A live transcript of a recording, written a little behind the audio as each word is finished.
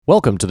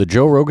Welcome to the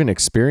Joe Rogan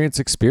Experience.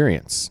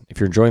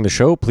 If you're enjoying the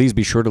show, please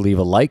be sure to leave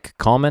a like,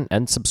 comment,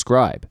 and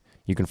subscribe.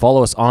 You can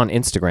follow us on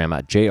Instagram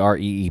at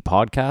JREE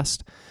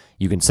Podcast.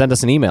 You can send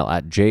us an email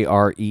at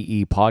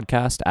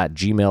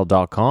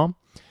jreepodcast@gmail.com.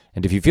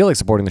 And if you feel like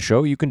supporting the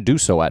show, you can do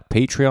so at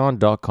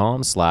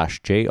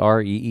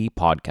patreon.com/JREE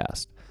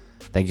Podcast.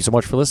 Thank you so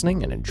much for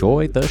listening and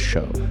enjoy the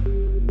show.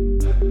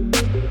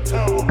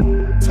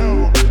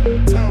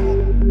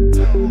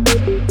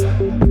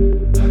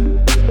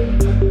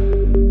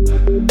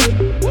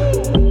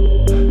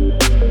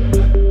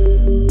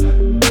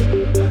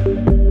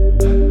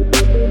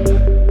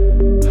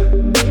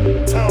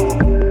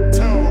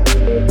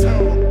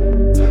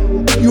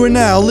 You are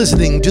now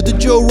listening to the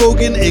Joe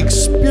Rogan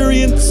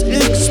Experience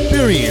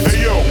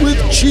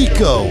with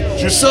Chico,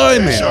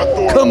 Simon,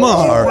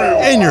 Kamar,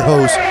 and your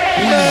host,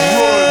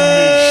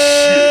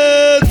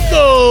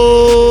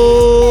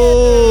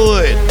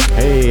 Floyd.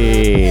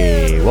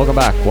 Hey, welcome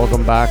back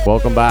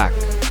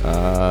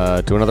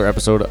to another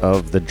episode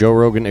of the Joe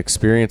Rogan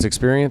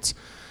Experience.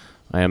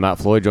 I am Matt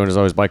Floyd, joined as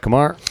always by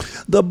Kamar.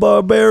 The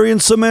Barbarian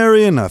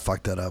Sumerian. I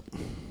fucked that up.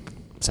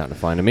 Sounded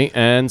fine to me.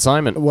 And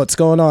Simon. What's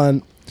going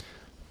on?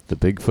 The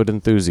Bigfoot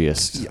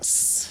enthusiast.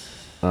 Yes.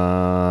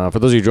 For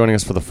those of you joining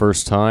us for the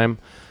first time,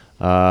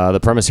 the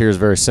premise here is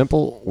very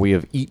simple. We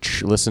have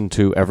each listened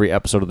to every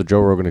episode of the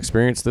Joe Rogan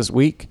Experience this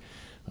week.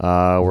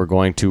 We're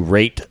going to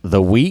rate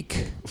the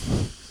week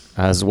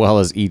as well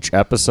as each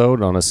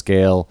episode on a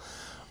scale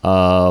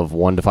of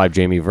 1 to 5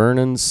 Jamie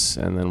Vernons,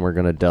 and then we're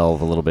going to delve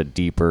a little bit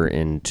deeper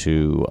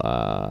into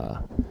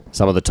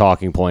some of the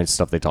talking points,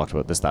 stuff they talked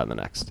about, this, that, and the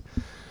next.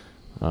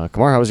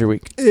 Kamar, how was your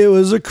week? It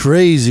was a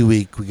crazy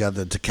week. We got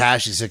the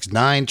Tekashi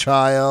 6ix9ine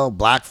trial,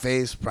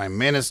 blackface, prime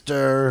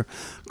minister,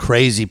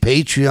 crazy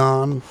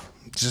Patreon.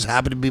 Just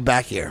happy to be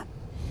back here.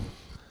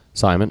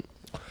 Simon?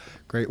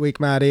 Great week,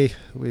 Maddie.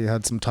 We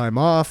had some time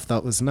off.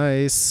 That was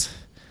nice.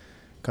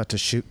 Got to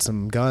shoot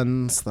some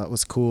guns. That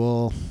was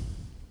cool.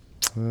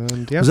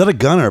 And yeah. Was that a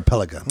gun or a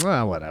pellet gun?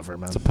 Well, whatever,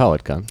 man. It's a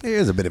pellet gun.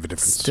 There's a bit of a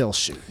difference. Still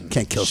shooting.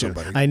 Can't kill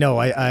somebody. I know.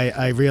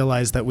 I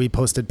realized that we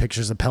posted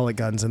pictures of pellet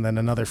guns, and then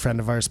another friend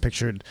of ours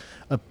posted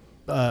a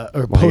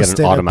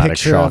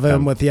picture of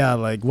him with,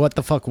 what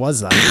the fuck was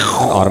that? An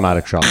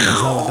automatic shotgun. Is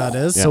that what that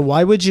is? Yeah. So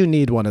why would you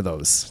need one of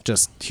those?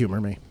 Just humor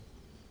me.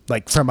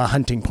 Like, from a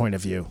hunting point of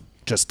view,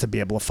 just to be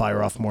able to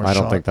fire off more shots.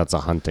 I don't think that's a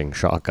hunting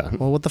shotgun.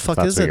 Well, what the fuck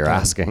is it? That's what you're then?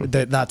 asking.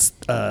 That's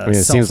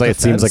it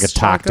seems like a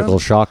tactical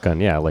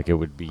shotgun. Yeah, like it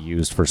would be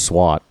used for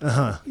SWAT.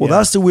 Uh-huh. Well,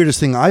 that's the weirdest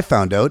thing I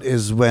found out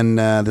is when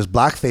this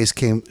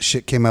blackface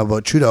shit came out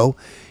about Trudeau,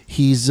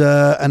 he's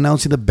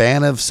announcing the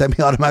ban of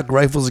semi-automatic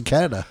rifles in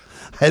Canada.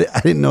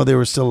 I didn't know they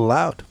were still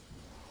allowed.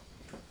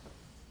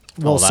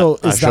 Well,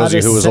 that shows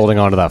you who was holding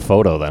on to that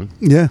photo then.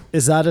 Yeah.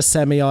 Is that a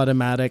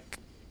semi-automatic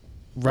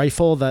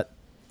rifle that...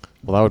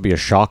 Well, that would be a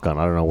shotgun.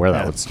 I don't know where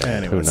that would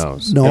stand. Anyways. Who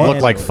knows? No, it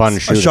looked like fun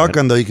shooting. A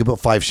shotgun, though, you could put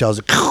 5 shells.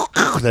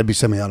 That'd be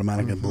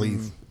semi-automatic, I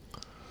believe.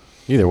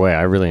 Either way,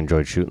 I really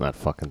enjoyed shooting that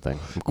fucking thing.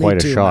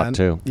 Quite a shot, man.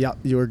 too. Yeah,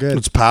 you were good.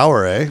 It's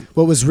power, eh?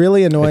 What was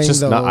really annoying, It's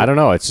just though... I don't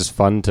know. It's just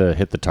fun to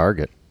hit the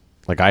target.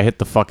 Like, I hit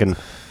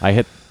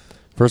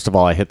first of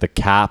all, I hit the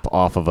cap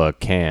off of a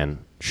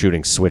can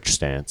shooting switch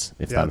stance,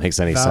 if that makes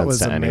any sense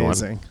to anyone.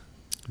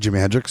 Jimi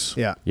Hendrix?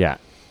 Yeah. Yeah.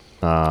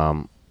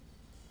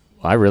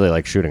 I really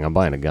like shooting. I'm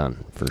buying a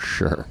gun for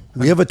sure.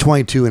 We have a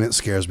 22 and it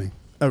scares me.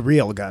 A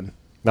real gun.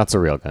 That's a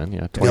real gun,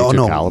 yeah.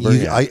 22 caliber.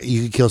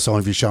 You could kill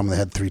someone if you shot him in the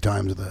head 3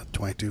 times with a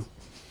 22.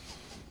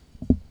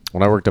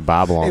 When I worked at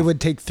Babylon, It would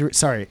take 3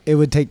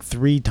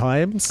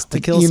 times to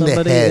kill in the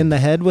somebody head. in the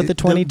head with a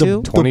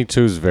 22?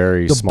 22 is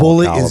very The small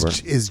bullet caliber.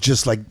 is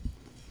just like...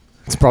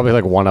 It's probably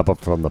like one up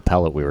from the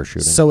pellet we were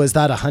shooting. So is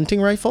that a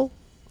hunting rifle?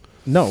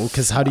 No,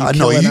 because how do you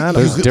kill no, an you-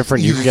 animal? There's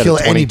different. You can get kill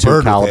a any 22 bird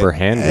with caliber it.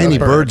 handgun. Any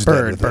bird's dead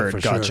bird, with it, for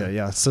gotcha, sure.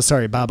 yeah. So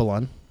sorry,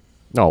 Babylon.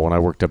 No, when I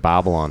worked at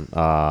Babylon,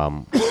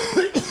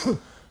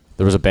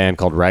 there was a band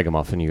called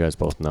Ragamuffin, you guys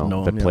both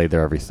know, that played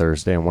there every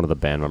Thursday, and one of the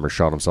band members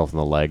shot himself in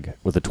the leg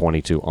with a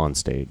 22 on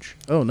stage.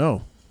 Oh,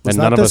 no. Was And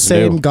that none of the us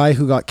same knew. guy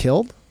who got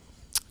killed?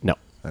 No.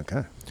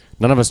 Okay.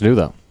 None of us knew,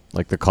 though.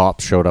 Like, the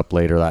cops showed up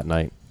later that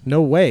night.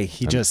 No way.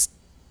 He just...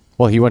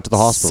 Well, he went to the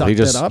hospital. He Sucked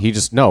it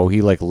just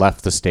up? like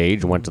left the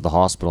stage and went to the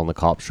hospital, and the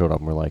cops showed up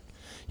and were like,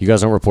 "You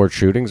guys don't report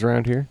shootings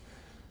around here?"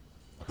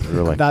 We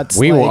were like,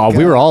 we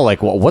were all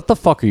like, well, "What the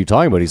fuck are you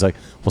talking about?" He's like,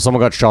 "Well,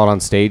 someone got shot on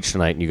stage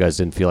tonight, and you guys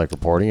didn't feel like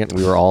reporting it." And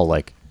we were all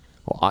like,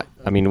 "Well,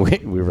 we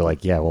were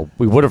like, yeah, well,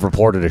 we would have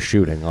reported a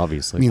shooting,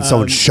 obviously." I mean,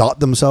 someone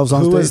shot themselves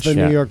on Who stage? was the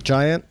Yeah. New York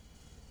Giant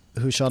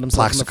who shot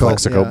himself in the Plaxico. foot?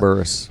 Plaxico Yeah.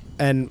 Burress.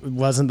 And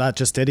wasn't that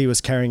just it? He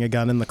was carrying a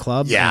gun in the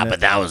club? Yeah, and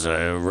but that was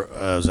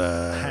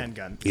a...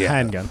 handgun. Yeah.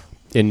 Handgun.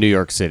 In New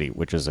York City,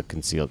 which is a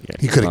concealed. Yeah,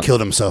 He could have killed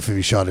himself if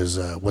he shot his...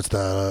 what's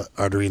the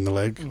artery in the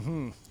leg?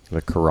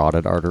 the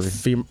carotid artery,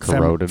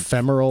 corroded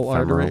Femoral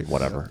artery.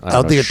 whatever. I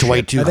don't think a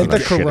 22 I think the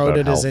could-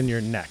 carotid is in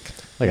your neck.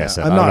 Like I Yeah.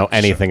 said, I'm I don't not know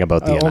anything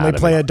about the I only anatomy.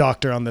 play a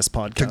doctor on this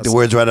podcast. Took the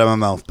words right out of my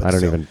mouth. But I don't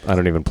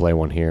still. even play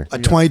one here. A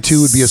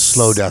 22 would be a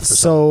slow death for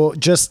someone.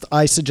 So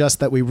I suggest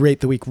that we rate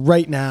the week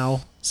right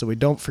now so we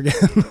don't forget.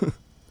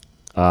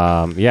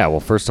 Yeah, well,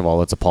 first of all,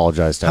 let's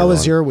apologize to How everyone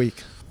was your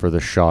week? for the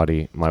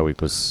shoddy. My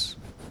week was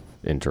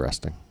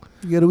interesting.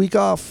 You get a week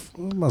off.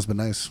 Must have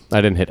been nice.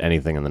 I didn't hit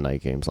anything in the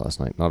night games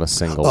last night. Not a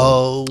single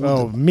one.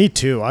 Oh, me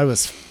too. I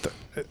was...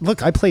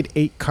 Look, I played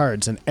 8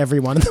 cards, and every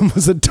one of them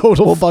was a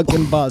total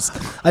fucking bust.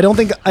 I didn't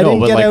get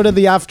out of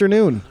the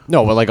afternoon.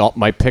 No, but like all,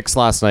 my picks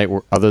last night,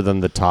 were, other than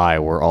the tie,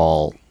 were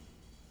all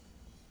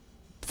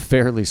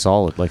fairly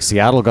solid. Like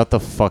Seattle got the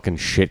fucking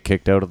shit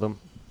kicked out of them.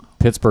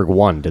 Pittsburgh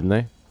won, didn't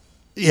they?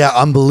 Yeah,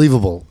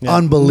 unbelievable. Yeah,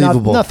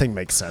 Unbelievable. Nothing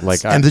makes sense.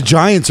 Like, And the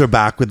Giants are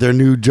back with their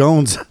new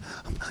Jones.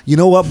 You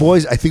know what,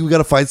 boys? I think we got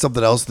to find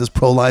something else. This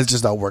pro line's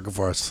just not working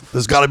for us.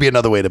 There's got to be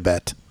another way to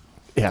bet.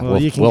 yeah,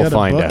 well, you can we'll get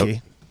find a out.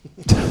 bookie.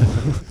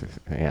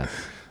 Yeah.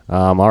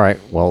 All right.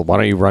 Well, why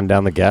don't you run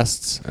down the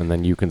guests, and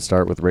then you can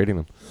start with rating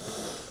them.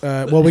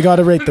 Well, we got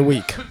to rate the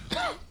week.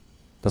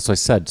 That's what I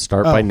said.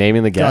 Start by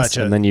naming the guests,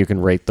 gotcha. and then you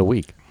can rate the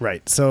week.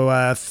 Right. So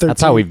 13,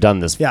 That's how we've done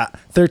this. Yeah.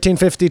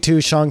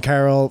 1352 Sean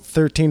Carroll.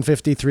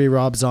 1353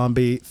 Rob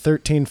Zombie.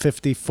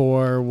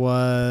 1354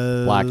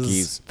 was Black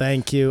Keys.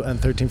 Thank you. And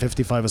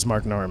 1355 was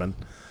Mark Norman.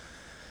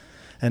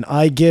 And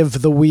I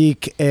give the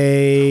week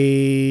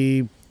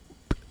a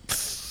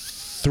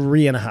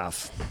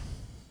 3.5.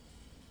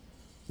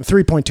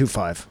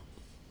 3.25. It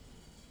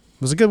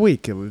was a good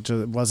week. It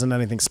wasn't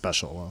anything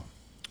special.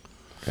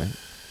 Okay.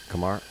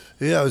 Kamar.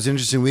 Yeah, it was an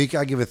interesting week.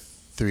 I give it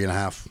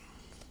 3.5.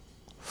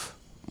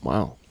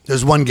 Wow.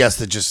 There's one guest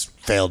that just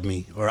failed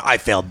me, or I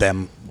failed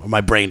them, or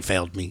my brain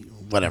failed me.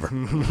 Whatever.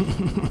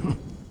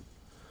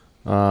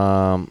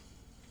 I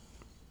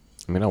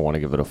mean, I want to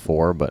give it a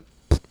 4, but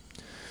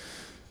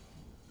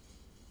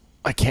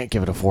I can't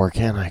give it a 4,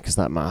 can I? Because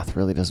that math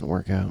really doesn't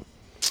work out.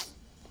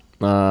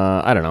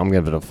 I don't know. I'm going to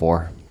give it a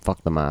 4.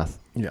 Fuck the math.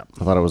 Yeah.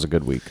 I thought it was a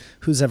good week.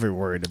 Who's ever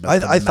worried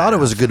about I thought it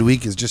was a good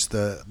week. It's just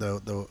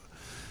the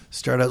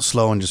start out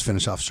slow and just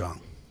finish off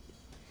strong.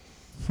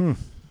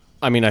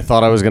 I mean, I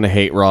thought I was going to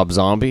hate Rob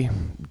Zombie.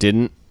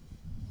 Didn't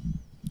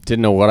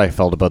know what I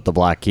felt about the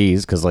Black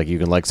Keys, because like you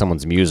can like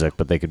someone's music,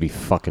 but they could be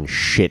fucking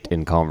shit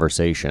in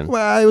conversation.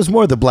 Well, it was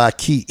more the Black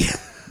Key.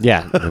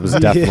 Yeah, it was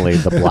definitely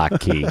the Black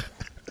Key.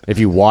 If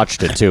you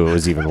watched it too, it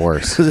was even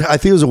worse. I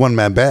think it was a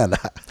one-man band.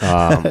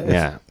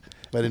 Yeah.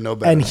 I didn't know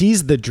better. And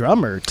he's the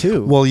drummer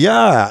too. Well,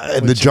 yeah.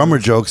 And the drummer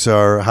jokes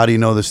are, how do you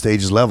know the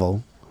stage is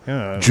level?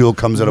 Yeah. Jewel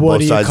comes out of What both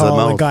do you sides of the call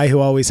mouth. a guy who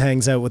always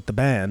hangs out with the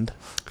band?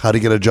 How to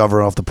get a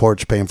jobber off the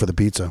porch paying for the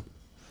pizza.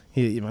 I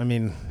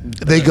mean,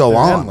 They go they're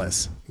on.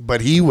 endless. But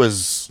he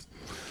was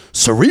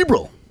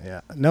cerebral.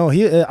 Yeah. No,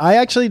 I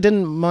actually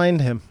didn't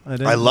mind him.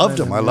 I loved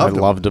him. I I loved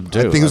him loved him too.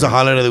 I think it was a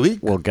highlight of the week.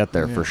 We'll get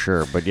there for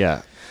sure. But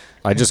yeah,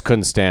 I just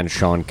couldn't stand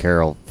Sean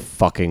Carroll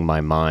fucking my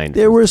mind.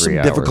 There for was 3 some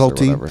hours or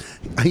difficulty.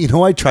 whatever. You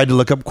know, I tried to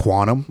look up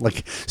quantum,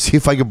 like see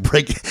if I could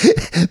break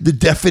the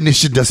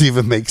definition. Doesn't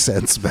even make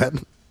sense,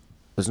 man.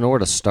 There's nowhere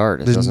to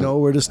start. It There's doesn't-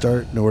 nowhere to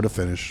start, nowhere to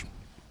finish.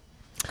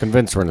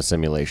 Convinced we're in a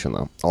simulation,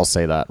 though. I'll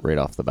say that right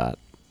off the bat.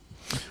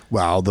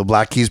 Wow, the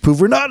Black Keys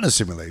prove we're not in a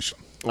simulation.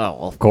 Oh,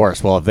 well, of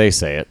course. Well, if they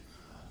say it.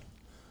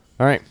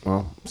 All right.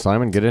 Well,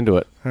 Simon, get into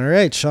it. All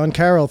right, Sean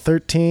Carroll,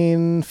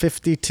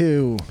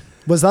 1352.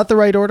 Was that the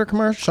right order,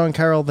 Kamar? Sean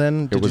Carroll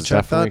then? Did was you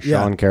check that? definitely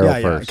Sean Carroll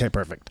yeah, first. Okay,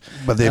 perfect.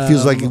 But it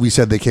feels like we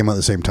said they came out at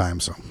the same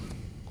time.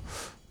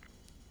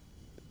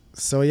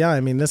 So, yeah, I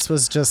mean, this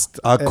was just...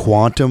 A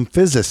quantum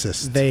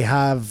physicist. They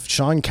have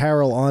Sean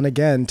Carroll on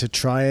again to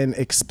try and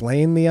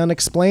explain the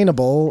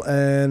unexplainable,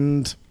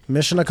 and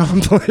mission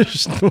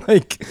accomplished.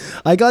 Like,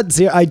 I got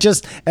zero.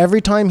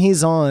 Every time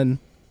he's on,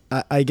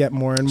 I get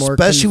more and more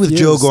Especially with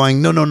confused. Joe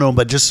going, no,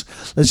 but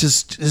let's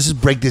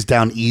just break this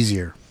down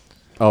easier.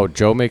 Oh,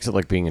 Joe makes it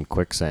like being in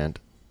quicksand.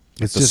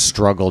 It's The just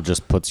struggle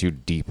just puts you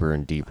deeper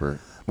and deeper.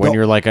 When No.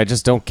 you're like, I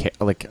just don't care.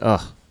 Like,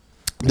 ugh.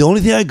 the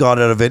only thing I got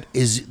out of it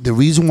is the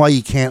reason why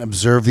you can't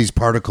observe these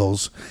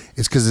particles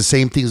is because the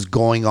same thing is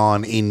going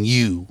on in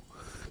you.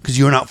 Because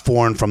you're not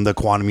foreign from the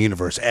quantum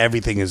universe.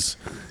 Everything is.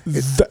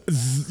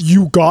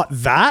 You got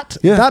that?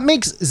 Yeah. That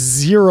makes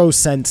zero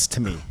sense to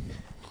me.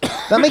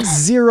 That makes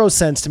zero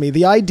sense to me.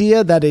 The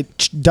idea that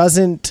it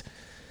doesn't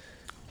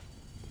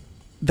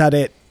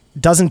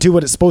do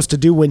what it's supposed to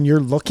do when you're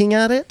looking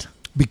at it.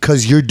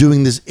 Because you're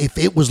doing this. If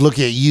it was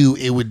looking at you,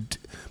 it would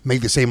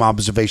make the same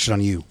observation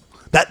on you.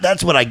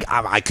 That's what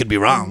I could be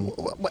wrong.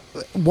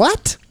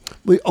 What?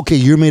 Wait, okay,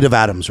 you're made of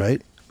atoms,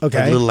 right? Okay.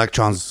 Like little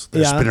electrons that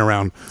Yeah. spin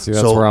around. See,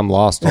 that's where I'm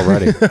lost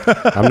already.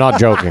 I'm not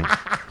joking.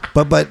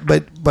 But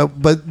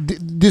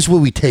this is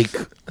what we take.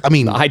 I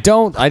mean, I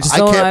just I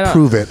don't. can't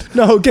prove it.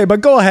 No, okay, but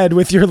go ahead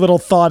with your little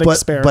thought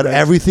experiment. But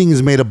everything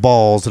is made of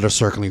balls that are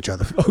circling each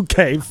other.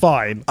 Okay,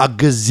 fine. A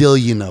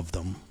gazillion of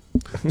them.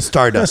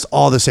 Stardust,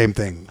 all the same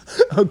thing.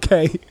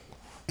 Okay.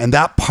 And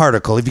that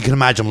particle, if you can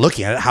imagine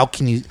looking at it, how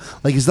can you,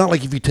 like, it's not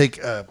like if you take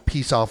a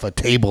piece off a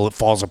table, it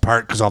falls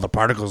apart because all the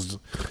particles,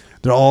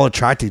 they're all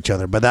attracted to each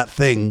other. But that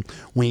thing,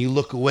 when you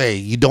look away,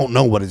 you don't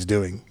know what it's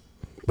doing,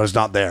 but it's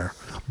not there.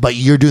 But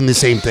you're doing the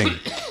same thing.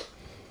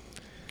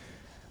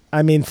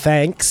 I mean,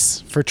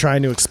 thanks for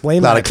trying to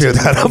explain Glad that. I cleared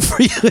to me. that up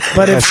for you.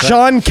 But if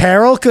Sean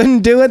Carroll couldn't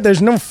do it,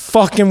 there's no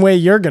fucking way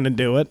you're going to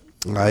do it.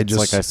 It's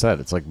like I said,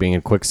 it's like being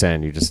in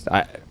quicksand. You just,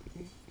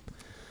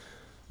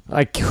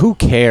 like, who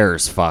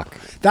cares? Fuck.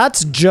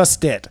 That's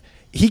just it.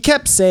 He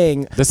kept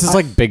saying... This is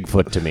like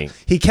Bigfoot to me.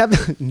 He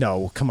kept...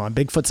 No, come on.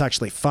 Bigfoot's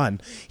actually fun.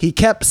 He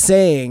kept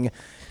saying...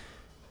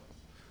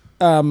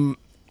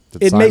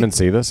 Did Simon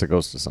see this? It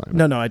goes to Simon.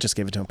 No, I just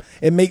gave it to him.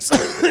 It makes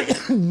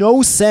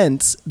no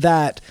sense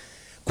that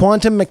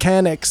quantum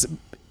mechanics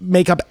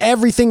make up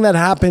everything that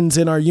happens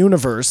in our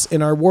universe,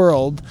 in our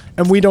world,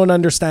 and we don't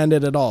understand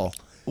it at all.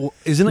 Well,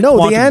 isn't it? No,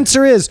 quantum? the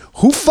answer is,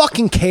 who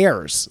fucking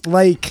cares?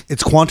 Like,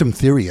 It's quantum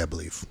theory, I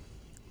believe.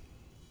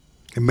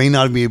 It may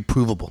not be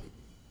provable.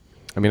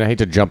 I mean, I hate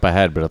to jump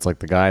ahead, but it's like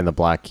the guy in the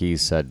Black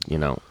Keys said, you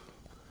know,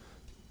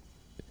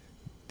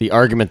 the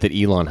argument that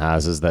Elon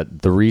has is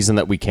that the reason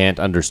that we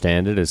can't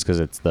understand it is because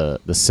it's the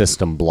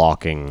system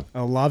blocking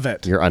I love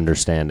it. your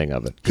understanding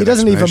of it. He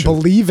doesn't even explanation.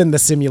 believe in the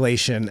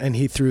simulation, and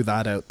he threw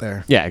that out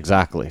there. Yeah,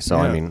 exactly. So,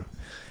 I Yeah. mean,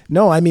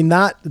 No, I mean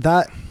that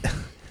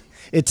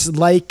it's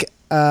like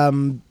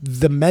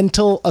the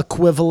mental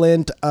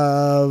equivalent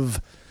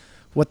of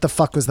what the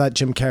fuck was that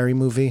Jim Carrey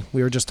movie?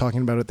 We were just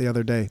talking about it the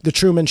other day. The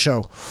Truman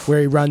Show,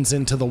 where he runs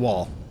into the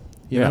wall.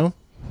 You Yeah. know?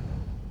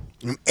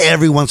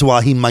 Every once in a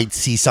while, he might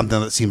see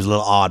something that seems a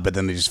little odd, but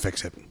then they just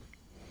fix it.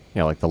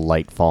 yeah, like the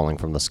light falling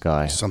from the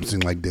sky. Something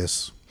like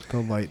this. The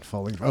light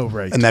falling. Oh,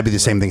 right. And that'd be the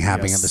same thing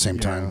happening Yes, at the same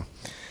yeah. time.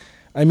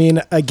 I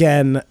mean,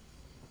 again,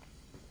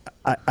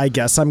 I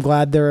guess I'm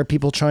glad there are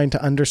people trying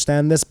to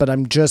understand this, but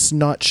I'm just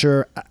not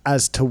sure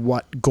as to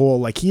what goal.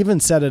 Like, he even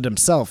said it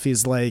himself.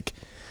 He's like,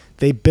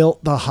 they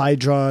built the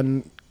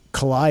Hadron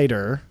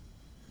Collider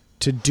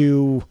to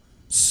do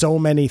so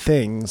many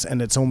things,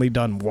 and it's only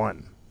done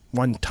one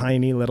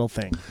tiny little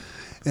thing.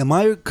 Am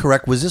I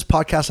correct? Was this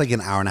podcast like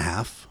an hour and a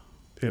half?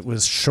 It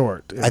was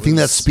short. I think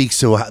that speaks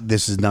to how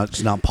this is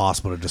not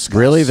possible to discuss.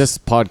 Really? This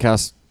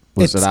podcast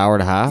was an hour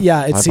and a half?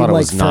 Yeah, it I seemed thought it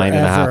like was 9.5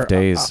 forever.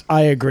 days.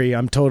 I agree.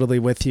 I'm totally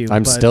with you.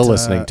 I'm but, still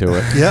listening to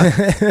it.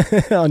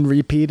 Yeah. on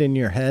repeat in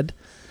your head.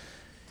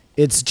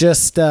 It's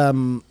just, I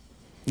don't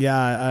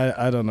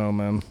know,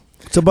 man.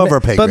 It's above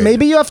our pay But grade.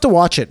 maybe you have to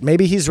watch it.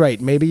 Maybe he's right.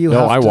 Maybe you have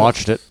No, to. I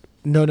watched it.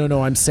 No.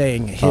 I'm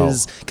saying Oh.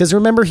 his, because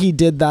remember he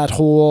did that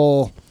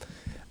whole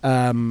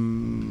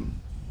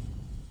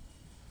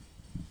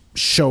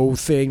show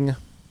thing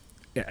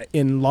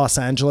in Los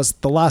Angeles.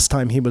 The last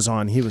time he was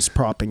on, he was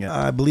propping it.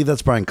 I believe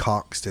that's Brian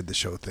Cox did the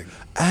show thing.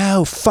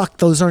 Oh, fuck.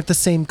 Those aren't the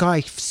same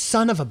guy.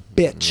 Son of a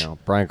bitch. No,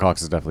 Brian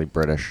Cox is definitely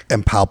British.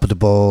 And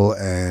palpable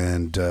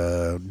and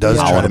does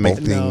try to make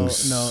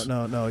things.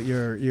 No.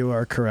 You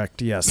are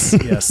correct. Yes.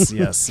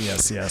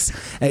 Yes.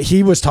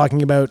 He was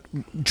talking about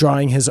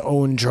drawing his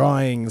own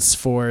drawings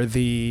for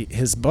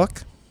his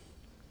book.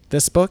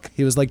 This book.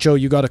 He was like, Joe,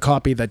 you got a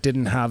copy that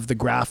didn't have the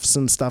graphs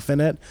and stuff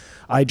in it.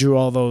 I drew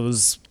all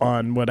those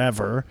on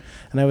whatever.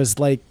 And I was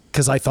like,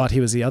 because I thought he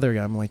was the other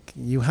guy. I'm like,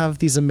 you have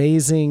these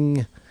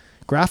amazing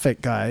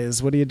graphic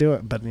guys. What are you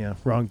doing? But yeah,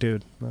 wrong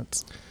dude.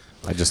 That's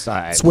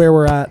where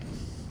we're at.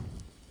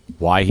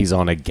 Why he's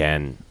on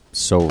again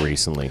so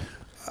recently,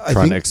 I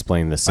trying think- to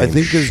explain the same I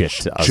think shit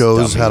to us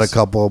Joe's had a dummies.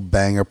 couple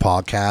banger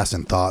podcasts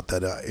and thought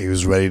that he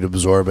was ready to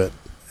absorb it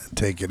and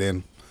take it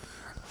in.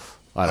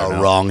 I don't How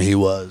know. wrong he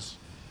was.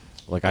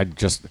 Like, I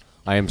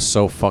am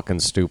so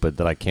fucking stupid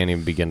that I can't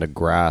even begin to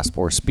grasp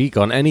or speak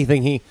on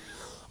anything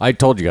I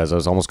told you guys I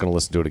was almost going to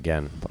listen to it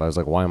again, but I was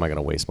like, why am I going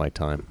to waste my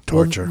time?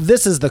 Torture. Well,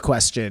 this is the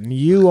question.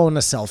 You own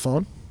a cell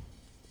phone.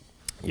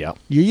 Yeah.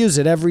 You use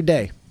it every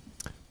day.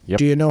 Yep.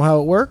 Do you know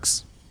how it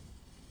works?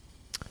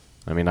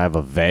 I mean, I have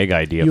a vague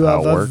idea You of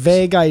have how it a works.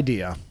 vague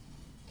idea.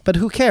 But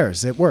who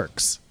cares? It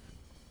works.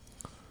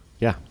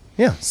 Yeah.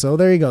 Yeah, so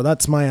there you go.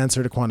 That's my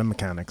answer to quantum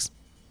mechanics.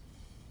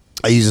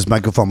 I use this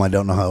microphone. I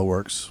don't know how it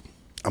works.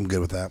 I'm good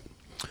with that.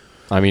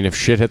 I mean, if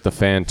shit hit the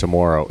fan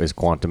tomorrow, is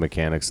quantum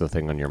mechanics the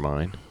thing on your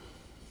mind?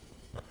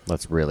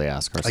 Let's really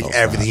ask ourselves. Like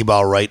everything that.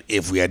 about right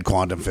if we had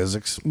quantum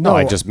physics. No,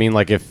 I just mean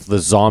like if the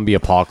zombie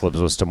apocalypse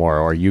was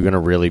tomorrow, are you going to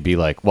really be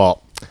like,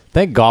 well,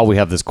 thank God we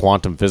have this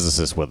quantum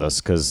physicist with us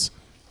because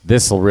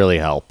this will really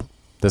help.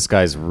 This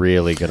guy's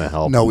really going to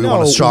help. No, we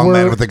want a strong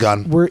man with a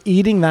gun. We're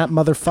eating that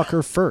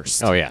motherfucker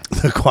first. Oh, yeah.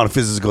 The quantum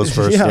physicist goes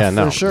first. Yeah. Yeah,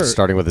 no. for sure.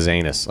 Starting with his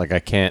anus. Like, I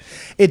can't.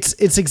 It's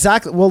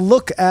exactly. Well,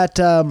 look at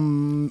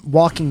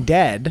Walking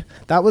Dead.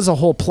 That was a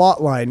whole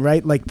plot line,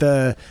 right? Like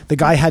the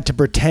guy had to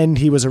pretend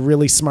he was a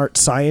really smart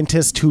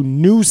scientist who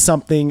knew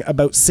something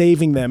about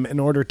saving them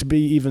in order to be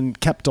even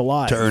kept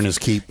alive. To earn his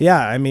keep. Yeah,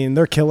 I mean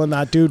they're killing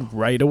that dude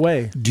right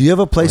away. Do you have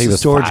a place He to was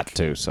store? fat,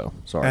 too, so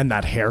sorry. And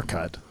that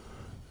haircut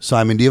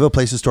Simon, do you have a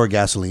place to store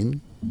gasoline?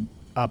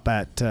 up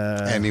at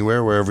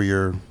Anywhere, wherever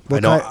you're.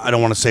 What I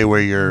don't want to say where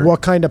you're.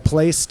 what kind of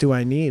place do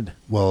I need?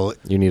 Well,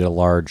 You need a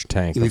large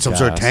tank. you need of some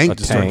sort of gas. tank A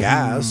to store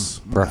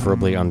gas.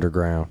 Preferably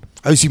underground.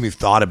 I assume you've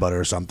thought about it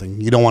or something.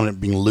 You don't want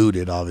it being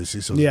looted, obviously.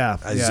 So Yeah,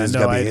 it's no,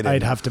 gotta be hidden.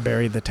 I'd have to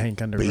bury the tank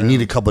But underground. you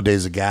need a couple of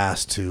days of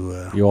gas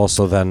to. You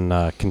also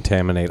then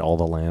contaminate all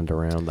the land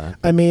around that.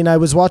 I mean, I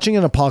was watching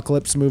an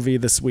apocalypse movie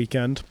this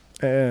weekend,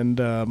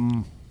 and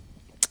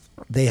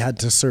they had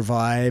to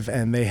survive,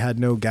 and they had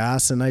no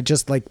gas, and I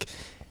just like,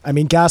 I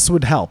mean, gas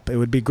would help. It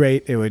would be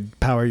great. It would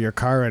power your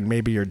car and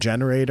maybe your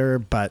generator,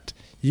 but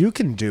you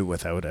can do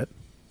without it.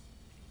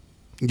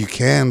 You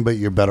can, but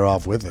you're better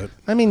off with it.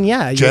 I mean,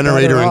 yeah. you're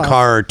Generator better and off.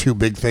 car are two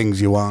big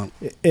things you want.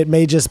 It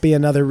may just be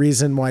another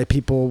reason why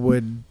people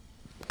would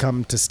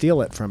come to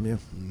steal it from you.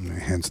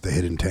 Hence the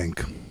hidden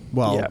tank.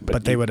 Well, Yeah, but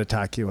but they you- would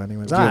attack you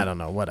anyways. I don't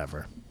know.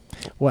 Whatever.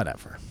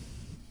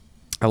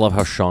 I love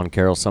how Sean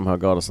Carroll somehow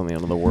got us on the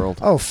end of the world.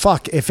 Oh,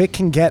 fuck. If it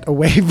can get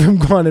away from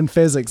quantum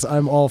physics,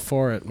 I'm all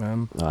for it,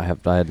 man. I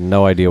had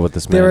no idea what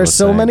this man There are was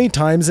so saying. many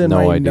times in No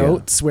my idea.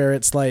 notes where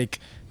it's like,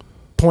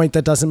 point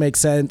that doesn't make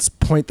sense,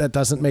 point that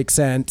doesn't make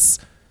sense.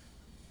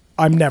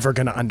 I'm never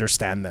going to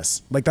understand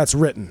this. Like, that's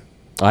written.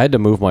 I had to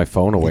move my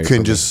phone away. You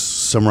couldn't from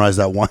just summarize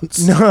that once.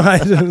 No, I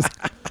just...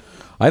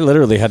 I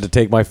literally had to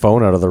take my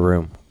phone out of the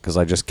room because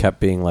I just kept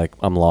being like,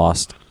 I'm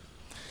lost.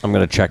 I'm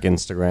going to check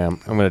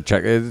Instagram. I'm going to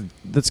check.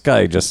 This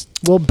guy just.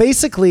 Well,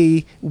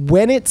 basically,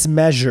 when it's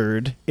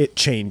measured, it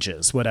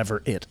changes,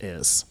 whatever it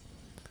is.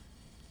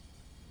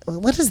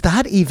 What does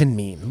that even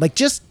mean? Like,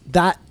 just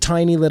that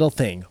tiny little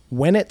thing.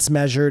 When it's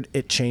measured,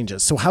 it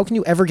changes. So how can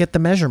you ever get the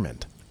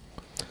measurement?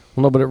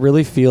 Well, no, but it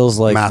really feels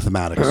like.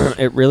 Mathematics.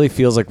 It really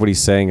feels like what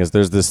he's saying is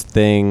there's this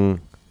thing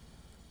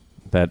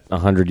that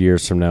 100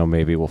 years from now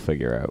maybe we'll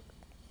figure out.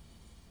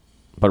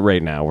 But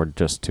right now, we're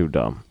just too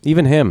dumb.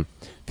 Even him.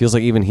 Feels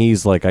like even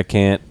he's like, I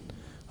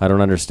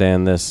don't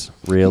understand this,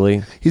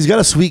 really. He's got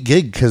a sweet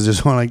gig because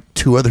there's only like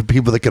two other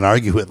people that can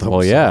argue with him.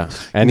 Well, so yeah.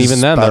 And he's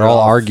even then, better they're all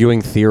off.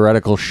 arguing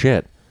theoretical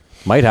shit.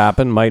 Might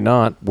happen, might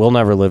not. We'll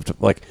never live to,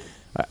 like,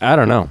 I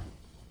don't know.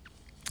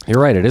 You're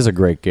right. It is a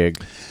great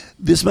gig.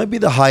 This might be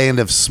the high end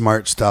of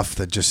smart stuff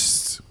that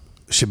just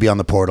should be on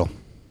the portal.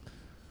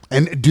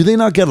 And do they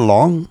not get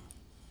along?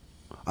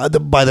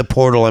 By the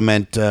portal, I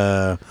meant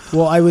Well,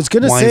 I was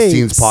going to say,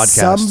 Weinstein's podcast.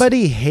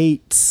 somebody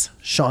hates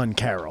Sean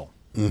Carroll.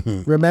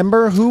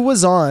 Remember who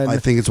was on? I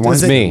think it's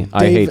Was Weinstein. it Me. I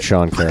David- hate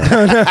Sean Carroll.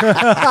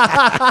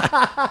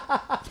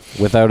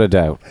 Without a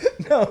doubt.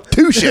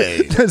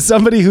 touche.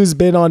 Somebody who's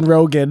been on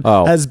Rogan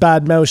Oh. has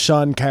badmouthed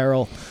Sean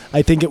Carroll.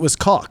 I think it was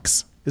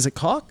Cox. Is it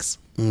Cox?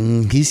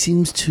 He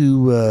seems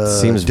too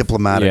Seems-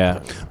 diplomatic. yeah.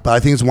 But I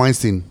think it's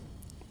Weinstein.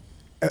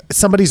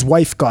 Somebody's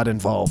wife got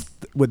involved.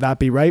 Would that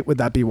be right? Would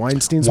that be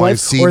Weinstein's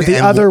Weinstein wife? Or the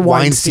and other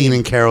Weinstein Weinstein?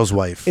 and Carol's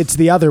wife. It's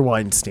the other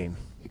Weinstein.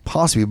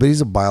 Possibly, but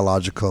he's a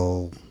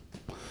biological.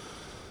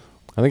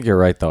 I think you're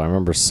right, though. I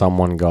remember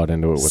someone got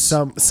into it with.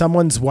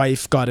 Someone's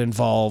wife got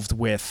involved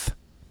with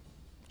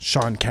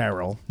Sean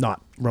Carroll,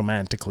 not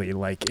romantically,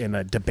 like in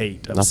a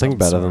debate. Of Nothing some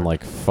better sort. than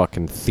like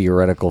fucking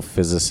theoretical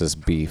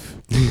physicist beef.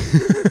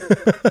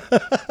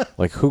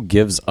 Like, who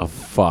gives a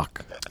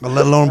fuck?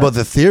 Let alone about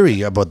the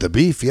theory about the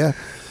beef. Yeah,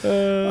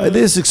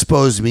 this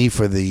exposed me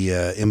for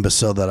the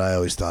imbecile that I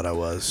always thought I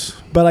was.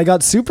 But I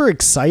got super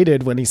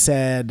excited when he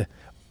said,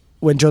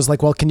 when Joe's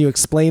like, well, can you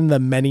explain the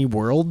many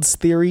worlds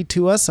theory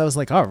to us? I was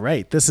like, all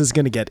right, this is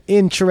going to get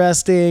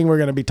interesting. We're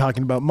going to be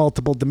talking about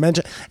multiple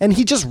dimensions. And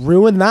he just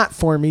ruined that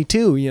for me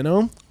too, you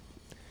know?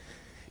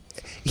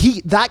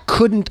 That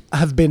couldn't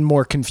have been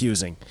more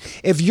confusing.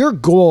 If your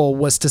goal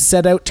was to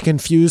set out to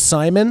confuse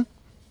Simon,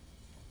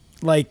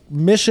 like,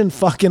 mission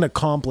fucking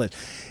accomplished.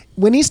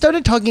 When he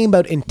started talking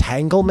about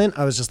entanglement,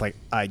 I was just like,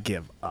 I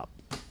give up.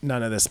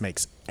 None of this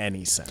makes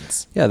any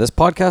sense. Yeah, this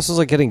podcast is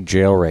like getting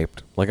jail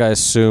raped. Like, I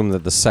assume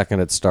that the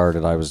second it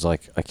started, I was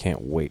like, I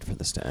can't wait for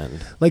this to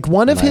end. Like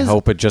one of And I his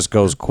hope it just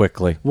goes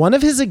quickly. One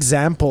of his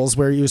examples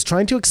where he was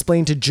trying to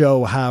explain to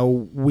Joe how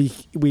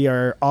we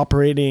are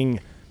operating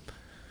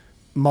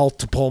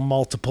multiple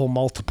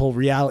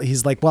reality.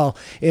 He's like, well,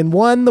 in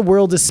one the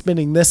world is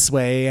spinning this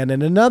way, and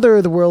in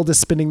another the world is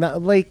spinning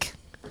that. Like,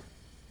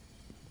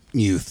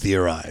 You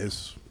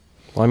theorize.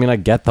 Well, I mean, I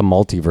get the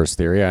multiverse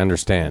theory. I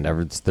understand.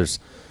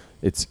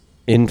 It's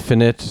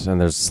infinite, and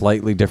there's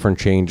slightly different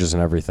changes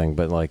and everything.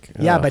 But like,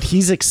 yeah, but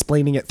he's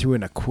explaining it through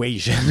an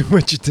equation,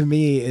 which to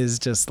me is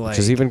just like, which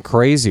is even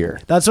crazier.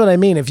 that's what I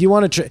mean. If you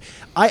want to,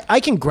 I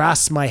can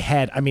grasp my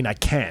head. I mean, I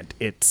can't.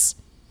 It's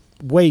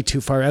way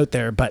too far out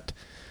there, but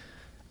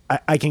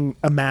I can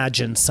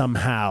imagine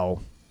somehow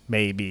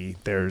maybe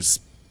there's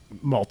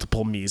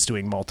multiple me's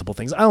doing multiple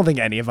things. I don't think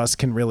any of us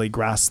can really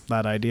grasp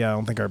that idea. I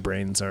don't think our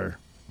brains are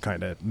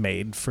kind of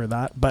made for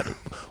that, but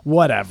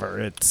whatever.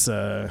 It's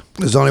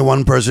There's only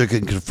one person who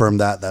can confirm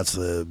that. That's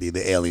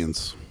the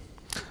aliens.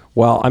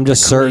 Well, I'm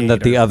just certain that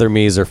the creator. other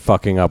me's are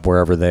fucking up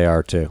wherever they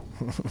are too.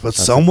 But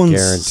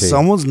guarantee.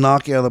 someone's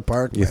knocking out of the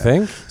park. You man.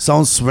 think?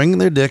 Someone's swinging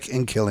their dick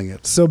and killing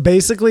it. so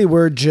basically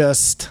we're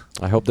just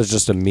I hope there's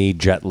just a me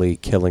Jet Li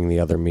killing the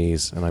other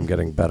me's, and I'm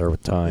getting better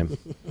with time.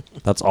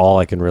 That's all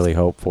I can really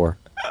hope for.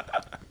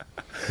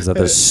 Is that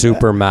there's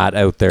super Matt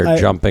out there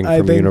jumping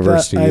from think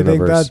universe to I think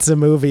universe. that's a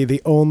movie.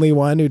 The only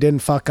one who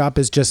didn't fuck up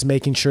is just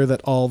making sure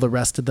that all the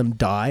rest of them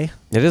die.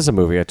 It is a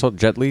movie. I told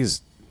Jet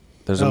Li's.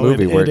 There's a Oh,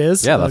 movie it where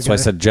is? Yeah, that's why I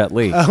Okay. said Jet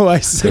Li. Oh, I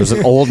see. There's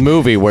an old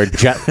movie where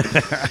Jet.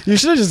 You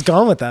should have just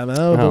gone with that, man.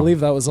 I would believe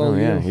that was all Oh,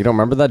 yeah. you. You don't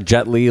remember that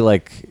Jet Li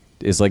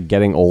is like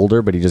getting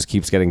older, but he just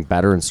keeps getting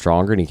better and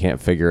stronger, and he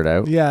can't figure it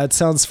out. Yeah, it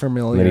sounds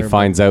familiar. And then he but-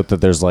 finds out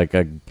that there's like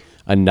a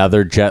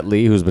another Jet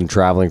Li who's been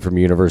traveling from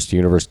universe to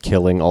universe,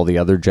 killing all the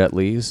other Jet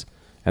Lis,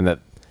 and that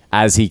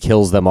as he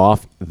kills them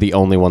off, the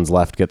only ones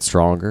left get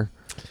stronger.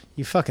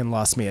 You fucking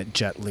lost me at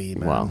Jet Li,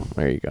 man. Well,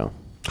 there you go.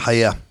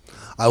 Yeah.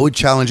 I would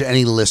challenge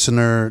any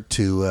listener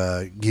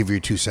to give your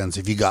 2 cents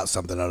if you got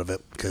something out of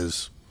it,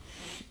 because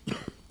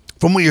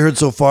from what you heard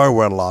so far,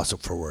 we're at a loss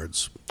for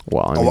words.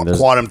 Well, I mean, what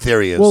quantum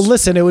theory is. Well,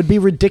 listen, it would be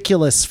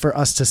ridiculous for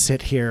us to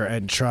sit here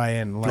and try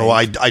and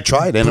I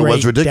tried, and it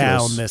was break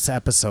ridiculous. down this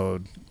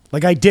episode.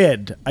 Like I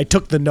did. I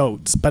took the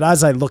notes, but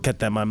as I look at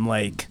them, I'm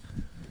like,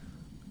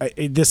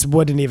 this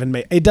wouldn't even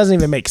make. It doesn't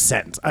even make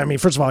sense. I mean,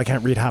 first of all, I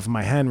can't read half of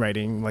my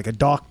handwriting like a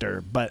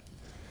doctor, but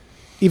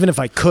even if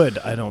I could,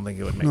 I don't think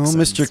it would make sense.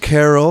 Mr.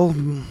 Carroll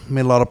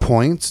made a lot of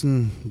points,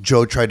 and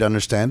Joe tried to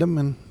understand him,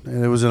 and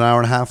it was an hour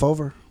and a half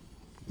over.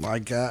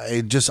 Like,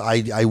 I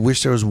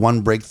wish there was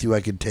one breakthrough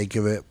I could take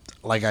of it.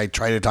 Like, I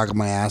tried to talk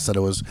my ass that it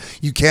was,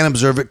 you can't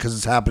observe it because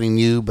it's happening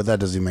to you, but that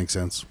doesn't make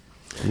sense.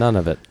 None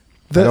of it.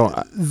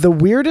 The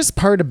weirdest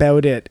part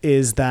about it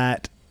is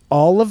that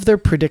all of their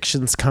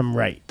predictions come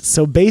right.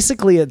 So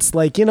basically, it's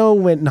like,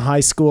 when in high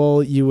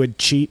school you would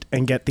cheat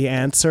and get the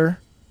answer,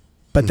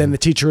 but then the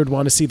teacher would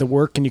want to see the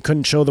work and you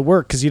couldn't show the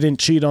work because you didn't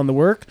cheat on the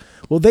work.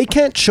 Well, they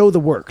can't show the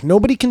work.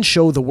 Nobody can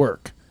show the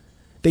work.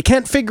 They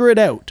can't figure it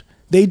out.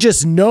 They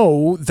just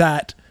know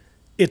that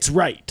it's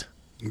right.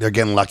 They're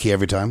getting lucky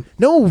every time.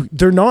 No,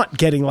 they're not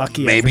getting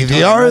lucky. Maybe every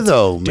they time. are,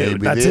 though.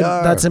 Dude, Maybe they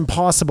are. That's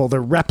impossible.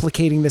 They're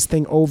replicating this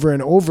thing over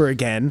and over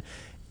again,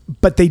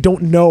 but they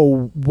don't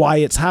know why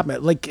it's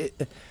happening.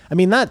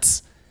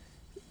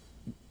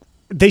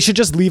 They should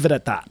just leave it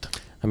at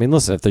that. I mean,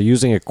 listen, if they're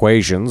using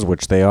equations,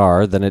 which they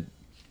are, then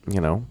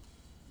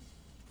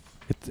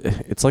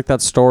it's like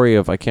that story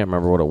of, I can't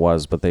remember what it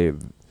was, but they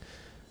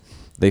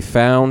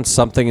found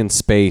something in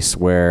space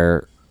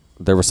where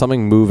there was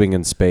something moving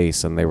in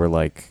space, and they were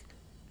like,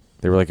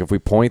 if we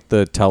point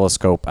the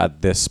telescope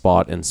at this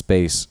spot in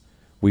space,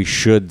 we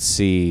should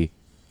see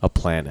a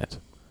planet.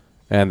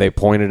 And they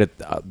pointed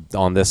it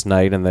on this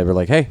night, and they were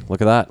like, hey,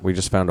 look at that. We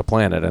just found a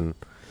planet. And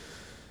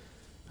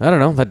I don't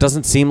know. That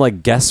doesn't seem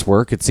like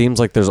guesswork. It seems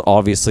like there's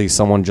obviously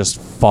someone just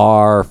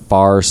far,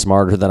 far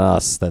smarter than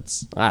us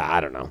that's,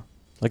 I don't know.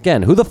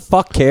 Again, who the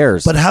fuck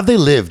cares? But have they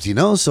lived,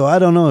 So I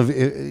don't know.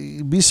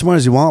 Be smart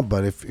as you want,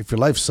 but if your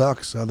life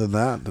sucks other than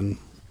that, then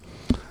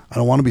I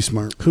don't want to be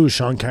smart. Who,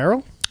 Sean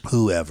Carroll?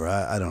 Whoever.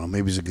 I don't know.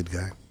 Maybe he's a good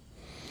guy.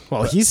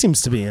 Well, he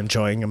seems to be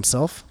enjoying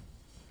himself.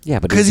 Yeah,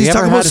 but because he's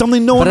talking about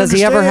something no one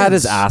understands. But has he ever had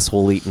his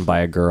asshole eaten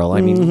by a girl?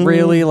 I mean,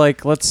 really?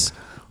 Like, let's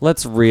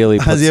really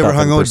put Has he ever stuff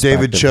hung in out with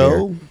David perspective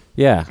Cho? here.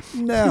 Yeah.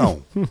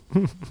 No.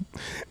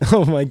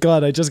 Oh my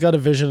God, I just got a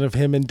vision of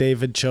him and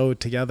David Cho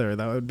together.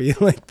 That would be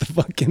like the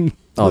fucking...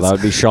 Oh, that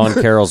would be Sean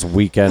Carroll's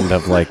weekend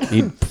of like,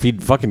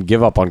 he'd fucking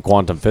give up on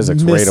quantum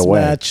physics right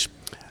away. Mismatch.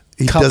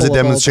 He Couple does a of all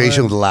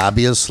demonstration time. with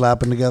labias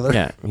slapping together.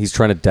 Yeah, he's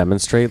trying to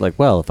demonstrate like,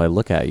 well, if I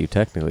look at you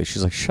technically,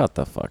 she's like, shut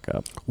the fuck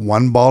up.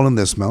 One ball in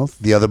this mouth,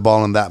 the other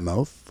ball in that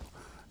mouth,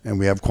 and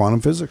we have quantum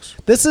physics.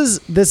 This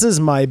is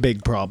my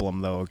big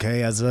problem though,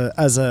 okay? As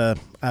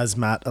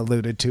Matt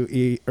alluded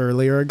to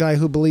earlier, a guy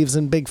who believes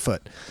in Bigfoot.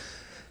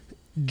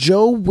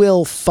 Joe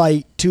will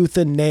fight tooth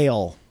and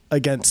nail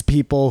against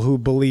people who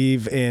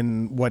believe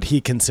in what he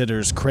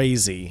considers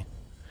crazy,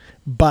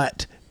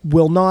 but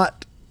will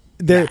not.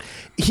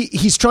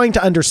 He's trying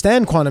to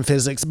understand quantum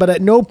physics, but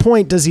at no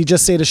point does he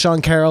just say to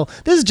Sean Carroll,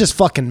 "This is just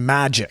fucking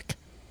magic."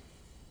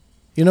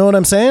 You know what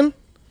I'm saying?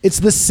 It's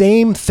the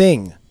same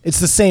thing. It's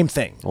the same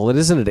thing. Well, it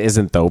isn't. It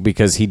isn't though,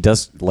 because he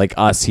does like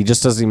us. He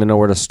just doesn't even know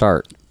where to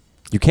start.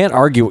 You can't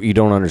argue what you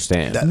don't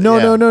understand.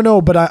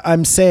 No. But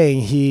I'm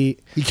saying he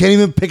can't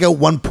even pick out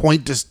one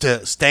point just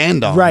to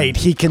stand on. Right.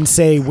 He can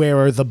say where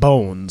are the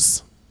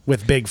bones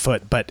with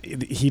Bigfoot, but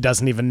he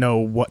doesn't even know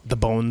what the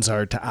bones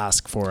are to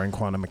ask for in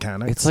quantum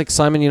mechanics. It's like,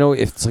 Simon,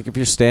 it's like if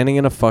you're standing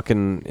in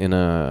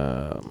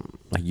a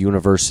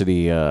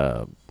university,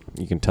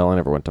 you can tell I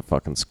never went to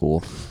fucking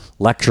school,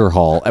 lecture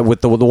hall with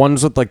the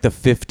ones with like the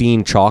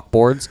 15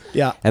 chalkboards.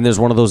 Yeah. And there's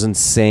one of those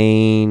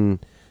insane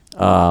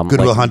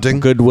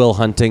Goodwill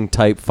Hunting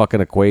type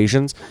fucking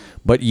equations,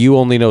 but you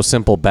only know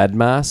simple bed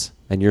mass,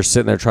 and you're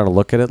sitting there trying to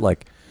look at it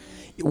like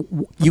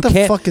what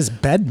the fuck is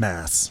bed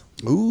mass?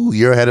 Ooh,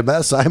 you're ahead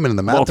of Simon in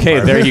the math Okay,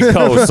 department. there you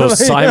go. So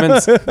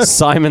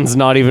Simon's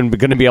not even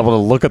going to be able to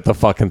look at the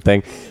fucking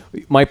thing.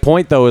 My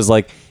point though is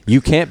like you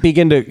can't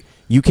begin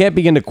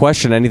to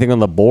question anything on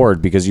the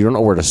board because you don't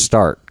know where to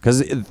start,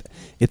 because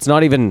it's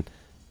not even,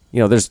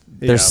 there's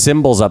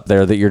symbols up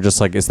there that you're just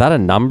like, is that a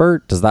number?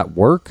 Does that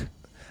work?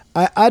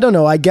 I don't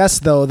know. I guess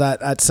though that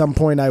at some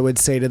point I would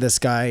say to this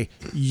guy,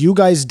 you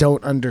guys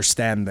don't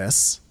understand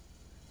this,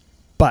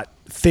 but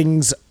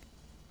things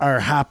are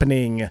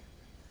happening.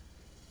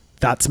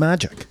 That's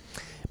magic.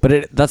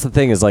 But that's the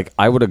thing is, like,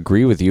 I would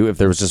agree with you if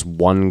there was just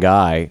one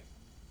guy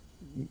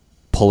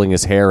pulling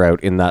his hair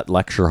out in that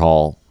lecture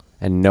hall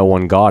and no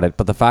one got it.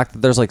 But the fact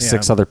that there's like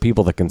 6 other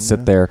people that can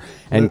sit there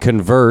and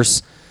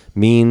converse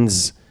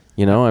means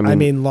You know, I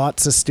mean,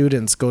 lots of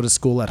students go to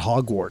school at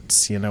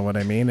Hogwarts. You know what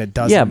I mean? It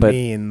doesn't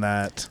mean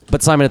that.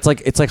 But Simon, it's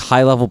like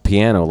high level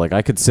piano. Like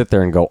I could sit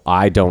there and go,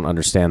 I don't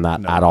understand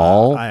that at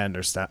all. I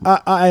understand.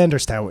 I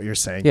understand what you're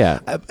saying. Yeah.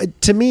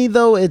 To me,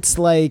 though, it's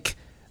like,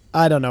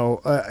 I don't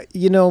know.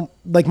 You know,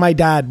 like my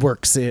dad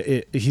works.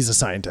 He's a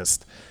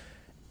scientist.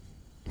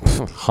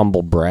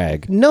 Humble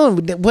brag. No,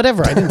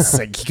 whatever. I didn't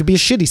say he could be a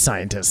shitty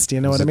scientist. You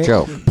know what I mean?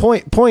 Joke.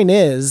 Point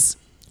is,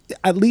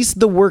 at least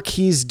the work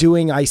he's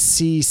doing, I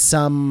see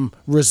some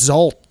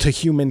result to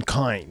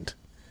humankind.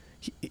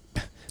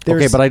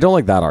 Okay, but I don't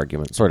like that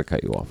argument. Sorry to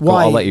cut you off. Go,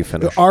 Why? I'll let you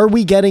finish. Are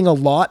we getting a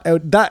lot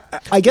out?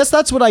 That I guess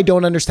that's what I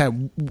don't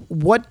understand.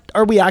 What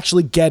are we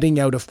actually getting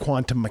out of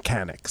quantum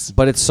mechanics?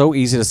 But it's so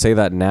easy to say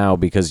that now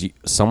because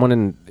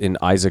someone in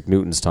Isaac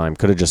Newton's time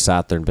could have just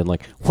sat there and been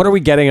like, what are we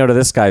getting out of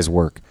this guy's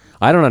work?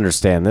 I don't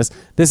understand this.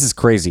 This is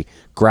crazy.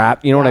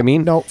 You know what I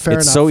mean? No, fair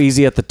enough. It's so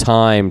easy at the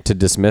time to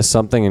dismiss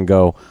something and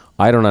go,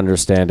 I don't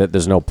understand it.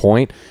 There's no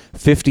point.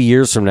 50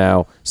 years from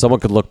now, someone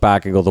could look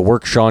back and go, the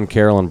work Sean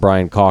Carroll and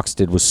Brian Cox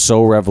did was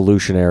so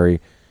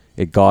revolutionary.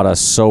 It got us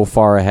so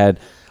far ahead.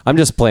 I'm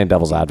just playing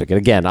devil's advocate.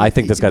 Again, I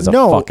think this guy's a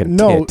fucking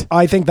tit.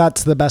 I think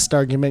that's the best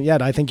argument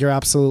yet. I think you're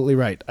absolutely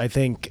right. I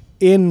think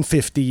in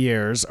 50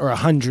 years or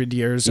 100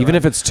 years, even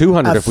if it's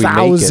 200, if we make it,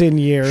 1,000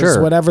 years,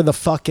 sure. whatever the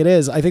fuck it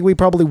is, I think we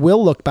probably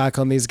will look back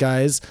on these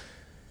guys.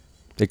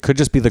 It could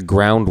just be the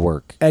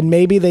groundwork. And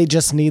maybe they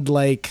just need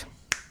like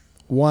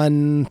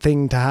one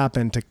thing to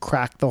happen to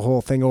crack the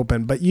whole thing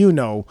open. But you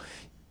know,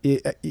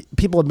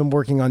 people have been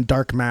working on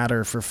dark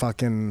matter for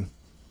fucking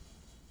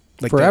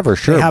like forever.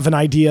 Sure, they have an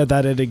idea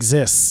that it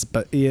exists.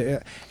 But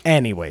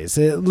anyways,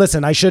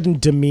 listen, I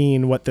shouldn't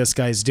demean what this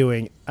guy's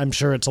doing. I'm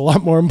sure it's a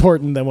lot more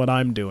important than what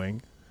I'm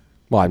doing.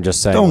 Well, I'm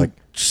just saying. Don't like,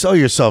 sell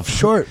yourself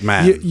short,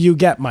 man. You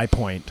get my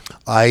point.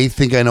 I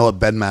think I know what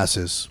BEDMAS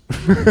is.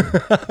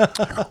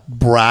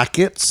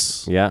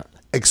 Brackets. Yeah.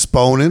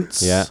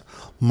 Exponents. Yeah.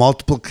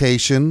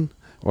 Multiplication.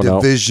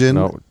 Well, division.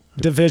 No.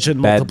 Division,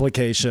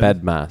 multiplication.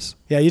 BEDMAS.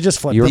 Yeah, you just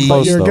flipped. You were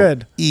close, You're though.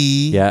 good.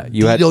 Yeah,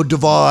 you had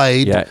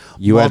divide. Yeah,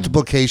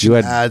 multiplication.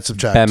 Add,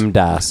 subtract.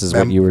 BEMDAS is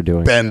what you were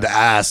doing.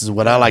 BEMDAS is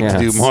what I like to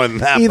do more than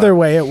that. Either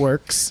way, it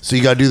works. So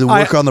you got to do the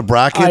work on the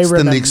brackets,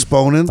 then the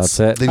exponents. That's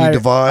it. Then you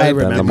divide,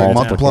 then you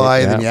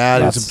multiply, then you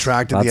add and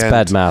subtract at the end.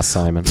 That's BEDMAS,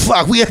 Simon.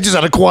 Fuck, we just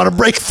had a quantum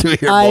breakthrough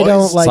here, boys. I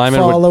don't like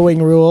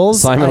following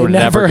rules. Simon would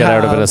never get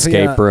out of an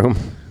escape room.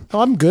 Oh,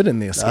 I'm good in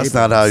the escape rooms.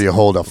 That's not how you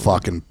hold a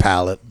fucking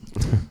pallet.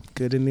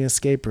 Good in the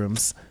escape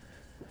rooms.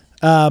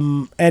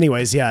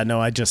 Anyways, yeah,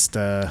 no, I just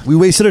we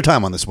wasted our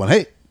time on this one.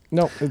 Hey,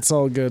 no, it's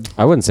all good.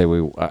 I wouldn't say we.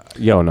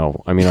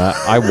 No. I mean,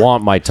 I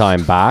want my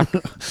time back,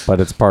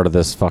 but it's part of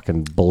this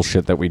fucking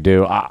bullshit that we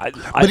do.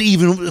 But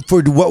even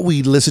for what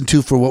we listen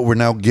to, for what we're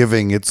now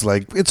giving, it's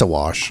like it's a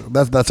wash.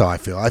 That's how I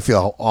feel. I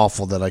feel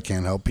awful that I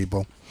can't help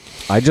people.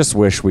 I just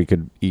wish we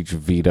could each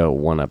veto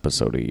one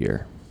episode a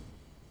year.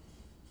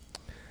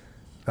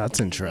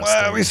 That's interesting.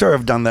 Well, we sort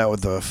of done that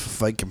with the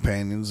Fight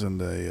Companions and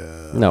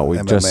the no, we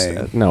MMA.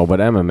 just no, but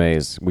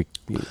MMA's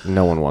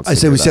no one wants. I to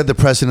say do we that. set the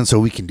precedent so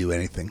we can do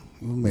anything.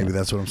 Maybe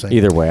that's what I'm saying.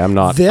 Either way, I'm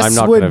not. This I'm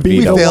not would going to be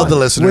veto. We failed the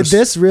listeners. Would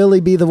this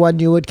really be the one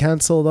you would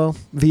cancel though,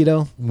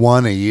 veto?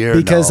 One a year,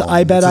 because no.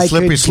 I bet It's a I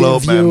slippery could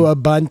slope, give you man. a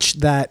bunch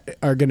that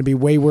are going to be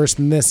way worse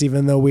than this,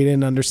 even though we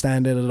didn't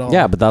understand it at all.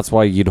 Yeah, but that's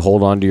why you'd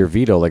hold on to your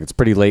veto. Like it's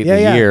pretty late in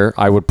the Yeah. year.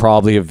 I would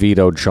probably have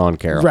vetoed Sean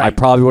Carroll. I Right,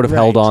 probably would have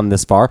held right. on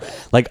this far.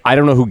 Like I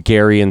don't know who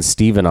Gary and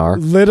Steven are.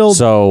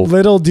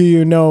 Little do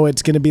you know,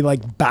 it's going to be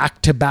like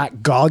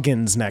back-to-back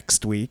Goggins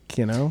next week.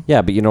 You know.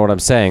 Yeah, but you know what I'm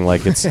saying.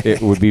 Like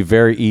it would be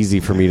very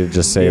easy for me to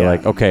just say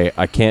like, okay,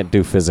 I can't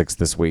do physics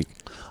this week,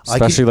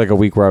 especially like a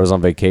week where I was on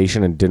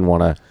vacation and didn't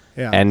want to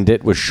end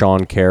it with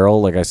Sean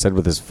Carroll, like I said,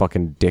 with his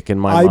fucking dick in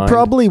my mind. I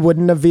probably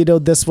wouldn't have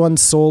vetoed this one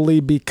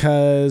solely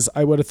because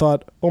I would have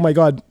thought, oh my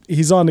God,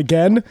 he's on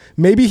again.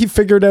 Maybe he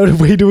figured out a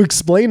way to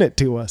explain it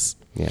to us.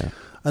 Yeah.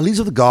 At least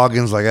with the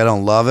Goggins, like I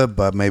don't love it,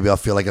 but maybe I'll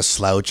feel like a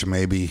slouch and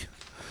maybe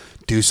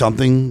do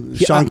something.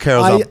 Yeah, Sean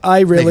Carroll's I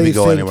really me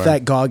go think anywhere.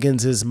 that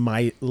Goggins is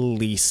my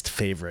least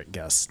favorite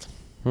guest.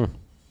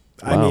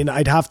 I Wow. mean,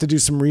 I'd have to do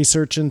some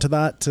research into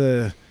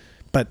that,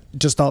 but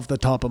just off the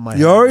top of my head.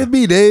 You're with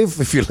me,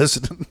 Dave, if you're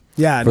listening.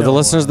 Yeah. For the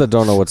listeners that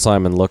don't know what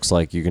Simon looks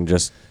like, you can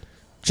just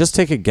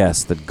take a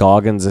guess that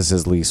Goggins is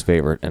his least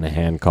favorite and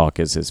Hancock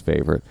is his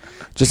favorite.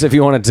 Just if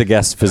you wanted to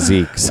guess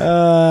physiques.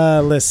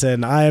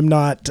 Listen, I am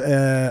not.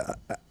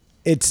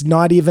 It's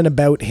not even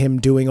about him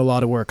doing a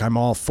lot of work. I'm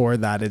all for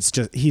that. It's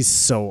just he's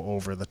so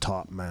over the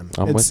top, man.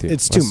 I'm with you.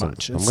 It's too Listen,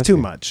 much. I'm It's with too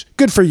you. much.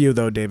 Good for you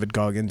though, David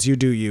Goggins. You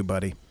do you,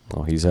 buddy.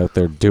 Oh, he's out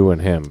there doing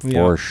him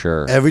for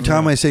sure. Every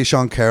time I say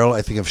Sean Carroll,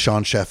 I think of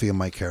Sean Sheffy and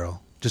Mike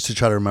Carroll, just to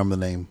try to remember the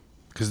name.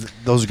 Because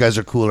those guys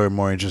are cooler and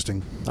more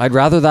interesting. I'd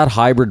rather that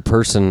hybrid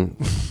person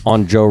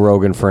on Joe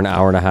Rogan for an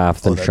hour and a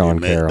half than that'd Sean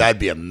be Carroll. That'd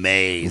be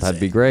amazing.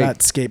 That'd be great. That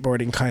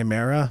skateboarding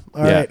chimera.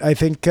 All Yeah. right, I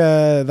think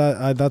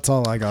that's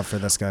all I got for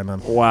this guy,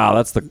 man. Wow,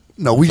 that's the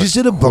No, we just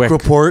did a book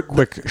report.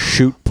 Quick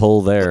shoot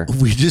pull there.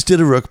 We just did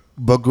a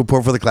book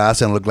report for the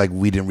class, and it looked like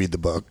we didn't read the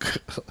book.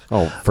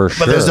 Oh, for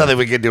sure. But there's nothing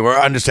we can do or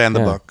understand the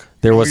Yeah. book.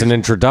 There was an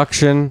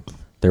introduction.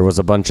 There was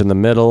a bunch in the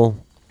middle.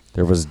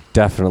 There was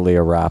definitely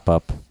a wrap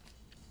up.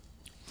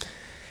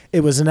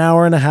 It was an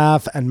hour and a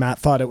half, and Matt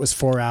thought it was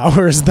 4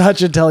 hours. That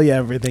should tell you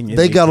everything you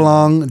They need got to know.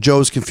 along.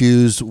 Joe's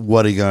confused.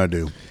 What are you going to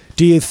do?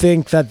 Do you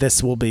think that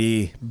this will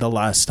be the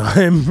last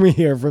time we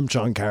hear from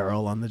Sean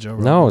Carroll on the Joe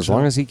Rogan No, as Show?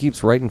 long as he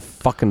keeps writing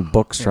fucking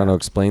books trying to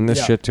explain this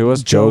Yeah. shit to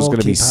us, Joe Joe's will going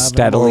to be keep having-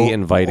 steadily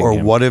inviting or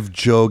him. what if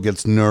Joe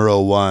gets Neuro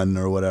 1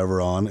 or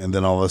whatever on, and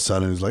then all of a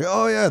sudden he's like,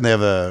 oh, yeah, and they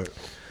have a...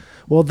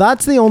 Well,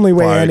 that's the only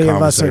way Quiet any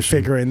of us are conversation.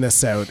 figuring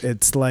this out.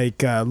 It's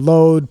like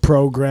load,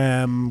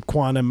 program,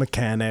 quantum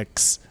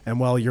mechanics, and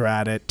while you're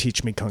at it,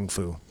 teach me kung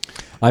fu.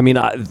 I mean,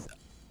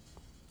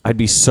 I'd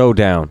be so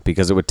down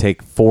because it would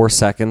take 4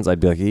 seconds. I'd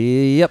be like,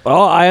 yep,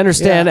 oh, I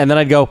understand. Yeah. And then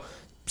I'd go,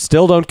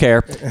 still don't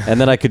care. And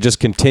then I could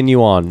just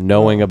continue on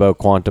knowing about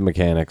quantum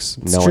mechanics,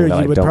 It's knowing true, that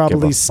I you would don't give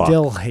probably a fuck.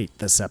 still hate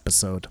this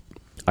episode.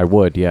 I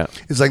would, yeah.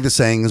 It's like the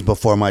saying is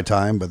before my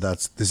time, but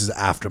this is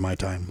after my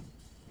time.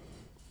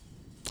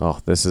 Oh,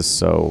 this is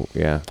so,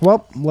 yeah.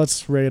 Well,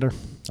 let's rate her.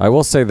 I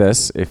will say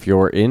this. If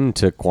you're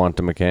into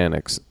quantum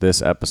mechanics,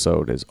 this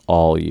episode is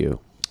all you.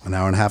 An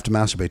hour and a half to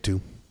masturbate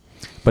to.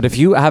 But if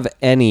you have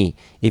any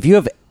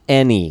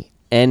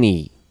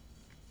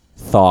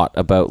thought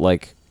about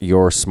like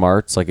your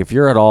smarts, like if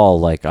you're at all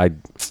like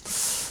I'm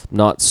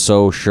not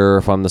so sure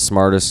if I'm the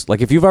smartest,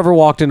 like if you've ever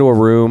walked into a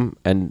room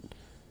and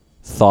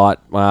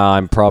thought, well,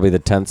 I'm probably the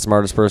 10th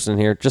smartest person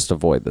here, just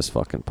avoid this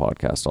fucking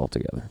podcast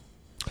altogether.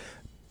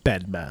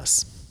 Bed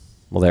mass.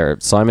 Well, there,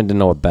 Simon didn't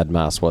know what bed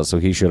mass was, so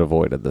he should have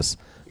avoided this.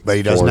 But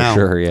he does For now.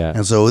 sure, yeah.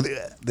 And so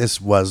this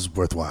was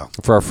worthwhile.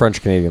 For our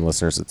French Canadian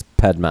listeners, it's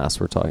ped mass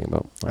we're talking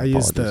about. I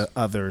use apologize. the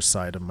other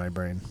side of my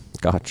brain.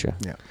 Gotcha.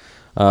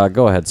 Yeah.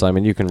 Go ahead,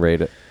 Simon. You can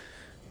rate it.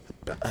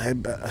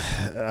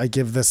 I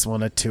give this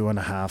one a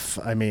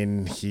 2.5. I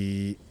mean,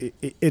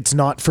 it's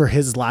not for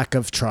his lack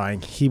of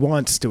trying. He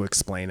wants to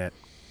explain it,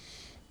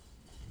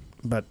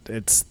 but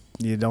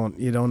you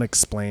don't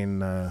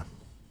explain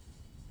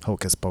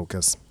hocus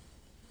pocus.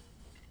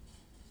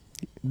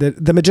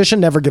 The magician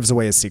never gives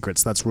away his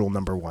secrets. That's rule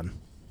number 1.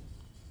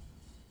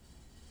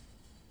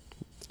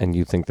 And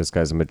you think this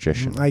guy's a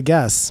magician? I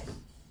guess.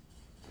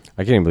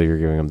 I can't even believe you're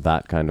giving him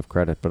that kind of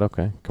credit, but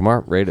okay.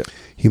 Kamar, rate it.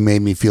 He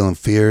made me feel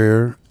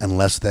inferior and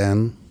less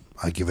than.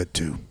 I give it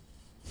 2.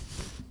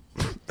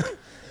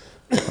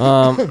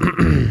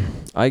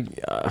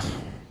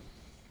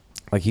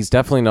 Like he's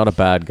definitely not a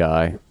bad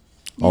guy.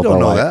 You don't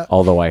know that.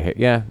 Although I hate,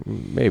 yeah,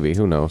 maybe,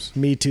 who knows?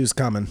 Me Too's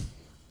coming.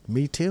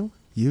 Me Too?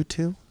 You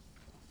Too?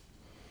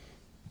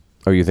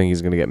 Oh, you think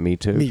he's gonna get Me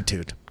Too? Me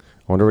Too. I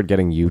wonder what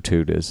getting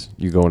YouTube'd is.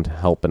 You go and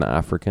help an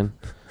African.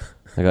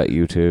 I got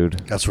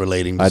YouTube'd. That's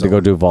relating to I had to go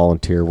someone. do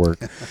volunteer work.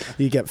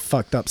 You get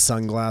fucked up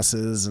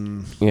sunglasses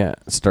and Yeah,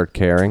 start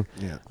caring.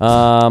 yeah.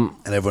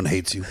 And everyone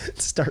hates you.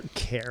 Start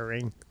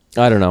caring.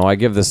 I don't know. I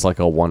give this like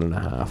a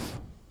 1.5.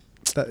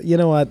 You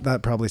know what?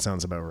 That probably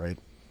sounds about right.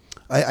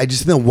 I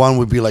just think 1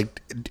 would be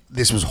like,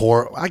 this was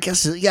horrible. I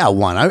guess, yeah,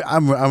 1.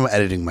 I'm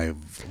editing my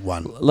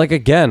 1. Like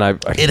again,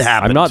 It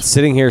happened. I'm not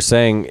sitting here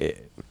saying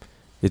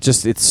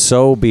it's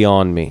so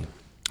beyond me.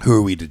 Who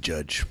are we to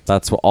judge?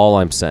 That's all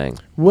I'm saying.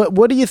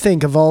 What do you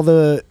think of all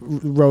the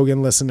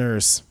Rogan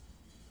listeners?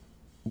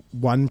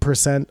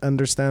 1%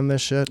 understand this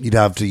shit? You'd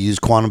have to use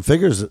quantum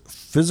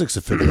physics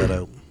to figure that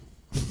out.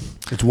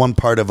 It's 1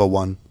 part of a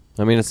 1.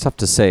 I mean, it's tough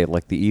to say.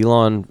 Like the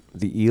Elon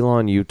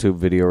YouTube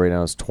video right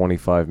now is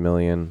 25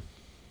 million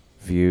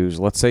views.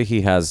 Let's say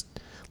he has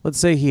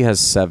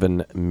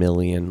 7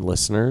 million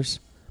listeners.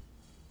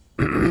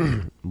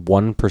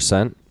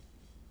 1%.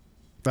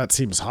 That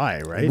seems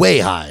high, right? Way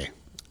high.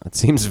 That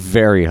seems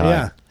very high.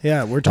 Yeah,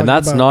 yeah. We're talking And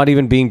that's about, not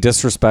even being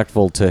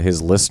disrespectful to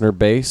his listener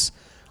base.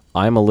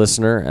 I'm a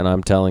listener, and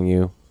I'm telling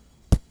you,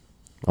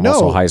 I'm No.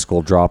 also a high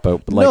school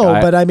dropout. But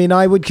but I mean,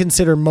 I would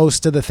consider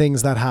most of the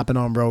things that happen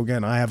on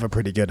Rogan, I have a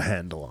pretty good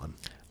handle on.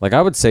 Like,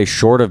 I would say,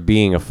 short of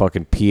being a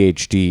fucking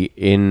PhD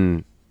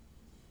in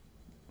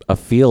a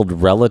field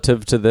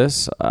relative to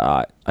this,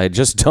 I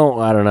just don't.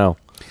 I don't know.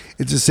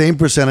 It's the same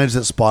percentage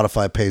that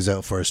Spotify pays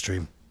out for a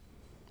stream.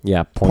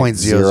 Yeah,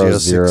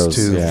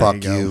 0.0062. Yeah.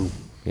 Fuck There you you.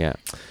 Yeah.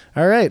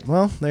 All right.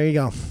 Well, there you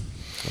go.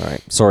 All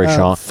right. Sorry,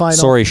 Sean. Final,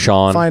 Sorry,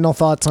 Sean. Final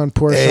thoughts on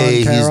poor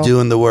Hey, Sean he's Carroll.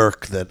 doing the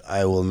work that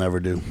I will never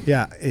do.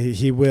 Yeah,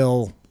 he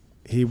will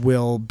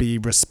be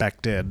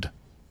respected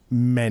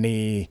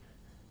many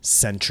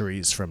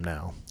centuries from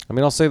now. I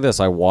mean, I'll say this.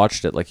 I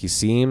watched it. Like, he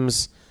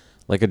seems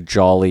like a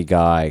jolly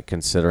guy,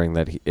 considering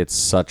that it's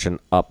such an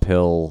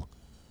uphill.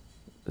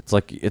 It's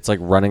like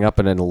running up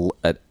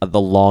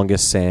the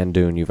longest sand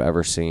dune you've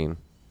ever seen.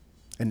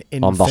 An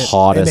On the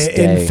hottest an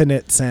day.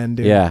 infinite sand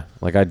dune. Yeah,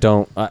 like I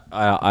don't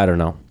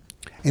know.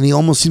 and he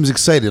almost seems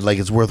excited, like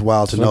it's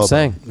worthwhile to That's what know. I'm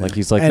saying. about. Like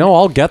he's like, And- no,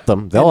 I'll get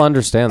them. They'll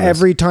understand this.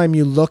 Every time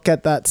you look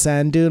at that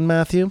sand dune,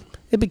 Matthew,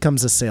 it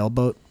becomes a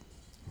sailboat.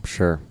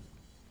 Sure.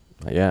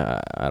 Yeah,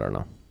 I don't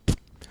know.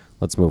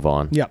 Let's move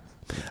on. Yep.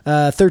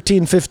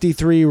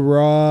 1353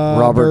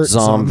 Robert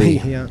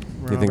Zombie. Yeah.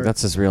 You think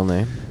that's his real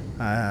name?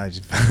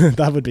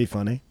 That would be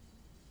funny.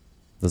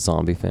 The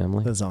Zombie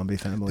Family? The zombie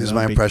family. This is That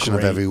my would be impression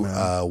of great, every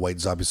man. white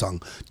zombie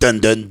song.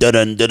 Dun dun dun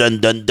dun dun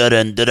dun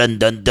dun dun dun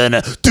dun dun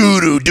doo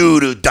doo doo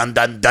doo dun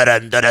dun dun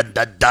dun dun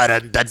dun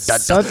dun dun.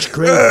 Such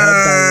great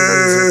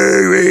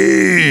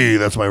headbanging music.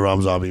 That's my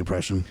Rob Zombie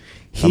impression.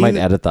 I might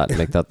edit that and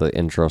make that the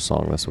intro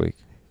song this week.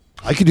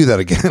 I could do that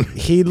again.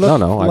 He looked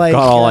No, I've like,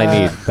 got all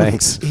I need.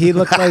 Thanks. He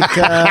looked like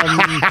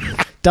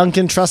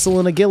Duncan Trussell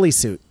in a ghillie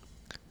suit.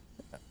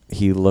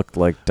 He looked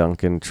like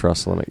Duncan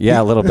Trussell.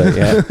 Yeah, a little bit.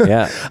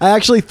 Yeah. I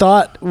actually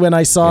thought when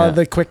I saw Yeah.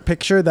 the quick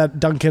picture that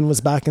Duncan was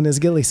back in his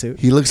ghillie suit.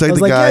 He looks like I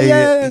was the guy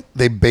yeah.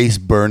 they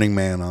based Burning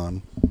Man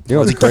on. You know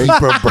what's great?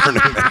 Keeper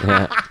Burning Man.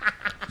 Yeah.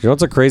 You know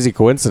what's a crazy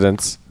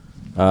coincidence?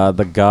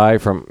 The guy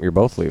from... You're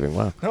both leaving.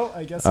 Wow. Oh,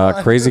 I guess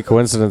Crazy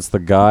coincidence. The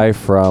guy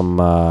from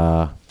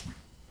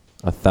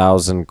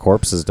 1,000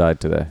 Corpses died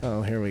today.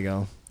 Oh, here we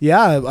go.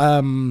 Yeah,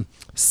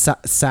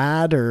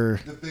 sad or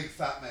The big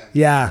fat man.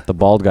 yeah. The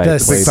bald guy. The who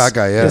big plays- fat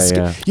guy, yeah.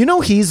 yeah. You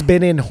know he's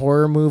been in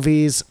horror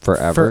movies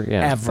Forever.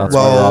 Yeah. Forever. That's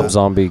Well- why Rob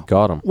Zombie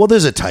got him. Well,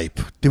 there's a type.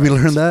 Did we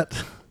learn that?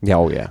 Yeah.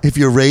 Oh, yeah. If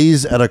you're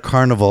raised at a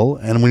carnival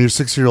and when you're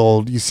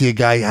 6-year-old, you see a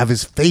guy have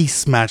his face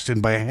smashed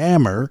in by a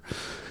hammer,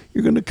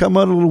 you're going to come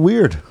out a little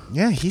weird.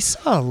 Yeah, he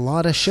saw a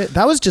lot of shit.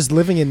 That was just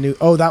living in New.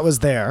 Oh, that was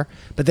there.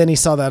 But then he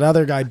saw that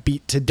other guy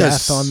beat to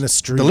death on the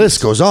street. The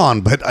list goes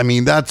on, but I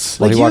mean, that's...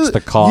 Well, he watched the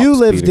cops You beat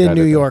lived a guy in to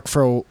New death. York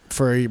for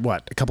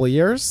what? A couple of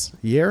years?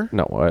 Year?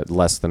 No,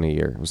 less than a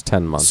year. It was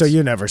 10 months. So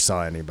you never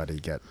saw anybody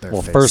get their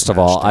Well, face first of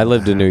all, smashed I in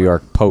lived the in New hammer.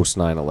 York post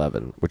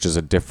 9/11, which is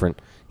a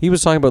different. He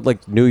was talking about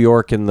like New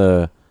York in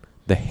the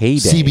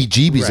heyday.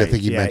 CBGBs, I Right,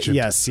 think you yeah, mentioned.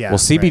 Yes, yeah. Well,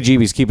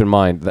 CBGB's. Keep in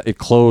mind that it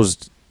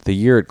closed the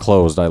year it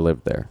closed. I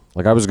lived there.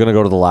 Like I was gonna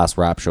go to the last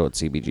rap show at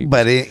CBGB.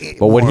 But,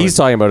 what he's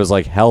talking about is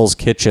like Hell's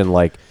Kitchen.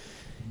 Like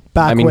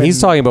Back I mean, when,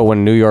 he's talking about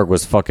when New York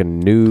was fucking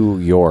New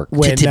York.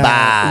 when, Titty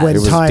bar. when It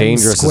was Times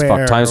dangerous as Square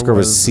fuck. Times Square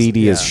was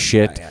seedy as yeah,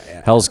 shit.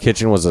 yeah. Hell's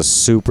Kitchen was a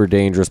super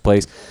dangerous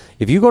place.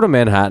 If you go to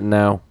Manhattan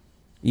now,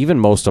 even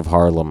most of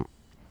Harlem,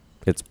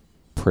 it's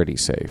pretty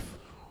safe.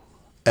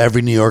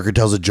 Every New Yorker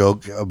tells a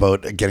joke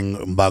about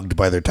getting mugged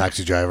by their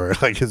taxi driver.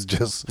 Like, it's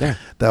just... Yeah.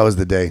 That was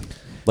the day.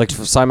 Like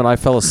Simon, I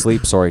fell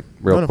asleep. Sorry,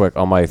 real No. quick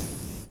on my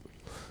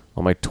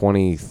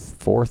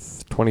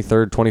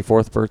 23rd,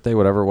 24th birthday,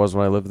 whatever it was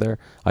when I lived there.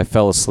 I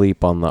fell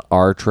asleep on the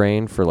R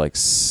train for like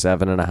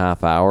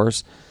 7.5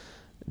 hours,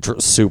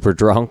 super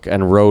drunk,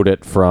 and rode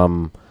it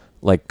from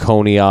like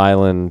Coney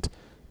Island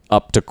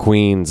up to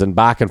Queens and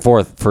back and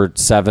forth for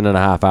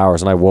 7.5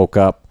 hours. And I woke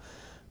up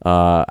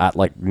at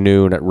like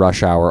noon at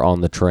rush hour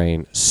on the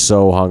train,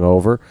 so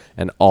hungover,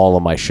 and all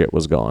of my shit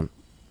was gone.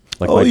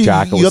 Like Oh, my you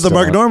jacket was got the still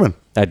Mark on. Norman.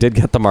 I did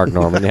get the Mark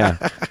Norman, yeah.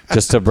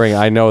 Just to bring,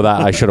 I know that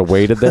I should have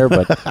waited there,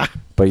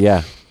 but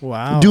yeah.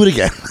 Wow. Do it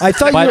again. I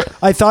thought But-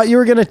 I thought you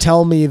were gonna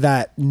tell me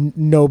that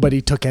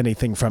nobody took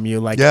anything from you.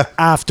 Like Yeah.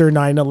 after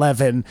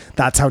 9/11,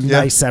 that's how Yeah.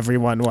 nice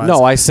everyone was.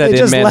 No, I said They in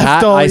just left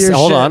Manhattan. all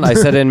Hold your on, shit.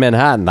 I said in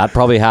Manhattan. That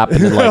probably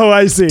happened in like Oh,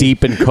 I see.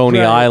 deep in Coney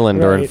Right,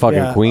 Island or in right, fucking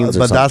yeah. Queens or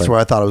But something. that's where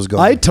I thought it was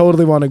going. I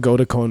totally want to go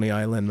to Coney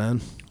Island,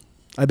 man.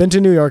 I've been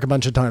to New York a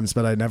bunch of times,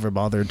 but I never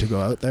bothered to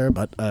go out there.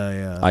 But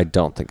I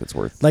don't think it's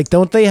worth. like,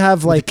 don't they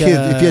have like Kids,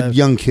 if you had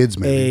young kids,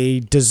 maybe. a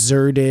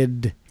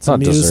deserted not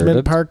amusement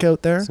deserted. park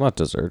out there? It's not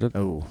deserted.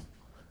 Oh,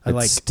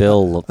 It's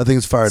still I think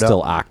it's fired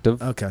still up.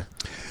 active. okay.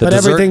 The But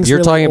desert- everything's you're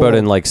really talking about old.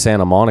 in like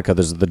Santa Monica.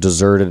 There's the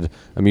deserted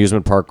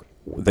amusement park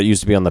that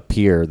used to be on the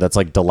pier. That's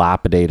like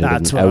dilapidated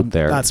That's and what out I'm,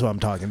 there. That's what I'm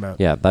talking about.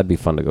 Yeah, that'd be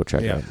fun to go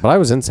check Yeah. out. But I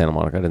was in Santa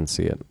Monica. I didn't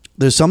see it.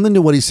 There's something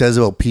to what he says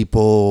about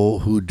people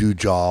who do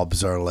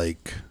jobs are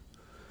like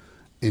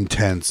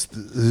intense.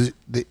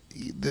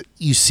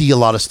 You see a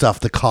lot of stuff.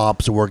 The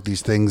cops who work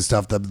these things,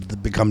 stuff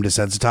that become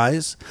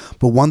desensitized.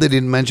 But one they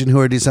didn't mention who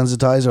are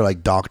desensitized are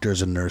like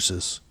doctors and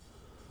nurses.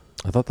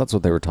 I thought that's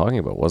what they were talking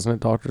about, wasn't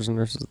it? Doctors and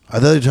nurses. I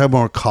thought they were talking about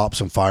more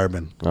cops and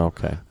firemen,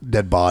 Okay.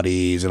 dead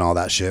bodies and all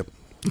that shit.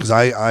 Because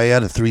I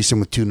had a threesome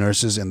with 2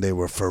 nurses and they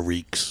were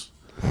freaks.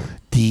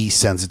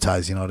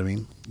 Desensitized, you know what I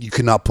mean? You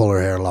could not pull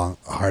her hair long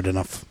hard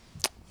enough.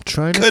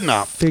 Trying Could to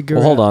not. figure.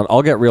 Well, hold out- on.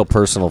 I'll get real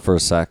personal for a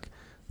sec.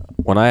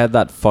 When I had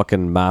that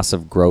fucking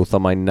massive growth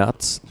on my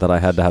nuts that I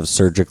had to have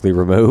surgically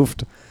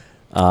removed.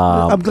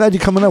 I'm glad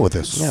you're coming out with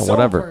this. Yeah, So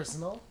whatever.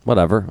 personal.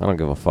 Whatever. I don't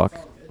give a fuck.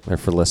 They're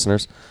for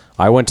listeners.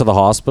 I went to the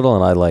hospital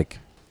and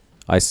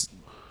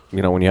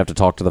when you have to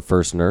talk to the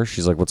first nurse,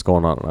 she's like, "What's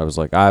going on?" And I was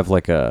like, "I have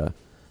like a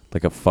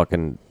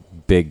fucking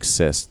big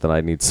cyst that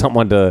I need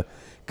someone to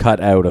cut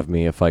out of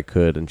me if I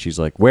could." And she's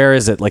like, "Where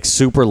is it?" Like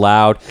super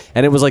loud.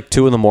 And it was like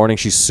 2 a.m.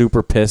 She's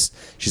super pissed.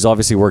 She's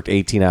obviously worked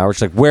 18 hours.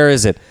 She's like, "Where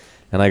is it?"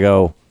 And I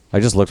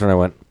just looked at her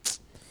and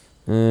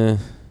I went,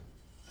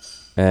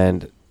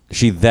 And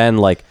she then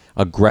like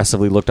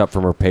aggressively looked up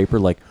from her paper,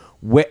 like,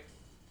 "Wait,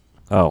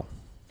 oh."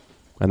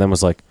 and then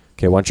was like,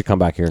 okay, why don't you come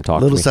back here and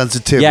talk Little to me?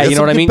 sensitivity. Yeah, you That's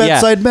know what I like mean?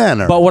 bedside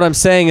manner. But what I'm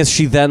saying is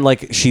she then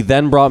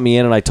brought me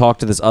in and I talked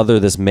to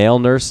this male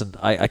nurse, and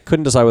I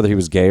couldn't decide whether he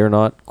was gay or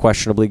not,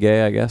 questionably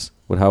gay, I guess.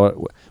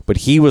 But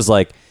he was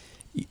like,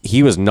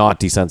 he was not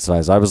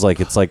desensitized. I was like,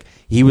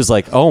 he was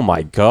like, oh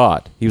my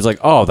God. He was like,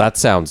 oh, that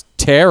sounds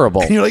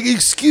terrible. And you're like,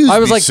 excuse I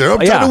was me, like, sir,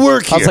 I'm trying to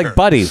work here. I was like,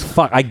 buddy,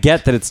 fuck, I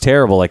get that it's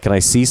terrible. Like, can I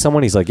see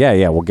someone? He's like,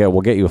 yeah, we'll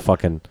get you a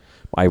fucking.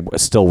 I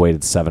still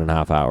waited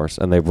 7.5 hours,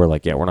 and they were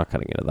like, yeah, we're not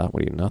cutting into that.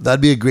 What are you nuts?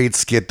 That'd be a great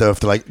skit, though, if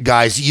they're like,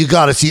 guys, you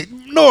got to see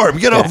Norm,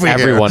 get over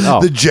everyone, here.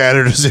 oh. The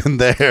janitor's in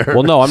there.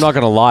 Well, no, I'm not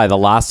gonna lie. The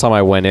last time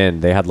I went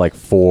in, they had like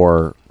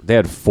four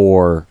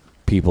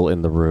people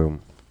in the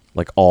room,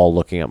 like all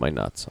looking at my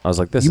nuts. I was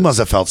like, this. You is, must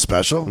have felt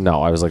special.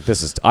 No, I was like,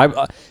 this is.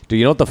 Do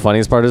you know what the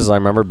funniest part is? I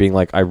remember being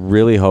like, I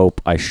really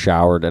hope I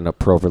showered and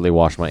appropriately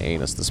washed my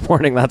anus this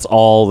morning. That's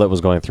all that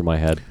was going through my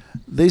head.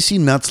 They see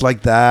nuts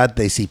like that.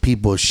 They see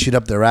people shit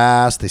up their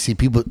ass. They see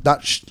people,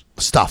 not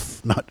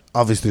stuff, not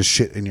obviously there's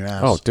shit in your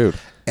ass. Oh, dude.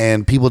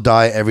 And people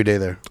die every day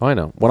there. I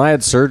know. When I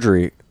had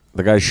surgery,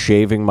 the guy's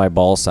shaving my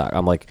ball sack.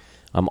 I'm like,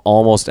 I'm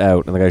almost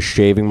out, and the guy's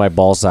shaving my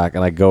ball sack,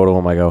 and I go to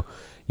him, I go,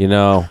 you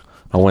know,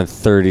 I went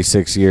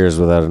 36 years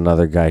without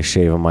another guy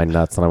shaving my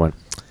nuts, and I went,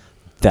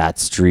 that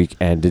streak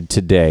ended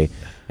today.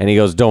 And he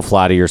goes, don't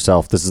flatter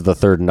yourself. This is the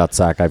third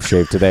nutsack I've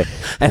shaved today.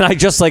 And I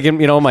just like, in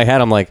my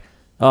head, I'm like,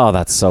 oh,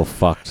 that's so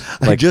fucked.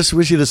 I Like, just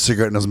wish he had a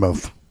cigarette in his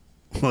mouth.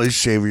 While he's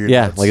shaving your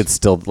yeah, nuts. like it's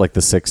still like the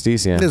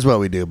 60s. Yeah. This is what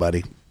we do,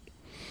 buddy.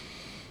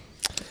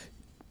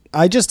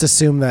 I just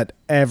assume that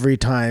every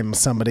time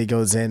somebody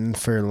goes in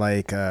for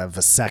like a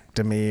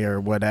vasectomy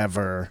or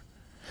whatever,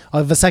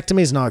 a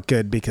vasectomy is not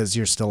good because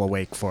you're still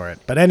awake for it.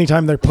 But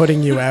anytime they're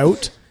putting you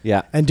out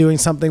Yeah. and doing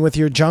something with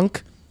your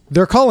junk,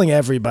 they're calling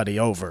everybody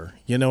over.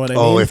 You know what I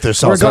mean? Oh, if there's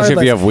something- Especially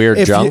if you have weird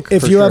if junk,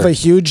 if for you have sure. a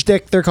huge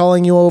dick, they're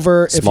calling you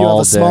over. If you have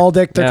Small a small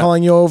dick, they're yeah.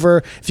 calling you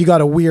over. If you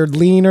got a weird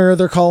leaner,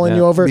 they're calling Yeah.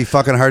 you over. It'd be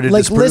fucking hard to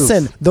like, disprove.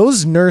 listen,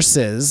 those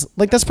nurses,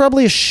 like, that's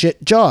probably a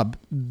shit job.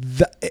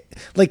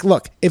 Like,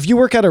 look, if you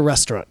work at a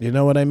restaurant, you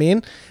know what I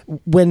mean?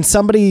 When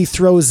somebody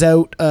throws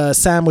out a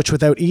sandwich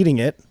without eating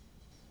it,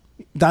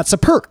 that's a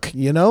perk,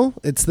 you know?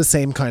 It's the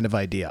same kind of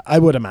idea, I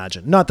would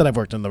imagine. Not that I've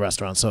worked in the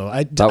restaurant, so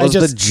That was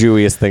the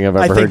Jewiest thing I've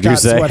I ever think heard you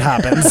that's say. what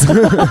happens.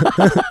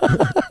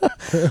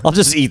 I'll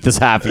just eat this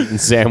half-eaten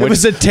sandwich. It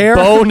was a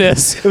terrible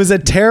bonus. It was a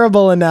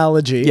terrible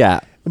analogy. Yeah.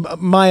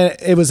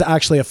 It was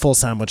actually a full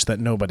sandwich that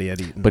nobody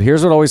had eaten. But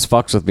here's what always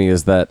fucks with me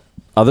is that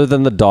other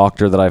than the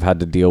doctor that I've had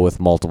to deal with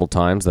multiple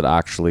times that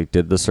actually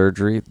did the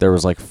surgery, there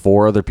was like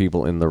 4 other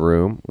people in the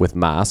room with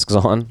masks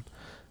on.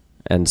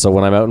 And so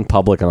when I'm out in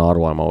public in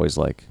Ottawa, I'm always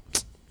like,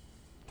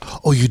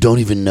 Oh, you don't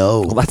even know.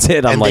 well, that's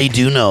it. I'm and like, they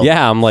do know.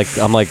 Yeah, I'm like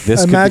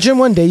this. Imagine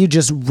one day you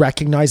just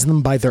recognize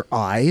them by their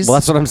eyes. Well,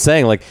 that's what I'm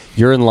saying. Like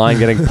you're in line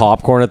getting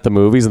popcorn at the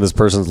movies, and this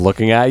person's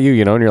looking at you,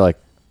 you know, and you're like,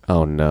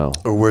 oh no.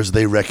 Or whereas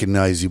they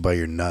recognize you by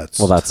your nuts.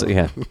 Well, that's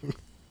yeah.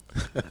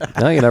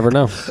 No, you never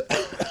know.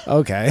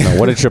 Okay.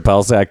 What did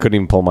Chappelle say? I couldn't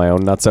even pull my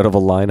own nuts out of a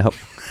lineup.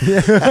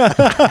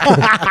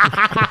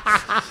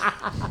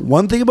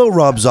 One thing about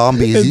Rob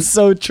Zombie is It's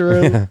so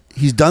true.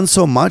 he's done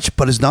so much,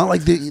 but it's not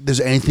like there's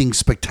anything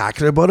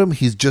spectacular about him.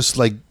 He's just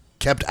like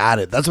kept at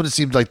it. That's what it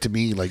seemed like to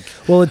me. Like,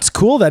 Well, it's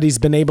cool that he's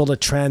been able to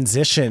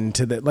transition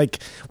to the,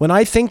 like, when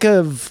I think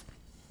of,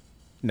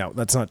 no,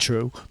 that's not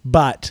true,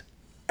 but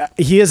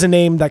he is a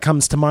name that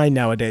comes to mind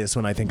nowadays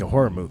when I think of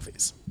horror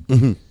movies.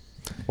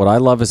 What I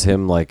love is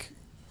him like,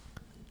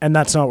 And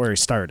that's not where he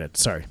started.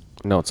 Sorry.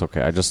 no, it's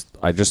okay.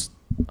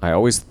 I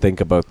always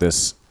think about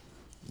this.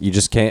 You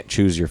just can't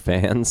choose your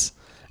fans.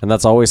 And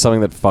that's always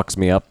something that fucks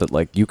me up, that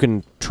like you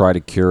can try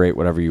to curate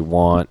whatever you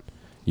want.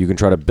 You can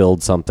try to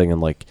build something and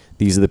like,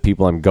 these are the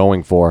people I'm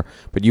going for,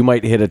 but you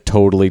might hit a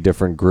totally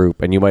different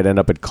group and you might end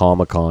up at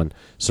Comic-Con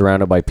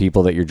surrounded by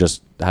people that you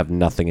just have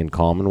nothing in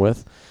common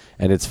with.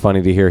 And it's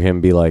funny to hear him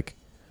be like,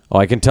 oh,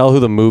 I can tell who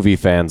the movie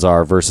fans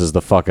are versus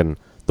the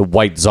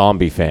white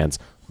zombie fans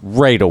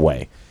right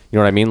away. You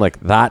know what I mean? Like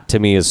that to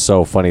me is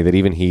so funny that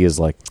even he is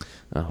like,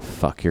 oh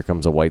fuck, here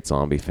comes a white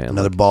zombie fan.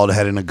 another Like, bald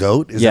head and a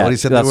goat. Is that what he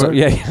said? that's They were?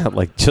 yeah,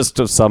 like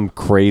just some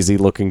crazy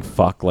looking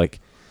fuck. Like,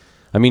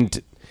 I mean,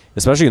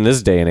 especially in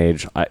this day and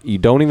age, you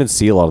don't even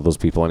see a lot of those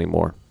people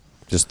anymore.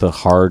 Just the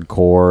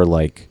hardcore,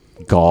 like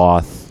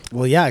goth.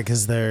 Well, yeah,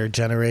 because their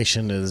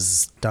generation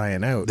is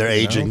dying out. They're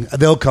you know? aging.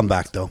 They'll come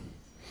back though.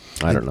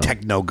 I don't know.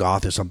 Techno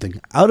goth or something.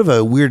 Out of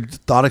a weird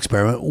thought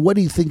experiment, what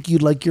do you think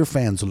you'd like your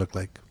fans to look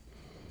like?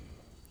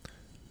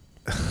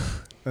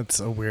 That's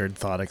a weird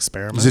thought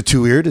experiment. Is it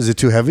too weird? Is it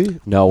too heavy?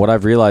 No, what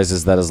I've realized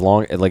is that as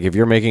long, like, if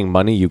you're making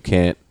money, you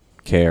can't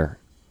care.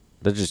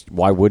 That just,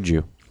 why would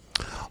you?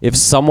 If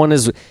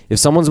someone's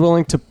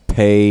willing to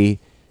pay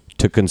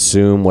to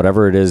consume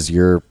whatever it is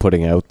you're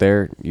putting out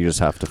there, you just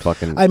have to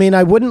fucking. I mean,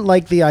 I wouldn't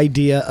like the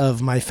idea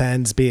of my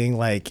fans being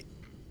like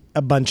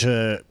a bunch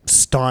of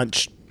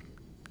staunch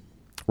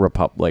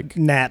like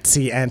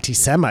Nazi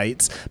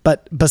anti-Semites,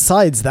 but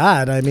besides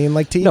that, I mean,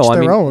 like, to each no, I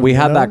their mean own. we you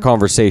had know? that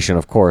conversation,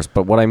 of course,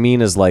 but what I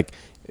mean is like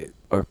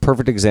a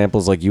perfect example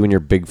is like you and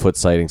your Bigfoot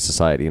sighting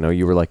society. You know,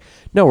 you were like,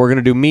 no, we're going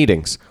to do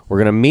meetings. We're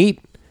going to meet.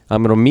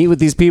 I'm going to meet with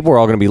these people. We're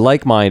all going to be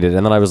like-minded.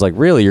 And then I was like,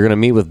 really? You're going to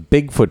meet with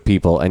Bigfoot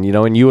people? And, you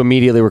know, and you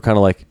immediately were kind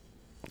of like,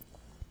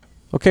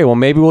 okay, well,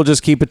 maybe we'll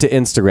just keep it to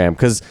Instagram.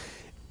 Because,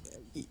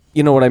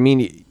 you know what I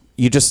mean?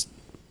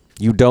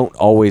 You don't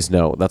always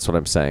know. That's what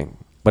I'm saying.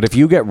 But if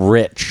you get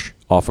rich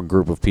off a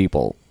group of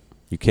people,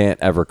 you can't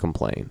ever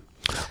complain.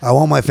 I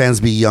want my fans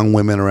to be young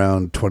women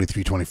around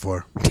 23,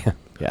 24.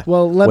 Yeah.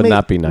 Well, Wouldn't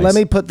that be nice? Let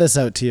me put this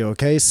out to you,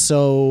 okay?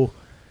 So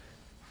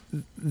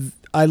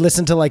I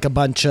listen to like a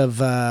bunch of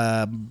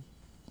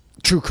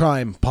true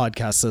crime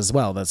podcasts as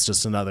well. That's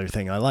just another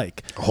thing I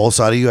like. A whole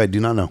side of you, I do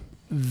not know.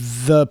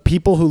 The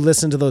people who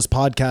listen to those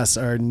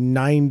podcasts are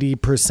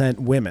 90%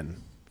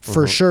 women.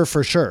 For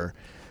sure.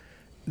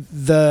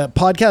 The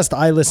podcast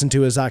I listen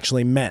to is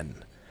actually men.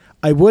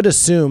 I would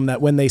assume that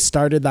when they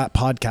started that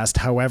podcast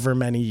however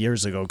many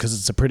years ago, because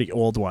it's a pretty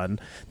old one,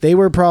 they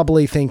were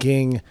probably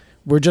thinking,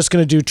 we're just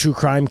going to do true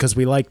crime because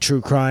we like true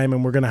crime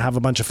and we're going to have a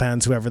bunch of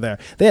fans, whoever there.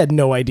 They had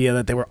no idea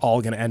that they were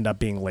all going to end up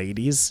being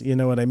ladies. You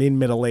know what I mean?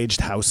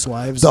 Middle-aged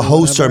housewives. The or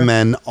hosts whatever. are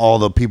men. All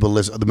the people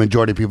listen, the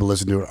majority of people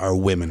listen to it are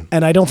women.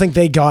 And I don't think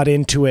they got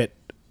into it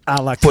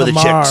a la For the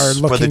Kamar, chicks.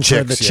 For looking the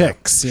for the chicks, yeah.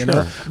 chicks. You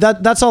know,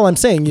 that's all I'm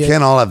saying.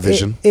 Can't all have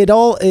vision.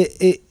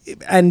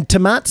 And to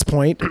Matt's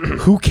point,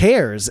 who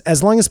cares?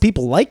 As long as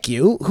people like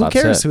you, who That's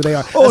cares it. who they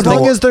are? Oh, as no.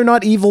 long as they're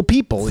not evil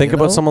people. Think you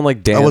about know? someone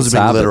like Dan I wasn't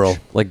being Savage. literal.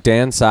 Like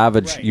Dan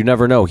Savage, you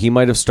never know. He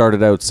might have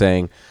started out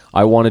saying,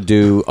 I want to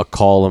do a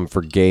column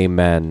for gay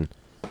men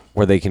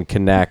where they can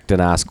connect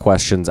and ask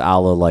questions a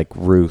la like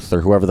Ruth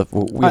or whoever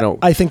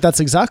I think that's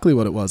exactly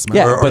what it was, man.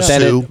 Yeah, Or but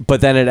Sue.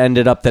 then it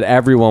ended up that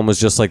everyone was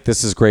just like,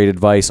 this is great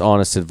advice,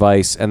 honest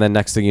advice. And then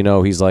next thing you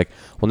know, he's like,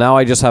 well, now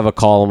I just have a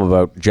column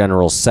about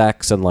general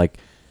sex and like,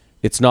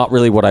 it's not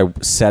really what I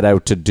set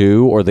out to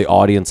do or the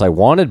audience I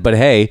wanted, but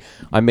hey,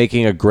 I'm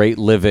making a great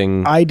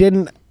living. I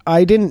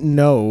didn't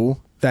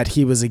know that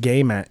he was a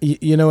gay man.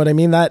 You know what I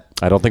mean? That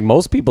I don't think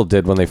most people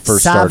did when they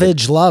first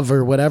Savage started. Love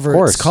or whatever Of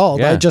course, it's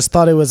called. yeah. I just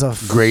thought it was a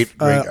Great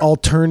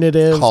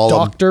alternative column.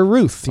 Dr.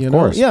 Ruth. You know?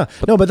 course. Yeah.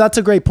 No, but that's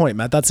a great point,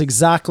 Matt. That's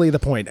exactly the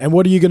point. And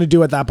what are you going to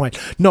do at that point?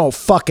 No,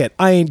 fuck it.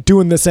 I ain't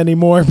doing this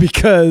anymore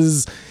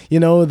because, you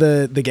know,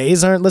 the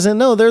gays aren't listening.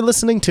 No, they're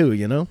listening too,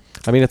 you know?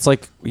 I mean, it's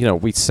like, you know,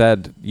 we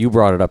said, you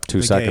brought it up 2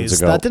 The seconds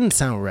gays. ago. That didn't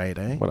sound right,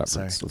 eh? Whatever.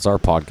 Sorry. It's our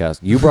podcast.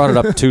 You brought it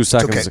up 2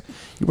 seconds. okay.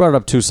 You brought it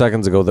up 2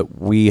 seconds ago that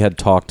we had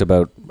talked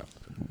about,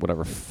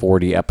 whatever,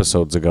 40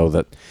 episodes ago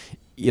that,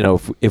 you know,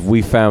 if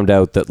we found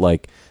out that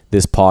like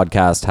this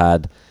podcast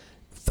had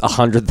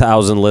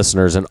 100,000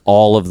 listeners and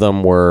all of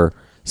them were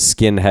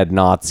skinhead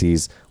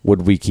Nazis,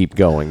 would we keep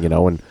going? You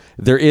know, and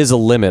there is a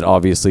limit,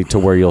 obviously, to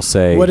where you'll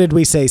say, What did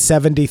we say?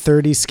 70-30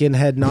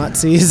 skinhead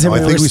Nazis? And I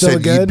we think were we still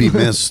said good? you'd be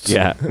missed.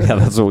 yeah,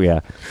 that's what we.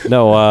 Yeah,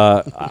 no,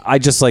 I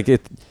just like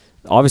it.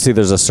 Obviously,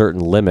 there's a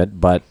certain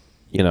limit, but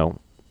you know,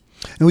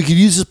 And we could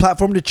use this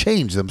platform to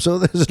change them. So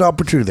there's an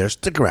opportunity there.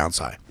 Stick around,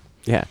 Si.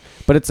 yeah.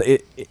 But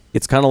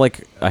it's kind of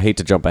like, I hate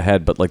to jump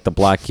ahead, but like the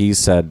Black Keys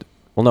said.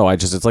 Well, no,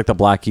 it's like the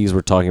Black Keys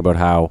were talking about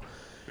how,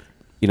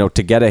 you know,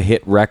 to get a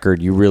hit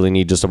record, you really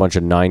need just a bunch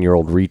of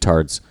 9-year-old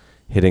retards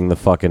hitting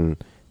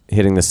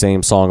the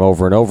same song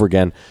over and over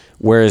again,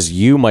 whereas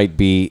you might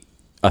be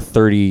a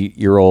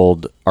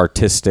 30-year-old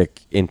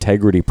artistic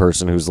integrity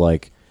person who's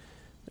like,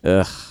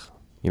 ugh,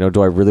 you know,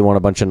 do I really want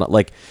a bunch of,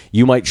 like,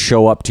 you might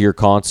show up to your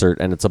concert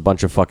and it's a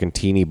bunch of fucking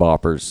teeny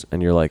boppers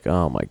and you're like,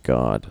 oh my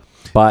God.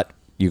 But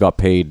you got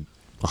paid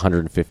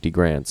 150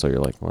 grand, so you're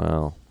like,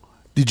 well.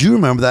 Did you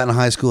remember that in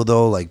high school,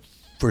 though? Like,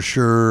 for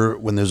sure,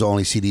 when there's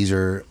only CDs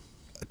or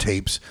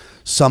tapes,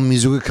 some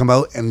music would come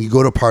out and you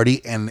go to a party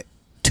and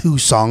 2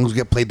 songs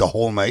get played the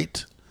whole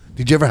night.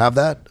 Did you ever have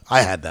that?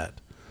 I had that.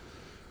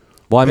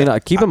 Well, I mean,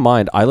 keep in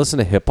mind, I listen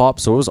to hip hop,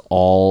 so it was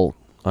all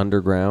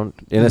underground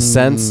in a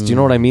sense. Do you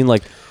know what I mean?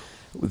 Like,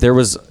 there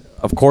was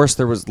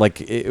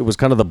like, it was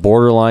kind of the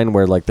borderline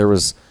where like there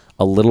was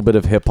a little bit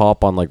of hip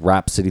hop on like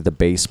Rhapsody the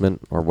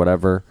Basement or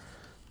whatever.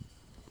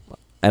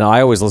 And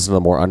I always listen to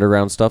the more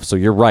underground stuff. So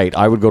you're right.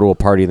 I would go to a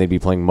party and they'd be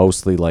playing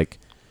mostly like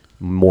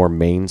more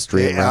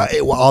mainstream rap.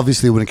 Well,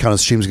 obviously, when it counts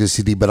as streams against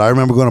CD, but I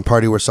remember going to a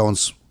party where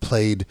someone's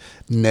played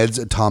Ned's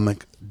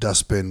Atomic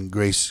Dustbin,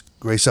 Grace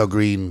L.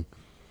 Green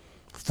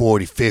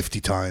 40, 50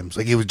 times.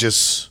 Like, it was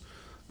just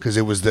because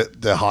it was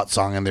the hot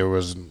song and there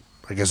was,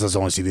 I guess that's the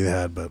only CD they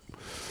had. But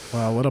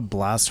Wow, what a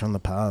blast from the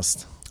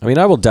past. I mean,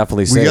 I will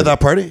definitely were say. you at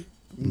that party?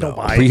 No,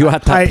 Were you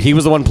at that? He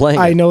was the one playing.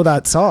 I it. know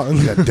that song.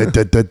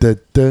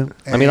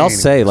 I mean, I'll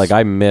say, like,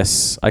 I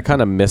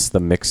kind of miss the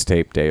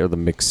mixtape day or the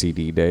mix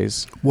CD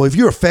days. Well, if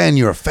you're a fan,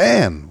 you're a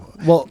fan.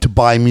 Well, to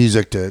buy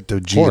music to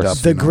G it up.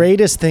 the you know?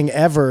 greatest thing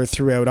ever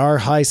throughout our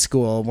high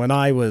school when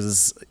I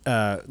was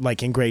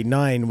like in grade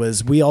 9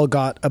 was we all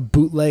got a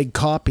bootleg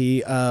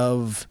copy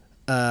of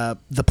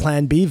the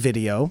Plan B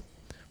video,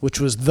 which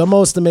was the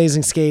most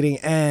amazing skating,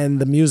 and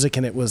the music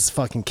in it was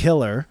fucking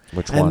killer.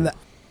 Which And one?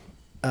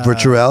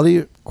 Virtual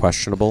reality.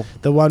 Questionable.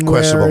 The one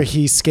Questionable. where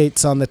he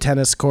skates on the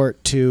tennis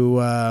court to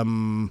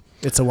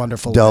It's a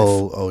Wonderful Life.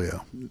 Oh yeah.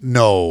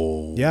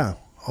 No. Yeah,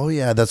 Oh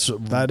yeah. That's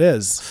that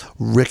is.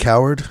 Rick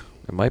Howard.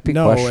 It might be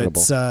No,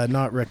 questionable. it's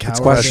not Rick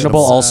Howard.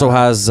 Questionable It's, also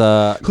has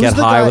Get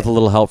the High guy- with a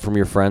Little Help from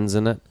Your Friends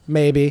in it.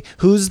 Maybe.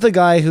 Who's the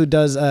guy who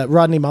does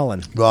Rodney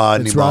Mullen?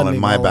 Rodney It's Mullen,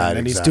 my bad,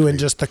 And he's exactly. doing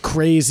just the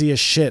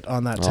craziest shit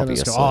on that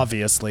tennis court,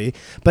 Obviously.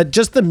 obviously. But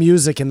just the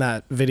music in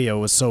that video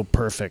was so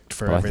perfect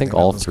for But I everything. think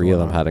all that was three of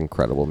going them on. had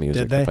incredible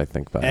music. Did they? If I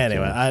think back.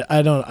 Anyway, yeah.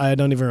 I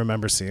don't even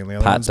remember seeing the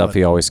other Pat ones. but-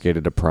 Duffy always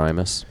skated to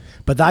Primus.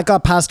 But that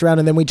got passed around,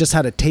 and then we just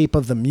had a tape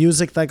of the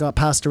music that got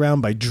passed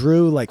around by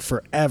Drew, like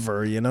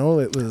forever. You know,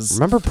 it was.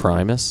 Remember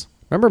Primus?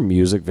 Remember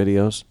music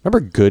videos? Remember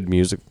good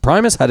music?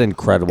 Primus had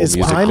incredible Is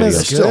music Primus videos.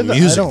 good? Still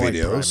music I don't like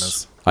videos.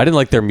 Primus. I didn't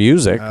like their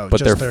music, Oh, but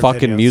just their their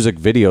fucking videos. music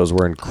videos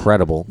were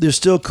incredible. There's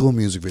still cool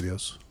music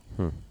videos.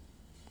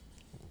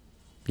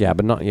 Yeah,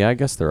 but not. Yeah, I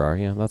guess there are.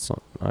 Yeah, that's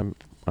not.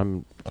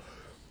 I'm.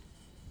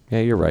 Yeah,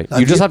 you're right. Now,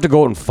 You just you- have to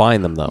go out and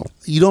find them, though.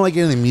 You don't like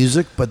any of the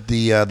music, but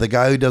the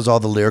guy who does all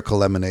the Lyrical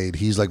Lemonade,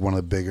 he's like one of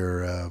the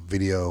bigger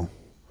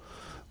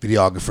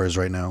videographers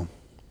right now.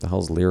 The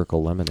hell's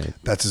Lyrical Lemonade?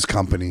 That's his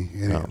company.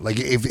 You know, Oh. like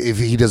if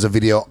he does a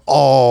video,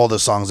 all the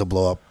songs will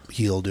blow up.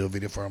 He'll do a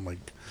video for him. Like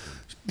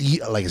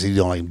I said, you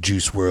don't like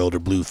Juice World or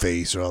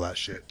Blueface or all that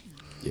shit.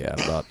 Yeah,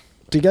 not.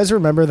 Do you guys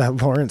remember that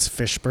Lawrence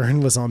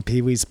Fishburne was on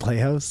Pee Wee's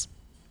Playhouse?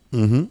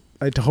 Mm-hmm.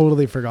 I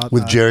totally forgot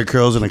With that. Jerry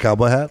curls and a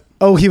cowboy hat.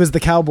 Oh, he was the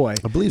cowboy.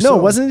 I believe no, so.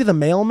 wasn't he the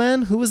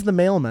mailman? Who was the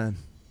mailman?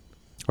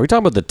 Are we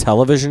talking about the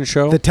television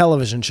show? The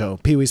television show,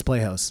 Pee Wee's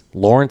Playhouse.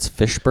 Lawrence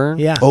Fishburne?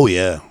 Yeah. Oh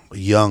yeah,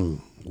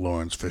 young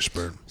Lawrence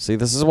Fishburne. See,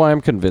 this is why I'm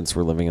convinced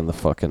we're living in the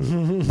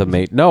fucking the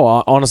mate. No,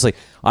 honestly,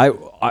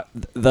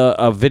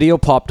 a video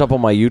popped up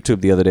on my YouTube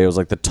the other day. It was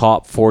like the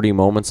top 40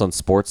 moments on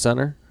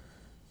SportsCenter,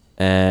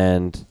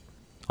 and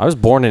I was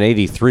born in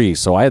 '83,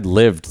 so I had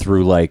lived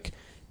through like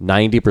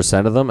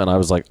 90% of them, and I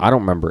was like, I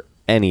don't remember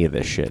any of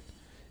this shit.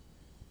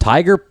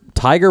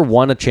 Tiger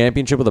won a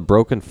championship with a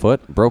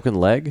broken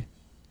leg.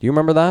 Do you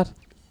remember that?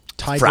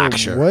 Tiger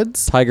Fracture.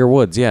 Woods? Tiger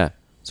Woods, yeah.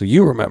 So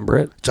you remember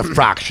it. It's a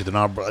fracture.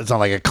 It's not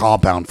like a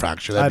compound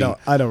fracture. I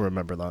don't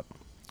remember that.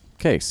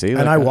 Okay, see?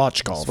 And I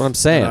watch golf. That's what I'm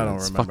saying. and I don't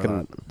It's remember fucking-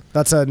 that.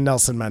 That's a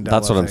Nelson Mandela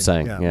That's what I'm thing.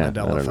 saying. Yeah, I Mandela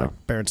don't effect. know.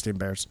 Berenstein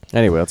Bears.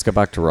 Anyway, let's get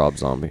back to Rob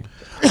Zombie.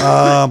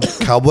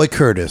 Cowboy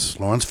Curtis,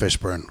 Lawrence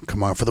Fishburne.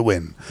 Come on for the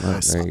win.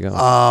 There you go.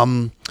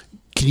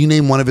 Can you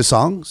name one of his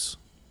songs?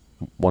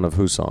 One of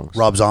whose songs?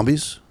 Rob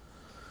Zombie's?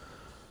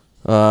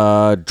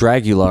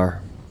 Dragular.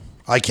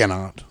 I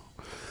cannot.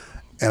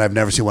 And I've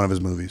never seen one of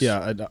his movies.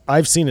 Yeah,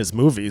 I've seen his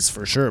movies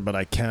for sure, but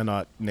I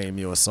cannot name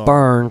you a song.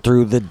 Burn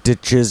through the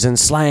ditches and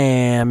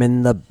slam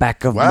in the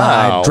back of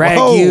Wow. my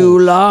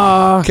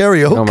Dragula.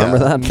 Karaoke. No, remember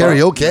that?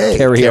 Karaoke.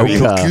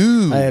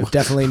 Karaoke. I have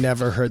definitely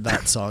never heard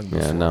that song before.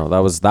 Yeah, no, that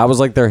was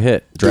like their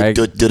hit.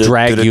 Dragular.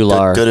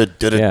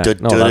 Yeah,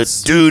 no,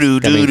 that's.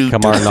 I mean,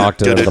 Kamar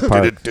knocked it out of the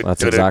park.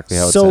 That's exactly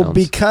how it So sounds.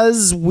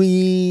 because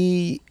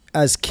we,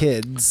 as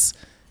kids,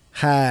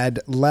 had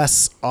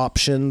less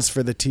options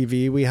for the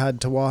TV we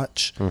had to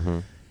watch,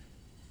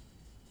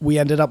 we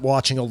ended up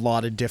watching a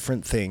lot of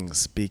different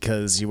things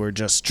because you were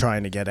just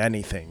trying to get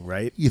anything,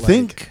 right? You Like,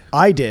 think?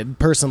 I did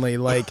personally.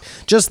 Like,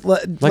 just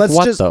let's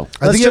what, just. though?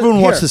 I think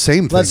everyone watched the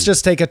same thing. Let's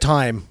just take a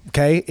time,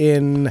 okay?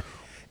 In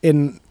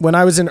when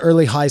I was in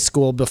early high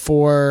school,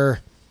 before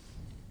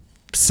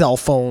cell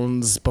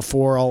phones,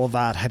 before all of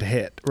that had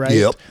hit, right?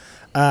 Yep.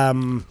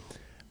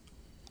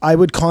 I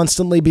would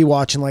constantly be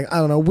watching, like, I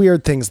don't know,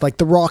 weird things like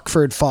the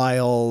Rockford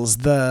Files,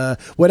 the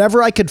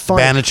whatever I could find.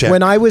 Banachek.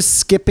 When I was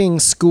skipping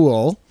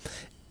school,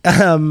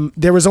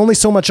 there was only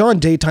so much on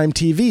daytime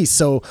TV,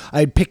 so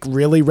I'd pick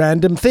really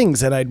random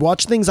things and I'd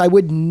watch things I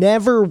would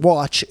never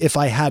watch if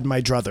I had my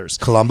druthers.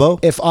 Columbo?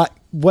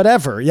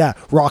 Whatever, yeah.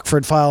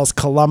 Rockford Files,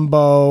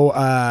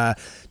 Columbo,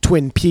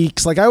 Twin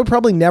Peaks. Like, I would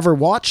probably never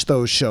watch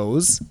those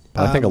shows.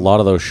 I think a lot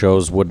of those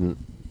shows wouldn't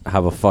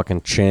have a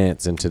fucking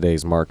chance in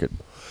today's market.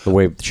 The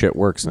way shit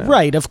works now.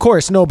 Right, of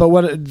course. No, but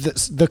what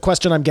the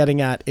question I'm getting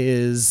at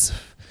is,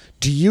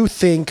 do you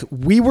think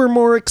we were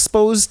more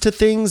exposed to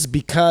things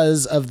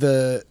because of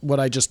what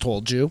I just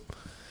told you?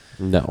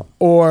 No.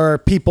 Or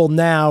people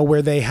now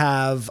where they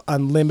have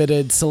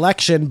unlimited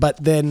selection,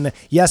 but then,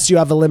 yes, you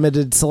have a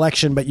limited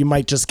selection, but you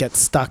might just get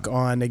stuck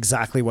on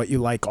exactly what you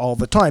like all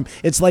the time.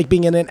 It's like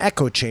being in an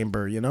echo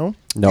chamber, you know?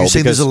 No, You're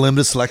saying because there's a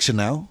limited selection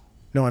now?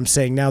 No, I'm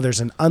saying now there's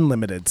an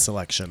unlimited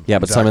selection. yeah,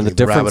 but Simon, the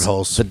Exactly, the rabbit difference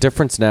holes. the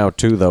difference now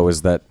too though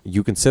is that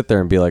you can sit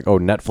there and be like, "Oh,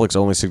 Netflix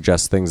only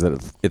suggests things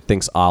that it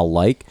thinks I'll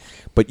like,"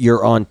 but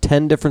you're on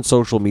 10 different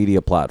social media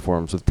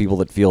platforms with people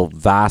that feel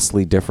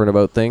vastly different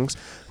about things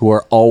who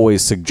are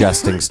always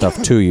suggesting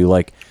stuff to you.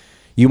 Like,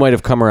 you might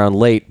have come around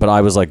late, but I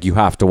was like, "You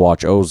have to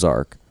watch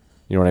Ozark."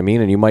 You know what I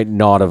mean? And you might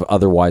not have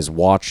otherwise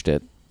watched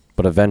it,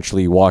 but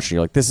eventually you watch it and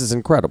you're like, "This is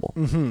incredible."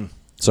 Mm-hmm.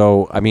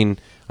 So, I mean,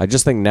 I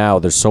just think now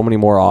there's so many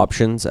more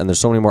options and there's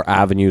so many more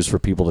avenues for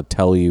people to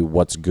tell you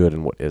what's good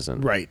and what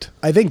isn't. Right.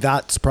 I think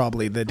that's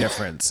probably the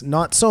difference.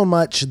 Not so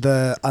much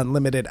the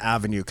unlimited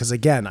avenue. Because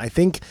again, I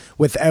think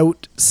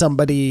without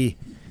somebody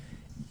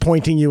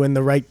pointing you in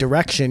the right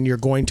direction, you're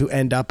going to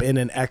end up in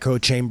an echo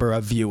chamber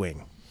of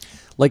viewing.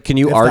 Like, can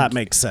you If argue that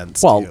makes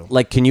sense. Well, to you.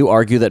 like, can you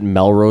argue that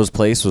Melrose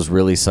Place was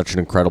really such an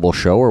incredible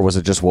show, or was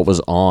it just what was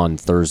on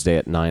Thursday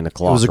at 9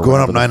 o'clock? It was a or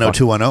grown up whatever the fuck?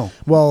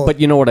 90210. Well, But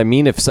you know what I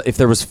mean? If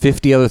there was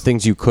 50 other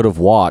things you could have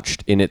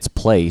watched in its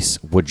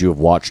place, would you have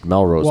watched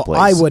Melrose well, Place?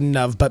 I wouldn't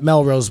have, but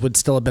Melrose would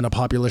still have been a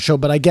popular show.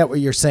 But I get what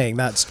you're saying.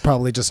 That's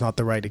probably just not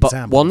the right But,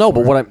 example. well, no,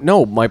 but for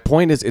it. my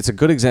point is, it's a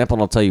good example,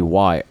 and I'll tell you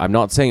why. I'm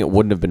not saying it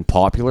wouldn't have been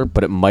popular,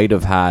 but it might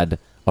have had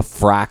a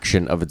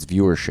fraction of its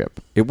viewership.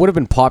 It would have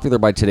been popular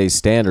by today's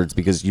standards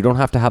because you don't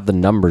have to have the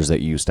numbers that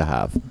you used to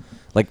have.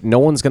 Like, no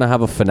one's going to have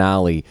a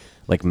finale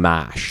like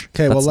MASH.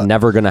 Okay, That's well,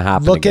 never going to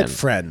happen Look again. at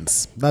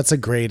Friends. That's a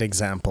great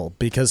example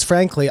because,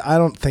 frankly, I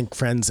don't think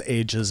Friends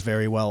ages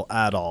very well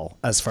at all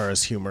as far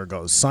as humor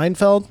goes.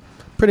 Seinfeld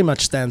pretty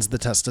much stands the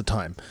test of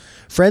time.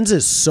 Friends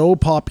is so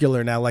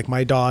popular now. Like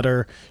my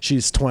daughter,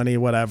 she's 20,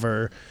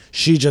 whatever.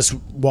 She just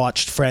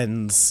watched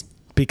Friends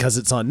because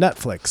it's on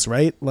Netflix,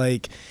 right?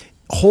 Like,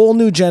 whole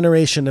new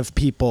generation of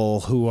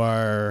people who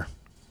are.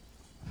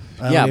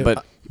 Yeah,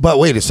 but But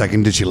wait a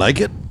second, did she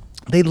like it?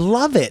 They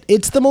love it.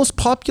 It's the most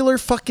popular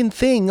fucking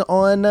thing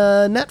on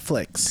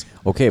Netflix.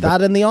 Okay,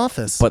 that in The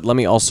Office. But let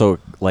me also,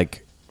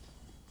 like,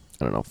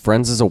 I don't know.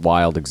 Friends is a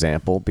wild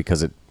example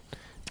because it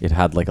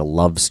had like a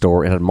love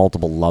story. It had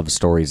multiple love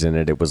stories in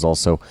it. It was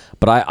also,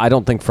 but I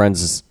don't think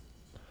Friends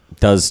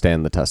does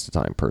stand the test of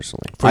time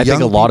personally. For I think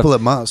young a lot people, of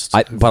it must.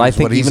 But I If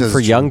think what he even says for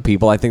is young true.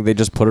 people, I think they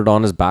just put it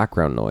on as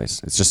background noise.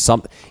 It's just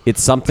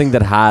it's something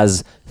that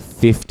has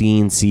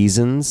 15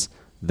 seasons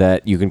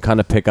that you can kind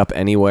of pick up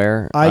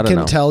anywhere. I don't can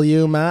know. tell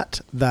you, Matt,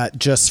 that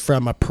just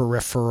from a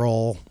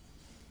peripheral,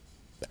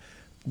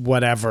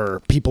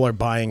 whatever, people are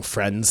buying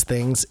Friends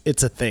things.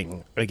 It's a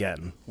thing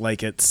again.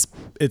 Like it's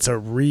a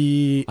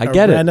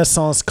get it.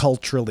 renaissance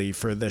culturally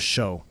for this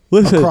show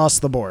Listen. across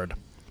the board.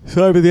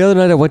 Sorry, but the other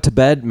night I went to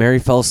bed. Mary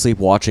fell asleep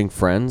watching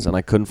Friends, and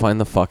I couldn't find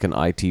the fucking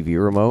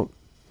ITV remote.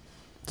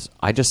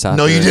 I just sat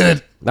No, there. you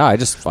didn't. No, I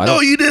No,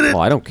 you didn't.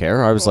 Well, I don't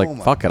care. I was like,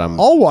 fuck it.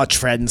 I'll watch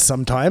Friends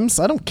sometimes.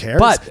 I don't care.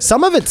 But-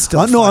 some of it's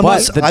still No,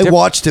 fun. I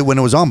watched it when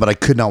it was on, but I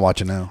could not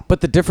watch it now.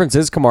 But the difference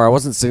is, Kamar, I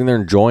wasn't sitting there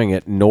enjoying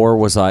it, nor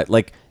was I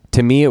like.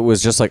 To me, it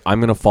was just like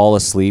I'm gonna fall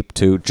asleep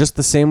to just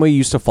the same way you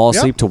used to fall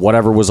asleep to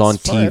whatever was on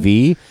It's fine.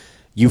 TV.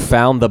 You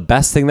found the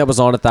best thing that was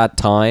on at that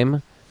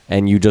time,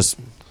 and you just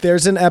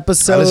There's an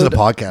episode. I listen to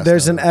podcasts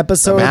There's now. an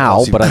episode.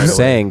 now. But I'm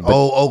saying, but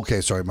Oh,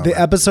 okay. Sorry, my The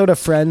bad. episode of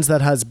Friends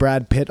that has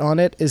Brad Pitt on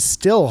it is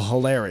still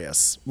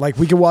hilarious. Like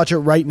we can watch it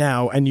right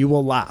now and you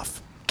will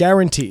laugh.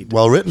 Guaranteed.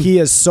 Well written. He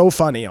is so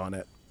funny on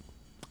it.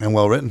 And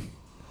well written.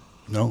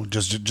 No,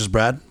 just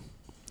Brad.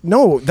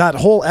 No, that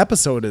whole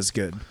episode is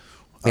good.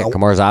 yeah,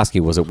 Kamar's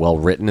asking, was it well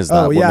written? Is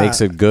that what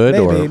makes it good?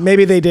 Maybe, Or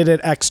maybe they did an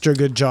extra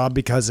good job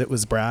because it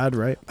was Brad,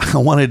 right? I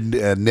wanted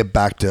to nip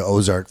back to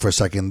Ozark for a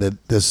second.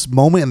 This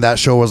moment in that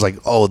show was like,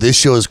 oh, this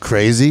show is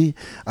crazy.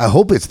 I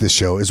hope it's this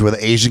show. Is where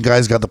the Asian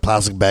guy's got the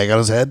plastic bag on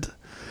his head,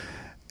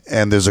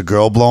 and there's a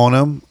girl blowing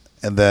him,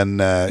 and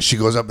then she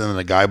goes up, and then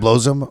the guy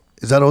blows him.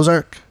 Is that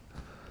Ozark?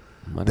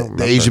 I don't The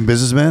remember. Asian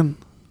businessman.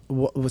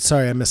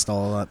 Sorry, I missed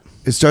all of that.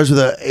 It starts with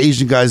the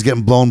Asian guy's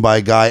getting blown by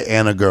a guy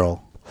and a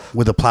girl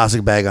with a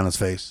plastic bag on his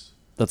face.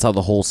 That's how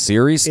the whole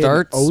series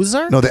starts. In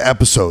Ozark? No, the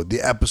episode.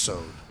 The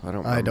episode. I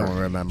don't. I don't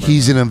remember. remember.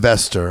 He's an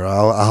investor.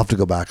 I'll have to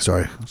go back.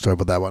 Sorry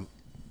about that one.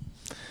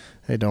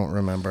 I don't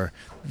remember.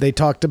 They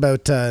talked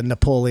about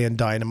Napoleon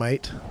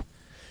Dynamite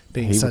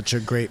being such a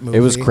great movie.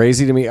 It was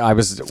crazy to me.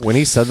 When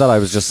he said that, I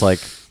was just like,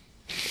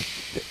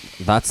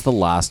 "That's the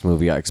last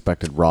movie I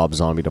expected Rob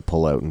Zombie to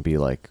pull out and be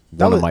like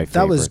one of my favorites."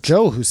 That was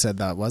Joe who said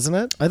that, wasn't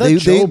it? I thought They-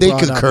 Joe they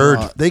brought up concurred.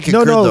 Rob. They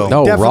concurred, though.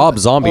 No, definitely. Rob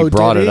Zombie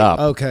brought did it he? up.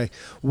 Okay.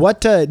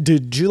 What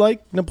did you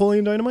like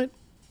Napoleon Dynamite?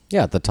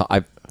 Yeah, at the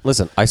time.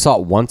 Listen, I saw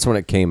it once when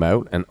it came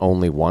out, and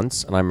only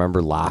once, and I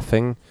remember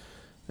laughing.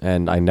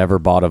 And I never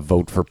bought a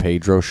Vote for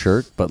Pedro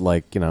shirt, but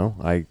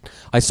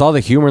I saw the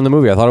humor in the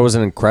movie. I thought it was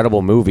an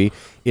incredible movie.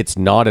 It's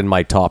not in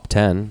my top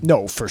 10.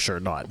 No, for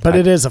sure not. But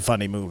it is a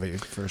funny movie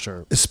for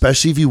sure.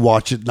 Especially if you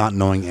watch it not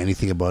knowing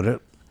anything about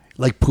it.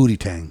 Like Pootie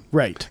Tang.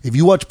 Right. If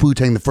you watch Pootie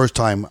Tang the first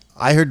time,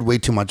 I heard way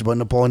too much about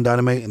Napoleon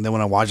Dynamite. And then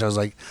when I watched it, I was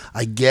like,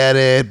 I get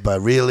it,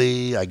 but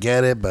really? I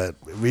get it, but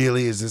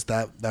really? Is this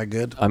that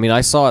good? I mean,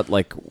 I saw it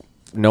like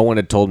no one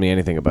had told me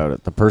anything about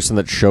it. The person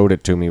that showed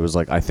it to me was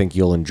like, "I think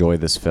you'll enjoy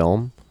this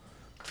film."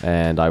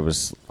 And I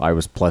was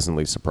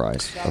pleasantly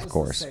surprised, of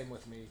course.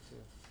 with me too.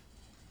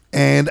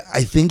 And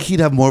I think he'd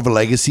have more of a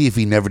legacy if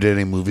he never did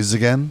any movies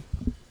again.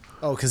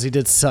 Oh, because he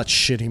did such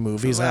shitty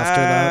movies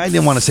after that. I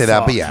didn't want to say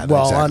that, but Fuck. yeah,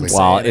 Well, exactly. I'm saying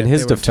Well, it, in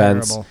his they were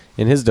defense, terrible.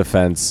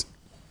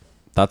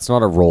 that's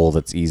not a role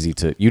that's easy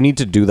to. You need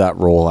to do that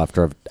role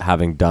after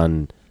having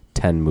done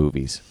 10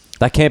 movies.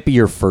 That can't be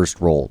your first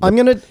role. I'm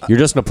gonna- You're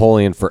just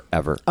Napoleon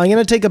forever. I'm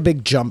gonna take a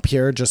big jump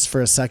here just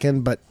for a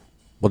second, but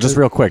Well, just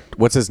real quick,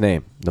 what's his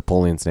name?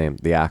 Napoleon's name,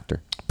 the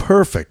actor.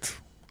 Perfect.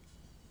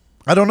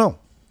 I don't know.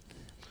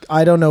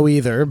 I don't know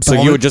either. So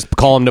but you would just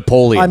call him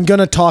Napoleon. I'm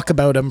gonna talk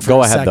about him for Go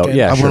a ahead, second. though.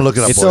 Yeah, I'm sure. gonna look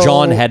it up It's for you.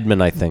 John So-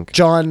 Hedman, I think.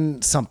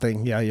 John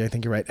something. Yeah, I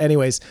think you're right.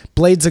 Anyways,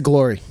 Blades of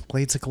Glory.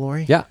 Blades of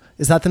Glory? Yeah.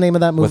 Is that the name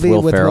of that With movie?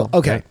 Will Ferrell.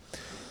 Okay. Right.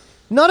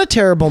 Not a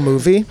terrible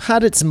movie.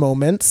 Had its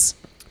moments.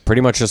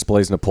 Pretty much just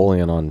plays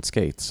Napoleon on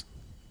skates.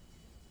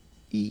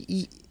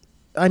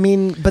 I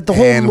mean, but the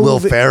whole And movie, Will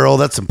Ferrell,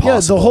 that's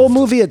impossible. Yeah, the whole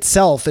movie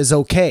itself is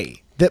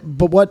okay.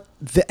 But what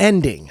the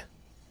ending?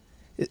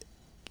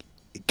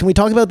 Can we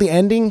talk about the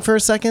ending for a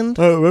second?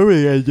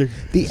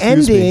 The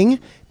ending,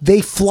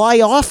 they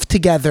fly off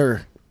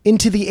together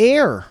into the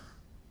air.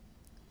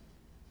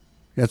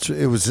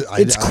 It was.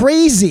 It's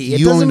crazy.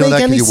 It you only doesn't know make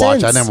that any because you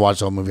watched. I sense. never watched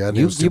the whole movie. I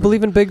You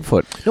believe in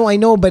Bigfoot. No, I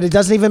know, but it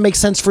doesn't even make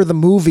sense for the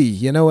movie.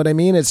 You know what I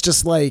mean? It's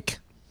just like,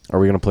 Are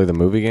we going to play the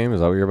movie game? Is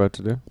that what you're about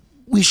to do?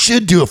 We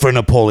should do it for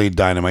Napoleon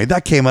Dynamite.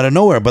 That came out of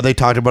nowhere, but they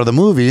talked about the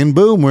movie, and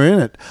boom, we're in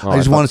it. I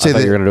just want to say I thought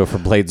that. you were going to do it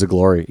for Blades of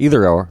Glory.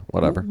 Either or,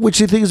 whatever. Which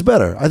do you think is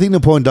better? I think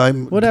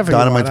Napoleon Whatever you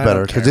Dynamite's want, I better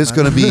don't because care, it's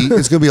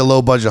going to be a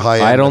low budget, high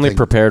end. I had only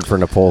prepared for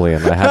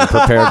Napoleon. I hadn't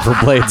prepared for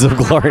Blades of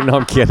Glory. No,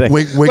 I'm kidding.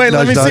 Wait, wait,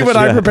 let me see what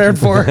I prepared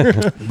for.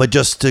 But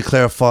just to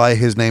clarify,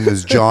 his name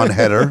is John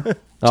Heder.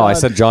 Oh, I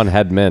said John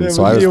Hedman,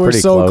 so I was you were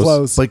pretty so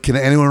close. But can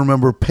anyone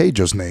remember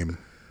Pedro's name?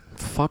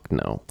 Fuck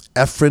no.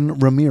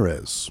 Efren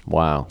Ramirez.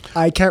 Wow.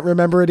 I can't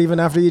remember it even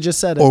after you just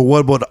said it. Or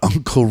what about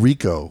Uncle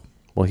Rico?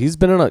 Well, he's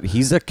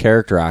a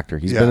character actor.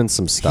 He's been in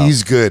some stuff.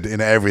 He's good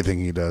in everything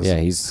he does. Yeah,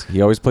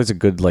 he always plays a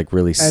good, like,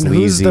 really and sleazy.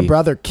 who's the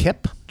brother?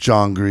 Kip?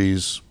 John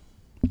Grease,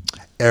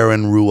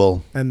 Aaron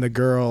Ruel. And the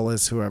girl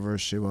is whoever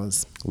she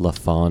was. La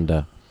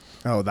Fonda.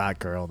 Oh, that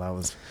girl. That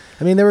was.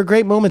 I mean, there were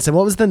great moments. And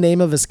what was the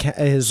name of his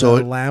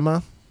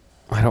llama?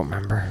 I don't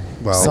remember.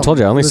 Well, I told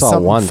you I only There's saw it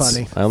something once.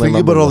 funny. I only think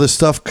remember about all one. this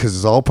stuff because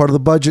it's all part of the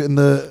budget and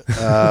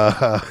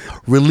the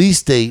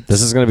release date.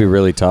 This is going to be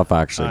really tough,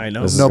 actually. I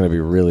know. This is Nap- going to be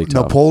really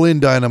tough. Napoleon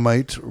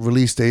Dynamite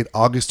release date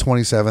August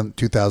 27th,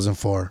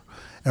 2004.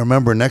 And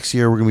remember, next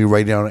year we're going to be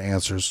writing down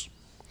answers.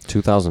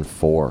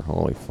 2004.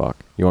 Holy fuck.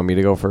 You want me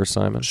to go first,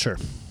 Simon? Sure.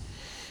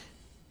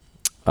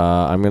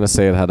 I'm going to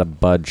say it had a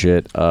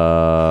budget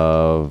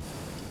of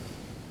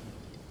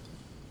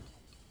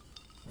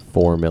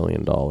 $4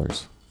 million.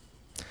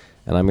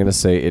 And I'm going to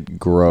say it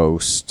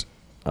grossed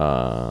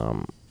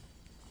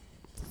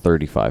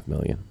 $35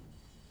 million.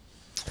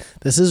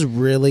 This is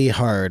really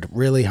hard,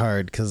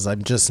 because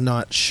I'm just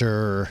not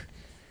sure.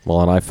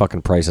 Well, and I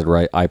fucking price it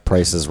right. I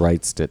prices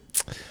rights it.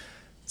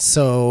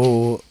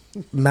 So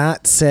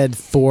Matt said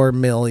 4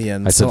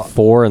 million. I said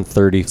 4 and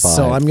 35.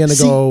 So I'm gonna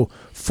go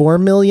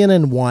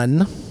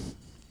 4,000,001.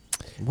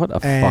 What a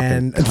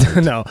And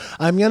fucking... no,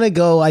 I'm gonna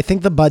go. I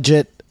think the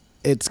budget.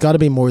 It's got to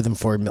be more than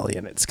 4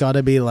 million. It's got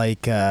to be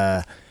like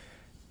 8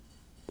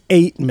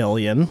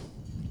 million.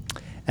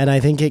 And I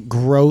think it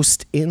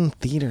grossed in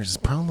theaters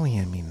probably.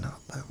 I mean,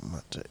 not that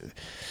much.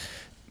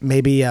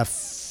 Maybe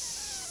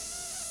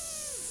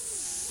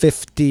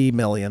 50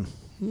 million.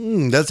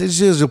 That's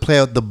just to play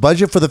out. The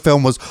budget for the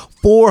film was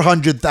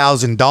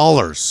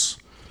 $400,000.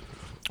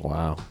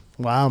 Wow.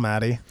 Wow,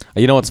 Maddie.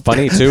 You know what's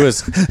funny too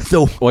is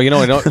well, you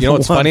know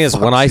what's funny is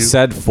when I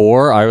said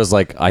 4, I was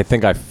like, I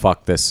think I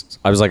fucked this.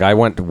 I was like, I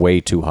went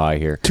way too high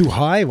here. Too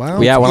high?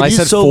 Wow. Yeah, when If I you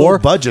said so 4, low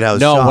budget, I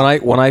was no,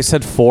 shocked. when I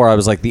said 4, I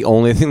was like, the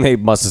only thing they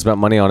must have spent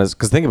money on is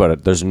because think about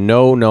it, there's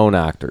no known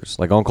actors.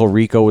 Like Uncle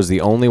Rico was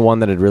the only one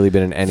that had really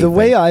been in anything. The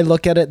way I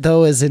look at it,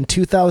 though, is in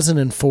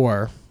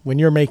 2004, when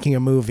you're making a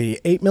movie,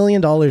 $8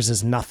 million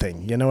is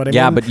nothing. You know what I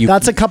Yeah, mean? but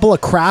that's a couple of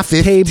craft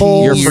 15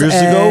 tables years ago?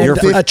 and You're a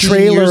 15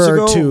 trailer years or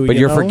ago? two. But you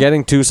you're know?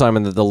 forgetting too,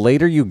 Simon, that the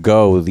later you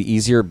go, the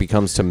easier it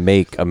becomes to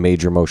make a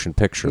major motion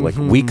picture. Like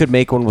Mm-hmm. we could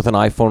make one with an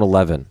iPhone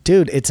 11.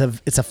 Dude, it's a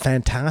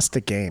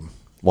fantastic game.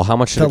 Well, how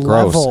much did The it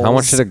gross? How levels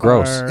much did it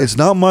gross? are- It's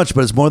not much,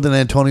 but it's more than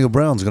Antonio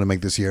Brown's going to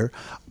make this year.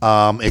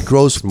 It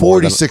grossed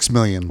more than- $46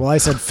 million. Well, I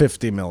said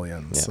 50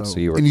 million. Yeah, so so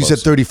you were And you said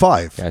closer.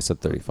 35. Yeah, I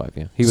said 35.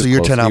 Yeah, So you're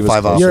 10 out of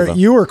 5 off.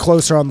 you were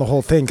closer on the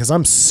whole thing because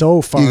I'm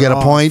so far. You get a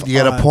off point. You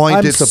get a on- point.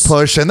 I'm It's a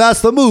push, and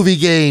that's the movie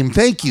game.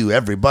 Thank you,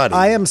 everybody.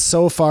 I am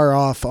so far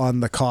off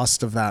on the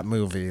cost of that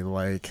movie.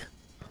 Like,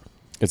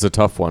 It's a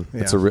tough one.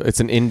 It's Yeah. it's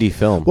an indie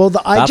film. Well,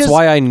 that's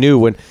why I knew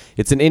when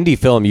it's an indie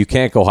film, you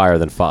can't go higher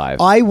than 5.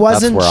 I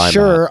wasn't That's where I'm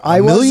sure. at. I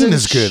 $1 million wasn't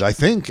is good. I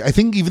think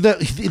even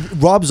that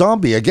Rob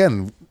Zombie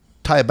again.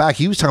 Tie it back.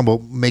 He was talking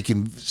about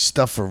making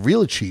stuff for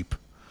real cheap.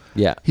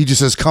 Yeah. He just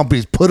says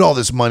companies put all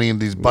this money in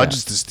these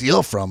budgets to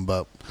steal from,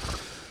 but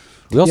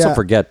We also Yeah.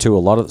 forget too. A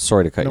lot of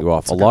sorry to cut Nope, you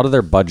off. it's A okay. lot of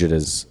their budget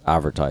is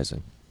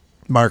advertising.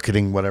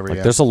 marketing, whatever. Like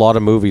yeah. there's a lot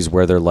of movies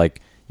where they're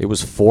like, it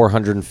was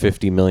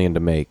 $450 million to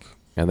make,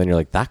 and then you're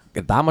like, that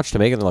much to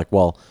make, and they're like,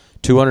 well,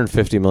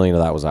 $250 million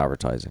of that was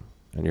advertising,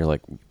 and you're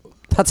like,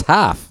 that's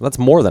half. That's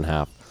more than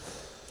half.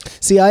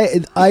 See,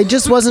 I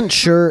just wasn't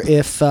sure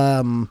if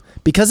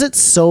because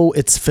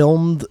it's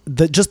filmed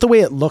just the way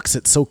it looks,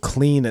 it's so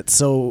clean,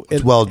 it's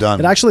well done.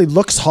 It actually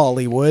looks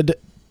Hollywood,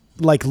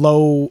 like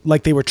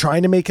they were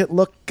trying to make it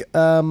look.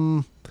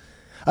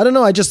 I don't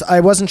know. I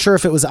wasn't sure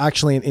if it was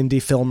actually an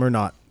indie film or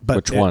not. But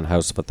Which one?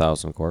 House of a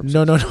Thousand Corpses?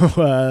 No.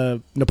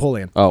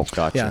 Napoleon. Oh,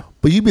 gotcha. Yeah.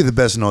 But you'd be the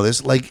best to know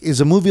this. Like,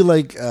 is a movie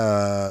like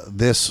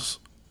this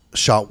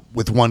shot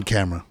with one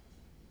camera?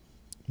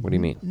 What do you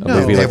mean? No.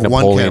 A movie They like have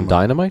one Napoleon camera.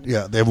 Dynamite?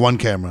 Yeah, they have one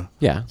camera.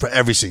 Yeah. For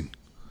every scene.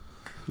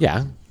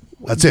 Yeah.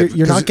 That's it.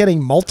 You're 'Cause not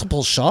getting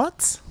multiple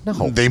shots?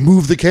 No. They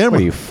move the camera.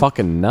 What are you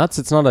fucking nuts?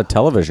 It's not a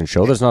television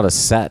show. There's not a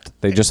set.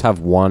 They just have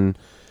one.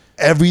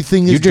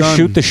 Everything is You just done.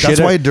 shoot the shit.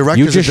 That's why a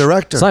director's a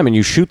director. Simon,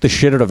 you shoot the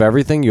shit out of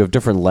everything. You have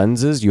different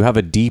lenses. You have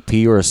a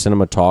DP or a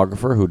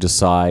cinematographer who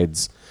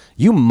decides.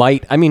 You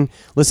might. I mean,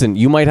 listen.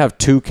 You might have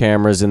two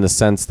cameras in the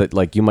sense that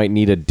like you might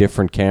need a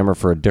different camera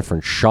for a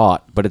different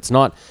shot, but it's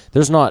not.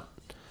 There's not.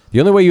 The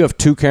only way you have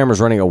two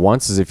cameras running at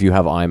once is if you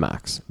have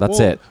IMAX.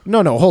 That's it.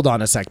 No, hold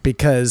on a sec.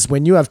 Because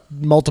when you have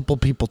multiple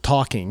people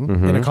talking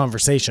Mm-hmm. in a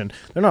conversation,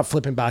 they're not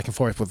flipping back and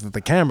forth with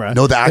the camera.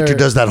 No, the actor They're-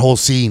 does that whole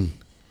scene.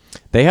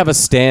 They have a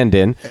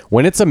stand-in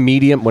when it's a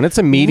medium. When it's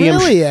a medium.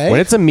 Really, eh? When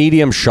it's a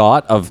medium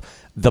shot of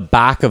the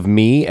back of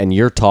me and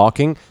you're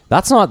talking,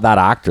 that's not that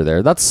actor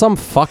there. That's some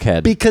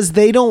fuckhead. Because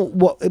they don't.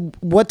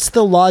 What's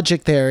the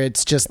logic there?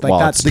 It's just like Well,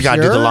 that's it's- They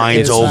gotta do the pure? lines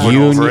Is over that- and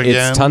over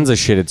again. It's tons of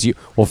shit. It's you.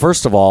 Well,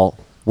 first of all,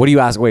 what do you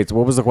ask? Wait,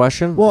 what was the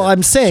question? Well,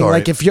 I'm saying Sorry.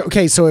 like if you're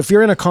okay, so if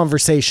you're in a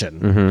conversation,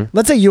 Mm-hmm.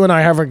 let's say you and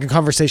I have a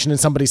conversation and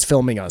somebody's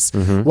filming us,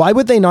 why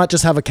would they not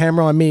just have a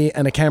camera on me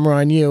and a camera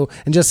on you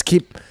and just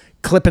keep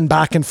clipping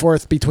back and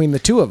forth between the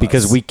two of us?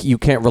 because you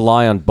can't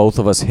rely on both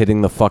of us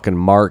hitting the fucking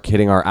mark,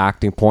 hitting our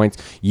acting points.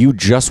 You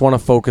just want to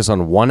focus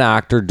on one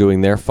actor doing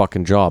their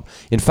fucking job.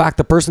 In fact,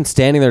 the person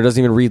standing there doesn't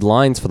even read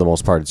lines for the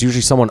most part. It's usually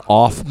someone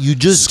off You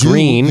just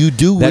screen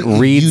do that what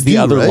reads you the do,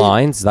 other right?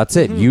 lines. That's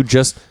it. You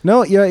just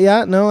no,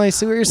 no, I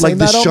see what you're saying.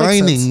 Like The That all makes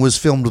Shining sense. was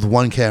filmed with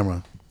one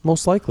camera.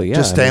 most likely, yeah.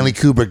 Just I mean,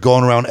 Stanley Kubrick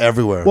going around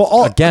everywhere.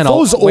 Well, Again,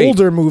 those wait.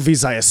 older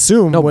movies, I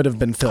assume, would have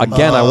been filmed.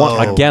 Again, I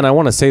Oh.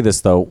 want to say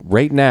this though.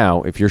 Right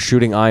now, if you're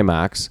shooting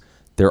IMAX,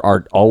 there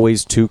are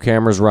always two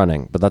cameras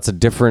running, but that's a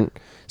different.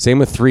 Same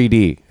with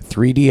 3D.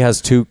 3D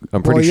has two.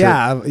 I'm pretty Well,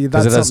 sure yeah, because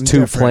that's it has something two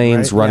different,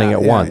 planes right? running Yeah,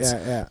 at yeah, once.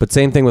 yeah. But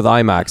same thing with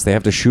IMAX. They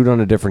have to shoot on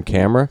a different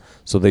camera,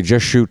 so they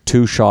just shoot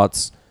two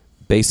shots,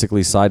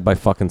 basically side by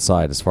fucking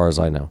side, as far as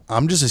I know.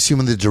 I'm just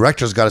assuming the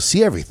director's got to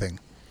see everything.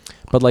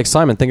 But like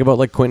Simon, think about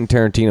like Quentin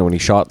Tarantino when he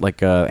shot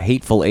like a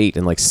Hateful Eight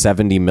in like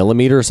 70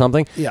 millimeter or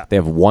something. Yeah. They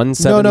have one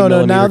 70 No.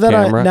 millimeter Now that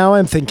camera. now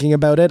I'm thinking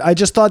about it, I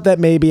just thought that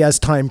maybe as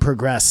time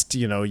progressed,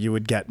 you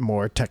would get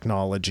more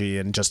technology,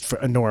 and just for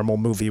a normal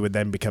movie would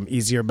then become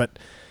easier. But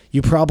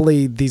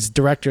these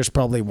directors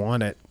probably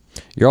want it.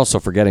 You're also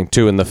forgetting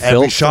too in the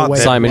film. shot that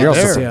Simon, was you're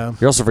also there. Yeah.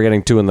 you're also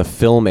forgetting too in the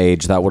film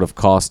age that would have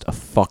cost a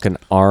fucking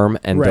arm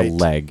and a Right.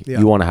 leg. Yeah.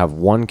 You want to have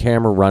one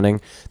camera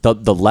running. The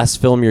less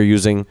film you're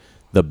using,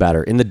 the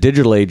better. In the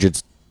digital age,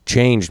 it's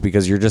changed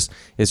because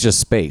it's just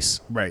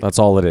space. Right. That's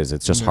all it is.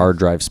 It's just hard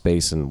drive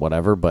space and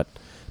whatever. But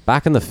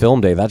back in the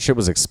film day, that shit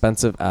was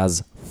expensive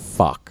as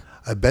fuck.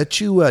 I bet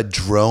you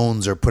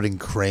drones are putting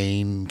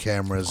crane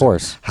cameras, Of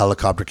course.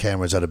 helicopter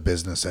cameras out of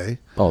business, eh?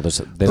 Oh, they Those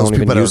don't even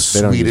people out of use.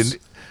 They don't Sweden, use.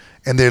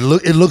 and it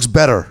looks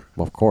better.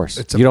 Well, of course,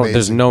 It's you don't.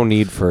 There's amazing. no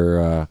need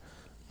for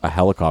a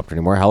helicopter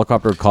anymore. A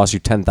helicopter would cost you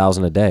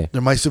 $10,000 a day.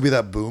 There might still be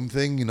that boom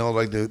thing,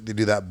 like they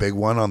do that big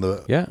one on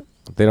the. Yeah,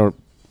 they don't.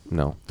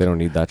 No, they don't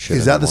need that shit.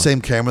 Is that the anymore.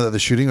 same camera that they're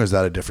shooting, or is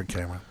that a different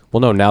camera?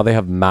 Well, no. Now they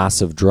have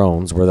massive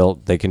drones where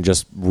they can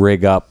just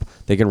rig up.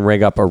 They can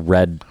rig up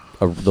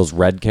those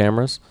red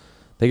cameras.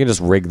 They can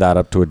just rig that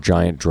up to a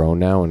giant drone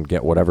now and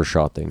get whatever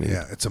shot they need.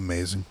 Yeah, it's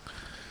amazing.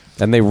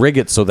 And they rig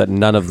it so that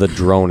none of the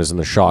drone is in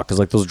the shot. Because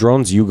like those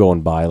drones you go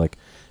and buy, like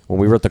when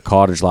we were at the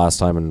cottage last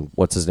time, and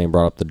what's his name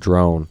brought up the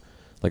drone.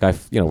 Like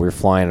we were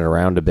flying it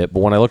around a bit,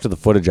 but when I looked at the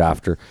footage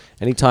after,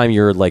 anytime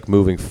you're like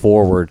moving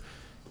forward.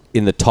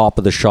 In the top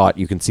of the shot,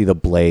 you can see the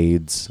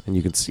blades, and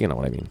you can see, you know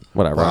what I mean.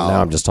 Whatever. Wow.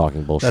 Now I'm just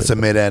talking bullshit. That's a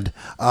mid-end.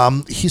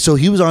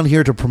 He was on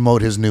here to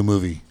promote his new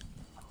movie.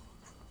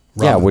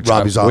 which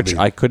Robbie Zombie.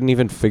 I couldn't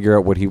even figure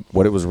out what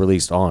it was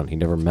released on. He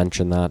never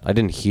mentioned that. I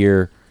didn't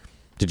hear.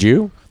 Did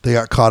you? They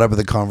got caught up in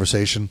the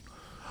conversation.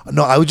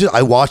 No,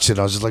 I watched it.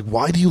 I was just like,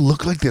 why do you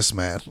look like this,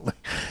 man?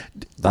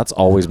 That's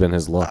always been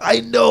his look. I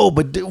know,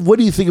 but what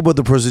do you think about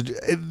the person?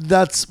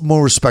 That's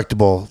more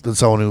respectable than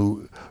someone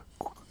who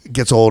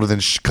gets older than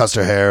cuts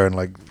their hair and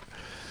like,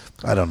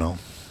 I don't know.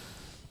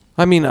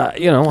 I mean, Is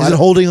it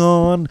holding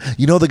on?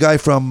 You know the guy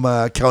from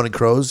Counting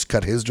Crows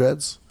cut his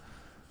dreads?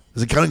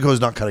 Is it Counting Crows,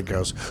 not Counting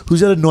Crows? Who's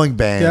that annoying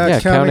band? Yeah, yeah,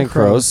 Counting Counting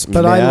Crows. Crows.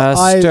 But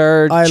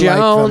Master I like them.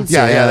 Jones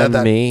Yeah, and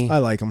that- me. I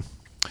like them.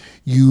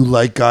 You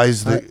like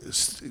guys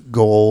that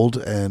go old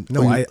and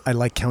No, oh, you- I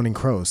like Counting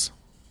Crows.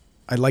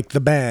 I like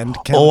the band.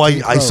 oh,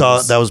 Counting I saw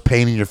Crows. that was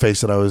pain in your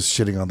face that I was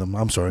shitting on them.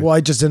 I'm sorry. Well,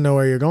 I just didn't know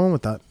where you're going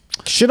with that.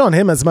 Shit on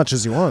him as much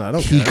as you want. I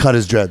don't He care. cut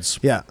his dreads,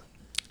 Yeah.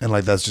 and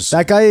like that's just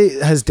That guy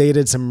has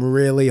dated some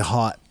really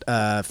hot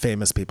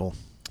famous people.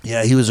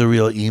 yeah. He was a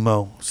real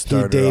emo. He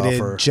Started dated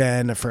off or-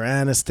 Jennifer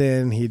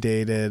Aniston. He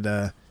dated.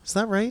 Is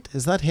that right?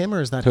 Is that him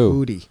or is that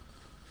Who? Hootie?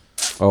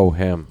 Oh,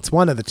 him. It's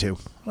one of the two.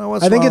 Oh,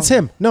 what's I think wrong? it's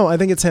him. No, I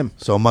think it's him.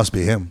 So it must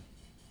be him.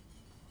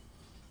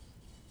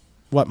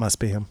 What must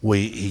be him? Well,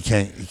 he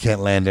can't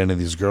land any of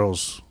these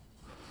girls.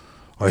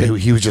 Or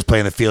he was just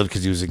playing the field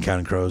because he was in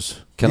Counting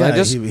Crows. Can I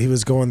just? He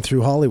was going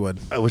through Hollywood.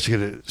 I wish you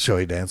could show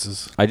he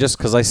dances.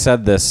 Because I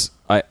said this,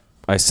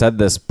 I said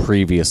this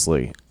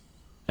previously,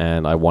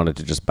 and I wanted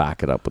to just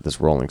back it up with this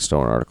Rolling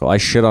Stone article. I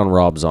shit on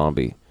Rob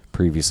Zombie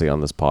previously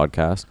on this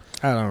podcast.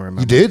 I don't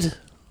remember. You did?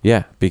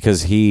 Yeah,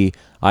 because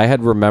I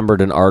had remembered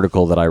an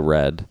article that I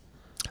read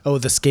Oh,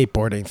 the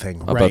skateboarding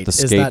thing. about Right. the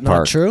skate Is that park.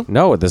 not true?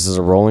 No, this is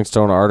a Rolling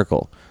Stone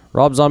article.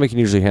 Rob Zombie can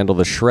usually handle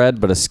the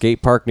shred, but a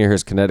skate park near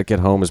his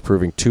Connecticut home is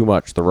proving too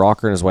much. The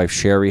rocker and his wife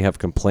Sherry have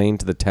complained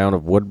to the town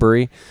of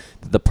Woodbury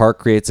that the park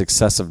creates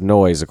excessive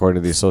noise,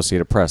 according to the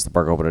Associated Press. The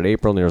park opened in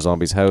April near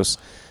Zombie's house.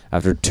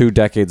 After 2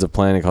 decades of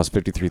planning, it cost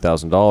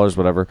 $53,000,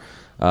 whatever.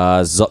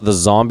 The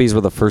Zombies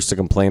were the first to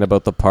complain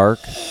about the park.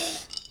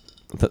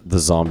 The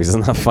Zombies,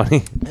 isn't that funny?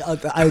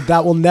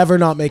 That will never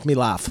not make me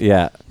laugh.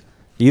 Yeah.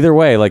 Either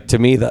way, like, to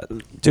me,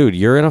 dude,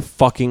 you're in a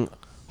fucking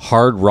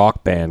hard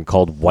rock band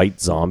called White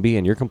Zombie,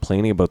 and you're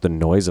complaining about the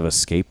noise of a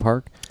skate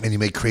park? And you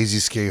make crazy,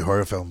 scary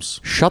horror films.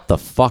 Shut the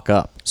fuck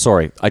up.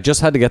 Sorry, I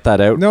just had to get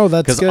that out. No,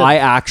 that's good. Because I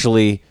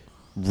actually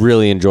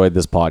really enjoyed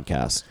this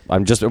podcast.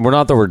 We're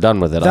not that we're done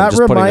with it. I'm That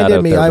just putting that reminded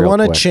out me, there I real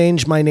want to quick.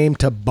 change my name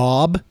to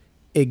Bob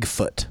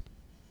Igfoot.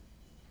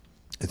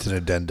 It's an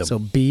addendum. So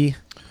B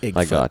Igfoot.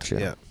 I got you.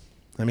 Yeah.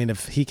 I mean,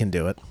 if he can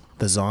do it,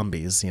 the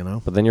Zombies, you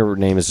know. But then your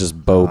name is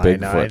just Bo I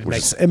know,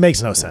 Bigfoot. it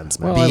makes no sense,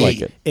 man. Well, I like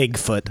it.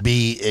 Igfoot.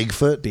 B.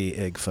 Igfoot? B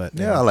Igfoot.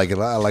 Yeah, I like it.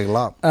 I like it a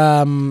lot.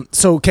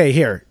 So okay,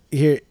 here,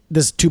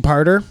 this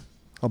 2-parter.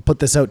 I'll put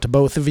this out to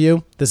both of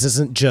you. This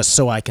isn't just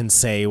so I can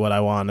say what I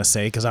want to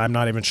say because I'm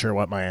not even sure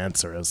what my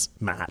answer is,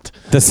 Matt.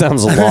 This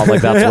sounds a lot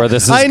like that's where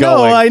this is I know,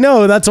 going. I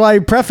know. That's why I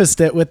prefaced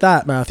it with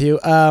that, Matthew.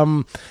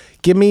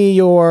 Give me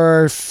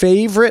your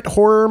favorite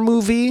horror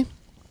movie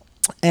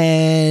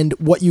and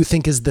what you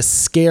think is the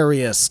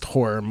scariest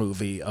horror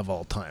movie of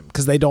all time,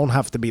 because they don't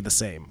have to be the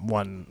same.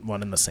 One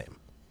and the same.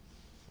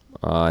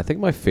 I think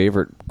my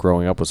favorite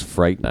growing up was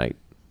Fright Night.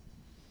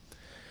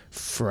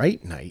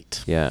 Fright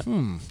Night. Yeah.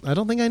 I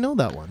don't think I know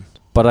that one.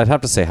 But I'd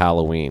have to say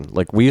Halloween.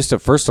 Like, we used to,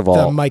 first of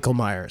all... The Michael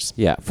Myers.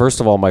 Yeah,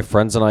 first of all, my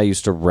friends and I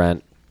used to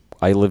rent...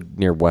 I lived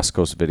near West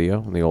Coast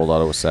Video in the old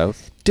Ottawa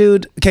South.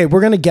 Dude, okay,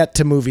 we're going to get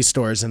to movie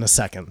stores in a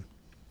second.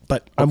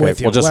 But I'm with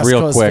you. Well, just West real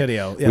Coast quick.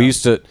 Video. Yeah. We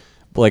used to,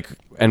 like...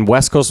 And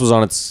West Coast was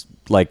on its,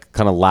 like,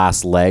 kind of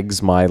last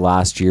legs, my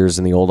last years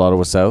in the old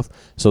Ottawa South.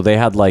 So they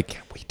had, like...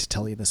 Wait to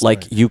tell you this.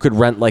 Like, you could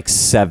rent, like,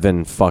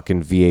 7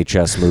 fucking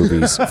VHS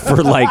movies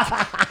for, like,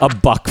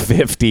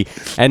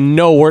 $1.50. And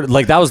no word...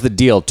 Like, that was the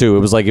deal, too. It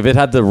was, like, if it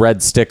had the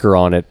red sticker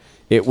on it,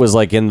 it was,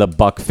 like, in the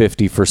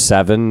 $1.50 for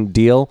 7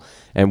 deal.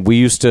 And we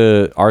used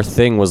to... Our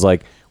thing was,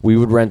 like, we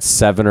would rent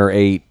 7 or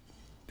 8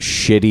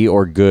 shitty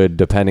or good,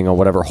 depending on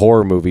whatever,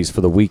 horror movies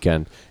for the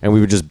weekend. And we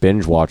would just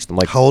binge watch them.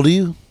 Like, How old are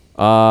you?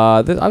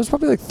 I was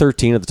probably like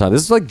 13 at the time.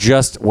 This is like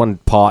just when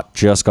pot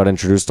just got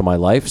introduced to my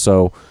life.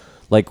 So,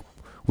 like,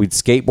 we'd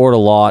skateboard a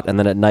lot, and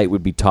then at night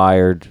we'd be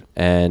tired,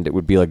 and it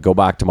would be like go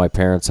back to my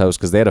parents' house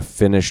because they had a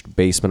finished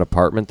basement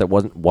apartment that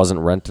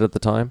wasn't rented at the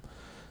time.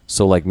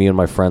 So, like, me and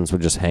my friends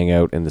would just hang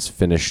out in this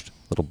finished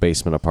little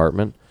basement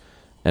apartment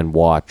and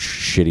watch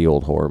shitty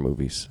old horror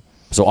movies.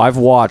 So I've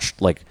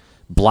watched, like,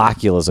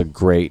 Blackula is a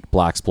great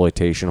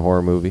blaxploitation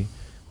horror movie.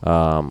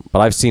 But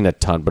I've seen a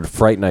ton. But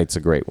Fright Night's a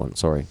great one.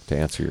 Sorry to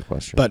answer your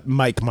question. But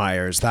Mike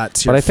Myers,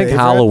 that's your But I think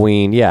favorite?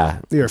 Halloween, yeah.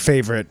 Your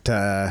favorite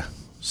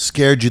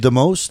Scared you the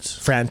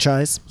most?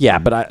 franchise? Yeah,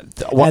 but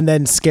And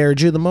then scared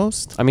you the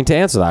most? I mean, to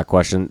answer that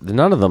question,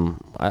 none of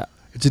them...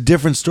 It's a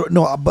different story.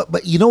 No,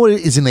 but you know what?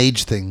 It is an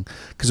age thing.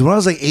 Because when I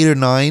was like 8 or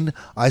 9,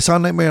 I saw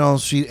Nightmare on Elm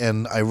Street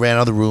and I ran out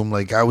of the room.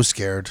 Like, I was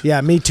scared.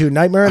 Yeah, me too.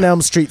 Nightmare on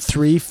Elm Street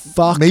 3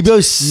 fucked Maybe I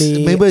was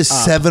me up.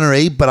 7 or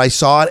 8, but I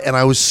saw it and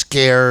I was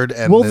scared.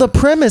 And Well, the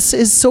premise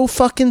is so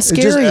fucking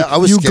scary. I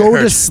was you go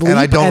to scared, sleep and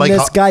I don't like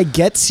this how- guy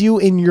gets you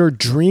in your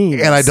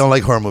dreams. and I don't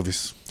like horror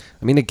movies.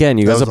 I mean, again,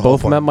 you That guys was have the whole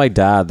both point. met my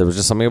dad. There was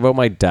just something about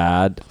my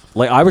dad.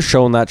 Like, I was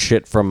shown that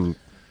shit from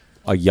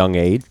a young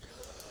age.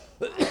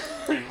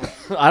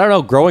 I don't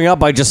know. Growing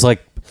up, I just,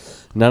 like...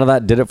 None of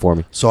that did it for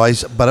me. So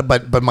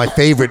but my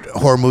favorite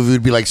horror movie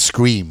would be like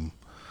Scream.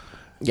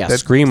 Yeah, That-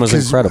 Scream was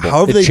 'cause incredible.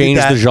 however they It did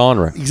changed that- the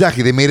genre.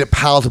 Exactly, they made it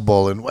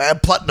palatable, and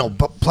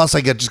plus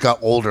I just got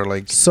older.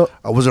 Like, So-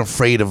 I wasn't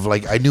afraid of,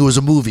 like, I knew it was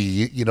a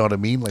movie. You know what I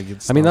mean? Like,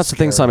 it's. I mean, not that's the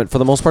thing, scary. Simon. For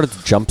the most part,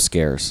 it's jump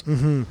scares,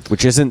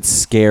 which isn't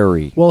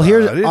scary. Well,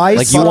 here It- I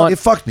Like, saw you want- it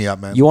fucked me up,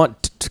 man. You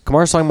want...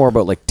 Kamar's talking more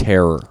about, like,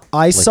 terror.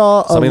 I Like,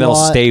 saw a something that'll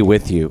lot- stay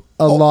with you.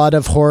 a lot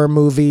of horror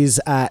movies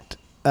at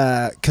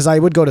because I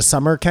would go to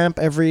summer camp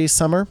every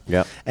summer.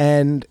 Yep.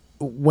 And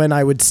when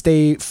I would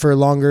stay for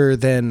longer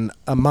than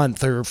a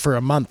month, or for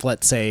a month,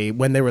 let's say,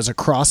 when there was a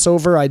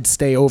crossover, I'd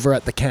stay over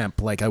at the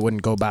camp. Like, I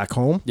wouldn't go back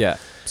home. Yeah.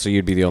 So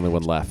you'd be the only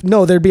one left.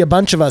 No, there'd be a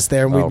bunch of us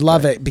there, and we'd Okay.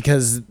 love it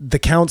because the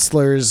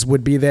counselors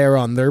would be there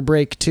on their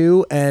break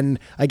too. And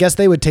I guess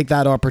they would take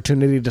that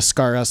opportunity to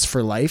scar us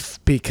for life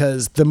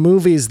because the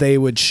movies they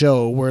would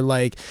show were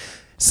like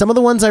Some of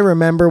the ones I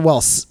remember, well,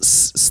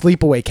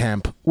 Sleepaway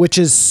Camp, which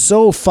is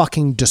so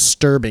fucking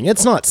disturbing.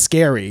 It's not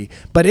scary,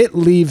 but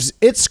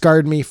it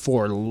scarred me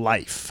for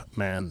life,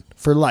 man,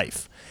 for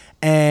life.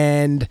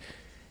 And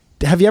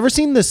have you ever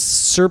seen The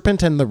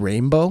Serpent and the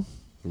Rainbow?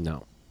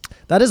 No.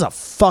 That is a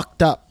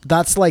fucked up,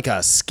 that's like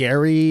a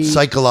scary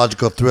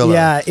Psychological thriller.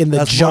 Yeah, in the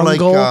That's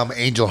jungle. more like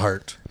Angel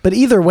Heart. But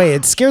either way,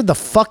 it scared the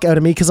fuck out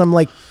of me because I'm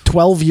like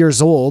 12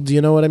 years old. You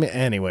know what I mean?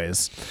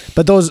 Anyways,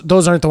 but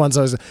those aren't the ones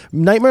I was.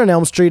 Nightmare on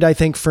Elm Street, I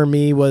think for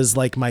me was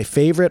like my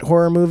favorite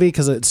horror movie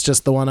because it's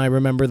just the one I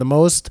remember the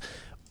most.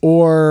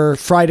 Or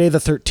Friday the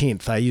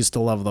 13th. I used to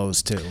love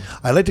those too.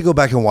 I like to go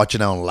back and watch it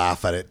now and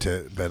laugh at it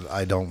too, but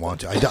I don't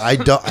want to.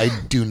 I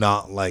do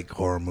not like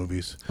horror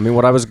movies. I mean,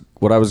 what I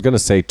was gonna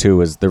say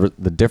too is the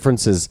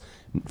difference is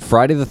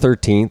Friday the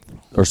 13th,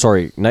 or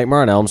sorry,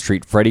 Nightmare on Elm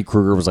Street. Freddy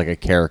Krueger was like a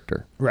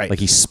character, Right. Like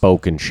he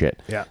spoke and shit.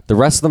 Yeah. The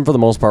rest of them, for the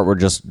most part, were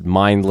just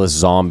mindless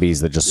zombies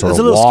that just sort It's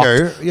of a little walked.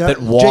 scary. Yeah.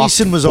 That walked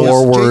Jason was forward,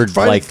 always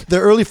Friday, like the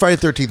early Friday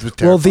 13th was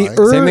Well, the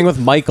terrifying. same thing with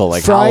Michael.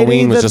 Like Friday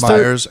Halloween was the just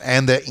Myers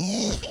and the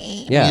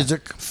Yeah.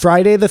 music.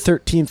 Friday the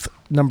 13th,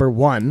 number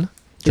 1,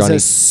 Johnny-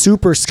 is a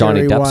super scary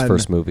Johnny Depp's one.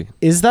 first movie.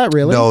 Is that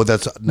really? No,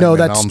 that's No, Nightmare on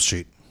that's- Elm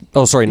Street.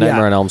 Oh, sorry,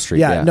 Nightmare on Elm Street.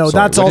 Yeah, no,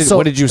 sorry. that's What also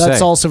what did you that's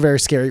say? also very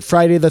scary.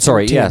 Friday the 13th.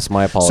 Sorry, yes,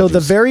 my So the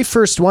apologies. very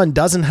first one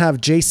doesn't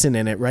have Jason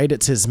in it, right?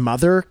 It's his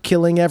mother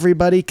killing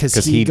everybody because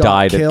He got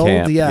died killed.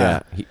 at camp. Yeah.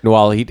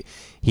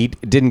 He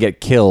didn't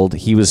get killed.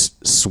 He was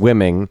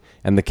swimming,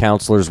 and the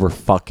counselors were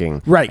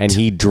fucking. Right. And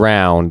he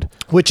drowned.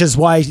 Which is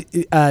why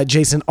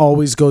Jason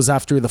always goes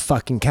after the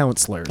fucking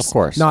counselors. Of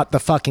course. Not the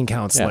fucking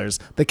counselors.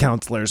 The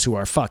counselors who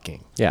are fucking.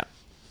 Yeah.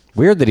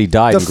 Weird that he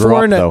died The and grew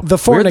up, though.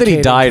 the Weird that he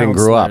fornicating died and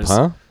grew up, huh?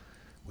 counselors.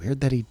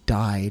 Weird that he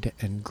died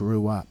and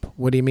grew up.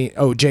 What do you mean?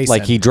 Oh, Jason.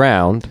 Like he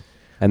drowned,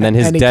 and then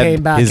his And he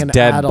came back his an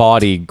dead adult.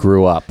 body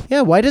grew up.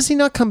 Yeah, why does he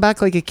not come back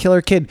like a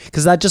killer kid?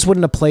 Because that just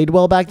wouldn't have played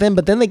well back then.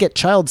 But then they get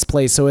Child's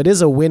Play, so it is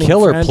a winning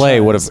Killer franchise.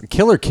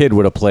 Kid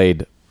would have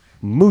played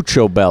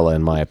mucho bella,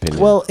 in my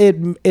opinion. Well,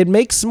 it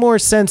makes more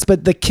sense,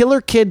 but the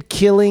killer kid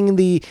killing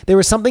there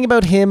was something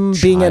about him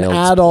being an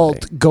Child's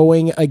adult Play.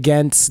 going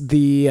against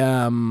the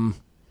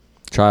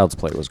Child's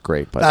Play was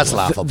great, but That's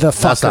laughable. the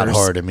That's not fuckers.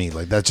 horror to me.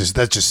 Like that's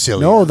just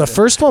silly. No, the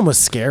first one was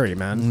scary,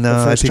 man. No, The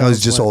I first think I was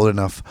Child's just Play. old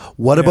enough.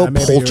 What Yeah, about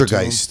maybe you were too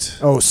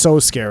Poltergeist? old. Oh, so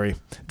scary.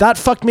 That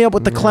fucked me up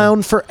with the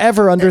clown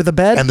forever under the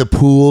bed. And the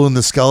pool and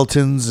the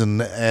skeletons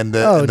and the,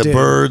 Oh, and the dude.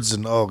 birds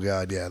and oh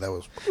god, yeah, that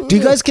was Do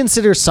you guys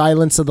consider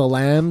Silence of the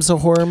Lambs a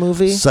horror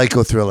movie?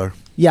 psycho thriller.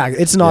 Yeah,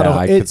 it's not Yeah,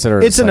 I a. consider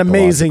it a It's an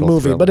amazing psychological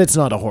movie, thriller. but it's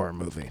not a horror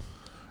movie.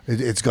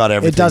 It's got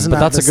everything. It doesn't But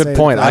have that's to a good say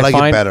point. that. I like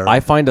it better. I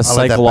find a I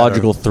like that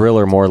psychological better.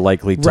 thriller more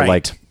likely to Right.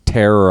 like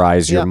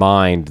terrorize your Yeah.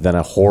 mind than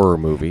a horror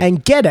movie.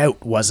 And Get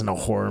Out wasn't a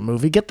horror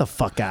movie. Get the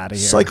fuck out of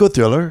here. Psycho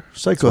thriller.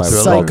 Psycho That's why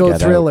I thriller. Get Psycho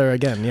Out. thriller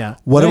again. Yeah.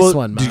 What Nice about?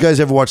 one, Did you Matt. guys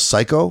ever watch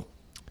Psycho?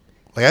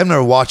 Like I've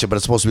never watched it, but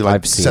it's supposed to be like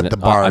I've seen set it. the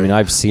bar. I mean,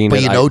 I've seen but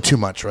it. you know too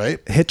much, right?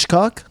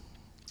 Hitchcock?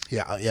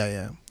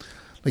 Yeah.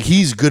 Like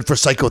he's good for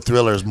psycho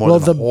thrillers more Well,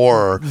 than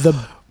horror. The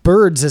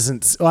Birds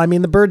isn't. Well, I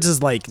mean, The Birds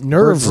is like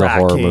nerve is a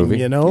horror wracking. movie.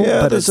 You know.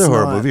 Yeah, but that's it's a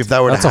horror not- movie. If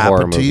that were That's to a horror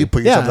happen to you, movie.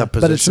 put yourself in Yeah, that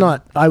position. but it's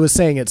not. I was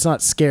saying it's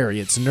not scary.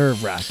 It's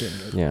nerve wracking.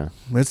 Yeah.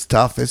 It's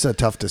tough. It's a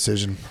tough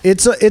decision.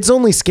 It's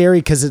only scary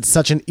because it's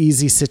such an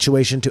easy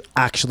situation to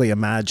actually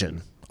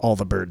imagine all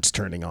the birds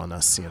turning on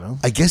us. You know.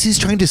 I guess he's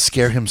trying to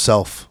scare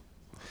himself.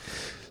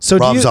 So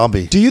Rob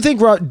Zombie. Do you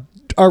think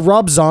are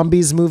Rob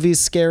Zombie's movies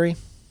scary?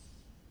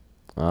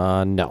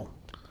 No.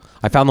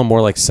 I found them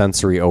more like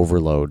sensory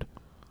overload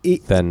E-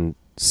 than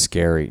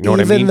scary. You know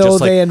Even what I mean? though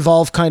Just like, they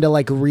involve kind of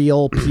like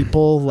real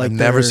people, like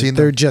never they're- seen them.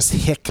 They're just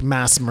hick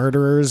mass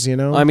murderers, you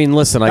know. I mean,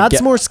 listen, I that's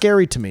get. more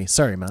scary to me.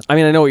 Sorry, Matt. I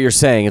mean, I know what you're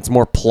saying. It's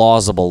more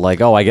plausible.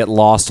 Like, oh, I get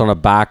lost on a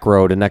back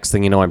road, and next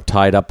thing you know, I'm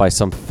tied up by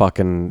some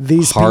fucking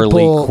These Harley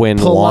people Quinn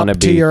pull wannabe. up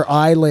to your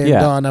island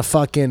Yeah. on a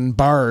fucking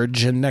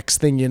barge, and next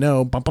thing you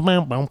know, bum, bum,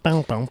 bum, bum,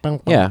 bum, bum, bum,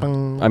 Yeah,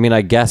 bum. I mean,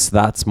 I guess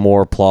that's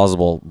more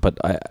plausible, but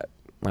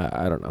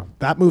I don't know.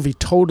 That movie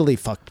totally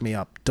fucked me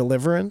up.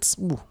 Deliverance.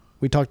 Ooh,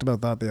 we talked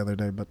about that the other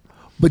day, but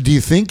But do you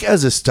think,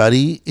 as a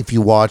study, if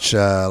you watch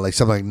like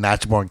something like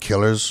Natural Born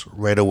Killers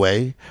right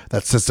away,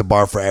 that sets the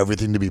bar for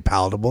everything to be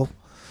palatable?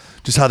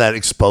 Just how that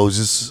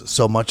exposes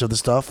so much of the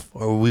stuff,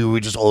 or were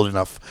we just old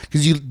enough?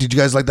 Because did you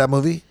guys like that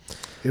movie?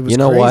 it was You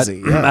know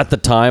crazy. what? Yeah. At the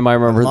time, I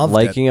remember loved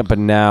liking it, but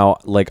now,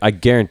 like, I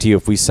guarantee you,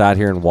 if we sat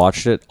here and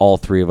watched it, all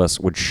three of us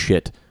would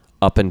shit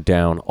up and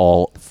down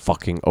all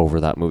fucking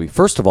over that movie.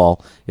 First of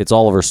all, it's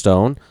Oliver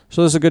Stone,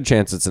 so there's a good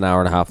chance it's an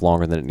hour and a half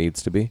longer than it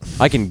needs to be.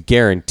 I can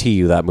guarantee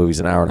you that movie's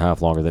an hour and a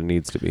half longer than it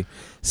needs to be.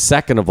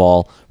 Second of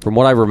all, from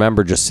what I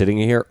remember just sitting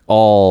here,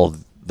 all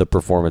the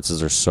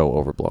performances are so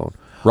overblown.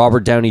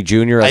 Robert Downey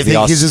Jr. as the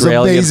he's just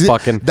Australian amazing.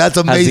 fucking That's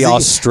amazing. as the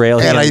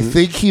Australian and I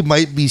think he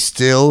might be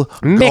still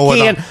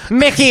going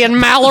Mickey and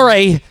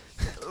Mallory.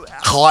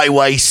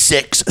 Highway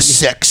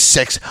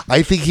 666.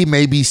 I think he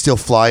may be still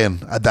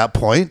flying at that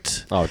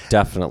point. Oh,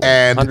 definitely.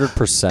 And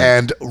 100%.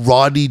 And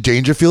Rodney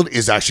Dangerfield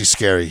is actually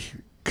scary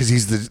because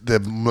he's the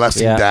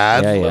molesting Yeah,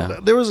 dad. yeah.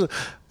 There was,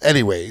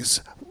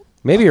 anyways.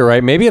 Maybe you're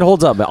right. Maybe it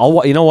holds up.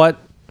 You know what?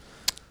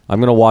 I'm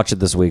gonna watch it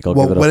this week. I'll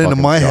What give it a went into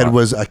fucking my shot. head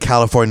was a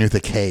California with a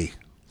K.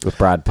 with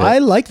Brad Pitt. I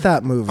like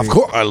that movie. Of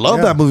course, I love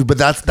Yeah. that movie, but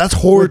that's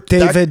horror. With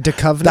David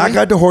Duchovny? That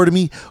got to horror to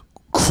me.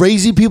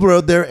 Crazy people are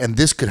out there, and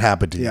this could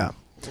happen to you. Yeah.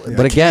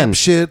 But again, Camp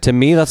shit. to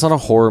me, that's not a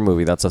horror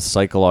movie. That's a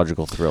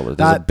psychological thriller.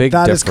 There's a big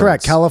That difference. is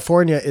correct.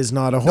 California is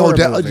not a No, horror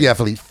movie.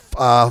 definitely.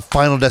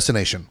 Final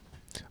Destination.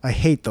 I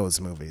hate those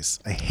movies.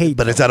 I hate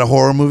But them. is that a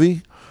horror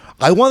movie?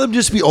 I want them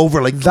just to be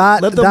over. Like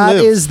That let them that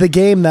live. is the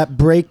game that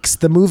breaks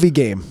the movie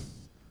game.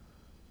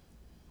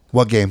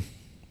 What game?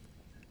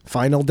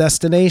 Final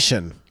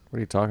Destination. What are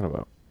you talking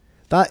about?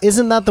 That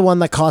isn't that the one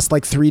that cost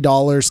like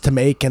 $3 to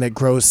make and it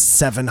grossed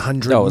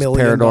 $700 No, it was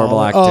million?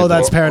 Paranormal Activity. Oh,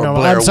 that's Or paranormal.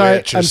 Blair I'm sorry.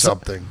 Witch or I'm so-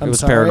 something. I'm It was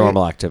sorry.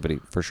 Paranormal Activity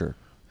for sure.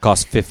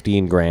 Cost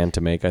 $15,000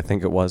 to make. I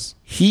think it was.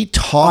 He I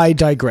talked.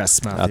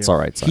 digress, Matthew. That's all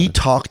right. He Simon.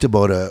 talked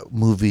about a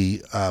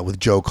movie with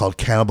Joe called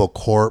Cannibal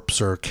Corpse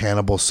or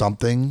Cannibal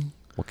something.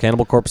 Well,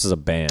 Cannibal Corpse is a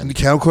And band.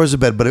 Cannibal Corpse is a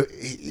bed, but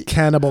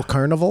Cannibal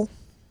Carnival.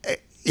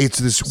 it's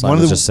this Simon's one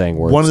of the just saying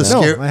words one of the now.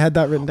 No, scare- I had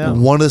that written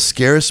down. one of the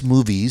scariest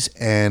movies.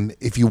 And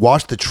if you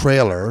watch the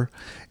trailer,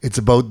 it's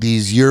about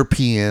these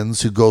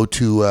Europeans who go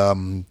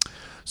to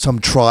some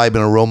tribe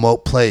in a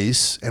remote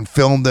place and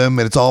film them,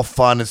 and it's all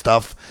fun and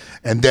stuff.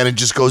 And then it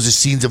just goes to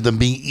scenes of them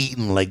being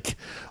eaten, like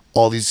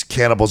all these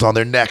cannibals on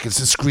their neck and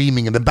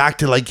screaming, and then back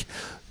to like.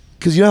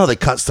 Because you know how they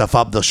cut stuff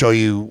up, they'll show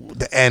you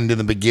the end in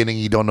the beginning,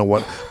 you don't know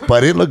what.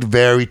 But it looked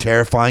very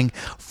terrifying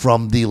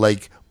from the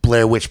like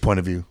Blair Witch point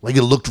of view. Like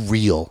it looked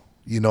real,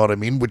 you know what I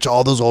mean? Which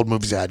all those old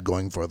movies had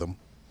going for them.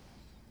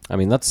 I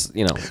mean, that's,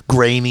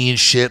 Grainy and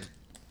shit.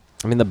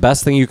 I mean, the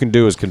best thing you can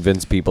do is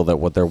convince people that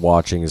what they're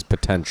watching is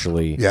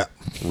potentially Yeah.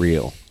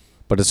 real.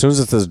 But as soon as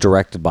it says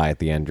directed by at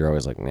the end, you're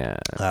always like, nah.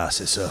 Ah,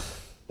 c'est ça.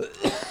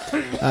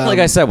 Like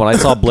I said, when I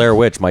saw Blair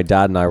Witch, my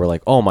dad and I were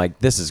like, oh my,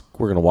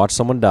 we're going to watch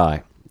someone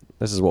die.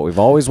 This is what we've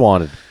always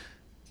wanted.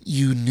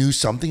 You knew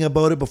something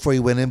about it before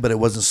you went in, but it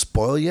wasn't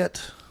spoiled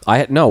yet?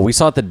 No, we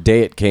saw it the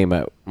day it came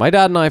out. My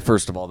dad and I,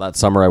 first of all, that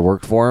summer I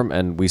worked for him,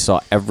 and we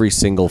saw every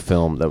single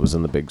film that was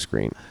in the big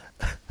screen.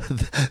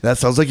 That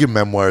sounds like your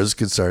memoirs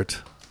could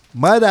start.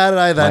 My dad and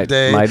I that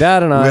day. My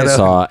dad and I went out-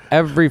 saw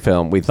every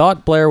film. We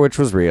thought Blair Witch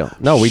was real.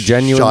 No, we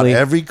genuinely. shot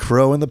every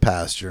crow in the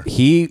pasture.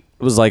 He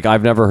was like,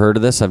 I've never heard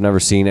of this. I've never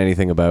seen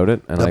anything about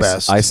it. And The I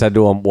best. said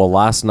to him, well,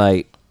 last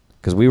night,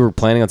 because we were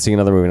planning on seeing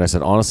another movie, and I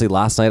said, honestly,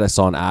 last night I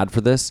saw an ad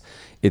for this.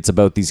 It's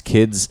about these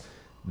kids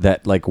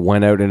that like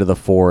went out into the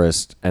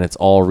forest, and it's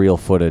all real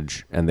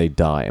footage, and they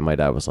die. And my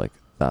dad was like,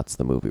 that's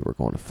the movie we're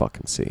going to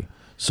fucking see.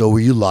 So were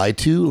you lied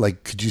to?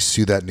 Like, could you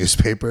sue that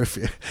newspaper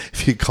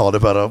if you called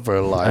about it for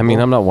a lie? I mean,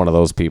 I'm not one of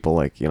those people.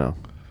 Like, I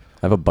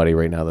have a buddy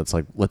right now that's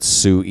like, let's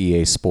sue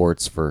EA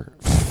Sports for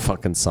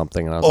fucking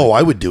something. And I was like,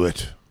 I would do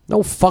it.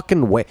 no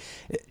fucking way.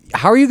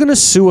 How are you going to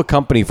sue a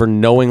company for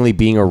knowingly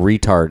being a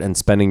retard and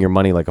spending your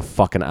money like a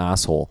fucking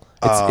asshole?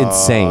 It's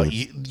insane.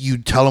 You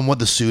tell them what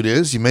the suit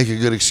is, you make a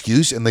good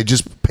excuse, and they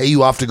just pay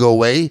you off to go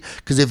away.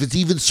 Because if it's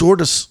even sort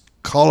of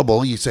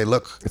callable, you say,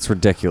 look, It's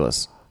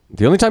ridiculous.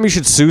 The only time you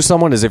should sue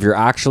someone is if you're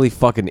actually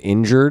fucking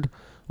injured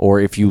or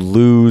if you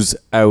lose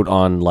out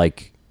on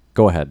like,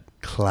 go ahead.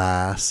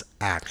 class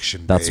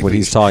action. That's what baby.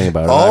 he's talking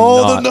about.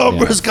 All I'm the not-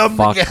 numbers yeah, come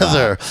fuck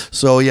together.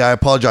 So yeah, I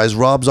apologize.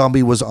 Rob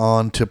Zombie was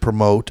on to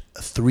promote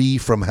 3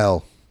 from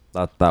Hell.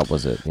 That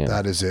was it. Yeah.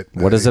 That is it.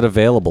 What is it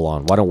available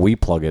on? Why don't we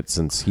plug it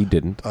since he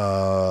didn't?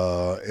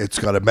 It's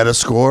got a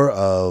Metascore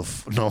of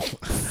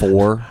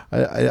 4.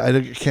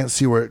 I can't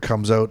see where it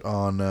comes out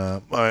on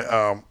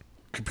my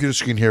computer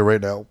screen here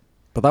right now.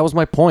 But that was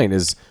my point.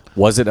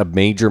 Was it a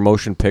major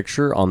motion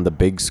picture on the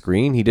big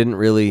screen? He didn't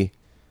really.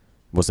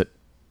 Was it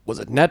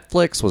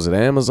Netflix? Was it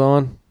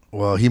Amazon?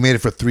 Well, he made it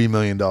for $3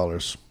 million.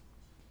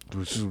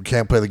 Which is, we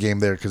can't play the game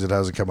there because it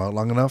hasn't come out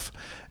long enough.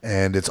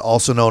 And it's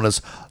also known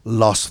as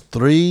Los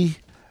 3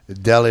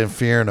 del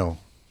Infierno.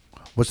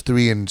 What's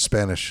 3 in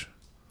Spanish?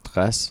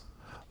 Tres?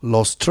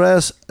 Los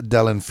Tres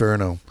del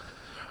Inferno.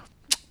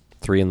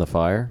 3 in the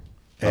Fire?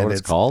 Is that what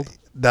it's called?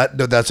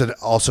 That's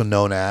also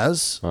known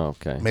as. Oh,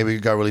 okay. Maybe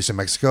it got released in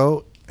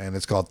Mexico, and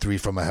it's called 3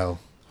 from Hell.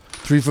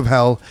 3 from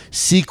Hell,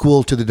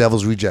 sequel to The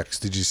Devil's Rejects.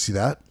 Did you see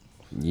that?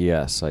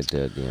 Yes, I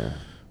did, yeah.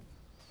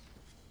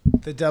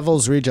 The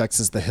Devil's Rejects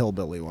is the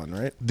hillbilly one,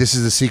 right? This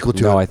is the sequel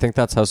to No, it. I think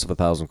that's House of a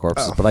Thousand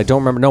Corpses, but I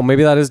don't remember. No,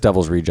 maybe that is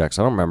Devil's Rejects.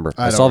 I don't remember.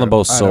 I don't saw them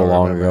both I so don't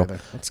long remember ago.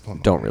 either. What's going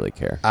on? Don't really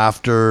care.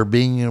 After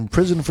being in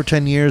prison for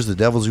 10 years, The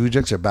Devil's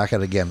Rejects are back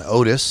at it again.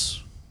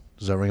 Otis.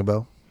 Does that ring a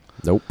bell?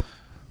 Nope.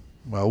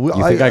 Well,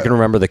 You think I can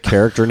remember the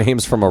character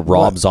names from a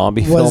Rob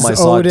Zombie film I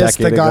saw a Otis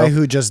decade the guy ago?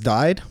 who just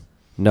died?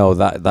 No,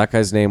 that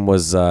guy's name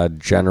was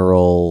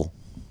General.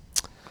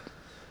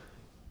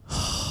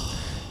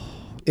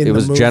 In It the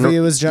was movie, General. it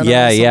was General.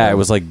 Yeah, something? it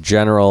was like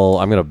General.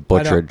 I'm gonna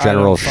butcher it. I don't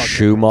General fucking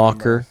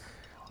Schumacher. remember.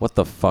 What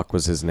the fuck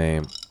was his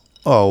name?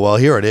 Oh, well,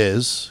 here it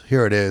is.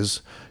 Here it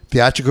is.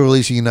 Theatrical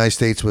release in the United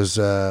States was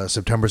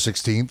September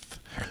 16th.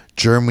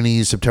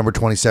 Germany, September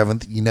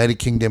 27th. United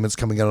Kingdom, it's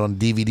coming out on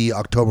DVD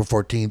October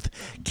 14th.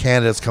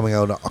 Canada, it's coming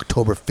out on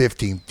October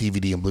 15th,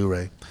 DVD and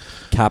Blu-ray.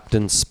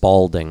 Captain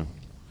Spaulding.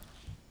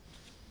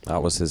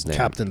 That was his name.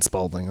 Captain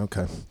Spaulding.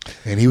 Okay.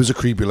 And he was a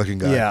creepy looking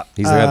guy. Yeah.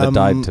 He's the guy that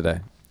died today.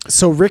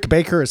 So Rick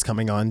Baker is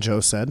coming on, Joe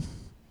said.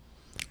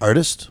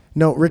 Artist?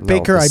 No, Rick No,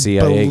 Baker, the I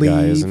CIA believe.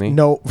 guy, isn't he?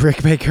 No,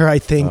 Rick Baker, I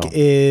think, Oh.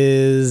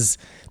 is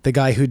the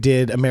guy who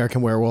did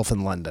American Werewolf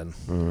in London.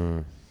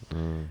 Who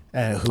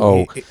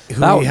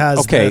he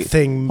has the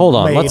thing. Hold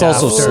on. Let's made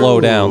also after.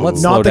 slow down.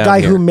 Let's slow Not the down guy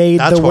here. who made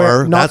That's the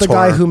horror. not That's the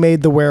guy horror. who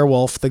made the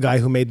werewolf. The guy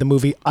who made the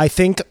movie.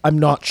 I'm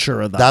not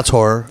sure of that. That's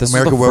horror. This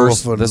American was the Werewolf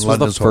first, in this was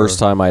London's the first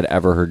horror. time I'd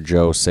ever heard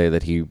Joe say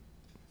that he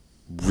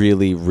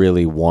really,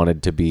 really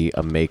wanted to be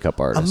a makeup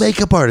A artist.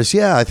 makeup artist,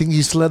 yeah. I think he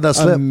used to let that a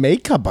slip.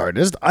 makeup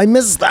artist. I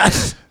missed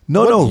that.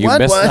 No. You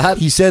missed that?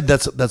 He said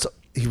that's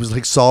he was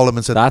like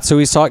Solomon said. That's who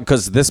he's talking,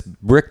 because this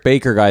Rick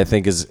Baker guy, I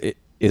think,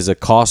 is a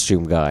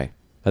costume guy.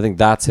 I think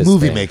that's his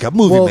movie thing. makeup.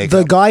 Well,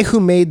 the guy who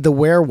made the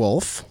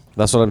werewolf.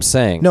 That's what I'm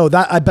saying. No,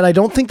 but I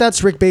don't think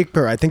that's Rick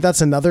Baker. I think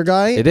that's another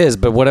guy. It is,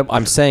 but what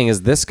I'm saying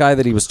is this guy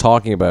that he was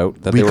talking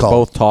about, that they were Recall.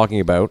 both talking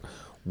about,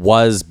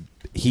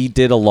 he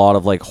did a lot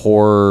of like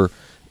horror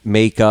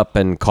makeup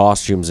and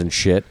costumes and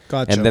shit.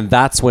 Gotcha. And then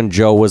that's when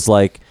Joe was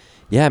like,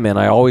 yeah, man,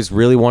 I always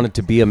really wanted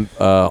to be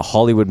a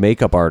Hollywood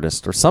makeup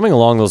artist or something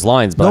along those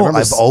lines. But I No, remember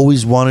I've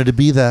always wanted to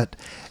be that,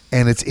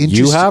 and it's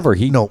interesting. You have, or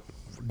he? No.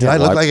 Did Yeah, I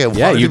look well, like I wanted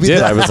yeah, you to be did.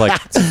 that? I was like,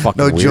 it's fucking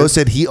No, weird. Joe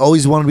said he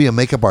always wanted to be a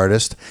makeup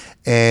artist,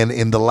 and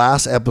in the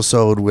last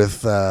episode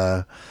with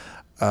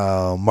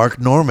Mark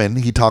Norman,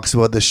 he talks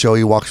about the show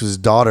he watched with his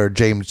daughter,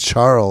 James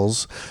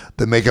Charles,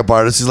 the makeup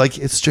artist. He's like,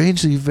 it's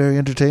strangely very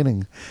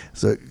entertaining.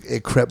 So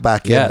it crept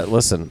back Yeah, in.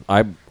 listen,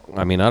 I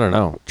mean, I don't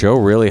know. Joe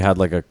really had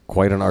like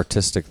quite an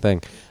artistic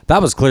thing.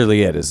 That was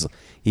clearly it. Is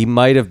he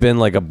might have been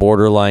like a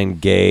borderline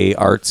gay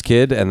arts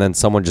kid, and then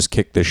someone just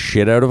kicked the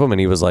shit out of him, and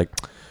he was like,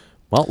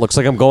 well, looks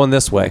like I'm going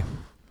this way.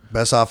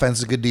 Best offense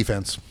is good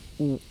defense.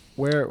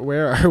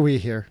 Where are we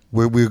here?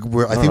 I think know,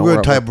 we're we're-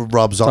 in time with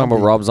Rob Zombie. Talking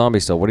about Rob Zombie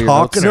still. What are your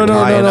Talking notes? or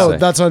What do you No. say?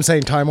 That's what I'm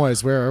saying. Time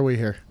wise, where are we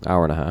here?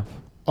 Hour and a half.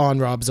 On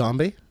Rob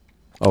Zombie.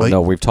 Oh Like-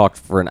 no, we've talked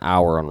for an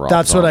hour on Rob.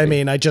 That's what I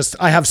Zombie. mean.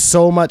 I have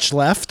so much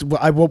left.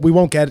 We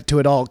won't get to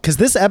it all because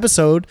this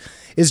episode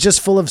is just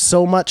full of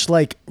so much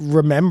like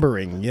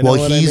remembering. You know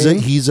Well, what he's I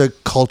mean? he's a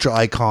culture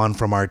icon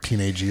from our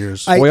teenage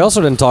years. I- We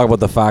also didn't talk about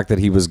the fact that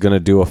he was going to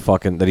do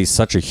that he's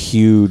such a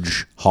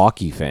huge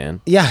hockey fan.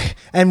 Yeah,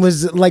 and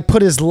was like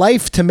put his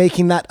life to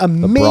making that Broad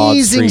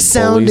amazing Street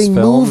sounding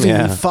Bullies film, movie.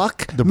 yeah.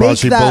 Fuck, The Broad make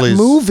Street that Bullies.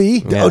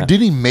 movie. Yeah. Oh,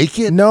 did he make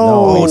it? No,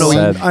 Oh, no, he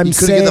said- I'm he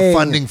couldn't saying get the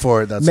funding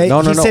for it. That's Ma- it.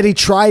 No, no, he no. said he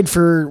tried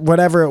for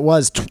whatever it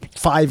was,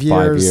 5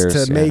 years,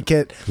 to yeah. make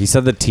it. He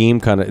said the team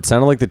it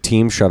sounded like the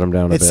team shut him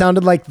down a It bit.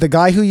 sounded like the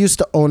guy who used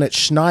to own it,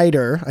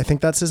 Schneider. I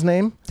think that's his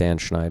name. Dan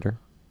Schneider.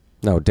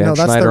 No, Dan No,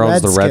 that's Schneider the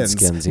owns the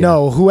Redskins. Redskins. Yeah.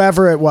 No,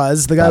 whoever it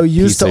was, the guy That who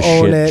used piece to of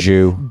own shit it,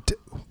 Jew.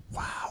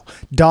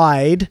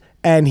 died,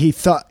 and he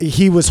thought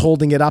he was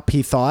holding it up.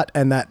 He thought,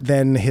 and that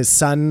then his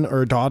son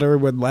or daughter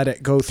would let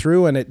it go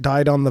through, and it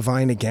died on the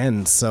vine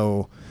again.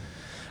 So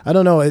I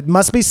don't know. It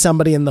must be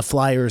somebody in the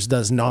Flyers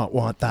does not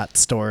want that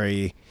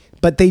story.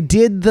 But they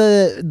did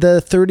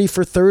the 30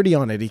 for 30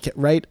 on it,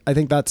 right? I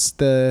think was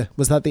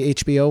that the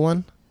HBO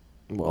one?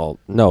 Well,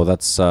 no,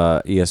 that's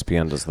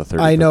ESPN does the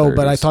 30. I for know,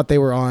 but I 30s. thought they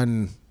were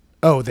on.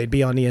 Oh, they'd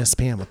be on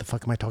ESPN. What the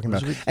fuck am I talking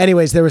about?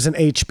 Anyways, there was an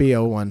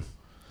HBO one.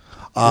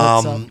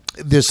 What's up?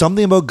 There's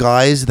something about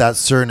guys that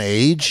certain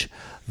age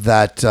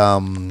that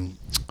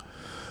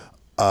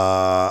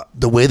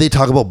the way they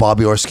talk about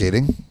Bobby Orr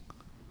skating,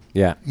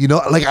 Yeah. you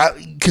know, like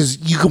because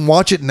you can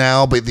watch it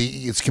now, but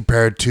it's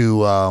compared to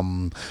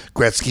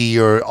Gretzky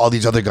or all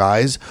these other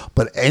guys.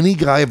 But any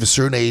guy of a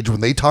certain age,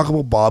 when they talk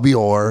about Bobby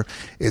Orr,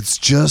 it's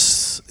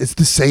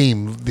the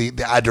same. The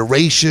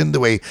adoration, the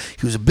way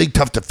he was a big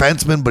tough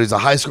defenseman, but he's a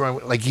high scorer.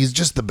 Like he's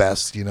just the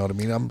best. You know what I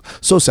mean? I'm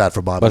so sad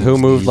for Bobby. But who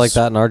moved He's- like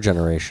that in our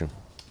generation?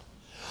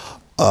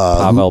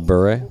 Pavel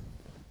Bure.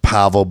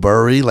 Pavel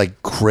Bure,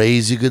 like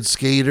crazy good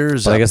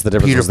skaters. But I guess the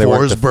difference Peter was they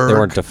Forsberg,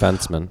 weren't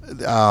defensemen.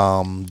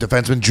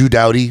 defenseman Drew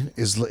Doughty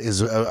is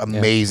an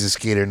amazing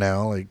skater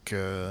now. Like,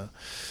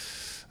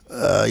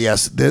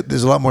 yes,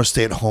 there's a lot more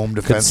stay-at-home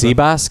Could defensemen.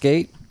 Seabass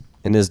skate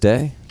in his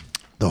day?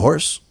 The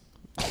horse.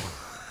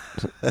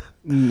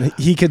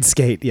 He could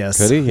skate, yes.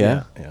 Could he?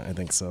 Yeah. Yeah, I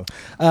think so.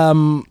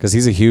 Because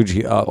he's a huge.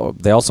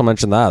 They also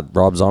mentioned that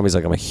Rob Zombie's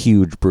like, I'm a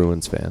huge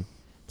Bruins fan.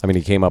 I mean,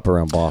 he came up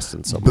around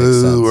Boston, so it makes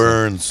Boo sense.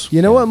 Earns.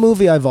 You know what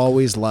movie I've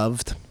always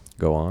loved?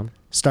 Go on.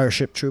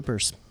 Starship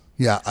Troopers.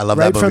 Yeah, I love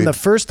Right that movie. from the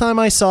first time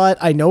I saw it,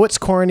 I know it's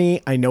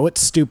corny, I know it's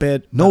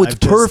stupid. No, but it's I've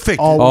just perfect.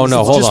 always Oh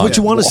no, It's hold just on. what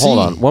you wanna Hold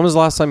see. on. When was the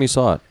last time you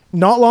saw it?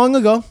 Not long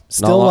ago.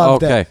 Still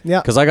loved okay. it.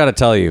 Yeah. Because I got to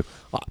tell you,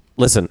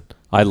 listen,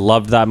 I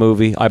loved that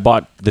movie. I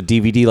bought the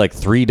DVD like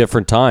 3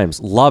 different times.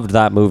 Loved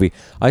that movie.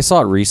 I saw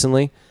it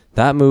recently.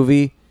 That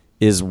movie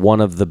is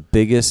one of the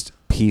biggest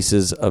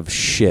pieces of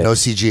shit. No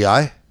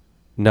CGI.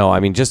 No, I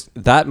mean, just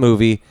that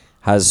movie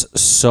has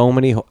so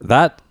many.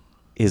 That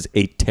is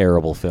a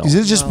terrible film. Is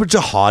it just a bunch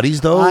of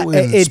hotties though?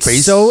 in It's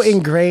space? so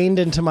ingrained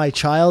into my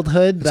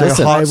childhood that like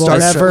a hot I will Star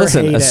Trek. never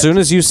Listen, hate as it. soon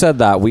as you said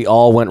that, we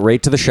all went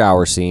right to the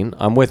shower scene.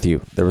 I'm with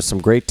you. There was some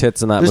great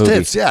tits in that There's movie.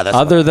 tits, yeah, that's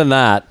Other fine. than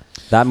that,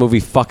 That movie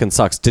fucking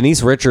sucks.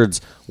 Denise Richards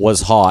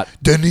was hot.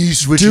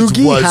 Denise Richards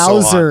Doogie was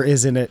so Howser hot.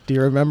 is in it. Do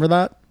you remember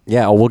that?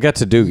 Yeah, we'll get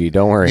to Doogie.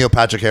 Don't worry. Neil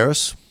Patrick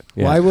Harris.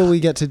 Yeah. Why will we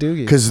get to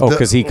Doogie?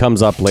 Because he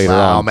comes up later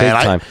Wow, on. man,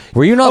 big time.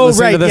 Were you not Oh,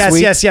 listening right. to this Yes,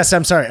 week? yes.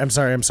 I'm sorry.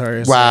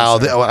 Wow,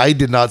 Sorry. I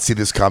did not see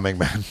this coming,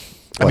 man.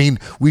 I mean,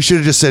 we should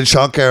have just said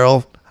Sean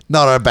Carroll,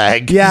 not our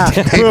bag. Yeah,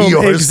 Maybe boom,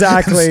 yours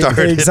exactly.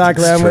 started.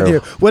 Exactly. I'm True. with you.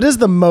 What is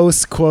the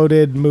most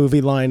quoted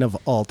movie line of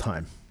all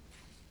time?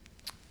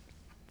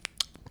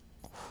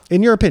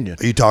 In your opinion?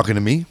 Are you talking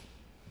to me?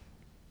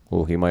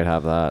 Oh, he might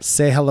have that.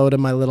 Say hello to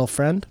my little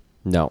friend?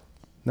 No.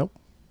 Nope.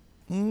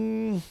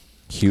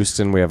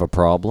 Houston, we have a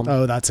problem.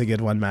 Oh, that's a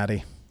good one,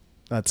 Maddie.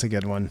 That's a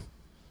good one.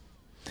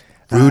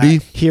 Rudy?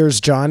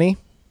 Here's Johnny.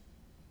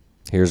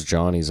 Here's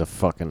Johnny's a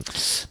fucking.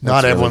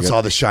 Not really everyone good.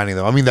 saw The Shining,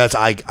 though. I mean, that's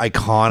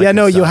iconic. Yeah,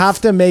 no, and you stuff.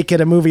 have to make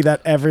it a movie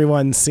that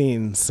everyone's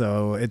seen.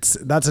 So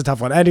that's a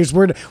tough one. Anyways,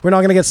 we're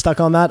not gonna get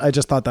stuck on that. I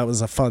just thought that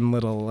was a fun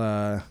little.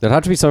 There'd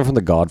have to be something from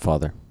The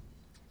Godfather.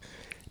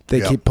 They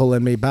Yeah. keep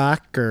pulling me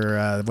back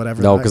or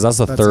whatever. No, because that's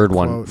the a third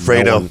one. quote.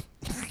 Fredo. No one-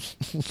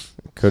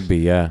 Could be,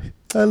 yeah.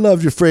 I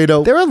love you,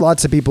 Fredo. There are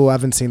lots of people who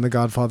haven't seen The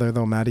Godfather,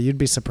 though, Maddie. You'd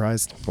be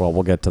surprised. Well,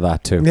 we'll get to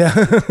that too.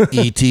 Yeah,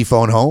 E.T.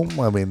 Phone Home.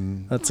 I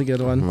mean, that's a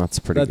good one. That's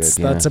pretty good,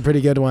 yeah. That's a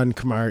pretty good one,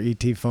 Kumar.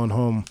 E.T. Phone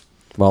Home.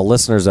 Well,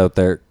 listeners out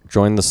there,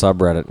 join the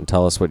subreddit and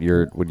tell us what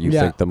you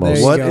Yeah, think the there most.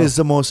 you what go. is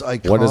the most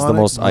iconic What is the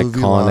most movie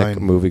iconic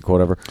line? movie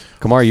quote ever?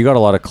 Kamar, you got a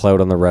lot of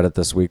clout on the Reddit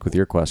this week with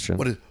your question.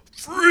 What is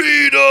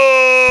freedom?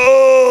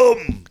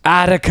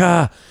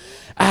 Attica?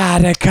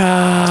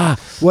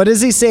 What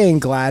is he saying,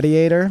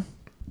 Gladiator?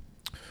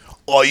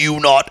 Are you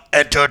not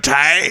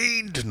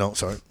entertained? No,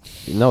 sorry.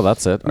 No,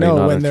 that's it. Are you No,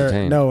 not when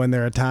entertained? when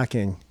they're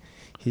attacking,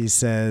 he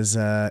says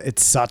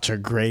it's such a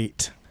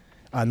great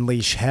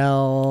unleash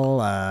hell.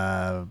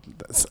 I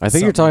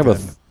think you're talking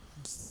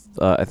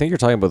about. I think you're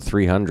talking about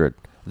 300.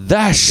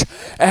 This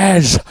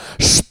is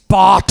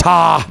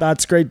Sparta.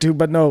 That's great too,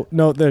 but no,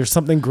 there's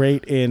something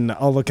great in.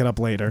 I'll look it up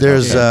later.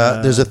 There's In,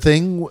 there's a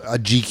thing a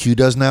GQ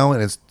does now,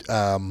 and it's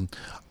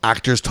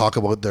actors talk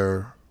about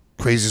their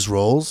craziest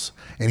roles,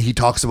 and he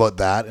talks about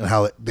that and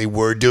how they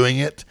were doing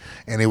it,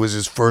 and it was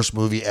his first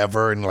movie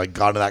ever, and like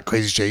got into that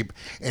crazy shape,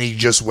 and he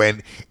just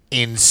went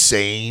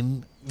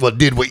insane. Well,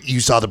 did what you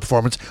saw the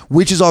performance,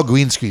 which is all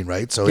green screen,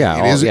 right? So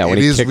Yeah, it is. when it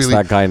he is kicks really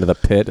that guy into the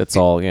pit, it's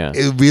all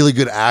it's really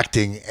good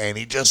acting, and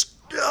he just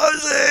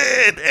does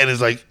it, and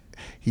it's like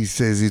he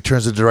says he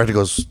turns to the director,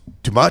 goes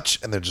too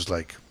much, and they're just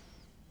like.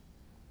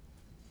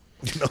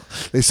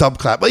 They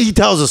subclap, but he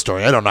tells a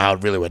story. I don't know how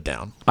it really went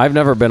down. I've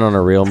never been on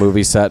a real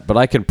movie set, but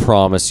I can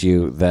promise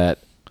you that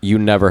you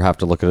never have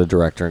to look at a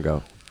director and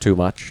go too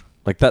much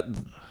like that.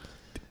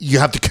 You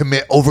have to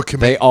overcommit.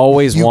 They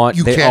always You want.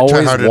 They can't try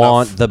always hard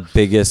want enough. the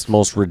biggest,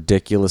 most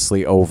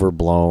ridiculously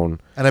overblown.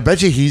 And I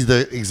bet you he's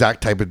the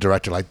exact type of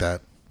director like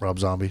that, Rob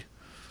Zombie.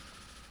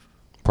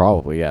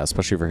 Probably, yeah,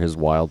 especially for his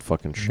wild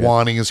fucking shit.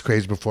 Wanting his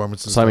crazy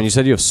performances. Simon, you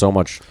said you have so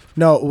much.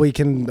 no, we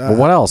can. But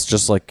what else?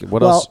 Just like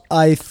what else? Well,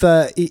 I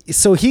thought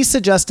so. He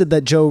suggested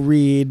that Joe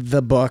read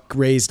the book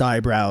 "Raised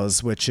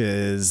Eyebrows," which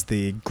is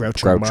the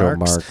Groucho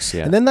Marx,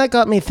 yeah. And then that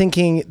got me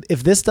thinking: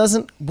 if this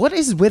doesn't, what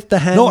is with the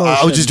hand? No,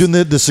 I was just doing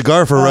the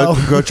cigar for Oh.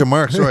 Groucho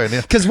Marx. Right,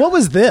 yeah. Because what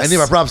was this? I need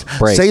my props.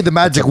 Break. Say the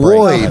magic That's a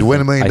break. void,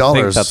 win $1 million. I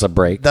think that's a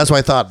break. That's what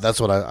I thought. That's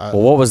what I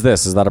Well, what was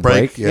this? Is that a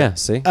break? Break, yeah.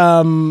 See,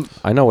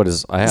 I know it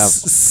is. I have.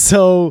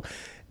 So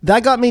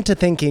that got me to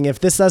thinking: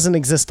 if this doesn't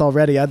exist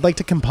already, I'd like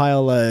to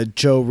compile a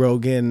Joe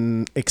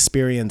Rogan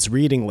Experience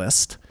reading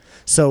list.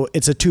 So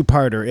it's a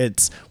two-parter.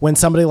 It's when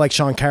somebody like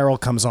Sean Carroll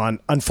comes on.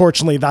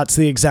 Unfortunately, that's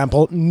the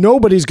example.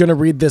 Nobody's going to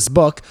read this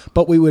book,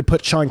 but we would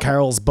put Sean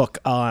Carroll's book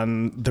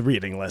on the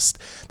reading list.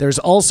 There's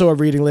also a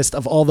reading list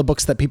of all the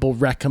books that people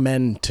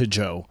recommend to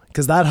Joe,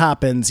 because that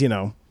happens,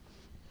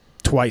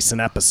 twice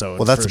an episode.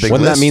 Well, that's for a big sure.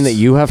 Wouldn't that list. mean that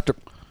you have to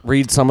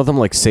read some of them,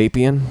 like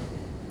Sapien?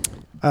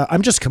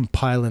 I'm just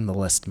compiling the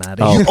list,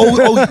 Maddie.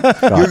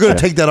 Oh. you're going to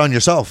take that on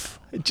yourself.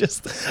 I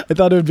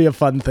thought it would be a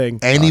fun thing.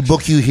 Any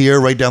book you hear,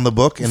 write down the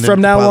book. And then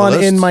From now compile the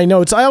on, list. in my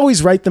notes, I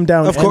always write them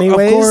down Of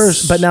anyways.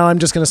 course. But now I'm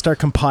just going to start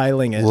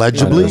compiling it.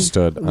 Legibly?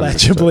 Understood.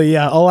 Legibly,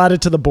 yeah. I'll add it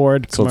to the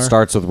board. So it Kumar.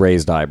 starts with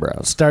raised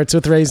eyebrows. Starts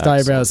with raised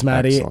Excellent, eyebrows,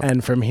 Maddie, excellent.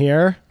 and from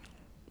here,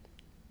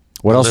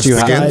 What else do you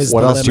list have? begins.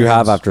 What else do you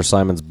have Lemons. after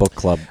Simon's book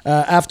club?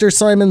 after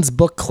Simon's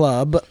book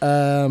club,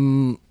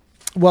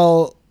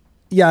 well,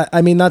 yeah,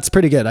 I mean that's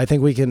pretty good. I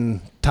think we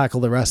can tackle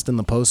the rest in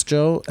the post,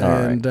 Joe. All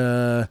right.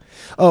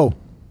 And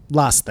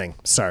last thing,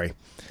 sorry.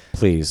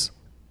 Please.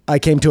 I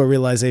came to a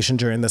realization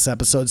during this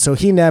episode. So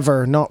he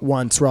never, not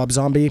once, Rob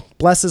Zombie,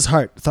 bless his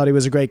heart, thought he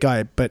was a great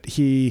guy, but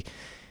he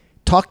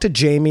talked to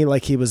Jamie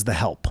like he was the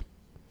help.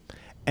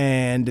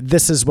 And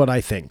this is what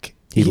I think.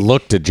 He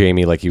looked at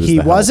Jamie like he was. He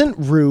the help. wasn't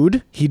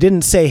rude. He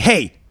didn't say,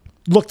 "Hey,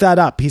 look that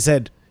up." He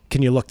said,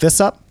 "Can you look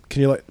this up?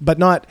 Can you look?" But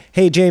not,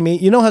 "Hey, Jamie."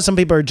 You know how some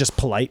people are just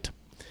polite.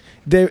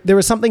 There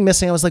was something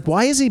missing. I was like,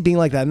 why is he being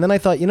like that? And then I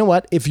thought, you know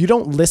what? If you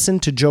don't listen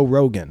to Joe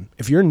Rogan,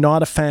 if you're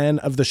not a fan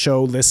of the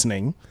show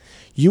listening,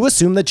 you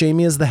assume that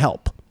Jamie is the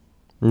help.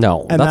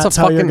 No, and that's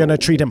how you're going to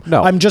treat him.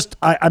 No. I'm just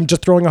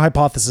throwing a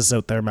hypothesis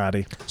out there,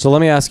 Maddie. So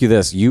let me ask you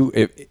this: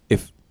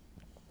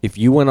 if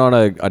you went on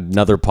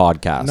another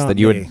podcast Not that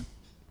you me. would,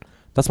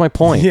 that's my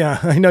point. Yeah,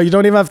 I know. You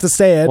don't even have to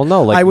say it. Well,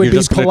 no, like I would you're be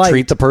just going to polite.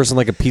 treat the person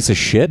like a piece of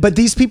shit. But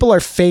these people are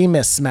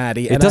famous,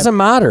 Maddie. it doesn't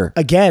matter.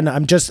 Again,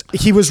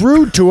 he was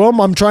rude to him.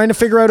 I'm trying to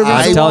figure out a reason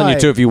I'm telling why. you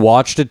too. If you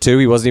watched it too,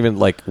 he wasn't even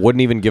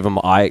wouldn't even give him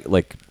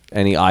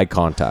any eye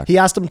contact. He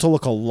asked him to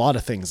look a lot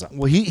of things up.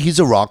 Well, he's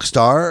a rock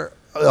star.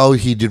 Oh,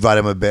 he did write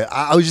him a bit.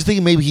 I was just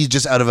thinking maybe he's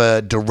just out of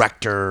a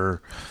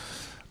director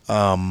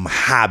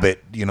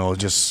habit,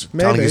 just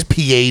telling Maybe. his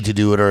PA to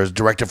do it or his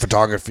director of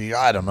photography.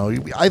 I don't know. I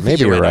think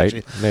Maybe you're right.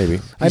 actually. Maybe.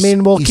 I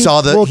mean, he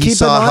saw keep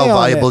how an eye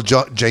on valuable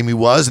it. Jamie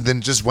was, and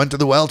then just went to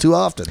the well too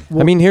often.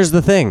 I mean, here's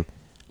the thing.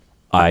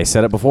 I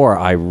said it before.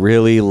 I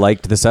really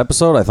liked this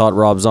episode. I thought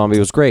Rob Zombie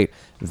was great.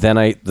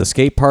 Then the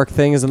skate park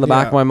thing is in the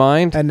back of my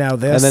mind, And now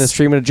this. and then it's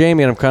streaming to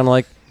Jamie, and I'm kind of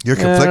like, You're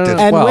conflicted.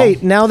 And well,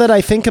 wait, now that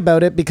I think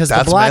about it, because the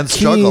That's Black man's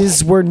struggle.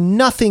 Keys were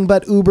nothing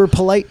but uber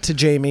polite to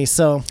Jamie,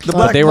 so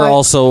but they were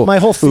also my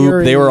whole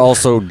theory. They were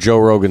also Joe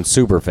Rogan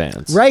super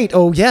fans. right.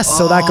 Oh yes,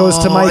 so that goes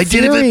to my I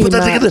theory. didn't even put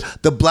that Matt. together.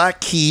 The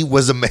black key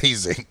was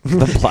amazing,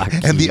 The Black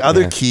and Key, the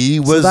other yeah. key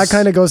So was that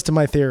kind of goes to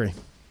my theory.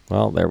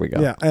 Well, there we go.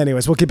 Yeah.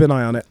 Anyways, we'll keep an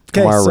eye on it.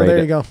 Okay, Kamar, so rate there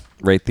it. you go.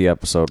 Rate the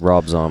episode,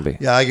 Rob Zombie.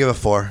 Yeah, I give it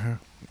 4.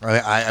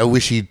 I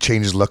wish he'd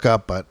change his look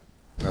up, but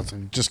that's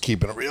just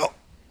keeping it real.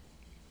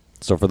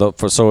 So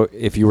so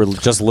if you were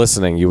just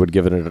listening, you would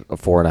give it a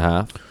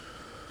 4.5.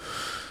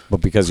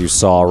 But because you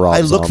saw Rob,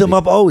 I look them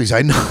up always.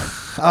 I know.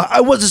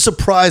 I wasn't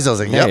surprised. I was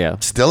like, Yeah, yep, yeah.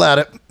 still at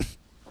it.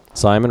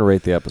 Simon,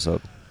 rate the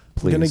episode,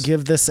 please. I'm gonna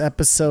give this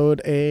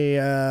episode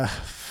a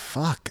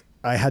fuck.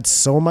 I had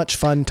so much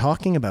fun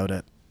talking about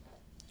it.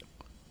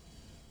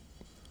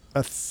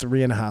 A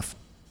 3.5.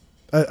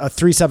 A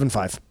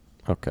 3.75.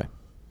 Okay,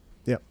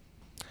 Yep.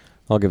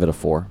 I'll give it a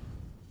 4.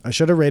 I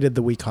should have rated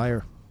the week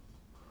higher.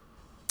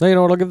 No, you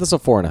know what? I'll give this a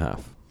 4.5.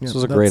 This Yeah,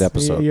 was a great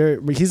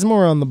episode. He's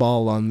more on the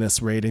ball on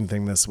this rating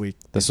thing this week.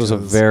 This was a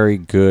because- very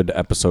good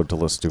episode to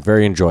listen to.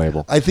 Very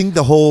enjoyable. I think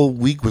the whole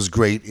week was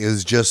great.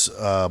 Is just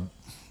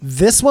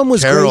This one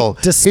was Carol.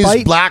 great, despite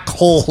His black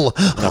hole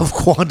of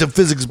quantum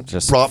physics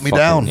Just brought me fucking-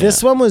 down. yeah.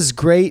 this one was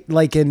great.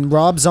 Like in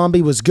Rob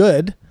Zombie was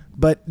good,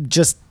 but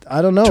just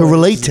I don't know To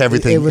relate to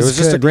everything. It was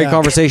just a good, great yeah.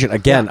 conversation.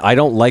 Again, I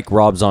don't like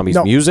Rob Zombie's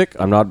No. music.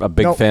 I'm not a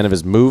big No. fan of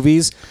his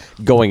movies.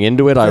 Going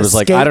into it, I The was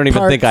like, skate I don't even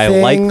park think I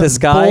thing, like this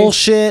guy.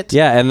 bullshit.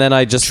 Yeah, and then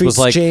I just Treats was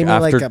like, Jamie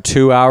after like a-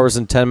 2 hours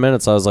and 10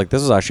 minutes, I was like,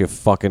 this is actually a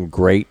fucking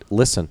great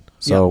listen.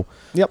 So,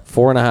 Yep.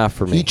 4.5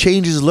 for me. He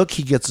changes his look.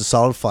 He gets a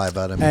solid 5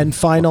 out of me. And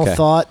final Okay.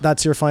 thought.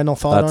 That's your final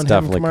thought That's on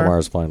definitely him, Kamar?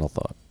 Kamar's final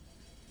thought.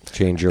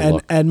 Change your And-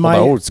 look. and my-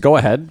 oh, go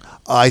ahead.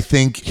 I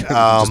think Just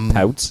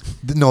pouts.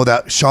 no,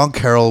 that Sean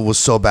Carroll was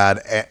so bad.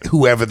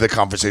 Whoever the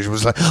conversation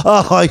was like,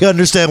 oh, I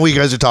understand what you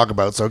guys are talking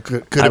about. So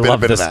could I have been a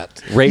love bit this. of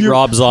that. Rate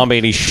Rob Zombie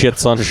and he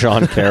shits on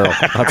Sean Carroll.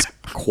 That's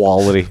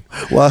quality.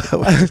 Well,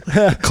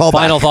 call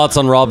Final back. thoughts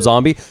on Rob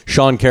Zombie.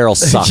 Sean Carroll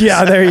sucks.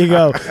 Yeah, there you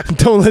go.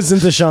 Don't listen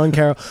to Sean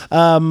Carroll.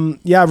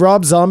 Yeah,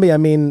 Rob Zombie. I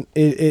mean,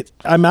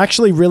 I'm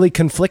actually really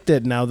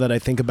conflicted now that I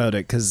think about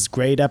it because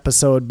great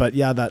episode, but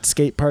yeah, that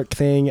skate park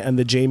thing and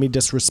the Jamie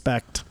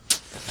disrespect.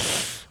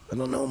 I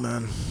don't know,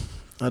 man.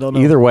 I don't know.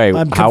 Either way,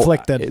 I'm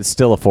conflicted. It's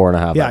still a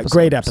 4.5. Yeah, episode,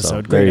 great so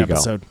episode. there Great you go.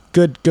 episode.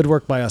 Good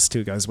work by us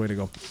too, guys. Way to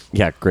go.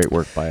 Yeah, great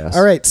work by us.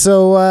 All right,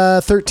 so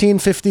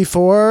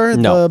 1354,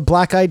 No. the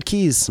Black Eyed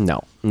Keys.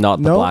 No, not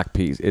the No? Black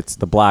Peas. It's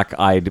the Black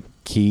Eyed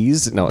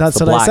Keys. No, That's it's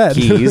the what I Black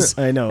said. Keys.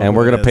 I know And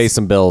what we're it going to pay is.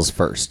 some bills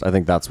first. I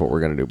think that's what we're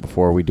going to do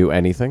before we do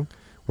anything.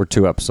 We're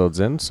 2 episodes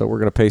in, so we're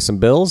going to pay some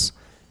bills,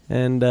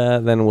 and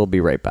then we'll be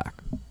right back.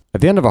 At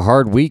the end of a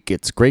hard week,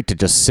 it's great to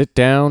just sit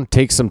down,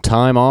 take some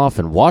time off,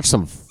 and watch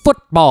some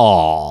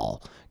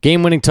football.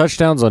 Game-winning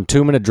touchdowns on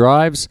 2-minute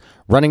drives,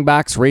 running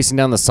backs racing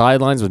down the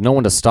sidelines with no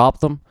one to stop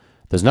them.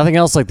 There's nothing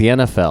else like the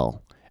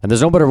NFL, and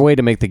there's no better way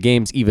to make the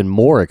games even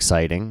more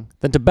exciting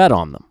than to bet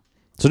on them.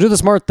 So do the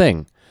smart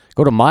thing.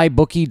 Go to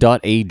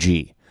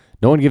mybookie.ag.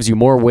 No one gives you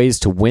more ways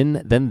to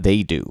win than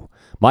they do.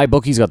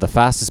 MyBookie's got the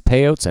fastest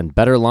payouts and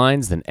better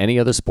lines than any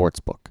other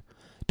sportsbook.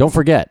 Don't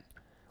forget,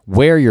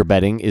 where you're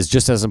betting is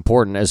just as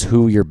important as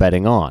who you're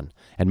betting on.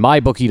 And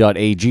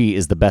mybookie.ag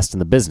is the best in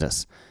the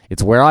business.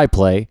 It's where I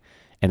play,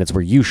 and it's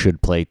where you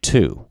should play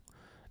too.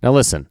 Now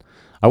listen,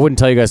 I wouldn't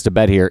tell you guys to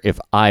bet here if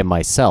I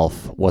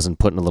myself wasn't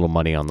putting a little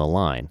money on the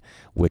line,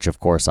 which of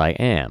course I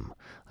am.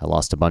 I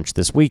lost a bunch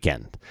this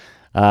weekend.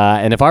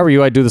 And if I were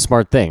you, I'd do the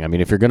smart thing. I mean,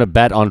 if you're going to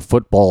bet on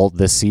football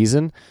this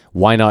season,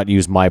 why not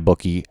use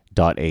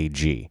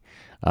mybookie.ag?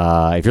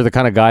 If you're the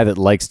kind of guy that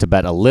likes to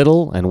bet a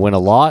little and win a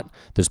lot,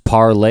 there's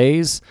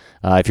parlays.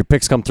 If your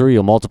picks come through,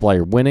 you'll multiply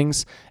your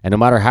winnings. And no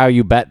matter how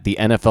you bet, the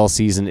NFL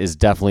season is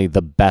definitely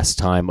the best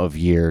time of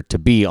year to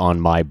be on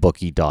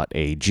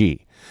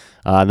mybookie.ag.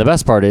 And the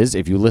best part is,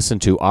 if you listen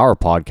to our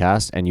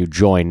podcast and you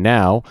join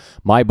now,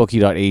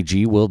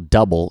 mybookie.ag will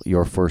double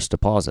your first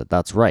deposit.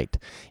 That's right.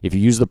 If you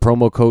use the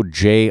promo code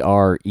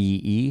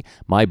JREE,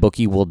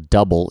 MyBookie will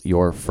double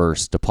your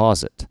first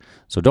deposit.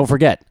 So don't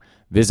forget,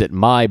 Visit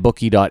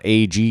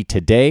mybookie.ag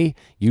today.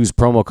 Use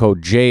promo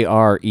code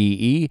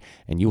JREE,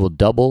 and you will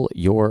double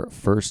your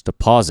first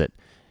deposit.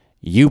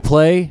 You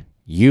play,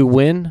 you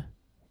win,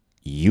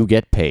 you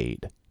get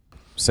paid.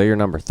 Say your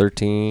number,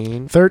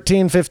 13.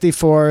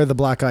 1354, the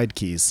Black Eyed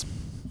Keys.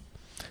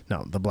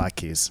 No, the Black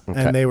Keys.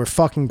 Okay. And they were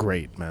fucking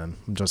great, man.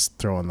 I'm just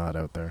throwing that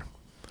out there.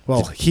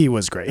 Well, he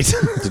was great.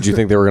 Did you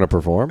think they were going to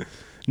perform?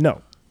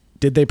 No.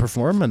 Did they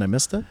perform and I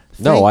missed it?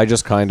 No, I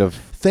just kind of...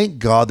 Thank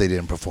God they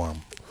didn't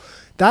perform.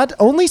 That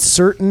only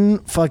certain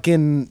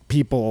fucking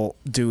people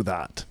do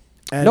that.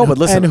 And, No, but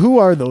listen, and who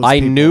are those I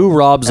people? knew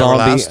Rob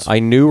Zombie. Everlast? I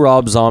knew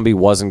Rob Zombie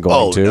wasn't going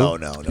Oh, to.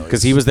 no.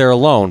 Because he was there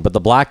alone. But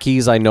the Black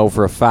Keys, I know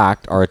for a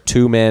fact, are a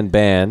two-man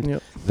band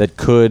Yep. that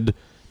could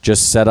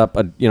just set up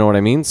a... You know what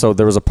I mean? So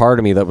there was a part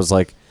of me that was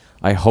like,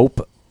 I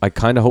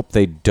kind of hope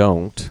they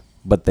don't,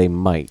 but they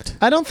might.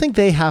 I don't think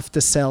they have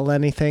to sell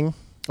anything.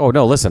 Oh,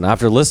 no, listen.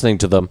 After listening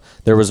to them,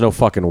 there was no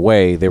fucking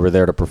way they were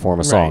there to perform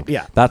a song.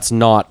 yeah. That's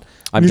not...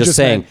 I'm You just just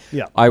saying... meant-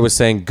 yeah. I was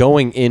saying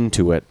going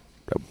into it,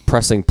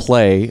 pressing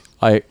play,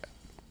 I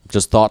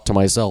just thought to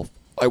myself,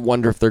 I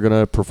wonder if they're going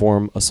to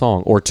perform a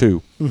song or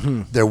two.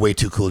 They're way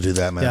too cool to do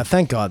that, man. Yeah,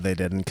 thank God they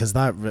didn't, because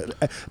that.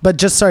 But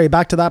just sorry,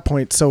 back to that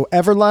point. So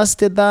Everlast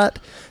did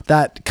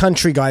that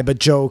country guy, but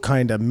Joe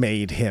kind of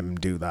made him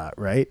do that,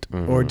 right?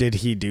 Or did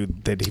he do?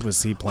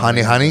 Was he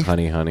playing? Honey.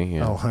 Honey,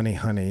 yeah. Oh,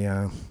 honey,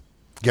 yeah.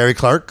 Gary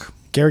Clark.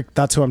 Gary,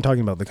 that's who I'm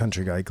talking about. The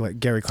country guy,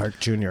 Gary Clark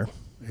Jr.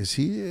 Is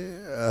he?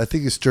 I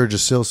think it's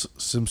Sturgis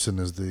Simpson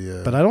is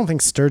the. But I don't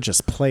think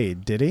Sturgis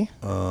played, did he?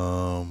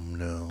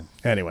 No.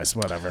 Anyways,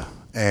 whatever.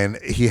 And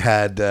he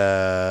had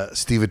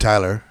Steven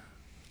Tyler.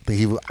 But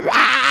he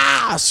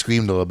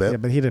screamed a little bit. Yeah,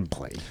 but he didn't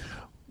play.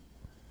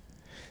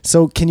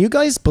 So can you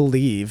guys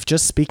believe,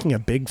 just speaking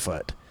of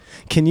Bigfoot,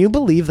 can you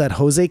believe that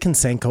Jose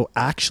Canseco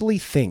actually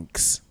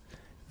thinks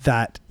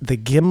that the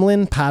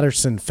Gimlin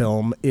Patterson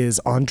film is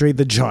Andre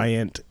the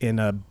Giant in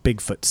a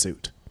Bigfoot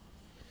suit?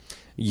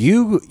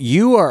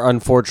 You are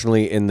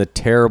unfortunately in the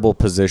terrible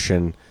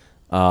position,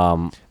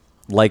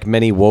 like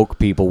many woke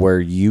people, where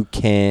you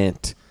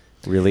can't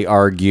really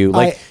argue.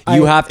 Like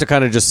you have to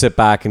kind of just sit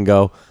back and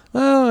go,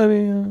 oh, I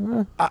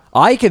mean,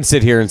 I can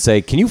sit here and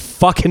say, can you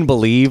fucking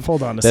believe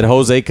Hold on a that second.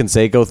 Jose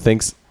Canseco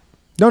thinks...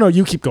 No,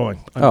 you keep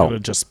going. I'm Oh. going to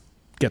just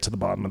get to the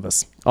bottom of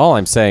this. All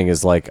I'm saying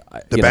is like...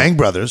 The you know, Bang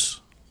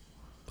Brothers.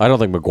 I don't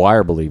think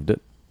McGuire believed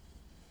it.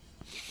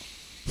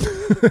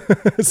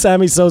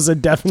 Sammy Sosa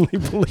definitely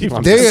believed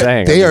I'm it. just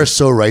saying, They I mean- are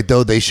so right,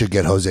 though. They should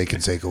get Jose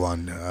Canseco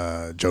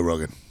on Joe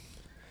Rogan.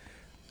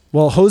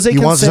 Well, Jose He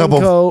wants to help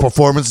Canseco...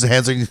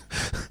 performance-enhancing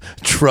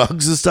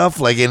drugs and stuff.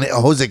 Like in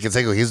Jose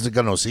Canseco, he's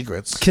got no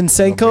secrets.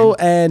 Canseco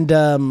and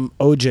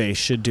OJ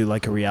should do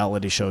like a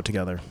reality show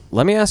together.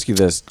 Let me ask you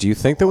this. Do you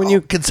think that when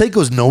you...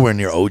 Canseco's nowhere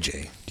near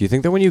OJ. Do you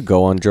think that when you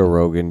go on Joe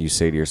Rogan, you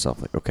say to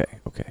yourself, like, okay,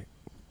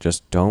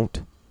 just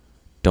don't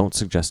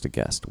suggest a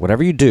guest.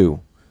 Whatever you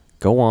do,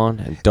 go on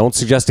and don't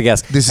suggest a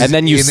guest. This and is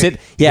then you his sit,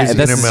 yeah, inner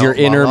this is your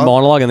inner monologue?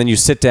 monologue, and then you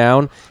sit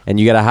down and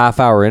you get a half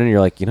hour in, and you're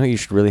like, you know, you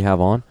should really have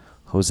on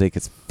Jose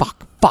gets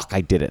fuck,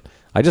 I did it.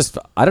 I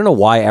don't know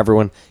why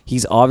everyone.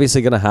 He's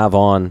obviously gonna have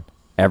on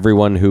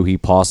everyone who he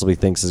possibly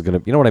thinks is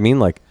gonna. You know what I mean?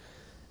 Like,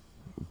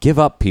 give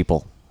up,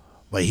 people.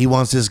 Like he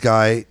wants this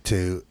guy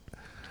to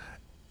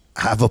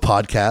have a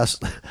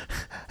podcast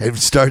and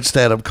start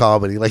stand-up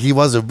comedy. Like he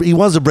wants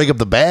to break up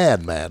the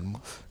band, man.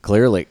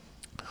 Clearly,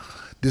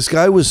 This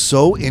guy was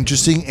so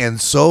interesting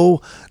and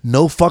so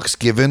no fucks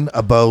given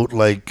about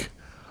like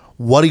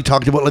what he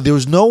talked about. Like there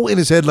was no in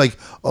his head like,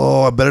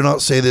 oh, I better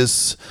not say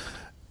this.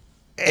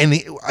 And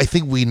I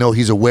think we know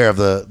he's aware of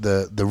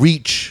the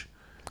reach,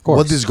 course.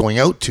 what this is going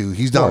out to.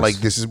 He's not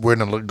course. like we're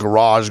in a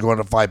garage going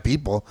to 5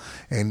 people.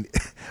 And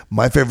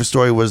my favorite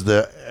story was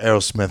the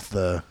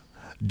Aerosmith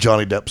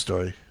Johnny Depp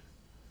story.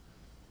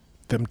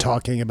 Them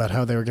talking about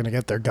how they were going to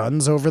get their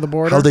guns over the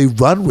border. How they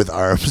run with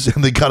arms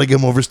and they got to get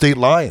them over state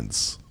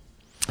lines.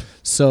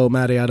 So,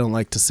 Maddie, I don't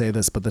like to say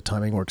this, but the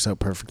timing works out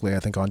perfectly. I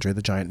think Andre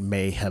the Giant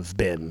may have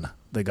been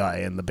the guy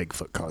in the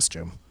Bigfoot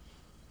costume.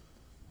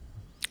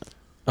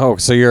 oh,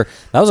 so that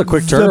was a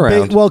quick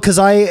turnaround. Well, because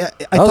I was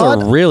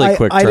thought a really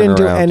quick I didn't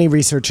do turnaround. any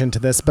research into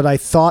this, but I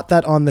thought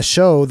that on the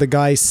show the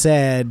guy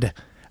said,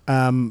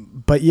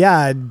 but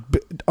yeah,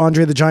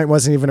 Andre the Giant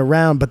wasn't even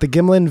around. But the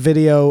Gimlin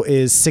video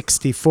is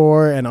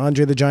 64, and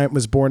Andre the Giant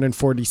was born in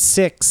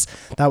 46.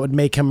 That would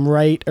make him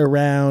right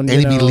around.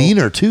 And you he'd be know,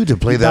 leaner too to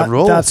play that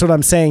role. That's what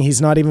I'm saying. He's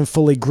not even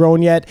fully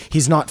grown yet.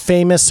 He's not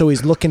famous, so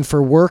he's looking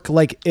for work.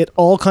 Like it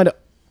all kind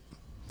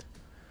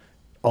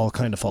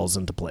of falls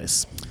into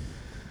place.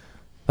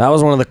 That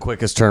was one of the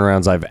quickest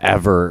turnarounds I've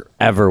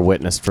ever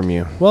witnessed from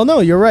you. Well, no,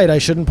 you're right. I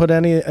shouldn't put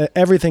any.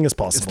 Everything is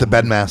possible. It's the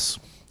bed mass.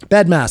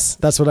 Bed mass.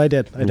 That's what I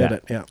did. I did Yeah.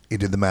 it. Yeah. He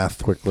did the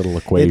math. Quick little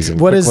equation.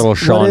 What Quick is little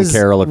Sean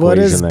Carroll equation What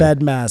is there.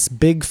 bed mass?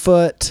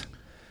 Bigfoot,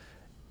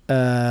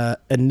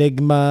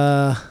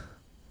 Enigma.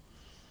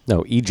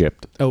 No,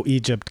 Egypt. Oh,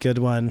 Egypt. Good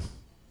one.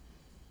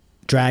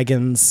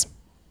 Dragons.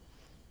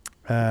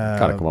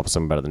 Gotta come up with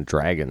something better than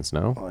dragons,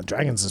 no?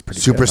 Dragons is pretty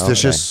good.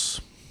 Superstitious.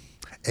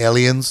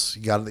 Aliens.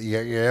 You got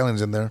your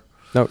aliens in there.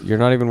 No, you're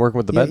not even working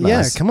with the bed Yeah,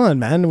 mass. come on,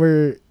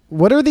 man.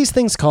 What are these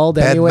things called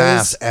Bed anyways?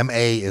 mass, MA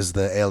is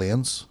the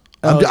aliens.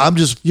 Oh, I'm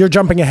just You're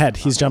jumping ahead.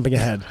 He's jumping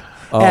ahead.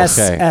 Oh,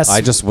 okay.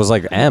 I just was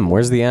like, M.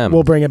 Where's the M?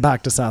 We'll bring it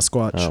back to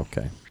Sasquatch. Oh,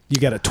 okay. You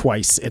get it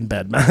twice in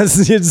bed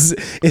mass.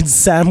 It's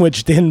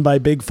sandwiched in by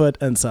Bigfoot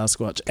and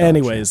Sasquatch.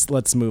 Anyways,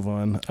 let's move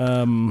on.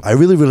 I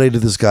really relate to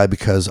this guy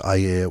because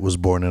I was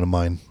born in a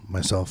mine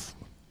myself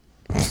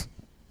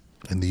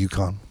in the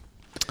Yukon.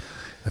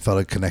 I felt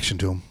a connection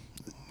to him.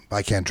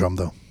 I can't drum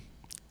though.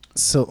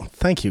 So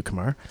thank you,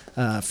 Kamar,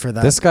 for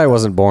that. This guy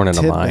wasn't born in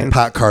a tidbit. mine.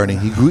 Pat Carney.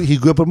 He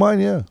grew up in a mine.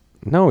 Yeah.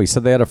 No, he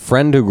said they had a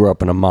friend who grew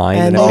up in a mine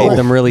and, it they made were-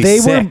 them really they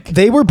sick.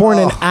 They were born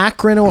in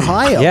Akron,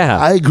 Ohio. Yeah.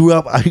 I grew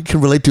up. I can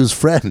relate to his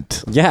friend.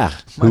 Yeah.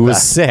 Who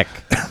was sick.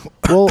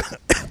 Well,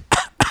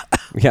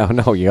 Yeah,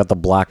 no, you got the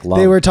black lung.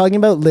 they were talking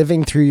about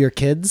living through your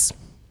kids.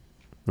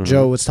 Mm-hmm.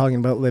 Joe was talking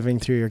about living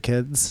through your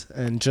kids,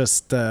 and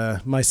just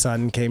my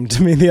son came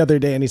to me the other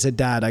day and he said,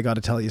 "Dad, I got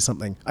to tell you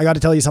something. I got to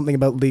tell you something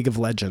about League of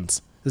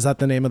Legends. Is that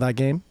the name of that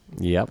game?"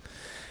 Yep.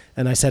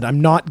 And I said, "I'm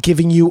not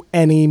giving you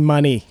any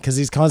money," because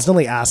he's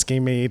constantly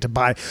asking me to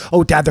buy.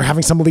 "Oh, Dad, they're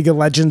having some League of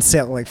Legends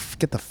sale." I'm like,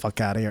 get the fuck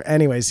out of here.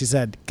 Anyways, he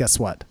said, "Guess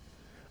what?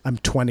 I'm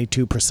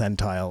 22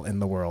 percentile in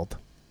the world."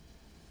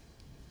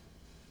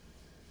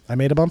 I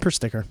made a bumper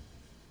sticker.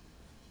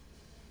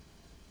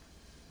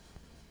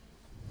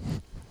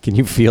 Can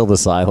you feel the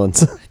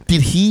silence?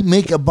 Did he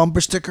make a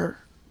bumper sticker?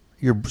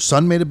 Your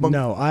son made a bumper.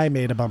 No, I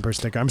made a bumper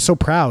sticker. I'm so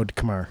proud,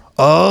 Kamar.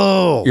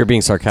 Oh, You're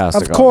being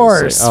sarcastic. Of course.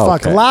 obviously. Oh,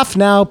 Fuck. okay. Laugh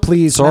now,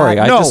 please. Sorry,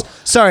 Matt. I No,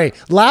 just- sorry.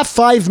 Laugh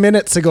 5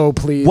 minutes ago,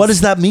 please. what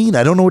does that mean?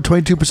 I don't know what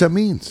 22%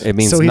 means. It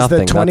means So he's the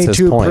nothing. That's his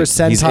 22 point. He's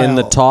in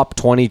the percentile. top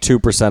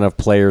 22% of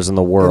players in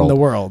the world. In the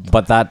world.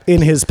 But that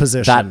in his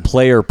position? that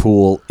player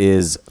pool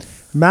is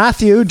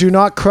Matthew, do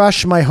not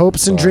crush my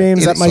hopes and Sorry.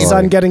 dreams at my Sorry.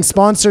 son getting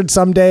sponsored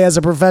someday as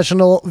a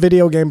professional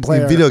video game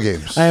player. video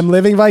games. I am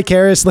living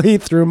vicariously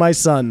through my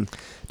son.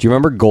 Do you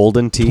remember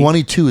Golden Tee?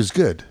 22 is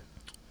good.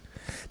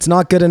 It's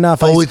not good enough.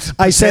 Oh, it's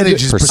I said,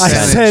 percentages, I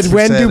percentage, said,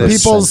 when do percentage.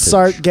 people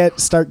Percentage.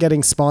 start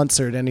getting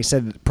sponsored? And he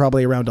said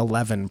probably around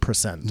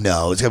 11%.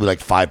 No, it's gonna be like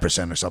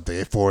 5% or something.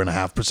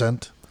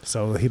 4.5%.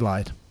 So he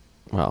lied.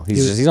 Well,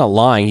 he's not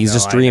lying. He's No,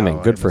 just I dreaming.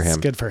 know. Good for It's him.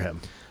 Good for him.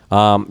 Do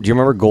you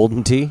remember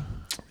Golden Tee?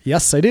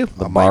 Yes, I do.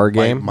 The bar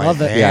game?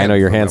 Love it. Yeah, I know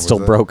your hand's remembers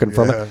still it. broken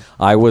from Yeah.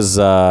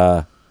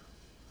 it.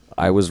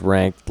 I was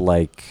ranked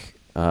like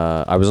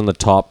I was in the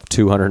top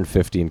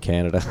 250 in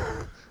Canada.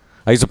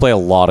 I used to play a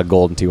lot of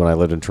Golden Tee when I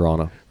lived in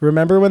Toronto.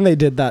 Remember when they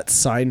did that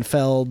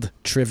Seinfeld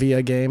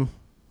trivia game?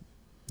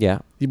 Yeah.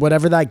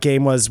 Whatever that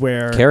game was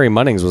where... Carrie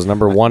Munnings was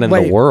number one in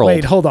wait, the world.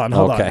 Wait, hold on.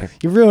 Okay.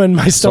 You ruined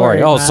my story.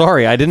 Sorry. Oh, Matt.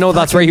 sorry. I didn't know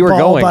that's where you were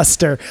Fucking going.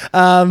 Ballbuster.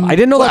 I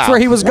didn't know that's where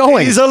he was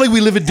going. It's not like we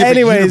live in different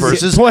Anyways,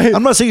 universes. point-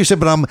 I'm not saying you're saying,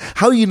 but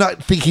how do you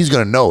not think he's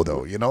gonna know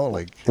though? You know,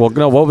 like Well,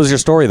 no. What was your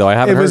story though? I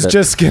haven't It heard was it.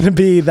 just going to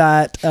be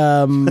that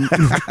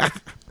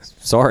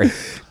Sorry.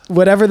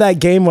 whatever that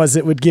game was,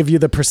 it would give you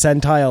the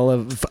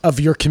percentile of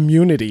your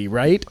community,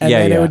 right? And Yeah,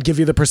 then yeah. it would give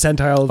you the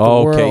percentile of the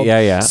Oh, okay. world. Yeah,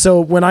 yeah. So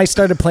when I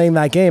started playing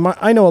that game,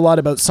 I know a lot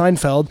about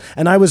Seinfeld,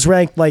 and I was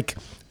ranked like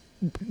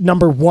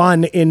number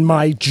one in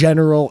my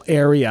general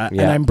area.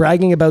 Yeah. And I'm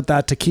bragging about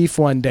that to Keith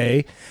one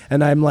day.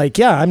 And I'm like,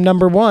 yeah, I'm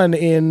number one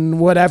in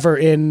whatever,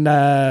 in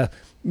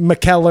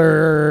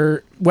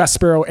McKellar,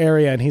 Westboro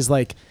area. And he's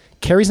like,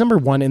 Carrie's number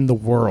one in the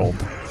world.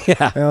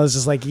 Yeah. And I was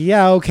just like,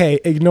 yeah, okay,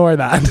 ignore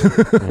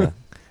that.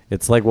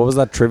 It's like, what was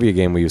that trivia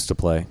game we used to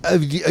play? are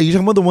you talking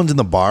about the ones in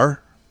the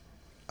bar?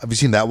 Have you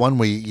seen that one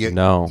where you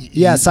No.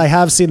 Yes, I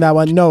have seen that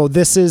one. No,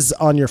 this is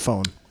on your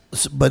phone.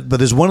 but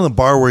there's one in the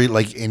bar where you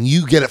like and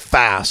you get it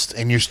fast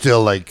and you're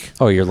still like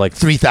Oh, you're like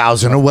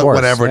 3,000 or course,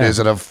 whatever it yeah. is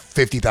out of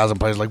 50,000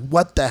 players. Like,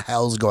 what the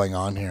hell's going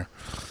on here?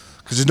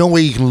 Because there's no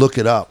way you can look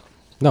it up.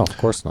 No, of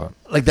course not.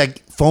 Like that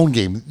phone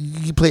game,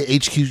 you play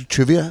HQ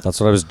Trivia. That's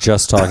what I was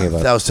just talking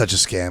about. That was such a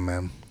scam,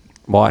 man.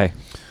 Why?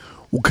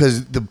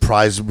 Because the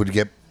prize would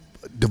get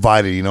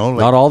divided. You know, like,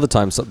 Not all the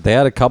time. So they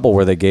had a couple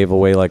where they gave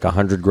away like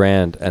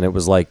 $100,000, and it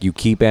was like you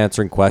keep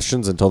answering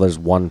questions until there's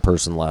one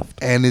person left.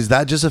 And is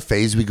that just a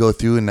phase we go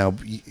through? And now,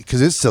 because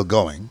it's still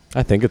going,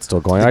 I think it's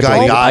still going. The I guy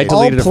deleted, I died.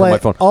 deleted it from my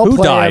phone. I'll Who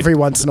play died? every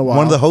once in a while.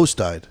 one of the hosts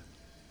died.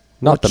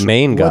 Not the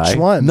main guy. Which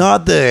one?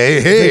 Not the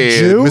hey,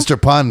 Jew? Mr.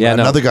 Pun. Yeah,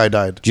 no. Another guy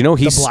died. Do you know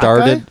he The black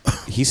started?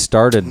 He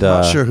started.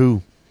 Not sure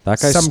who.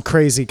 That guy. Some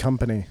crazy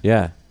company.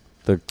 Yeah,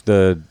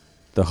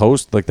 the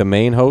host, like the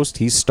main host,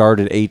 he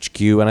started HQ,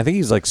 and I think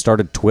he's like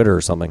started Twitter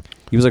or something.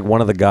 He was like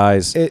one of the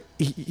guys.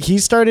 He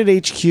started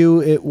HQ.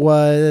 It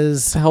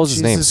was What the hell's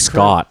his name? Jesus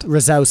Scott.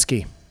 Christ,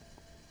 Rosowski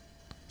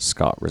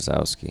Scott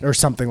Rosowski. or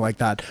something like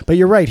that. But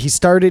you're right.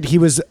 He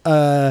was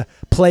a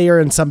player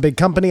in some big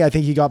company. I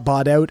think he got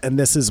bought out, and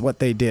this is what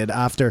they did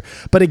after.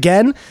 But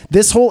again,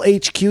 this whole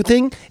HQ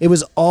thing, it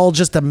was all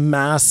just a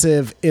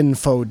massive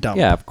info dump.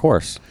 Yeah, of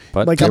course.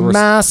 But Like they a were-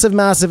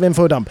 massive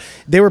info dump.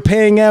 They were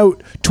paying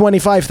out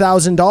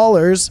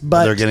 $25,000,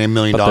 but They're getting $1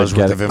 million But they're worth of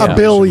getting- information. a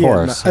billion,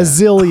 Of course, a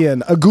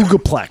zillion, a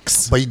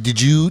googleplex. But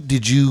did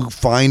you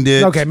find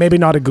it? Okay, maybe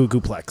not a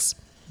googleplex.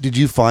 Did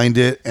you find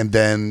it and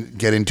then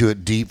get into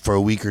it deep for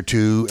a week or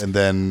two, and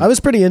then I was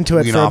pretty into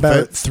it wean for off about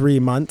it? 3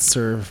 months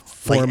or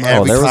 4 Like months.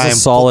 every there was a time,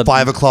 solid-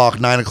 5 o'clock,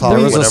 9 o'clock, There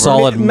was whatever. a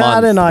solid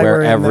Matt month and I were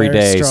where in every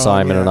there day strong,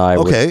 Simon yeah. and I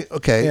would,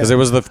 Okay. because it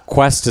was the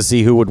quest to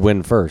see who would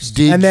win first.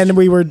 Did- And then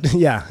we were,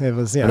 yeah, it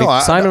was, yeah. I mean, No,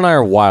 Simon and I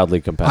are wildly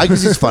I competitive.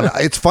 guess it's fun.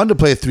 It's fun to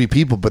play with 3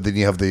 people, but then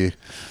you have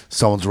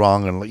someone's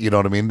wrong, and you know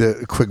what I mean.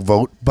 The quick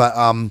vote. But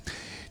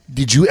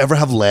did you ever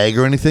have lag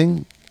or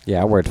anything?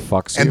 Yeah, where it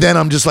fucks you. And then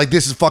I'm just like,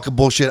 this is fucking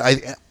bullshit. I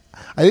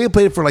think I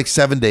played it for like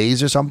 7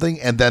 days or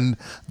something, and then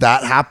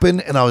that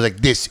happened, and I was like,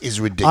 this is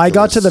ridiculous. I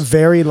got to the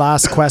very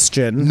last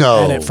question.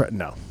 No. And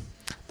no.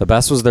 The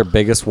best was their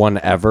biggest one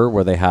ever,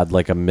 where they had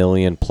like 1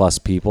 million plus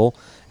people,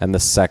 and the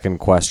second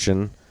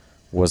question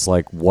was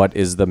like, what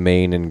is the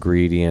main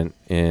ingredient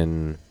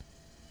in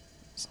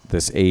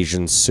this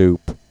Asian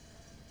soup?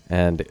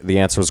 And the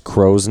answer was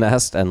crow's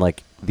nest, and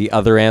like the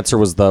other answer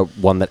was the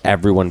one that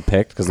everyone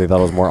picked because they thought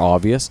it was more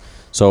obvious.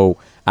 So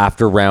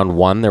after round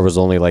 1, there was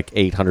only like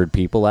 800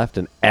 people left,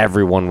 and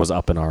everyone was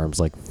up in arms,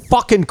 like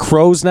fucking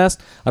crow's nest.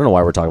 I don't know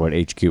why we're talking about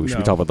HQ. We should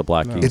be talking about the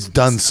Black Keys. It's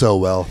done so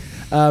well.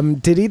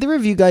 Did either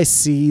of you guys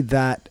see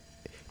that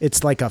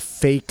it's like a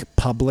fake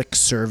public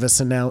service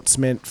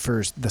announcement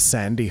for the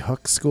Sandy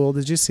Hook school?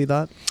 Did you see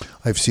that?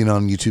 I've seen it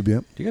on YouTube. Yeah.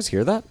 Do you guys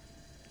hear that?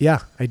 Yeah,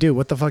 I do.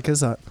 What the fuck is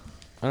that?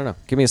 I don't know.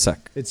 Give me a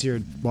sec. It's your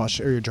wash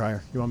or your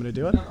dryer. You want me to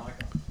do it?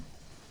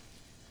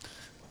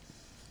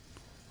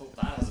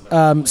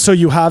 So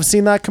you have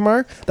seen that,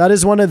 Kamar? That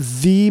is one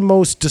of the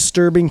most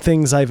disturbing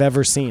things I've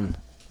ever seen.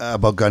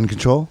 About gun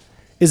control.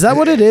 Is that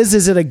what it is?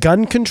 Is it a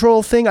gun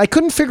control thing? I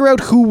couldn't figure out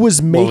who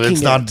was making Well,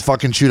 it's it. not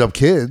fucking shoot up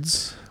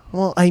kids.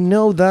 Well, I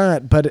know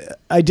that, but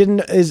I didn't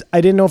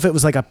know if it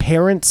was like a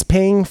parents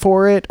paying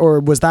for it, or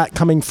was that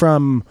coming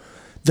from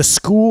the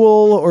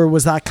school, or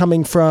was that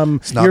coming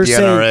from? not the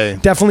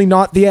NRA. Definitely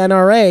not the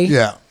NRA.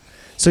 Yeah.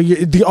 So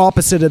you're the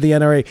opposite of the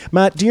NRA.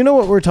 Matt, do you know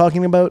what we're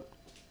talking about?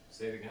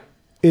 Say it again.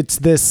 It's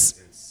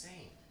this.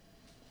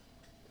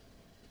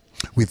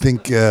 We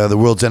think the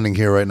world's ending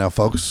here right now,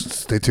 folks.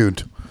 Stay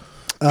tuned.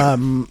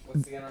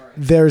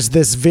 There's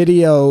this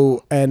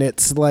video, and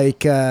it's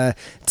like a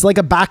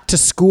back to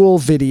school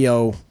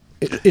video.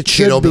 It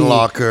should Kid open be, the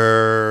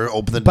locker,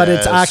 open the but desk.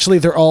 it's actually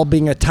they're all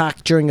being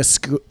attacked during a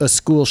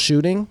school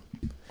shooting.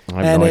 I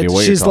have And no idea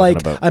what she's you're talking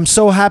like, about. I'm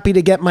so happy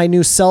to get my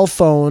new cell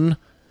phone.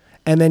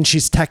 And then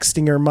she's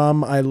texting her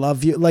mom, I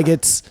love you. Like,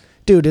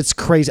 dude, it's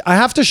crazy. I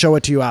have to show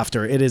it to you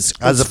after. As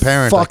a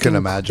parent, I can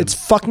imagine. It's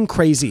fucking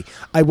crazy.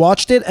 I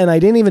watched it and I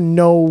didn't even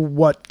know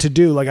what to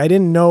do. Like, I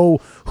didn't know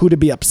who to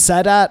be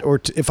upset at or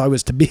if I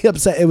was to be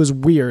upset. It was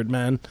weird,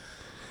 man.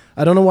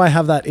 I don't know why I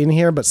have that in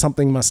here, but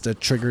something must have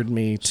triggered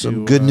me to.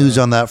 Some good news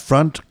on that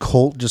front.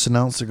 Colt just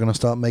announced they're going to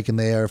stop making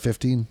the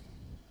AR-15.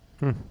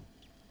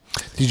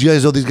 Did you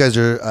guys know these guys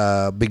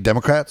are big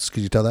Democrats?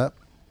 Could you tell that?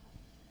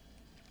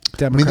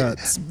 I mean,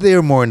 Democrats.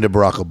 they're more into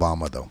Barack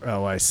Obama, though.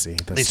 Oh, I see.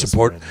 They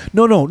support.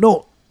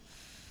 No.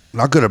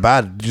 Not good or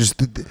bad. Just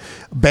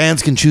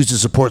bands can choose to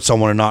support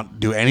someone or not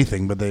do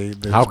anything, but they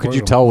How could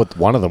you tell what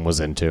one of them was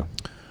into?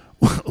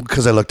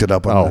 Because I looked it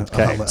up on,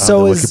 okay. on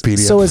So the is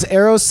Wikipedia.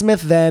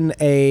 Aerosmith then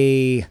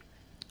a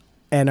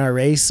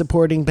NRA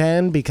supporting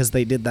band because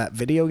they did that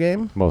video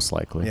game? Most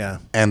likely. Yeah.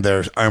 And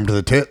they're armed to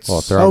the tits. Well,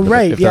 if they're Oh, armed to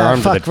right, the, if they're yeah,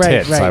 armed to fuck, the right,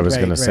 tits, right, I was right,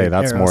 going to say right,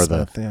 that's more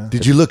the. Aerosmith, yeah.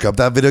 Did you look up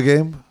that video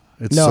game?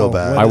 It's No, so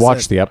bad. what I is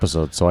watched it? the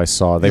episode, so I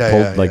saw they Yeah,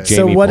 pulled yeah, like yeah.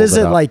 Jamie. So what pulled is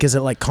it up. like? Is it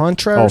like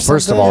Contra? Oh, or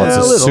first of something? all, it's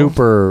Yeah, a a little.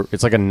 super.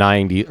 It's like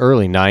a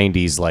early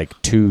 '90s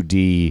like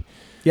 2D,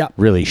 Yeah.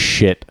 really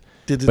shit.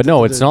 But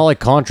no, it's not like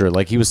Contra.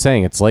 Like he was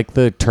saying, it's like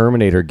the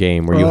Terminator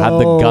game where you had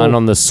the gun Oh.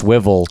 on the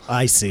swivel.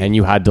 I see. And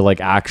you had to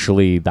like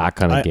actually that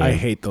kind of game. I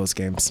hate those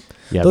games.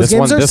 Yeah, those this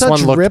one. games are This such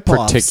one looked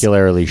rip-offs.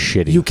 particularly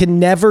shitty. You can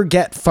never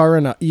get far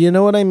enough. You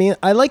know what I mean?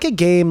 I like a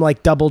game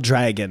like Double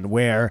Dragon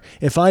where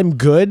if I'm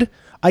good,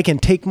 I can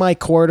take my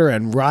quarter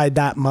and ride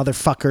that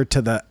motherfucker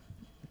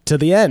to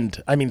the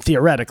end. I mean,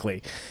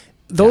 theoretically.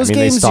 Those they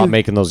games stopped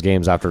making those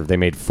games after they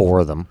made 4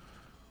 of them.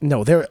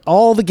 No, they're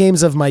all the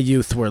games of my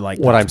youth were like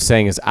What that. I'm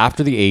saying is,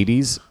 after the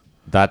 '80s,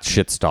 that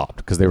shit stopped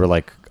because they were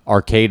like,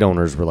 arcade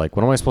owners were like,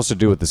 "What am I supposed to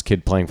do with this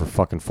kid playing for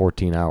fucking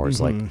 14 hours?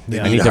 Like,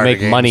 Yeah. I need to Harder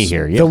make money games.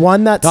 here." Yeah. The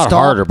one that not stopped-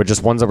 harder, but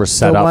just ones that were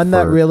set the up. one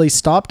that for- really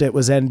stopped it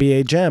was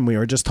NBA Jam. We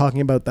were just talking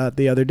about that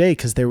the other day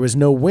because there was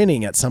no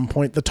winning at some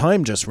point. The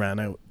time just ran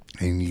out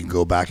And you can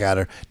go back at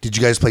her. Did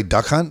you guys play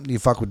Duck Hunt? You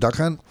fuck with Duck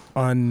Hunt?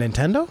 on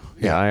Nintendo.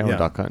 Yeah, I own Yeah.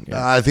 Duck Hunt.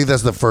 Yeah. I think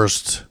that's the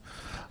first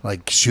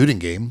like shooting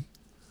game.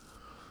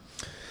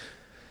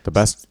 The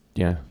best.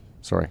 Yeah.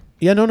 Sorry.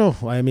 Yeah, no.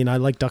 I mean, I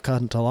like Duck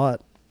Hunt a lot.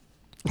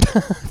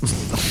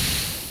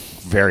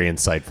 Very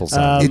insightful.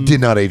 Sound. It did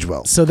not age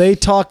well. So they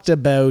talked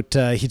about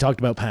he talked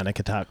about panic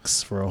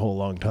attacks for a whole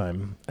long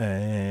time,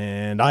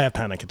 and I have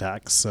panic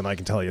attacks, and I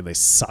can tell you they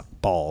suck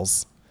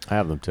balls. I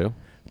have them too.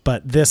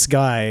 But this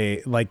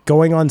guy, like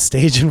going on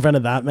stage in front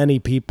of that many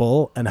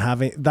people and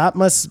having that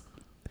must,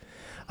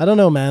 I don't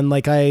know, man.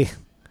 Like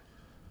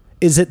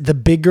is it the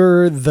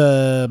bigger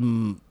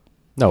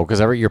No, because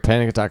your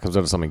panic attack comes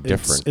out of something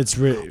different. It's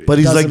really, But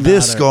he's like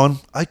this, matter. going,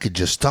 I could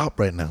just stop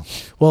right now.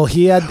 Well, the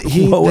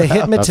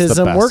hypnotism That's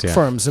the best, worked yeah.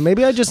 for him, so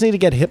maybe I just need to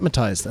get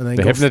hypnotized and then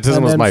The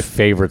hypnotism was my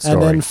favorite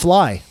and then story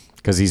fly.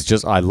 because he's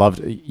just. I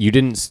loved.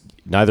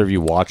 Neither of you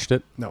watched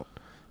it. No,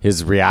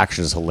 His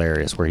reaction is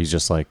hilarious, where he's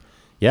just like,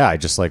 "Yeah, I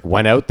just like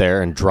went out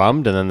there and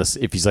drummed, and then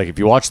if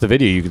you watch the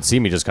video, you can see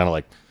me just kind of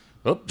like,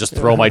 just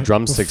throw my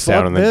drumsticks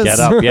down and then this. get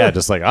up. Yeah,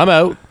 just like I'm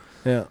out.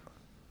 yeah.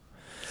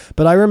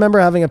 But I remember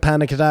having a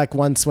panic attack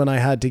once when I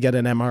had to get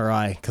an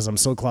MRI because I'm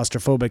so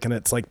claustrophobic and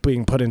it's like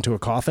being put into a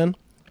coffin.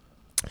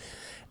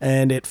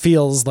 And it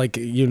feels like,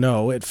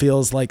 it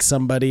feels like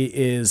somebody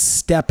is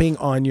stepping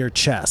on your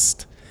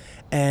chest.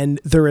 And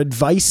their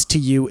advice to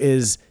you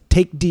is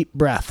take deep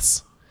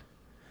breaths.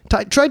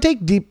 Try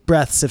take deep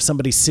breaths if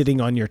somebody's sitting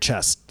on your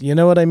chest. You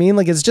know what I mean?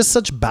 Like it's just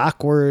such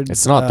backwards.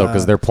 It's not though,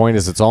 because their point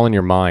is it's all in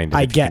your mind.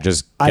 I If you get,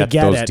 just I get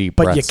get those it, deep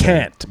but you breaths in.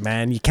 can't,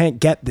 man. You can't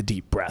get the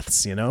deep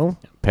breaths.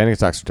 Panic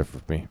attacks are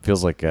different for me. It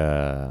feels like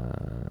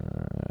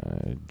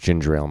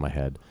ginger ale in my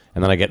head,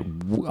 and then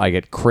I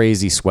get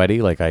crazy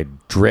sweaty, like I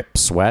drip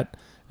sweat,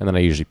 and then I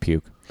usually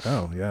puke.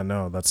 Oh yeah,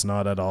 no, that's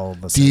not at all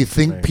the Do same you for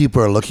think me.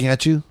 people are looking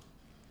at you?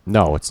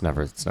 No, it's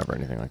never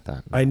anything like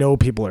that. I know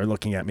people are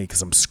looking at me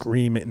because I'm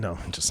screaming. No,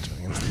 I'm just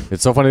doing it.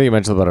 It's so funny that you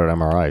mentioned about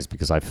MRIs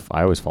because I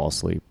always fall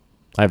asleep.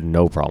 I have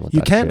no problem with You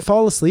that can't shit.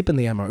 fall asleep in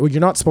the MRI. Well,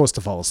 you're not supposed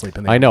to fall asleep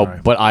in the I know,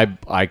 MRI. but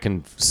I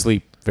can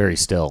sleep very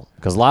still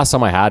because last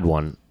time I had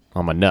one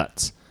on my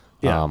nuts,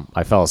 Yeah.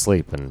 I fell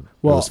asleep and it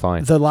was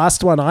fine. The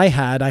last one I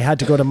had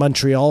to go to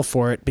Montreal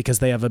for it because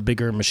they have a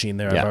bigger machine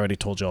there. Yeah. I've already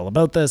told you all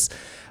about this.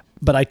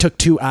 But I took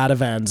 2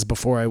 Ativans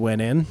before I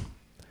went in,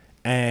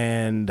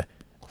 and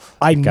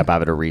I Kept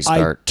having to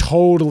restart. I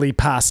totally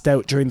passed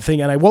out during the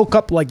thing, and I woke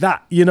up like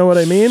that. You know what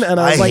I mean? And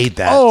I was I like, hate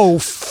that. "Oh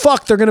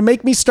fuck, they're gonna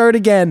make me start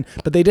again,"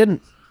 but they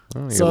didn't. So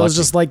I was lucky.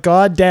 just like,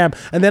 "God damn!"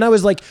 And then I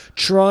was like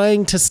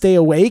trying to stay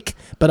awake,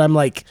 but I'm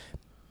like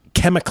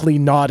chemically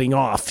nodding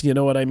off. You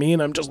know what I mean?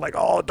 I'm just like,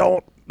 "Oh,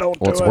 don't Well,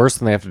 do it's it." worse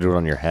than they have to do it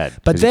on your head.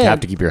 But 'cause you then- have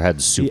to keep your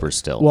head super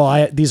still.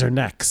 Well, these are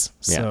necks,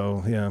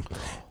 so yeah.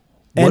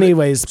 What-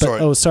 Anyways,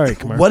 but sorry,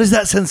 Kumar. What is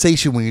that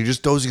sensation when you're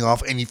just dozing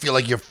off and you feel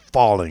like you're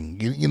falling?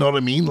 You know what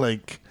I mean?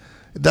 Like,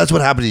 that's what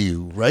happened to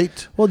you,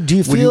 right? Well, do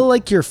you When feel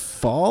like you're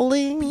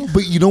falling?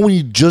 But you know when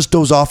you just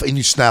doze off and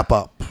you snap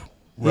up,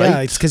 right? Yeah,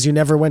 it's because you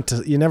never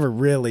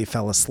really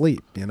fell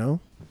asleep.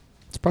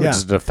 it's probably yeah.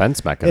 just a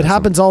defense mechanism. It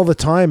happens all the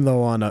time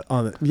though.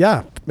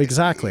 Yeah,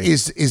 exactly.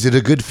 Is it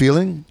a good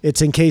feeling?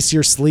 It's in case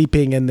you're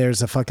sleeping and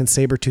there's a fucking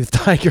saber-toothed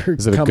tiger.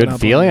 Is it a coming good up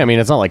feeling? on I mean,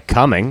 it's not like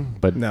coming,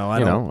 but you. No, I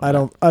you don't.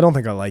 know, I don't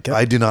think I like it.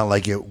 I do not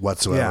like it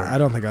whatsoever. yeah, I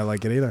don't think I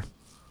like it either.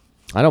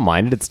 I don't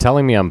mind it. It's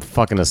telling me I'm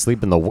fucking asleep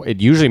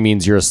it usually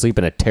means you're asleep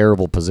in a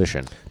terrible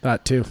position.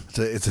 That too.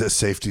 It's a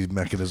safety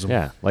mechanism.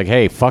 Yeah, like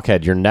hey,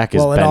 fuckhead, your neck is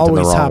Well, it bent in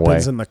the always wrong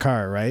happens way. in the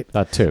car, right?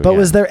 That too. But yeah.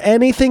 was there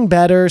anything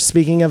better,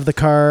 speaking of the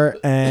car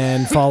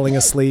and falling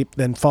asleep,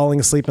 than falling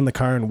asleep in the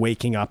car and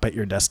waking up at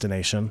your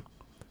destination?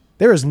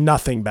 There is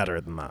nothing better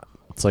than that.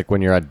 It's like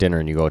when you're at dinner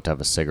and you go out to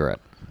have a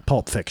cigarette.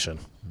 Pulp Fiction.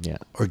 Yeah.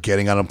 Or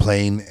getting on a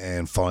plane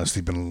and falling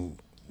asleep and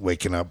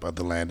waking up at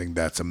the landing.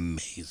 That's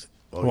amazing.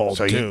 Oh, Well,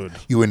 sorry, dude.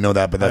 You wouldn't know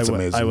that, but that's I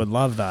would, amazing. I would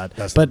love that.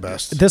 That's the but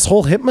best. this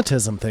whole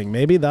hypnotism thing,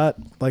 maybe that,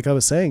 like I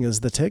was saying, is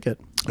the ticket.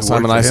 It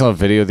Simon, worked I for saw a him.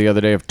 video the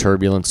other day of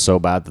turbulence so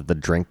bad that the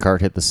drink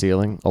cart hit the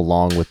ceiling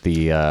along with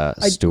the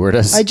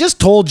stewardess. I just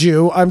told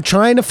you I'm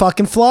trying to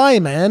fucking fly,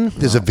 man.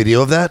 There's a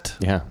video of that?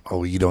 yeah.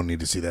 Oh, you don't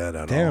need to see that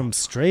at all. Damn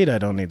straight, I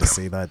don't need to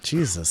see that.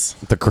 Jesus.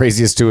 The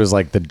craziest too is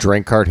like the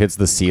drink cart hits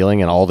the ceiling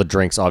and all the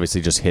drinks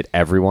obviously just hit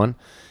everyone.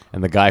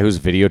 And the guy who's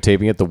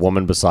videotaping it, the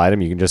woman beside him,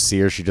 you can just see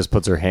her. She just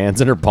puts her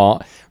hands in her palm,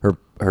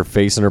 her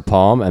face in her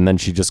palm, and then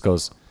she just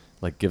goes,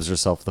 like, gives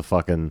herself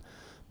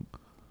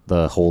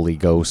the Holy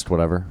Ghost,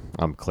 whatever.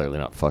 I'm clearly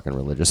not fucking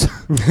religious.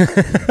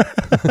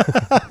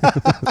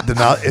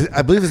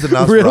 I believe it's the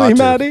Nosferatu. Really,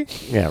 Maddie?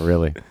 Yeah,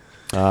 really.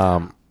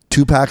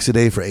 2 packs a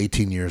day for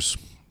 18 years.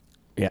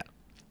 Yeah.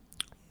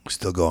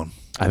 Still going.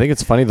 I think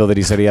it's funny though that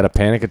he said he had a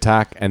panic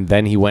attack and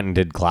then he went and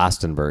did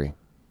Glastonbury.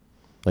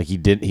 Like he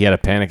had a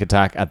panic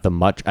attack at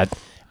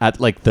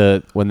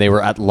when they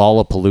were at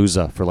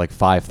Lollapalooza for like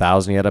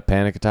 5,000. He had a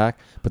panic attack,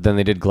 but then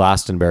they did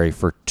Glastonbury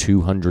for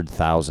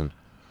 200,000.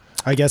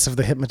 I guess if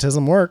the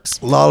hypnotism works.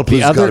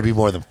 Lollapalooza's other- got to be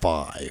more than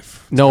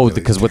 5. No, It's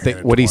because gotta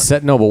be what he 10 or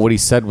said. No, but what he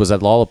said was at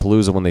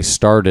Lollapalooza when they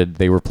started,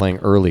 they were playing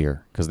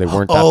earlier because they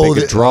weren't that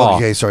big a draw.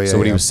 Okay, sorry. So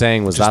what he was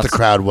saying was just that's the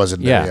crowd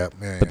wasn't Yeah. there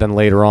yet. But then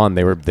later on,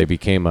 they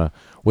became a.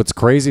 What's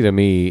crazy to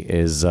me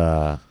is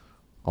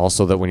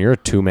also that when you're a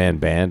 2-man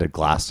band at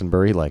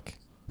Glastonbury, like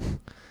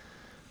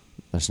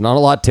there's not a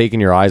lot taking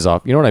your eyes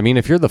off. You know what I mean?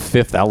 If you're the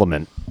Fifth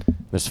Element,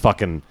 there's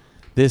fucking.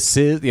 There's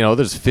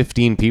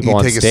 15 people you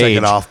on take stage. a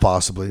second off,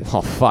 possibly.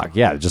 Oh fuck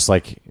yeah! Just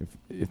like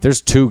if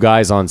there's 2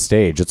 guys on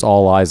stage, it's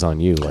all eyes on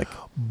you. Like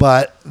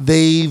But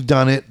they've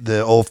done it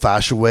the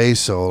old-fashioned way,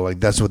 so like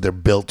that's what they're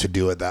built to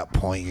do at that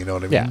point. You know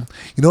what I mean? Yeah.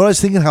 You know what I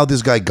was thinking? How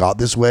this guy got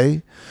this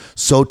way?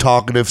 So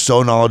talkative,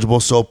 so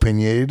knowledgeable, so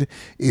opinionated,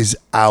 is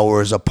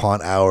hours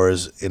upon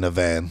hours in a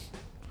van.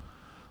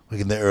 like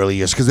in the early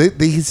years, because they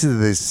consider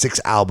this 6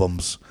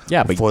 albums.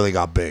 Yeah, but- before they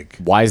got big.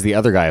 Why is the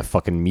other guy a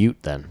fucking mute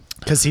then?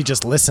 Because he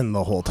just listened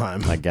the whole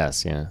time. I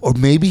guess, yeah. Or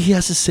maybe he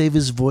has to save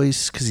his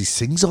voice because he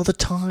sings all the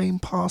time.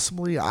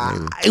 Possibly,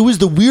 it was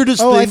the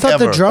weirdest Oh, thing I thought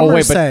ever. the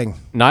drummer sang.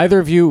 neither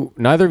of you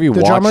The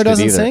watched drummer it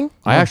doesn't either. sing?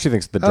 I actually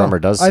think the drummer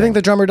does sing. I think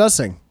the drummer does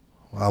sing.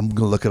 I'm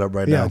gonna look it up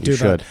right Yeah, now. do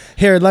should. that.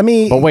 Here, let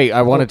me. But wait,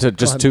 I wanted to go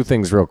just ahead. 2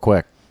 things real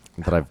quick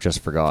that I've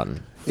just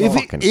forgotten.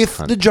 Fucking If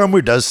cunt. the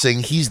drummer does sing,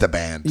 he's the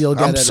band. You'll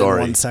get I'm it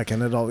sorry. in 1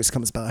 second. It always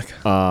comes back.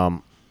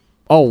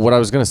 Oh, what I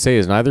was going to say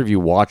is neither of you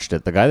watched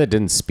it. The guy that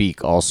didn't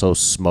speak also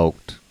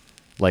smoked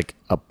like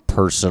a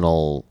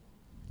personal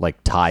like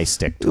tie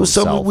stick to It was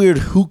himself. some weird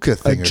hookah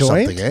thing or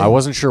joint? something. Eh? I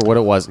wasn't sure what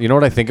it was. You know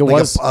what I think it like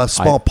was? a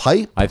small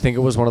pipe, I think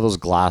it was one of those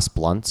glass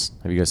blunts.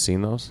 Have you guys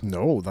seen those?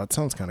 No, that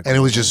sounds kind of cool. and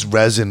it was just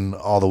resin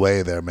all the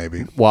way there.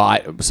 Maybe Well,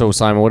 so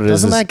Simon, what it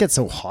Doesn't is that get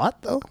so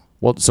hot, though?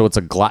 well, so it's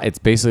it's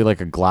basically like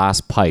a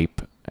glass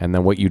pipe, and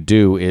then what you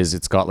do is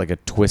it's got like a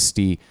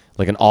twisty,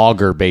 like an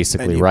auger,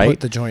 basically, And you right? put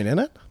the joint in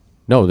it?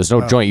 No, there's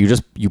no joint.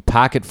 You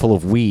pack it full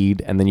of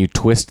weed, and then you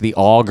twist the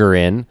auger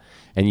in,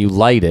 and you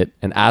light it.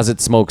 And as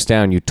it smokes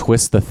down, you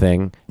twist the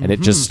thing, and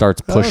it just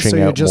starts pushing so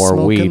you're out just more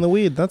smoking weed. the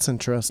weed. That's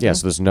interesting.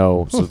 Yes, there's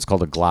no. So it's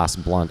called a glass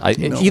blunt.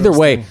 Either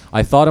way,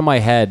 I thought in my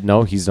head,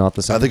 no, he's not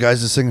the same. other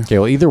guy's a singer. Okay,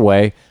 well, either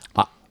way,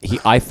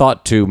 I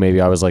thought too. Maybe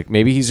I was like,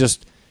 maybe he's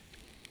just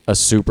a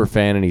super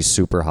fan and he's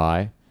super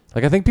high.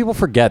 Like I think people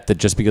forget that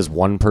just because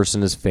one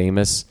person is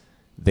famous,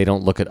 they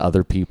don't look at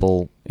other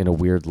people in a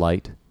weird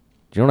light. Do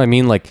you know what I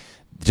mean? Like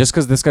just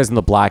because this guy's in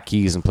the Black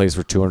Keys and plays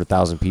for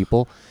 200,000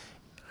 people,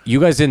 you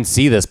guys didn't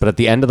see this, but at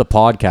the end of the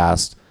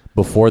podcast,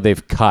 before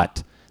they've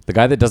cut, the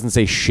guy that doesn't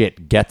say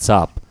shit gets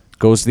up,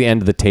 goes to the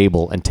end of the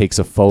table, and takes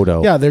a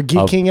photo. Yeah, they're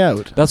geeking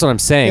out. That's what I'm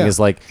saying. Yeah. Is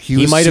like He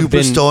he was might have super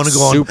been stoned and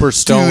going, super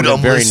stoned "Dude, and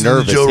I'm very listening to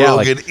nervous. Joe Yeah,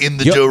 Rogan like, in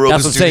the yo, Joe Rogan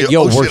that's what I'm saying.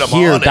 studio. Yo, Oh, we're shit, I'm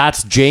here. on it."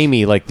 That's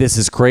Jamie. Like this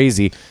is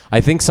crazy. I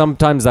think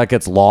sometimes that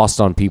gets lost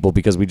on people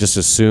because we just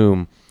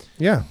assume.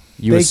 Yeah.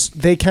 You was-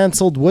 They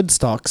canceled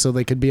Woodstock so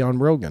they could be on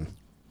Rogan.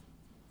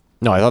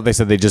 No, I thought they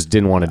said they just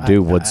didn't want to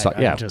do Woodstock.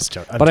 I'm Yeah, just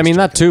jo- I'm but I just mean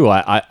that too.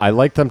 I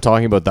like them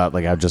talking about that.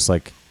 Like I'm just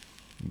like,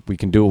 we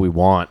can do what we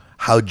want.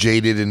 How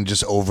jaded and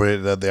just over it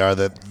that they are.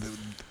 That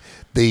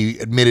they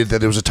admitted that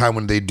there was a time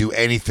when they'd do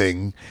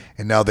anything,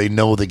 and now they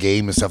know the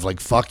game and stuff. Like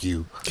fuck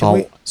you.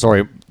 we-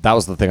 Sorry, that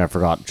was the thing I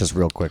forgot. Just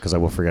real quick, because I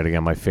will forget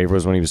again. My favorite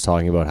was when he was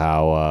talking about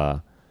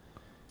how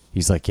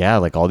he's like, yeah,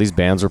 like all these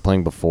bands were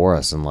playing before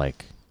us, and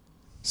like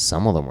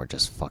some of them were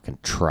just fucking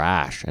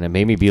trash, and it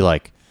made me be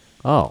like,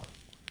 oh,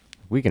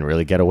 we can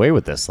really get away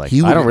with this. Like,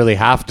 He I would- don't really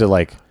have to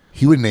like.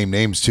 He would name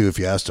names too if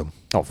you asked him.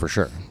 Oh, for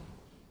sure.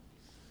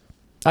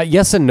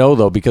 Yes and no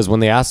though, because when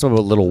they asked him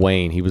about Lil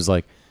Wayne, he was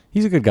like,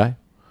 he's a good guy.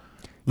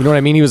 You know what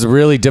I mean? He was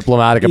really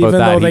diplomatic about Even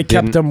that. though He they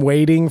kept didn't- him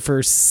waiting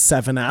for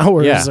 7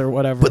 hours Yeah. or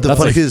whatever. But the That's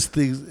like- funniest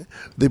thing,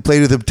 they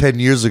played with him 10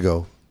 years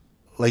ago.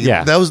 Like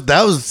Yeah. that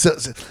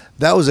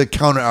was a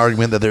counter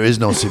argument that there is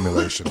no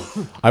simulation.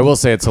 I will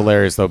say it's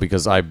hilarious though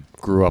because I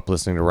grew up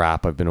listening to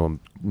rap. I've been to a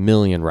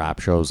million rap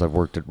shows. I've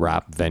worked at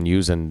rap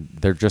venues, and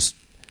they're just.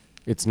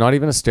 It's not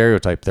even a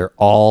stereotype. They're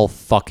all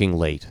fucking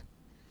late.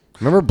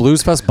 Remember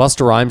Blues Fest?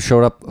 Busta Rhymes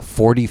showed up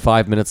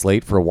 45 minutes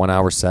late for a 1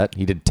 hour set.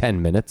 He did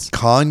 10 minutes.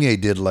 Kanye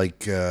did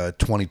like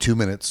 22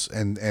 minutes,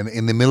 and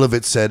in the middle of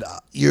it said,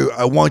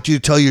 I want you to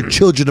tell your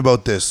children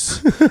about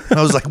this. And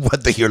I was like,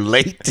 what, that you're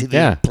late? Did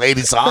Yeah. you play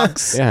any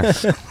songs? Yeah.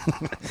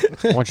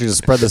 I want you to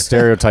spread the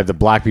stereotype that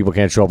black people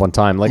can't show up on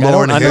time. Like,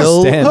 Lauren I don't Hill,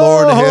 understand.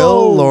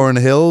 Lauren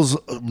Hill's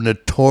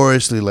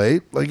notoriously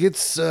late. Like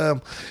it's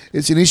an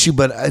issue,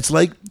 but it's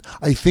like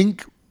I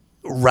think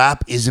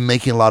rap isn't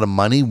making a lot of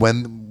money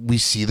when we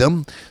see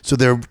them, so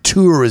their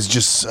tour is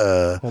just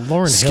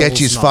Lauryn sketchy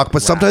Hill's as not fuck.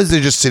 But sometimes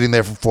they're just sitting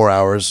there for 4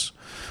 hours,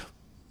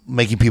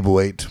 making people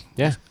wait.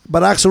 Yeah.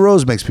 But Axl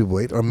Rose makes people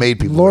wait, or made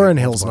people. Lauren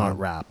wait. Hill's not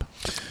rap.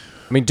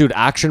 I mean, dude,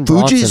 Action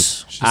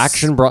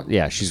Fugees? Bronson.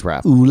 Yeah, she's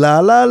rap. Ooh la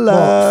la la.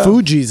 Well,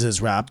 Fugees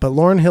is rap, but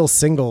Lauren Hill's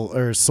single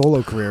or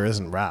solo career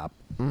isn't rap.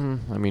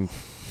 I mean,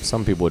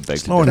 some people would beg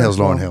to Lauryn differ. Hill's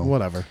Lauren Hill.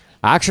 Whatever.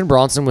 Action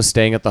Bronson was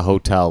staying at the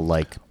hotel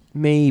like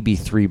maybe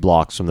 3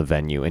 blocks from the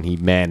venue, and he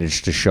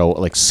managed to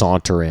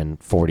saunter in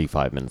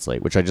 45 minutes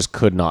late, which I just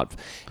could not.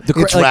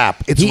 It's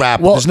rap. It's rap.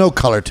 Well, There's no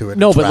color to it.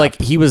 No, It's but rap.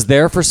 like he was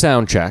there for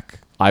sound check.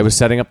 I was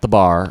setting up the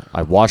bar.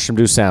 I watched him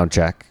do sound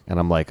check, and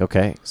I'm like,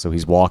 okay, so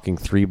he's walking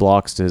 3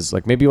 blocks to his,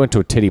 like, maybe he went to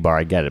a titty bar.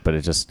 I get it, but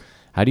it just,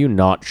 how do you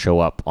not show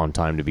up on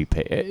time to be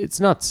paid? It's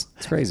nuts.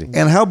 It's crazy.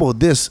 And how about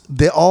this?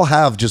 They all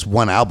have just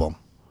one album.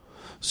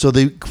 So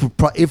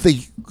if they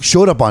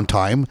showed up on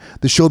time,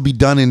 the show would be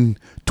done in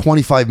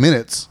 25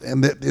 minutes,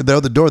 and they're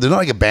out the door. They're not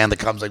like a band that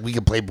comes like we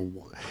can play.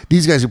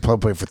 These guys can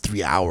probably play for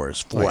 3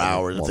 hours, 4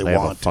 hours Well, if they they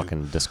have want a to.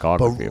 fucking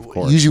discography, of But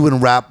course. usually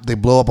when rap, they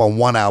blow up on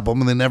one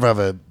album and they never have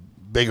a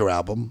bigger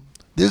album.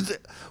 There's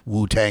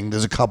Wu-Tang.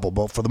 There's a couple,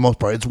 but for the most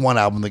part, it's one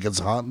album that gets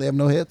hot and they have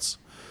no hits.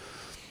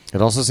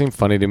 It also seemed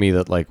funny to me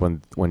that like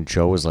when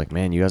Joe was like,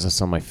 "Man, you guys have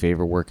some of my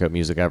favorite workout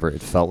music ever,"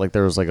 it felt like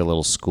there was like a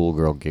little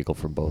schoolgirl giggle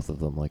from both of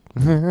them. Like,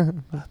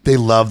 They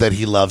love that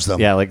he loves them.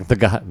 yeah, like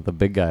the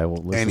big guy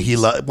won't listen. And he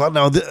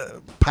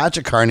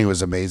Patrick Carney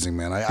was amazing,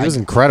 man. He was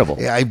incredible.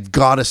 I've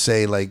got to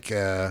say, like,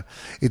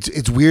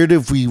 it's weird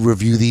if we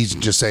review these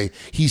and just say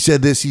he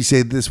said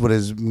this, what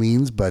it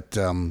means. But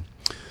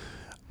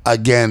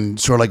again,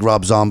 sort of like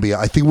Rob Zombie,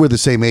 I think we're the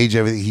same age.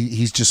 Everything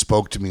he's just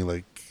spoke to me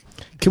like.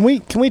 Can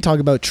we talk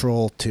about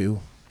Troll 2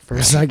 for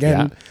a second?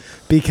 Yeah.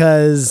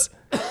 Because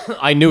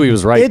I knew he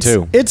was right it's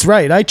too. it's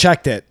right. I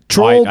checked it.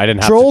 Troll I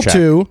didn't have Troll to check.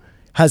 2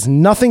 has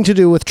nothing to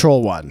do with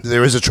Troll 1.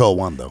 There is a Troll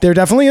 1 though. There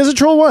definitely is a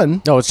Troll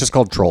 1. No, it's just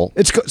called Troll.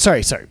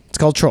 Sorry. It's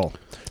called Troll.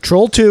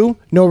 Troll 2,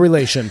 no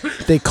relation.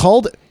 They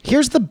called.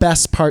 Here's the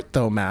best part,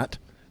 though, Matt.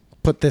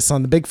 Put this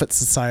on the Bigfoot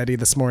Society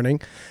this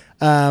morning.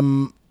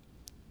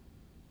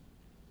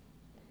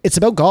 It's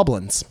about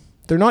goblins.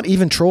 They're not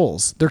even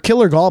trolls. They're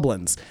killer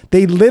goblins.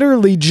 They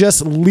literally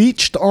just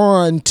leached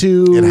on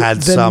to It had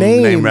the some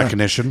name name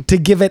recognition. to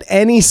give it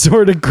any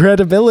sort of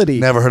credibility.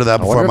 Never heard of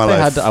that I before in my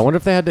life. wonder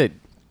if they had to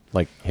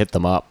like hit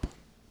them up.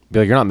 Be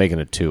like, you're not making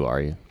a 2,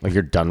 are you? Like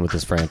you're done with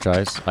this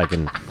franchise? I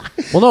can.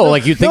 Well, no.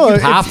 Like you think you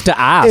have to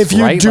ask, If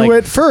you right? do Like,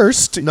 it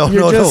first, No,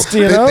 you're just,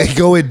 you know. They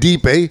go in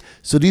deep, eh?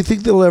 So do you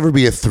think there'll ever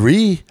be a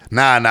 3?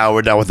 Nah,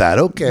 we're done with that.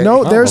 Okay.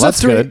 No, there's well, a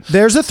that's 3. good.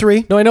 There's a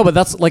 3. No, I know, but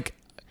that's like.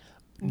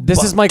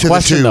 This is my to the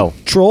question, 2. though.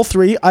 Troll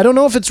 3. I don't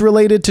know if it's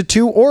related to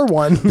 2 or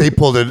 1. They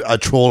pulled a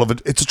troll of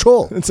it. It's a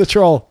troll. It's a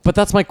troll. But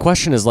that's my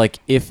question: is like,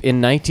 if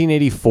in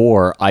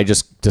 1984 I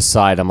just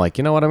decide I'm like,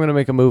 you know what, I'm going to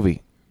make a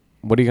movie.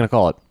 What are you going to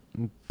call it?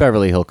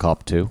 Beverly Hill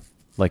Cop 2.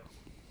 Like,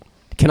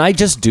 can I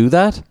just do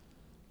that?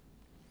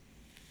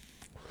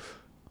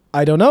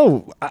 I don't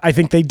know. I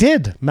think they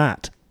did,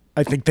 Matt.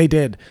 I think they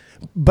did.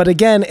 But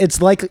again,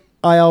 it's like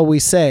I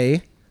always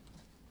say,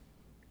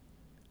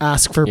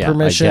 ask for Yeah, I get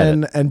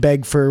permission it. and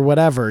beg for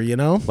whatever, you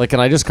know? Like, can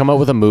I just come out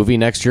with a movie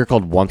next year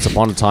called Once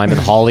Upon a Time in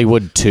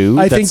Hollywood 2?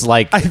 I That's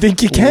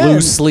think you can.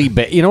 loosely,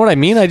 you know what I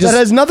mean? I just That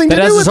has nothing to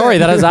do with Sorry, it.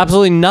 that has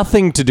absolutely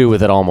nothing to do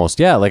with it. Almost,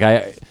 yeah.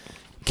 Like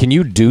can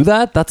you do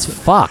that? That's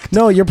fucked.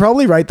 No, you're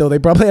probably right, though. They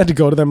probably had to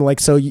go to them like,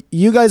 so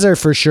you guys are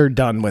for sure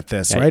done with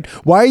this, right?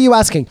 Why are you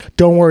asking?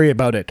 Don't worry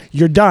about it.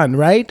 You're done,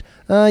 right?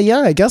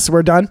 Yeah, I guess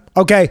we're done.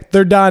 Okay,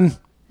 they're done.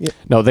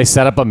 No, they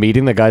set up a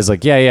meeting. The guy's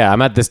like, yeah,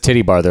 I'm at this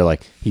titty bar. They're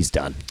like, he's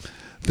done.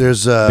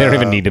 There's They don't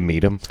even need to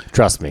meet him.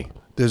 Trust me.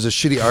 There's a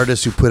shitty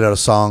artist who put out a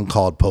song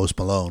called Post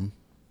Malone.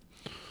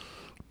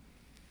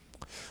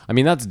 I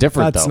mean, that's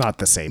different, That's though. not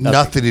the same.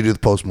 Nothing to do with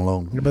Post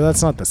Malone. But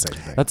that's not the same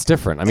thing. That's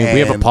different. I mean, we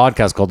have a And-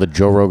 podcast called the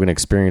Joe Rogan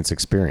Experience.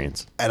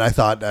 And I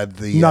thought that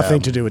the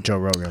Nothing to do with Joe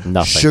Rogan.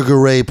 Nothing. Sugar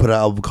Ray put out an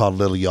album called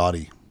Lil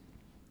Yachty.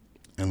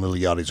 And Lil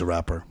Yachty's a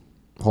rapper.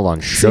 Hold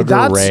on. Sugar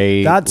that's-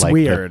 Ray. that's like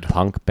weird. The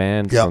punk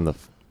band Yep. from the.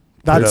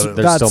 That's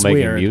They're still making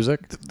weird.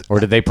 music? Or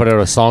did they put out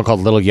a song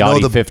called Little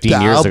Yachty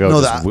 15 years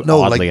ago?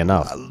 Oddly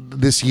enough.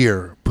 This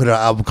year put out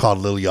an album called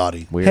Lil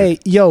Yachty. Weird. Hey,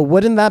 yo,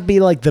 wouldn't that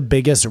be like the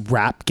biggest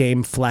rap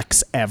game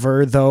flex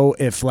ever, though,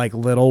 if like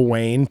Lil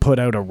Wayne put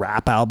out a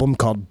rap album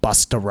called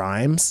Busta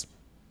Rhymes?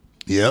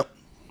 Yep.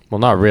 Well,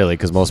 not really,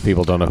 because most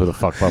people don't know who the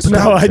fuck Busta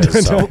No, Rhymes I is,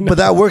 don't so- know. But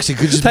that works. It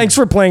could just Thanks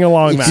for playing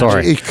along, Matt.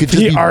 Sorry. It could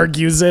just He be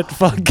argues it.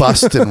 Fuck.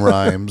 Bustin'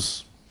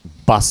 Rhymes.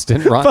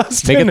 Bustin', right?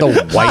 Make it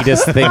the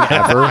whitest thing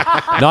ever.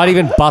 Not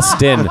even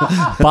bustin',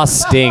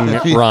 busting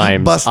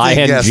rhymes. Busting,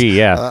 ING, yes.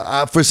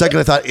 yeah. For a second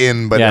I thought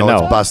but Yeah, no, no.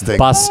 it's busting.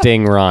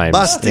 Busting rhymes.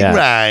 Busting Yeah.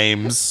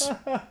 Rhymes.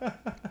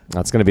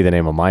 That's going to be the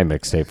name of my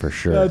mixtape for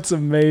sure. That's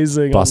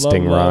amazing.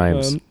 Busting I love that,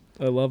 rhymes. man.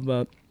 I love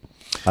that.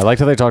 I liked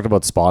how they talked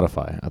about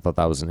Spotify. I thought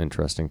that was an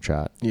interesting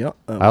chat. Yeah.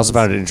 I also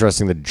found it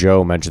interesting that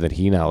Joe mentioned that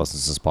he now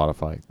listens to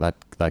Spotify.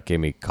 That gave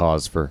me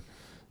cause for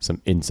some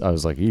I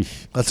was like,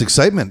 eesh. That's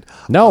excitement.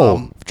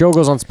 No, if Joe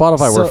goes on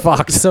Spotify, we're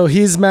fucked. So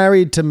he's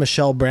married to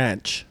Michelle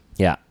Branch.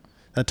 Yeah.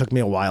 That took me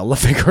a while to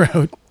figure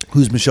out.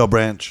 Who's Michelle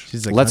Branch?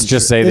 She's a Let's country-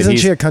 just say that Isn't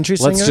he's she a country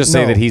singer? Let's just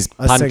say No, that he's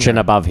a punching singer.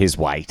 above his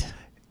weight.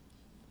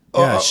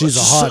 Yeah, she's a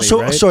hottie,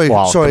 right? Sorry,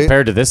 Well, sorry.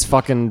 compared to this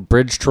fucking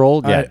bridge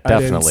troll, yeah, I didn't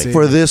definitely. see-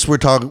 For this, we're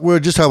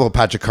just talking about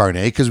Patrick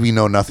Carney because we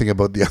know nothing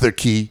about the other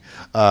key,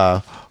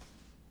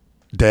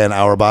 Dan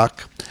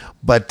Auerbach.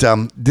 But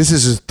this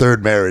is his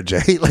third marriage,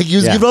 eh? Like he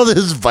was Yeah. giving all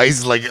this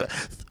advice, like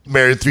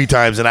married 3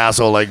 times, an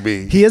asshole like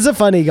me. He is a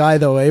funny guy,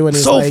 though, eh? When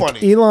he's So like,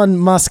 funny. Elon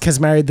Musk has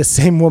married the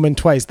same woman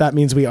twice. That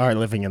means we are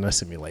living in a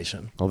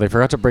simulation. Well, they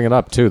forgot to bring it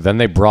up too. Then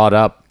they brought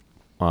up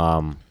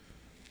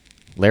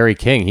Larry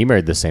King. He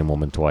married the same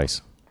woman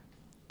twice.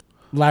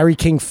 Larry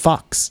King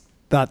fucks.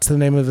 That's the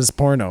name of his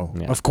porno.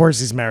 Yeah. Of course,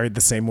 he's married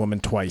the same woman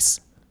twice.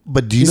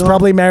 But do you He's know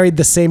probably married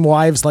the same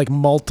wives like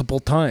multiple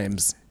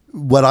times.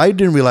 what I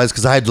didn't realize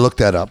because I had to look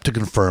that up to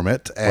confirm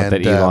it? And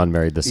that Elon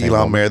married the same Elon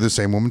woman? married the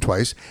same woman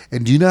twice.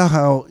 And do you know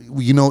how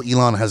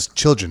Elon has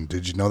children?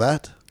 Did you know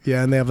that?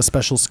 Yeah, and they have a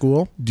special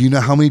school. Do you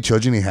know how many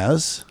children he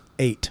has?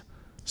 8.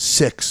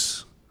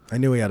 6. I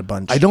knew he had a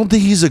bunch. I don't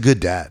think he's a good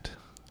dad.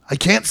 I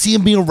can't see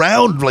him being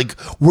around, like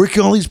working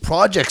on all these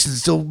projects and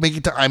still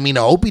making time. I mean,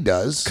 I hope he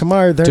does.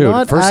 Kamar, they're Dude,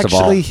 not first of all-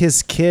 actually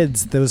his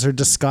kids. Those are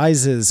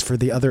disguises for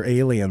the other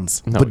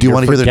aliens. No, But do you you're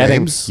wanna hear their forgetting-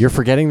 names? You're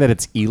forgetting that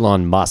it's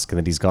Elon Musk and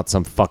that he's got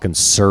some fucking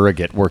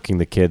surrogate working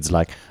the kids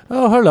like,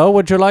 oh, hello,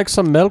 would you like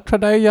some milk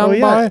today, young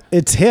boy?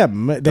 It's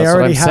him. They That's what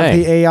already I'm have saying.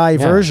 the AI Yeah.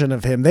 version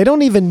of him. They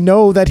don't even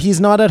know that he's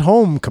not at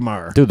home,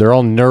 Kamar. Dude, they're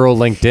all neuro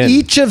linked in.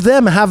 Each of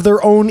them have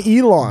their own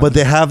Elon. But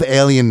they have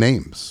alien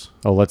names: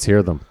 Oh, let's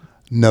hear them.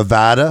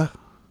 Nevada,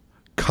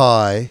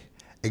 Kai,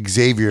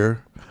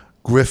 Xavier,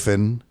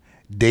 Griffin,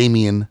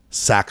 Damien,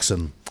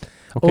 Saxon.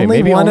 Okay, Only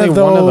maybe one only of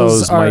one of those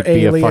those are might be a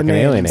alien fucking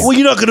alien names. name. Well,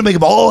 you're not going to make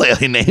them all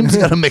alien names.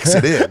 You got to mix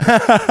it in.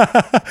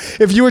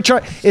 if you were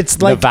trying,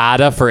 it's like,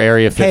 Nevada for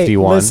Area hey,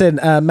 51. listen,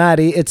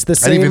 Maddie, it's the I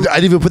same.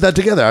 didn't even put that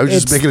together. I was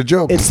just making a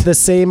joke. It's the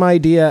same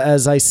idea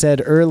as I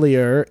said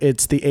earlier.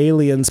 It's the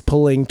aliens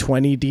pulling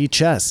 20D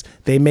chess.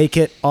 They make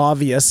it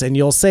obvious, and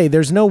you'll say,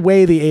 "There's no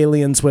way the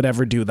aliens would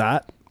ever do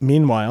that."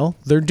 Meanwhile,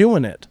 they're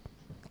doing it.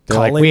 They're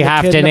like, Calling we the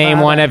have kid to name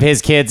Nevada. one of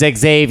his kids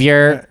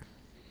Xavier.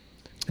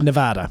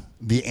 Nevada.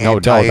 the No,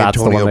 that's the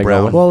anti-Antonio one they go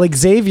Brown. with. Well,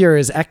 Xavier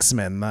is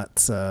X-Men.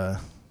 That's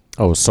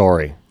Oh,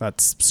 sorry.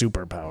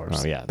 superpowers.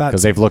 Oh, yeah. That's-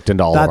 Because they've looked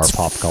into all of our that's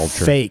pop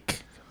culture.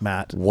 Fake,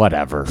 Matt.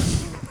 Whatever.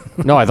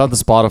 No, I thought the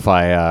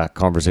Spotify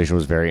conversation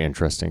was very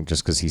interesting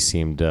just because he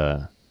seemed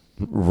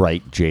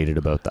right jaded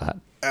about that.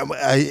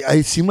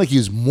 I seem like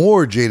he's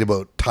more jaded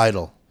about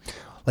Tidal.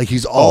 Like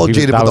he's all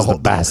jaded that about was the whole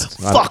best.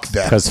 Fuck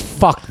that. Because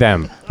fuck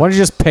them. Why don't you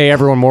just pay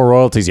everyone more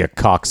royalties, you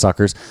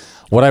cocksuckers?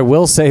 What I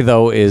will say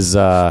though is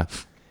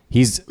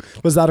he's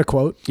Was that a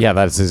quote? yeah,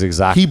 that's his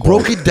exact. He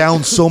quote. broke it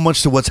down so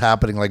much to what's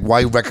happening, like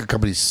why record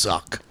companies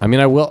suck. I mean,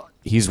 I will.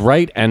 He's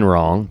right and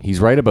wrong. He's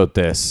right about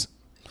this.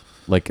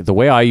 Like the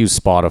way I use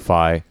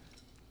Spotify,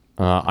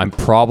 I'm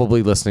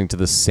probably listening to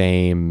the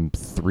same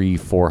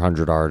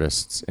 300-400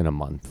 artists in a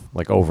month,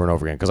 like over and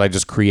over again, because I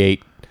just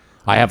create.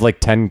 I have like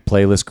 10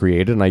 playlists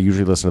created, and I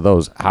usually listen to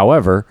those.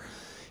 However,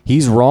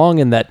 he's wrong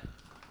in that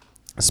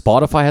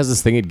Spotify has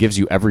this thing it gives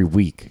you every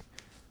week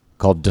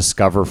called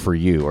Discover for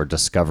You or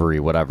Discovery,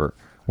 whatever,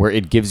 where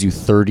it gives you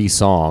 30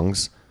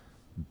 songs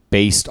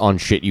based on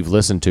shit you've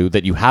listened to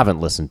that you haven't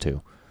listened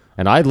to.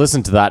 And I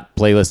listen to that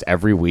playlist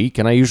every week,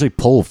 and I usually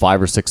pull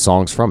 5 or 6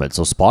 songs from it.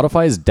 So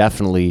Spotify is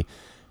definitely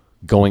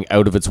going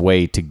out of its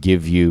way to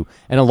give you,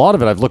 and a lot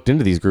of it, I've looked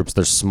into these groups,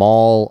 they're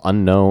small,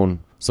 unknown.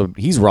 So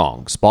he's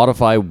wrong.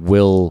 Spotify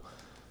will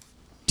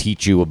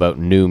teach you about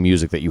new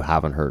music that you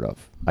haven't heard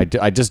of.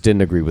 I just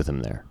didn't agree with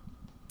him there.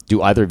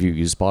 Do either of you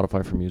use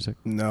Spotify for music?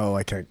 No,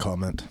 I can't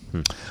comment.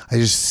 I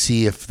just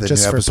see if the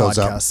Just new for episode's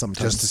up. podcasts sometimes.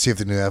 Just to see if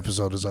the new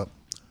episode is up.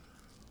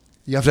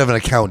 You have to have an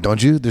account,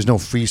 don't you? There's no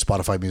free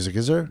Spotify music,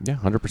 is there? Yeah,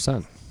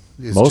 100%.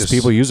 It's Most just-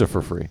 people use it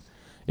for free.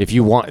 If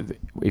you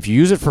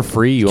use it for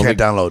free, you Can't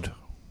download.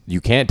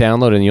 can't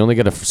download, and you only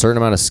get a certain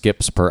amount of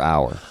skips per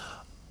hour.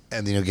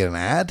 And then you'll get an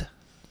ad?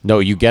 No,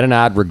 you get an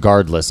ad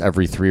regardless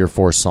every 3 or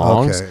 4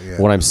 songs. Okay, yeah.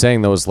 What I'm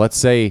saying though is, let's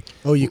say,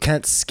 Oh, you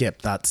can't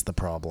skip. That's the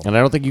problem. and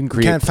I don't think you can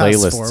create Can't fast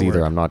playlists forward.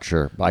 either. I'm not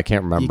sure. I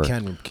can't You remember.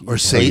 can. Or you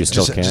save?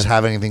 still Just, can? just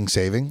have anything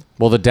saving?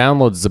 Well, the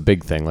downloads is a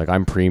big thing. Like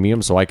I'm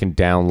premium, so I can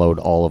download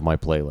all of my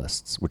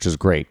playlists, which is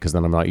great because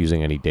then I'm not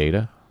using any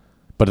data.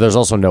 But there's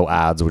also no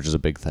ads, which is a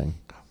big thing.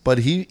 But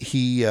he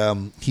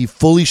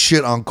fully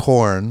shit on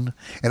Korn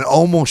and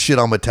almost shit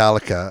on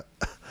Metallica.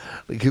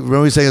 Like,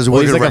 remember he saying he was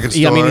working at a record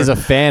store? I mean, he's a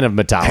fan of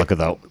Metallica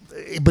though.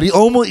 But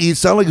he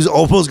sounded like he was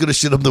almost going to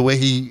shit him the way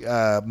he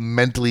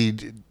mentally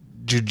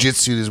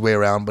jujitsu'd his way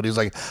around. But he was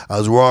like, I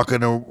was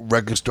walking a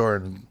record store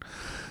and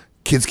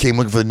kids came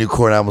looking for the new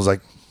Korn album. I was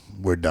like,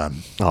 we're done.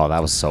 Oh, that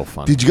was so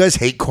fun. Did you guys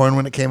hate Korn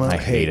when it came out? I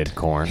hated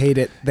Korn. Hate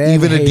it. Then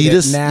Even hate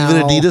Adidas? It now.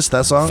 Even Adidas,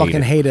 that song?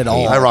 Fucking hate it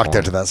all. I rocked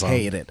out to that song.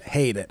 Hate it.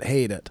 Hate it.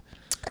 Hate it.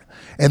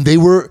 And they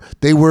were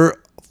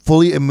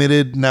fully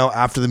admitted now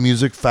after the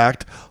music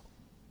fact,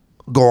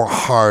 going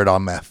hard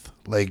on meth.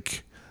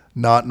 Like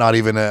not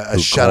even a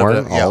shot Korn?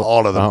 of it. Yeah,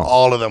 all of them. Oh.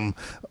 All of them.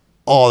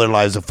 All their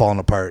lives have fallen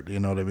apart. You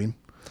know what I mean?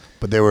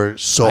 But they were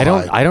so I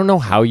don't. high. I don't know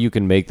how you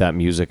can make that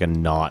music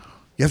and not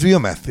You have to be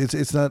on meth.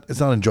 It's not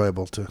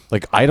enjoyable to.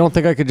 like. I don't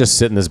think I could just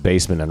sit in this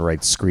basement and write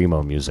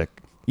screamo music.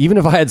 Even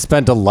if I had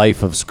spent a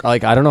life of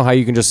like, I don't know how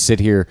you can just sit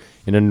here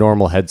in a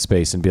normal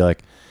headspace and be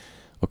like,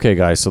 okay,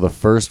 guys. So the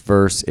first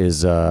verse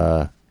is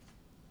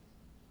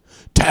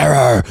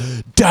terror,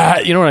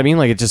 death. You know what I mean?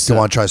 Like it just. You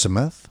want to try some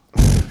meth?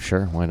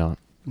 Sure, why not?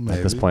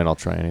 At this Maybe. point, I'll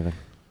try anything.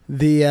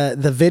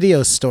 The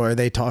video store,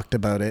 they talked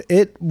about it.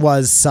 It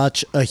was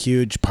such a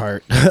huge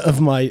part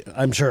of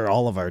I'm sure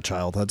all of our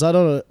childhoods. I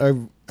don't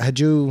know. Had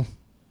you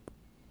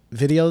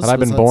videos? Had I Was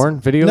been that-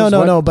 born? Videos? No,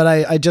 What? no. But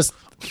I just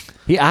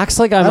He acts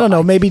like I'm. I don't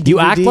know, maybe you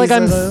act DVDs, like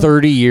I'm I don't know.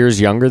 30 years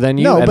younger than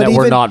you, no. and but that even,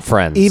 we're not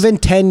friends. Even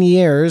 10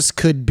 years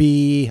could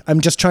be. I'm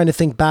just trying to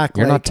think back.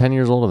 you're like, not 10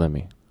 years older than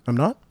me. I'm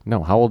not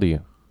No, how old are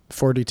you?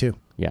 42.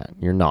 Yeah,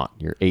 you're not.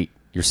 You're 8.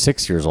 You're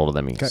 6 years older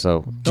than me.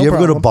 So Do you ever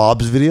go to problem.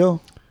 Bob's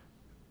video?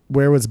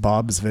 Where was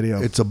Bob's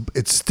video?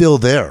 It's still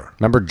there.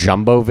 remember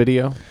Jumbo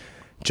Video?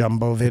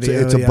 Jumbo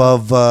Video. It's yeah.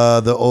 above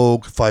the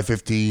Oak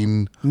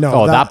 515. No,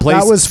 Oh, that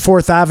place- That was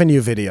 4th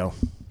Avenue Video.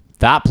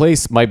 That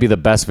place might be the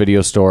best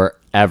video store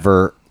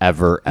ever.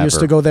 I used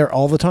to go there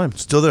all the time.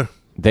 Still there.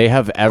 They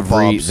have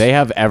Bob's.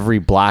 every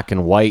black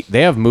and white.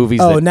 They have movies.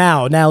 Oh,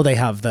 that, now they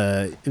have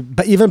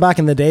but even back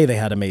in the day, they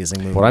had amazing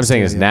movies. what I'm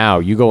saying too, is yeah. now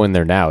you go in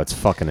there now, it's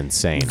fucking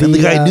insane. And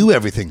the guy uh, knew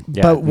everything.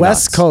 Yeah, But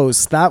West nuts.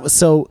 Coast, that was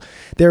so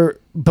there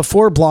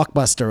before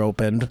Blockbuster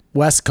opened.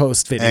 West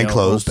Coast Video And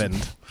closed.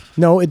 opened.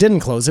 No, it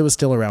didn't close. It was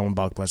still around when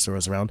Blockbuster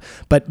was around.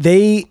 But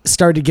they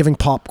started giving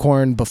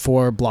popcorn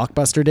before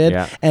Blockbuster did.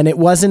 Yeah. And it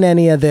wasn't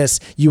any of this,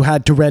 you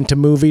had to rent a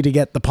movie to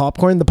get the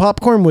popcorn. The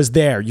popcorn was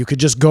there. You could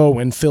just go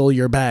and fill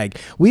your bag.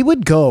 We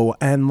would go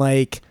and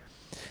like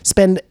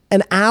spend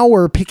an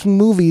hour picking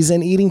movies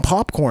and eating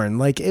popcorn.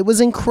 Like it was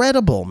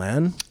incredible,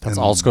 man. That's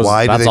And also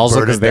why do they burn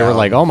because it they were down?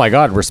 like, oh my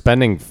god, we're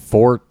spending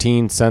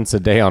 14 cents a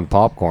day on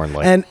popcorn.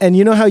 Like, And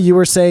you know how you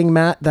were saying,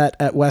 Matt, that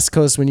at West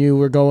Coast when you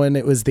were going,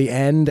 it was the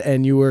end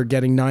and you were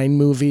getting 9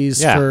 movies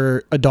Yeah.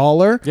 for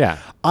 $1? Yeah.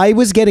 I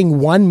was getting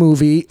one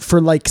movie for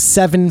like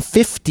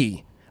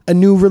 $7.50, a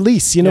new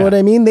release. You know Yeah. what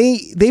I mean?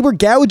 They were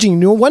gouging.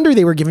 No wonder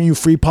they were giving you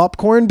free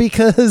popcorn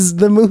because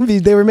the movie,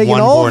 they were making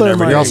One all born their every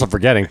money. you're also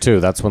forgetting too.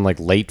 That's when like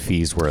late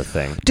fees were a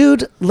thing.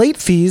 Dude, late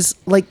fees,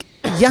 like,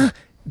 yeah,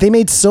 they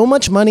made so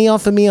much money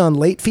off of me on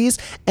late fees.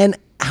 And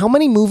how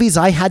many movies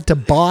I had to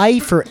buy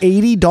for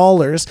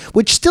 $80,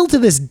 which still to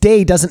this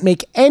day doesn't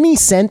make any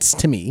sense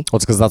to me. Well,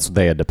 it's because that's what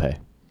they had to pay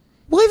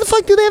Why the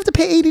fuck do they have to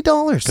pay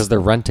 $80? because they're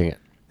renting it.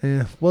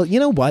 Yeah. Well, you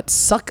know what?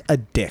 Suck a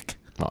dick.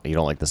 Well, you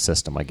don't like the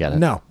system. I get it.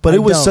 No. But I it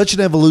was don't. such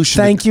an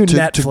evolution. Thank you, to-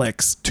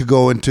 Netflix. To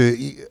go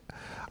into,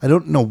 I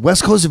don't know.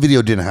 West Coast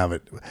Video didn't have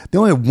it. They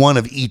only had one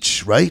of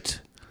each, right?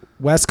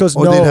 West Coast,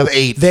 Or no. they'd have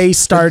 8. They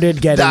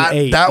started getting that,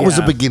 8. That was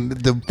yeah. the beginning.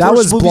 The That first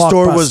was movie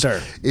store was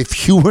Blockbuster.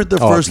 if you weren't the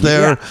Oh, first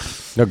there. yeah.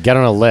 No, get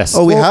on a list.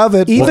 Oh, we Well, have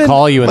it. even- we'll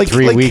call you in like-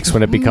 3 like weeks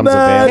when it becomes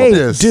madness. available.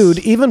 Hey, Yes. dude,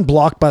 even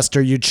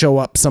Blockbuster, you'd show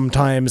up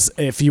sometimes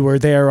if you were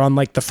there on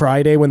like the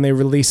Friday when they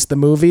released the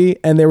movie,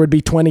 and there would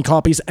be 20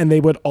 copies, and they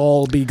would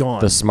all be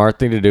gone. The smart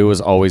thing to do was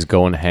always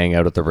go and hang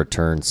out at the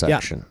return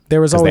section.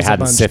 there was 'Cause always they a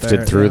hadn't bunch sifted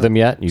there, through yeah. them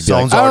yet. You'd be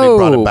Someone's like, already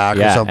brought it "Oh!" back or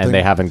yeah, something. and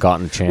they haven't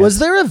gotten a chance. Was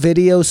there a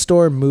video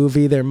store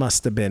movie? There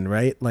must have been,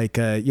 right? Like,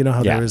 you know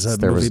how there was Yes, a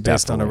there movie was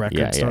based on a definitely-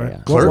 record yeah, yeah, store?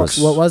 yeah. Clerks?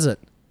 What was it?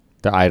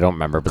 I don't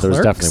remember, but there was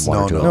Clerks? definitely one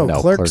or two. No, of them.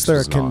 No, Clerks, they're a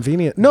was not.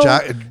 convenient. No,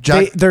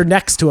 Jack- they're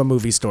next to a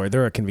movie store.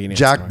 They're a convenience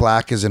Jack store.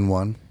 Black is in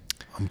one.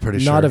 I'm pretty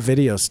sure. Not a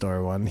video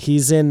store one.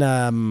 He's in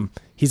a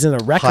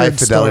record High store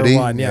Fidelity?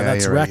 one. Yeah, Yeah,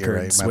 that's you're right, you're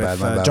Records right. My with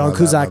bad, my bad, John my bad,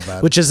 Cusack, my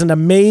bad. which is an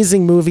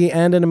amazing movie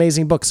and an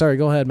amazing book. Sorry,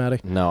 go ahead,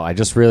 Matty. No, I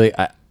just really,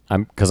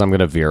 I'm because I'm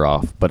gonna veer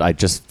off, but I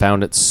just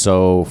found it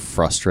so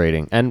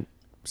frustrating and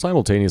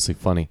simultaneously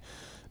funny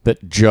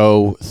that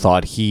Joe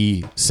thought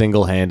he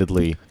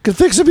single-handedly. Could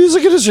fix the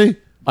music industry.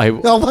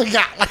 Oh my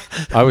god.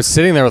 I was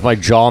sitting there with my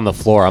jaw on the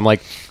floor. I'm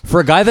like, for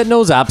a guy that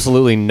knows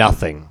absolutely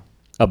nothing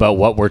about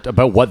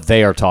what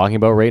they are talking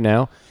about right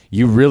now,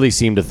 you really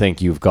seem to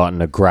think you've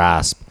gotten a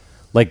grasp.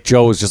 Like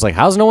Joe was just like,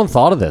 how's no one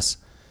thought of this?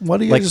 Why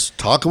don't you Like- just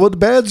talk about the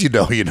bands you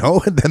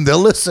know, and then they'll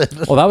listen.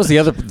 Well, that was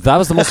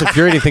the most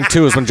infuriating thing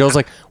too, is when Joe's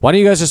like, why don't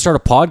you guys just start a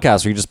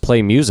podcast where you just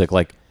play music?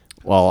 Like,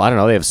 well, I don't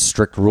know. They have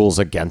strict rules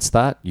against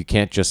that. You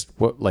can't just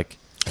like.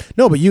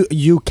 No, but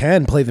you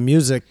can play the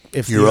music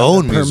if Your you have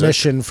own the music.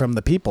 permission from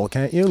the people,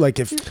 can't you? Like,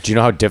 if Do you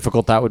know how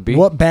difficult that would be?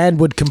 what band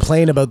would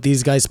complain about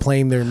these guys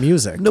playing their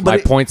music? No, My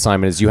but point,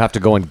 Simon, is you have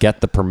to go and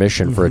get the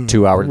permission for a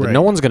 2-hour. Right.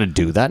 No one's going to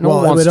do that. No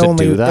one it wants would to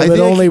only do that. it would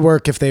think- only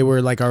work if they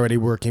were like already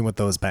working with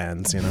those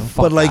bands, you know.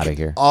 Fuck but like outta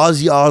here.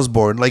 Ozzy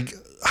Osbourne, like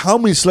how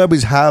many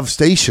celebrities have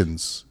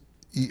stations?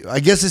 I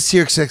guess it's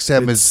Sirius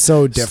XM It's is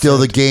so still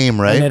the different. game,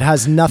 right? And it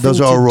has nothing Those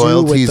to are do with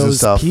royalties and those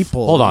stuff.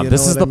 people. Hold on. you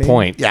This know is what the I mean?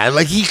 point. Yeah,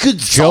 like he could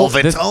Joe, solve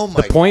it. this- Oh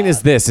my the point God.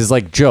 is this: is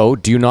like Joe.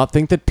 Do you not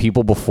think that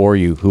people before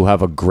you who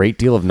have a great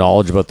deal of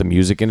knowledge about the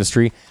music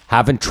industry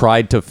haven't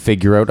tried to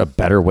figure out a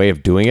better way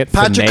of doing it?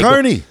 Patrick Finagle-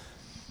 Carney.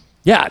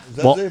 Yeah.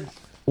 it.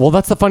 Well,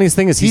 that's the funniest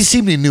thing is He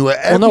seemed he knew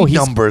every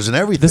he's- numbers and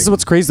everything. This is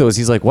what's crazy though is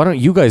he's like, why don't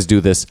you guys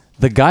do this?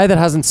 The guy that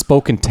hasn't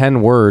spoken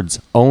 10 words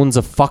owns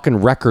a fucking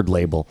record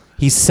label.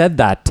 He said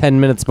that 10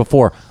 minutes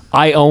before.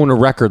 I own a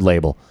record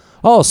label.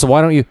 Oh, so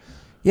why don't you?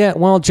 Yeah,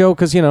 well, Joe,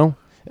 because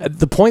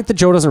the point that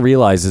Joe doesn't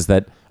realize is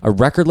that a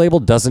record label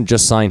doesn't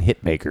just sign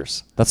hit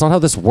makers. That's not how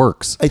this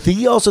works. I think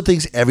he also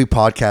thinks every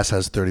podcast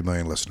has 30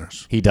 million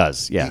listeners. He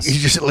does, yes. He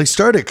just like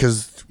started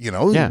because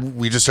Yeah.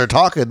 we just start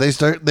talking.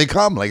 They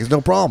come like it's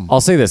no problem. I'll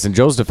say this in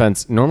Joe's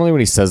defense. Normally, when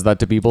he says that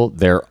to people,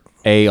 they're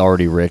A,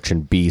 already rich,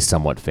 and B,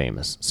 somewhat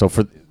famous. So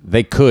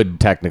they could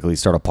technically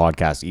start a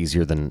podcast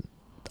easier than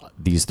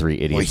these three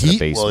idiots in a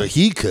basement.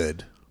 he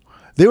could.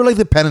 They were like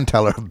the Penn and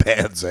Teller of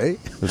bands, eh?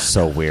 It was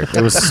so weird.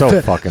 It was so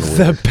fucking weird.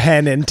 The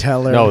Penn and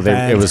Teller. No,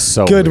 band. it was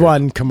so good weird.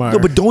 one, Kamar. No,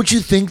 but don't you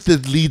think the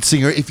lead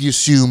singer, if you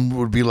assume,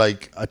 would be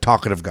like a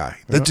talkative guy?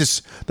 That's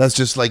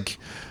just like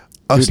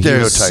a Dude,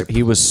 stereotype.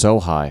 He was so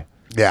high.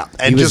 Yeah, He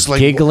and was just like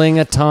giggling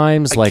at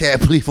times. I like can't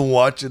believe I'm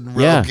watching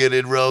Yeah. Rogan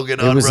and Rogan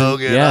It on was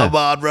Rogan. yeah. I'm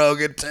on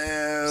Rogan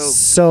too.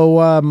 So,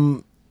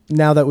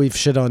 now that we've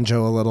shit on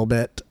Joe a little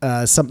bit,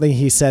 something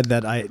he said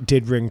that I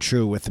did ring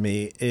true with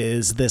me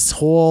is this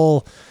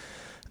whole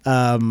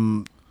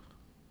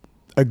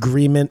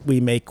agreement we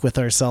make with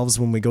ourselves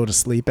when we go to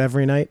sleep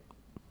every night.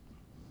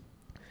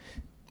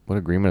 What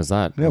agreement is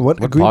that? Yeah, what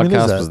what agreement is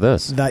podcast that? was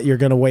this? That you're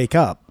gonna wake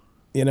up.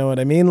 You know what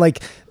I mean?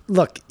 Like,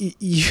 look,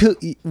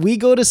 we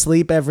go to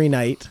sleep every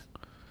night.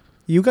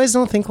 You guys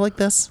don't think like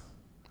this?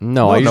 No,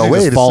 No, I usually no, wait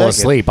just a fall second.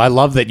 asleep. I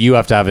love that you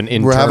have to have an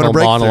internal We're having a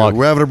breakthrough. monologue.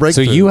 We're having a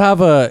breakthrough. So you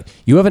have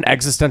an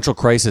existential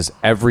crisis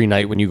every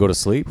night when you go to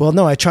sleep. Well,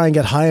 no, I try and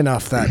get high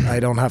enough that I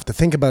don't have to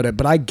think about it.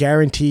 But I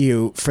guarantee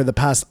you, for the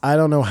past, I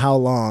don't know how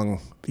long,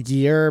 a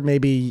year,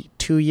 maybe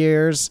 2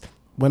 years,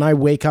 when I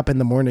wake up in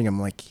the morning, I'm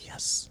like,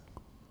 yes.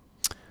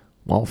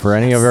 Well, for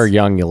any of our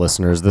young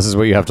listeners, this is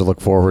what you have to look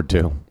forward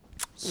to.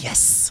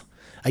 Yes.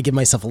 I give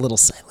myself a little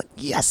silent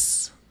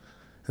yes.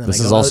 And then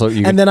This I is go also- out-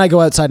 you- and then I go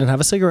outside and have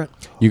a cigarette.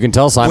 You can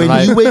tell Simon When and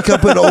I. you wake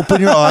up and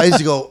open your eyes,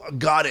 you go,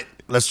 got it.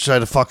 Let's try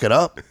to fuck it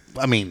up.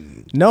 I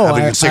mean, No,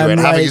 having a cigarette. I'm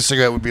Having a like-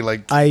 cigarette would be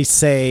like, I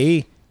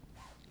say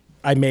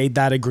I made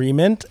that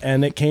agreement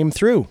and it came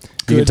through.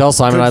 You can tell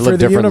Simon and I Good for live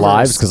the different universe.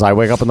 lives because I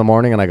wake up in the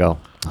morning and I go,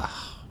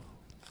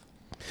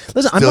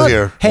 Listen, I'm Still not,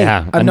 here. Hey,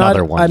 Yeah, I'm another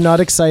not, one. I'm not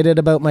excited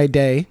about my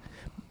day,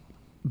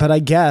 but I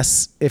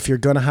guess if you're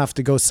gonna have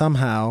to go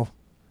somehow,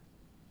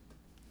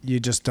 you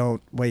just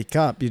don't wake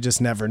up. You just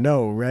never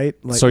know, right?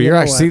 Like, so you you're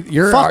know actually what?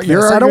 you're Fuck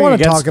you're this. I don't arguing want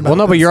to against- talk about. Well,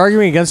 no, but this. you're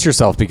arguing against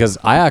yourself because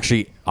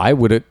I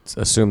would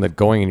assume that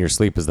going in your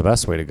sleep is the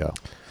best way to go.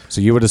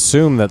 So you would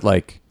assume that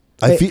like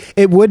I feel.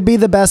 It would be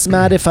the best,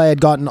 Matt, if I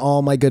had gotten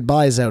all my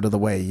goodbyes out of the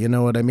way. You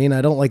know what I mean?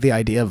 I don't like the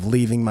idea of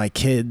leaving my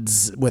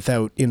kids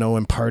without,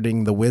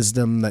 imparting the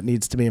wisdom that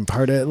needs to be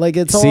imparted. Like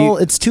it's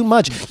too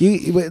much.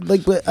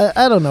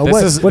 I don't know.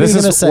 What are you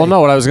gonna say? Well,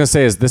 no, what I was gonna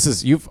say is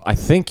I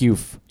think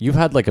you've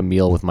had like a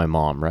meal with my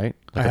mom, right?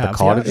 Like I at have. the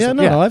cottage. Yeah,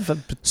 no, I've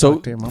So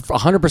talked to your mom.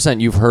 100%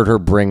 you've heard her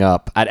bring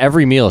up at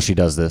every meal she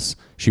does this.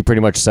 She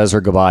pretty much says her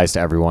goodbyes to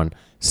everyone.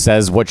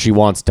 Says what she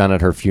wants done at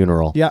her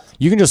funeral. Yeah.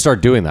 You can just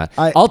start doing that.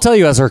 I- I'll tell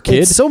you as her kid,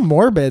 It's so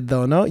morbid,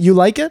 though. No, you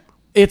like it?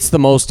 it's the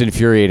most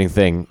infuriating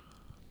thing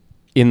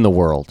in the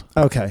world.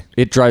 Okay.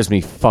 It drives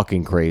me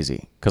fucking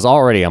crazy. Because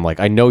already I'm like,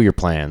 I know your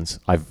plans.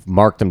 I've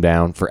marked them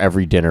down for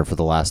every dinner for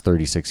the last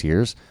 36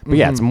 years. But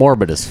yeah, it's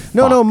morbid as fuck.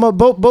 No.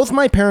 Both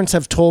my parents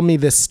have told me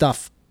this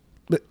stuff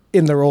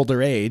in their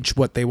older age,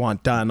 what they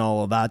want done,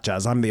 all of that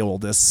jazz. I'm the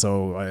oldest,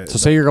 so So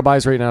say your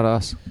goodbyes right now to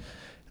us.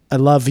 I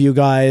love you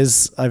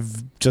guys.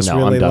 I've just No, I'm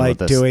really done with liked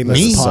this. doing This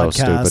this is so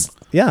podcast.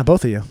 stupid. Yeah,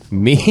 both of you.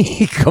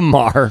 Me,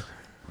 Kamar.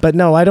 But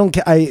no, I don't.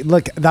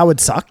 Look, that would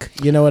suck.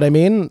 You know what I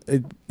mean?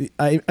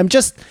 I'm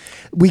just.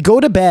 We go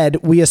to bed.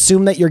 We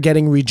assume that you're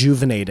getting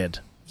rejuvenated.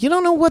 You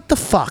don't know what the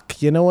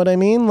fuck. You know what I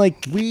mean?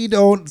 Like, We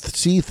don't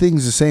see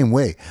things the same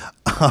way.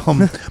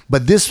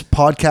 But this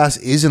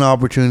podcast is an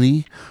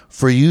opportunity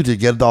for you to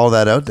get all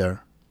that out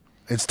there.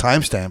 It's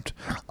time stamped.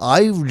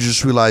 I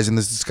just realized in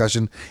this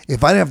discussion,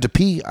 if I didn't have to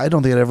pee, I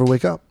don't think I'd ever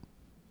wake up.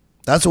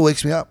 That's what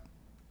wakes me up.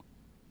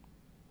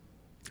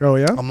 oh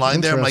yeah, I'm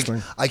lying there. I'm like,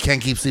 Interesting. I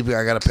can't keep sleeping.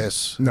 I gotta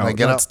piss. No, And I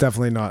get that's up.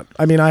 definitely not.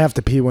 I mean, I have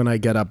to pee when I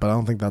get up, but I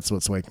don't think that's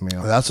what's waking me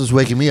up. That's what's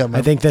waking me up. Man.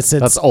 I think this is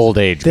That's old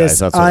age, guys. this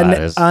That's what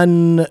that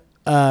is.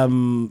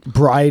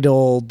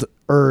 unbridled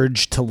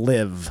urge to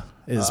live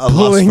is a lust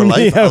pulling for me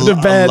life. out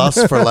of bed. A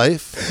lust for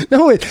life.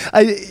 No,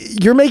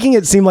 you're making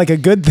it seem like a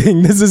good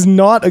thing. This is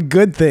not a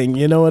good thing.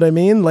 You know what I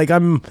mean? Like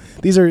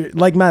these are,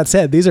 like Matt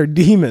said, these are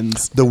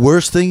demons. The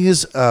worst thing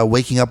is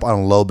waking up on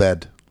a low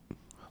bed.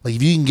 Like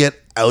if you can get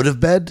out of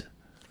bed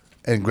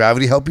and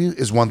gravity help you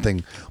is one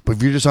thing, but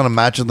if you're just on a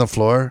mattress on the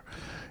floor,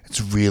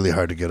 it's really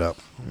hard to get up.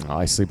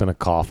 I sleep in a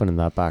coffin in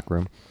that back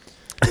room.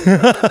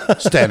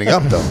 Standing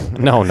up though.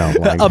 No, lying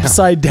down.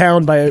 Upside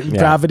down by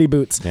gravity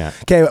boots. Yeah.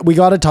 Okay, we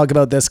got to talk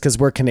about this because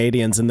we're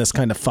Canadians, and this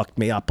kind of fucked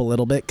me up a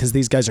little bit because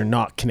these guys are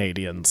not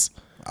Canadians.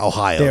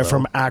 Ohio. They're though.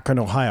 from Akron,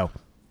 Ohio.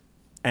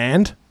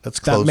 And That's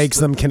that close. makes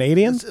them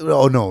Canadians.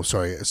 Oh no,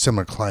 sorry,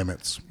 similar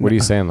climates. What are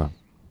you saying though?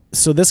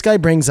 So this guy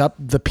brings up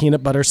the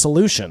peanut butter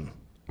solution.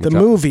 The Okay.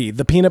 movie,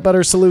 The Peanut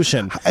Butter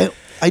Solution. I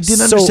didn't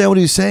So, understand what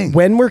he was saying.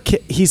 When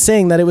he's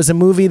saying that it was a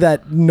movie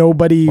that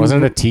nobody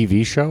Wasn't it a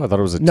TV show? I thought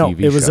it was a No,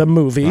 TV show. it was a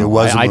movie. It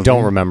was a I movie.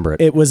 don't remember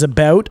it. It was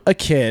about a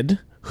kid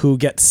who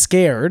gets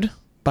scared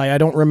by I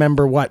don't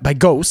remember what, by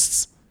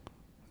ghosts.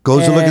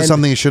 Goes to look at and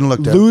something he shouldn't look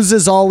at.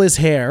 Loses all his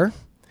hair.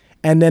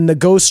 And then the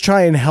ghosts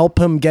try and help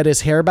him get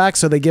his hair back.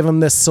 So they give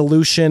him this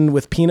solution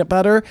with peanut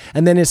butter.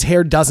 And then his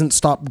hair doesn't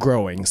stop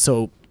growing.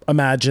 So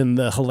imagine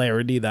the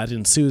hilarity that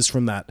ensues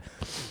from that.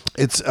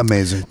 It's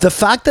amazing. The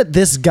fact that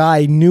this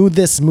guy knew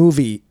this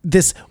movie,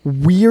 this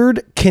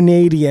weird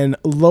Canadian,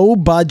 low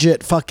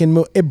budget fucking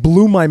movie, it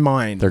blew my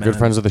mind. They're good man.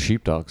 friends with the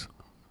sheepdogs.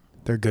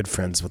 They're good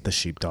friends with the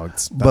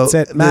sheepdogs. But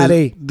That's it,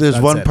 Maddie. There's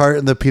That's one it. part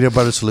in the peanut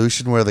butter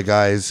solution where the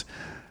guys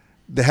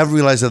they haven't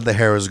realized that the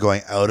hair is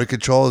going out of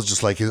control. It's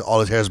just like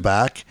all his hair's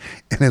back,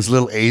 and his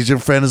little Asian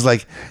friend is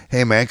like,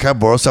 "Hey man, can I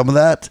borrow some of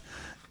that?"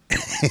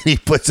 And he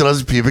puts it on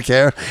his pubic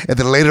hair, and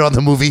then later on in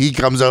the movie, he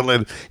comes out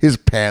and his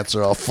pants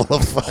are all full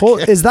of fucking.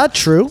 Is that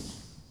true?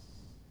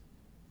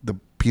 The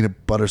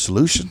peanut butter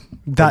solution.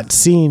 That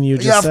scene you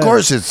just Yeah, of said.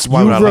 course it's.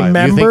 Why would I You lie?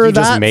 remember You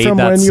just that made from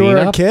that when you scene were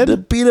a up? kid? The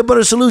peanut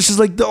butter solution is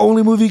like the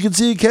only movie you can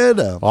see in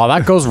Canada. Oh,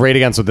 that goes right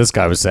against what this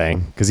guy was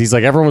saying because he's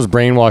like everyone was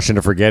brainwashed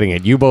into forgetting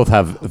it. You both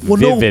have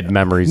vivid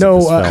memories No,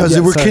 of this film. because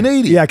they were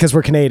Canadian. Yeah, because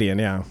we're Canadian.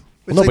 Yeah,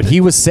 No, but he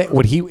was saying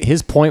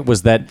his point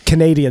was that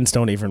Canadians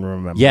don't even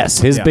remember. yes,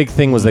 his Yeah. big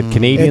thing was that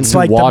Canadians It's who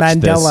like the watched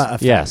Mandela this,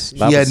 effect. yes,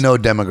 that He had was- no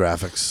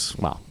demographics.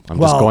 Well,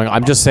 Well,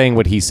 I'm just saying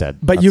what he said.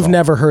 But that's you've all.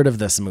 never heard of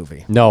this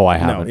movie. No, I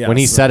haven't. yeah, when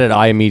he so- said it,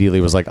 I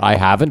immediately was like, I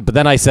haven't. But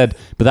then I said,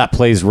 but that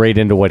plays right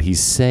into what he's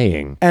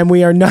saying. And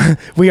we are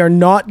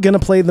not going to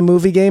play the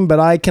movie game, but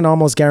I can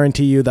almost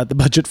guarantee you that the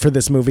budget for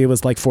this movie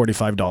was like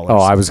 $45. Oh,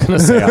 I was gonna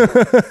say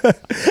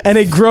and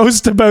it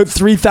grossed about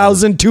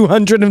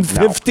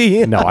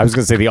 $3,250. no. I was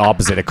gonna say the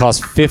opposite. It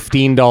cost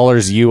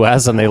 $15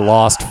 US, and they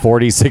lost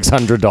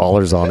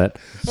 $4,600 on it.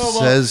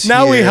 Says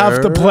Now we have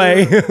to here,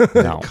 play.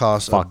 No, It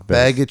costs a fuck this.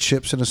 bag of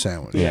chips and a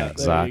sandwich. Yeah,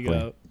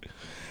 exactly.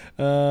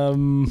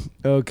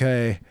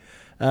 Okay.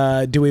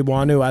 Do we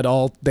want to at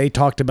all? They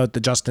talked about the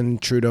Justin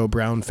Trudeau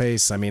brown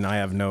face. I mean, I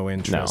have no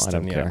interest. I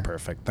don't in, care. Yeah,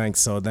 perfect. Thanks.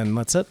 So then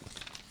that's it.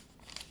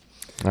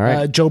 All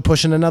right. Joe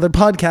pushing another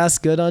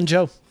podcast. Good on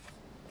Joe.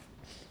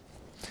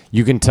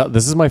 You can tell.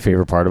 This is my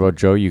favorite part about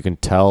Joe. You can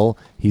tell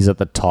he's at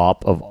the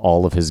top of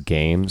all of his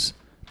games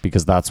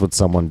because that's what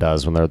someone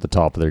does when they're at the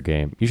top of their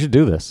game. You should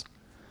do this.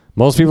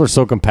 Most people are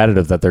so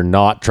competitive that they're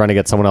not trying to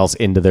get someone else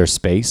into their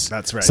space.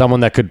 That's right. Someone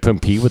that could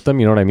compete with them.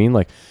 You know what I mean?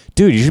 Like,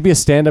 dude, you should be a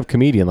stand-up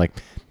comedian. Like,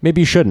 maybe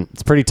you shouldn't.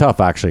 It's pretty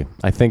tough, actually.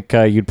 I think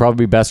you'd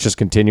probably be best just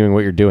continuing what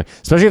you're doing,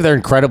 especially if they're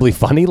incredibly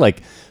funny.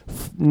 Like,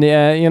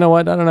 yeah, you know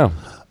what? I don't know.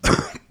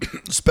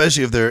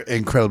 Especially if they're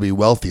incredibly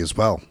wealthy as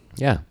well.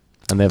 Yeah,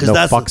 and they have 'Cause no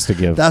that's fucks to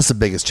give. That's the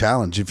biggest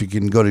challenge. If you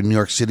can go to New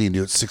York City and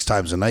do it 6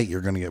 times a night, you're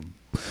going to get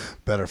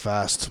better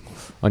fast.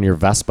 On your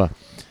Vespa.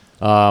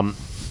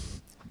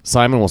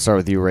 Simon, we'll start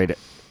with you. Rate it.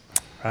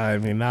 I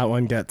mean, that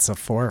one gets a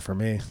 4 for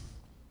me.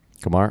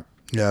 Kumar.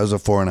 Yeah, it was a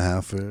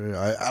 4.5.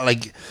 I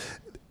like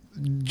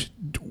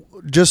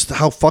just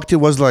how fucked it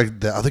was.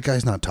 Like the other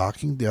guy's not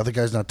talking.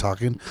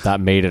 That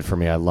made it for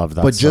me. I love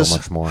that But so just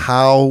much more.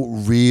 how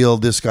real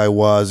this guy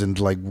was, and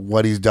like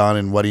what he's done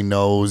and what he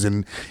knows,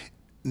 and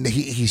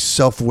he's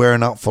self-aware and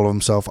not full of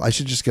himself. I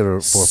should just get a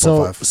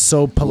 4.5.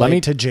 So polite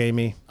me- to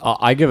Jamie.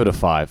 I give it a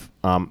 5.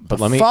 But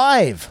let me.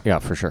 5. Yeah,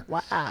 for sure.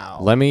 Wow.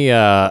 Let me.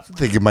 I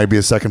think it might be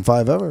a second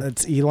 5 ever.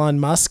 It's Elon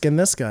Musk and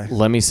this guy.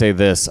 Let me say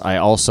this. I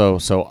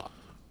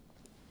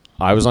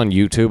was on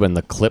YouTube and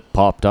the clip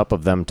popped up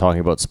of them talking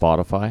about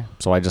Spotify.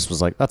 So I just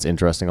was like, that's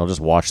interesting. I'll just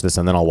watch this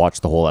and then I'll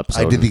watch the whole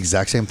episode. I did the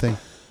exact same thing.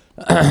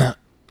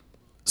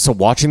 So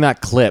watching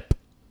that clip,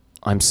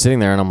 I'm sitting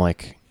there and I'm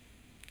like,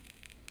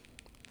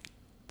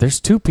 there's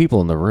 2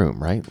 people in the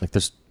room, right? Like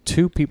there's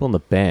 2 people in the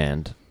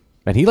band.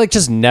 And he like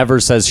just never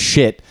says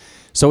shit.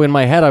 So in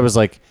my head, I was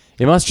like,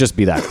 it must just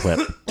be that clip.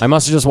 I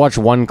must have just watched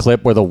one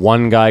clip where the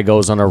one guy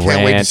goes on a Can't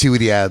rant. wait to see what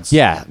he adds.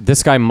 Yeah,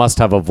 this guy must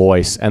have a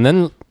voice. And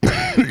then,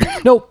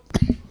 nope.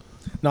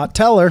 Not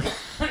Teller.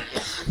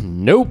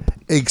 Nope.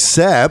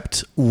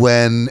 Except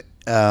when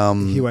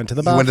He went to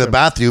the He went to the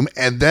bathroom,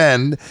 and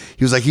then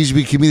he was like, he should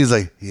be a comedian. He's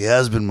like, he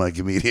has been my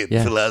comedian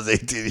Yeah. for the last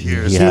 18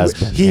 years. He has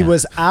been, He yeah.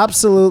 was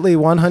absolutely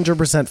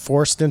 100%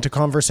 forced into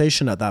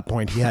conversation at that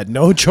point. He had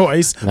no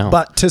choice No.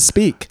 but to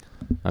speak.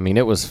 I mean,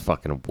 it was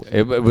fucking.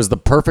 It was the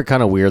perfect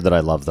kind of weird that I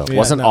love, though. It Yeah,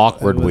 wasn't no,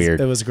 awkward it was-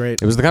 weird. it was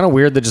great. It was the kind of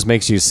weird that just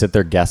makes you sit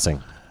there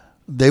guessing.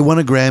 They won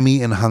a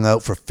Grammy and hung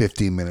out for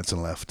 15 minutes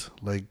and left.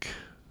 Like,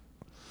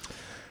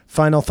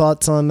 Final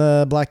thoughts on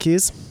Black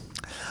Keys?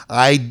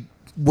 I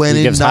went He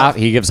in gives not,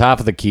 he gives half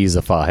of the keys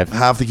a 5.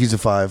 half the keys a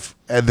 5,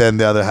 and then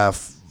the other half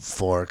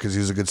 4 because he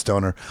was a good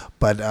stoner.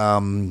 But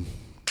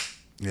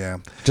yeah,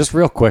 Just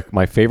real quick,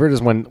 my favorite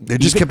is when they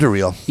just even- kept it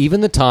real. Even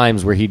the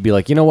times where he'd be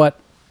like, you know what,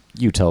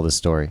 you tell this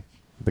story.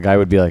 The guy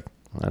would be like,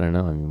 I don't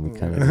know. I mean, we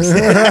kind of.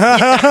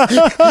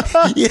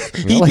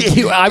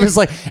 I was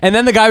like, and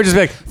then the guy would just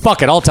be like,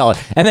 "Fuck it, I'll tell it."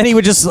 And then he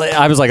would just.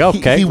 I was like,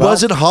 "Okay." He well.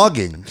 wasn't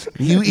hogging.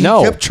 He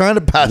No. kept trying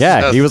to pass.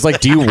 Yeah, it he was like,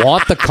 "Do you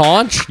want the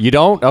conch? You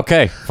don't?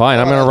 Okay, fine.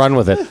 I'm gonna run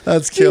with it."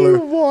 That's You killer.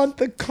 want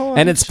the con.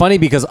 And it's funny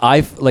because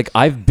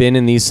I've been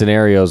in these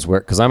scenarios where,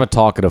 because I'm a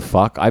talkative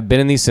fuck, I've been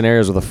in these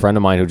scenarios with a friend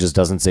of mine who just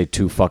doesn't say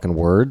 2 fucking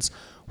words,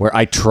 where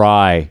I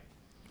try,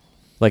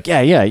 like,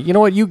 yeah, you know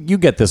what, you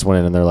get this one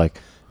in, and they're like,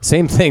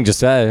 same thing,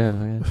 just,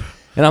 and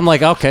I'm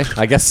like, okay,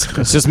 I guess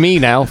it's just me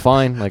now,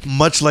 fine, like,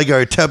 Much like our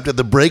attempt at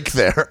the break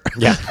there.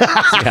 yeah,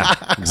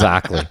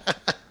 exactly.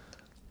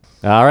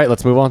 All right,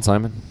 let's move on,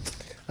 Simon.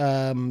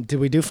 did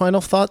we do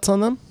final thoughts on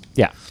them?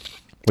 Yeah.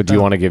 Would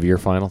you want to give your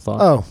final thought?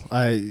 Oh,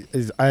 I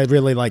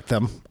really like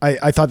them.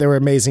 I thought they were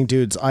amazing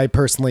dudes. I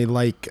personally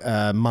like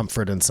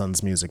Mumford and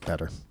Sons music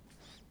better.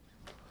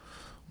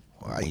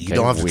 You Okay,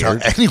 don't have to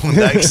weird. tell anyone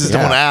that because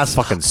Yeah, don't ask.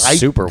 fucking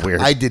super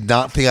weird. I did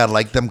not think I'd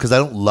like them because I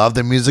don't love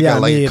their music. Yeah, I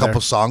like me a either. couple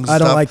songs. I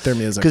don't like their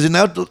music. because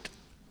now,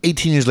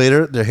 18 years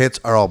later, their hits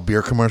are all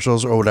beer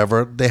commercials or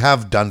whatever. They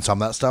have done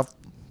some of that stuff,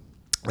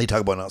 They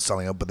talk about not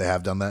selling out, but they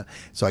have done that.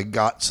 So I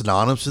got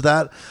synonyms to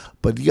that.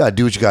 But you gotta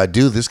do what you gotta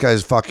do. This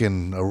guy's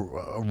fucking a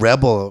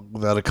rebel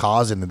without a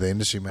cause into the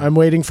industry, man. I'm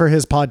waiting for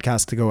his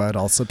podcast to go out.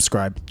 I'll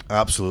subscribe.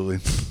 Absolutely.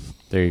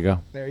 There you go.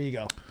 There you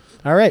go.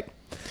 All right.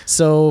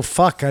 So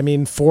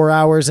 4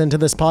 hours into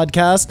this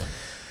podcast.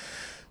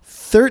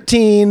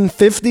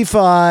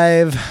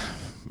 13:55.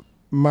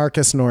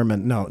 Marcus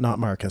Norman. No, not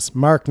Marcus.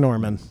 Mark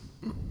Norman.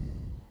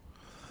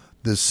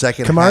 The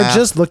second Kamar half,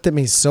 just looked at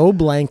me so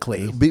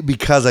blankly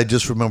because I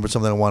just remembered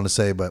something I wanted to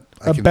say, but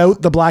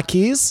about the Black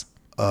Keys.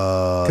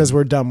 Because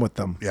we're done with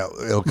them. Yeah,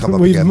 it'll come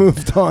up We've again.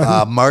 moved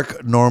on.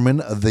 Mark Norman,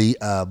 the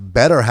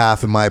better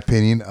half, in my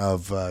opinion,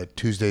 of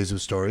Tuesdays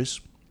with Stories.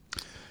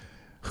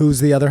 Who's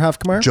the other half,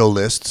 Kamar? Joe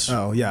Lists.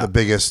 Oh, yeah. The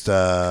biggest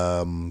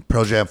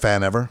Pearl Jam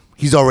fan ever.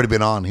 He's already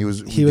been on. He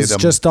was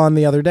just on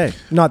the other day.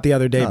 Not the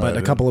other day, but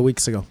a couple of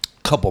weeks ago.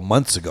 a couple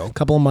months ago. A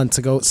couple of months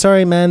ago.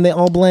 Sorry, man. They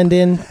all blend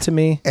in to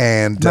me.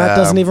 And Matt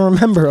doesn't even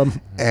remember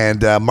them.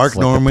 And Mark It's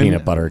like Norman. the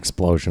peanut butter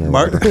explosion. Or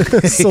Mark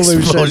whatever. Solution.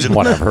 Explosion.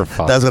 Whatever.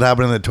 Fuck. That's what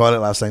happened in the toilet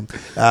last night.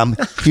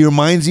 He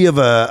reminds you of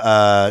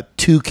a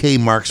 2K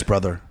Mark's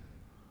brother.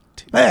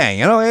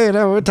 Hey,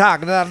 we're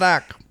talking about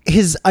that.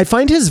 I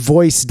find his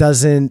voice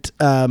doesn't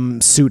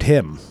suit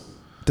him.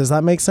 Does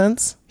that make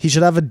sense? He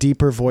should have a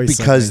deeper voice.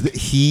 Because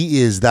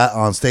he is that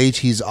on stage,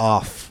 he's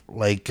off.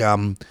 Like,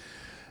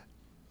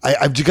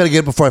 I've just got to get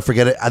it before I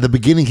forget it. At the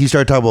beginning, he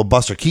started talking about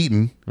Buster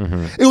Keaton.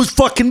 Mm-hmm. It was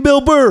fucking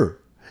Bill Burr.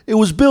 It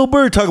was Bill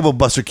Burr talking about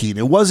Buster Keaton.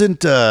 It wasn't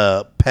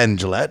Penn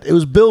Jillette. It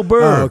was Bill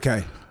Burr. Oh,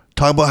 okay.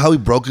 Talking about how he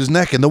broke his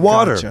neck in the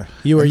water. Gotcha.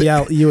 You were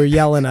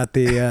yelling at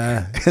the.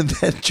 And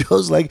then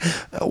Joe's like,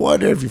 I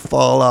wonder if you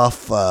fall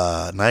off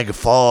Niagara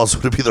Falls,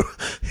 would it be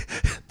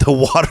the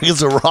water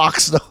against the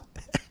rocks? No.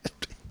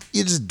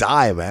 You just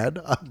die, man.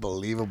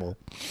 Unbelievable.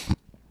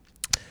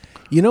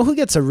 You know who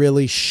gets a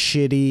really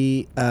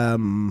shitty,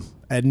 and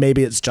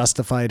maybe it's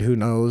justified, who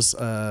knows,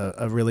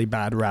 a really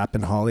bad rap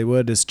in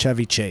Hollywood is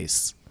Chevy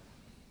Chase.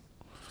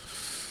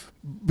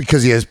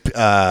 Because he has...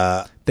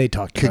 They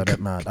talked about it,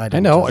 Matt. I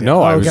know.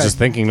 No, I was Okay. just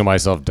thinking to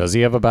myself, does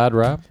he have a bad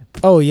rap?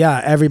 Oh,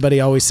 yeah. Everybody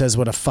always says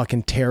what a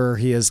fucking terror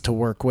he is to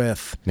work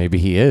with. Maybe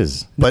he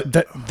is. But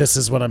This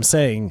is what I'm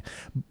saying.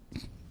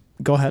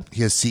 Go ahead.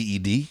 he has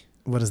CED.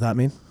 What does that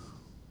mean?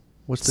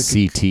 What's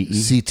the... CTE.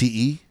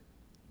 CTE?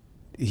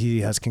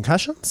 He has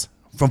concussions?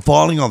 From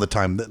falling all the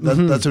time.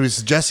 That's what he's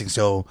suggesting.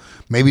 So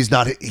maybe he's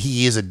not...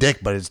 He is a dick,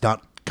 but it's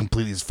not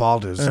completely his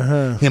fault. It's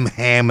him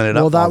hamming it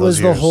up. Well, that all those was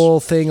the years. whole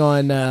thing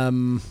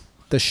on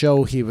the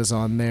show he was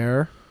on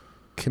there,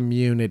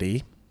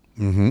 Community.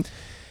 Mm-hmm.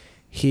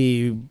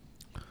 He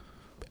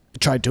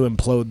tried to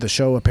implode the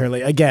show,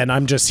 apparently. Again,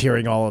 I'm just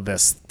hearing all of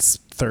this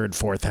third,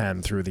 fourth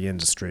hand through the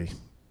industry.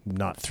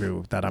 Not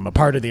through that I'm a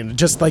part of the industry.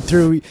 Just like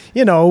through,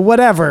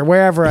 whatever,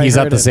 wherever I He's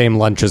heard at the it. same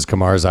lunch as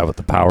Kamar's at with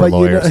the power But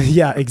lawyers.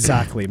 yeah,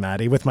 exactly,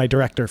 Maddie, with my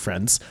director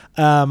friends.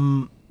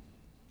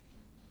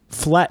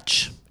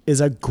 Fletch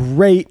is a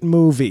great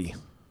movie.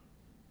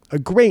 A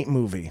great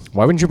movie.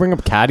 Why wouldn't you bring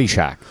up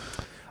Caddyshack?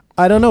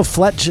 I don't know.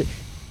 Fletch,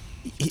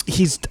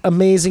 he's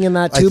amazing in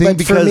that I too. think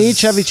But for me, because-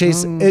 Chevy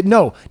Chase,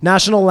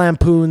 National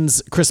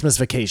Lampoon's Christmas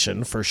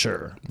Vacation for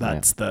sure.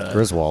 That's the.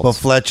 Griswold. But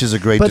Fletch is a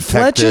great But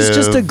detective. Fletch is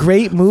just a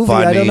great movie.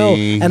 I don't know.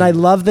 funny. And I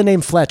love the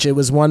name Fletch. It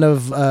was one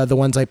of the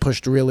ones I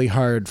pushed really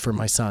hard for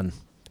my son.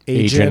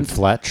 Agent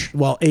Fletch.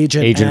 Well,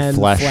 Agent and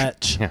Flesh.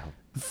 Fletch. Yeah.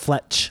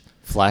 Fletch.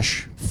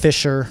 Flesh.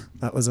 Fisher.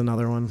 That was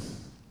another one.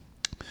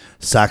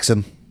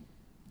 Saxon.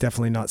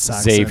 Definitely not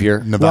Saxon.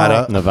 Xavier.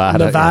 Nevada.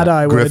 Nevada. Nevada, yeah.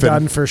 I would have Griffin.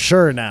 done for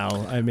sure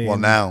now. I mean, Well,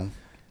 now.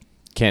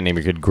 Can't name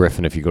your kid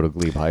Griffin if you go to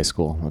Glebe High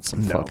School. That's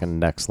some No. fucking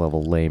next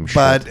level lame shit.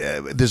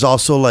 But there's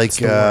also like,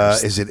 the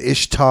worst. is it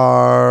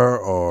Ishtar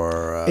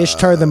or...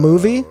 Ishtar the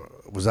movie?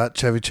 Was that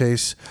Chevy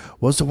Chase?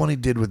 What was the one he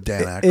did with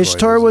Dan Aykroyd?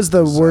 Ishtar It was the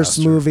a worst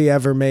disaster. movie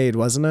ever made,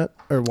 wasn't it?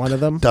 Or one of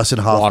them? Dustin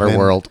Hoffman.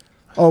 Waterworld.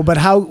 Oh, but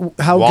how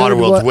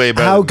Waterworld's way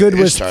better how than good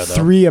was Ishtar, though.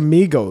 Three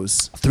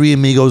Amigos? Three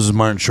Amigos is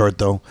Martin Short,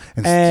 though.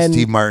 And And-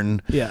 Steve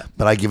Martin. yeah.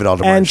 But I give it all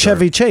to Martin And Short.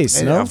 Chevy Chase,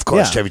 And no? Of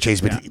course, Yeah. Chevy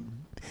Chase. But Yeah.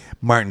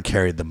 Martin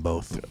carried them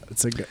both.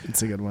 It's a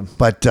good one.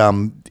 But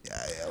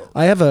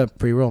I have a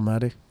pre-roll,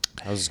 Maddie.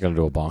 I was just going to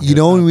do a bonk. you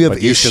know when we have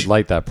But you issues... should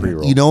light that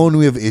pre-roll. You know when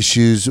we have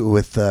issues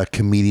with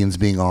comedians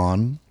being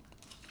on,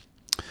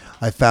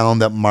 I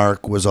found that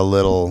Mark was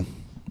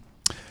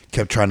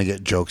kept trying to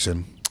get jokes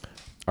in.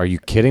 Are you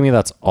kidding me?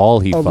 That's all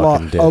he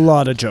fucking did. A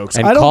lot of jokes.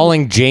 And I don't.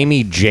 calling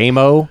Jamie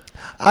J-Mo.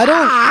 I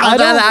don't.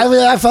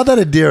 I found that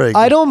endearing.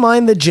 I don't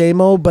mind the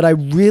J-Mo, but I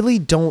really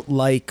don't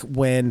like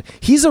when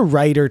he's a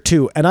writer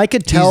too, and I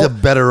could tell He's a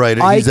better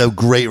writer. He's a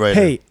great writer.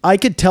 Hey, I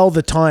could tell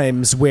the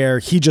times where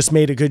he just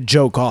made a good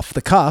joke off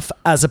the cuff,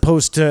 as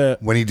opposed to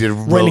When he did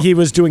when he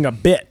was doing a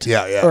bit,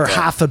 Yeah, or yeah.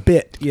 half a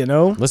bit.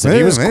 Listen,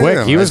 he was Man,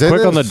 quick. He was I did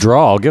quick on the this.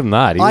 draw. I'll give him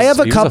that. I have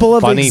a He was couple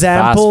of funny,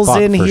 examples fast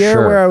fuck in for here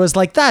sure. where I was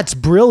like, "That's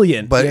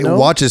brilliant." But you know?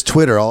 watch his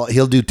Twitter.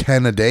 He'll do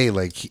 10 a day.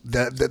 Like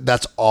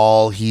that's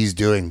all he's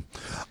doing.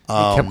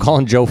 He kept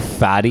calling Joe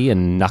Fatty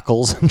and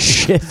Knuckles and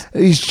shit.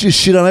 He's just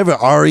shit on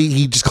everyone. Ari,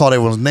 he just called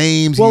everyone's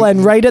names. Well,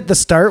 and right at the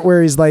start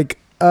where he's like,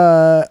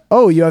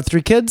 oh, you have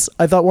 3 kids?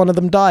 I thought one of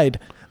them died.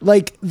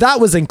 Like, that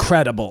was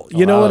incredible.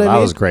 You know what I mean? That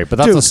was great, but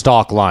that's Dude, a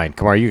stock line.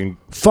 Come on, you can.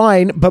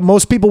 fine, but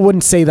most people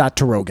wouldn't say that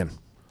to Rogan.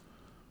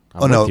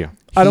 I'm with you.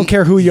 I don't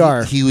care who you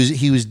are. He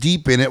was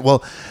deep in it.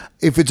 Well,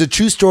 if it's a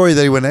true story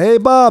that he went, hey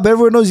Bob,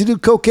 everyone knows you do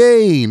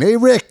cocaine. Hey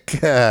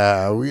Rick,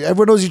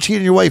 everyone knows you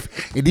cheated on your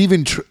wife. And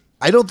even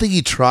I don't think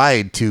he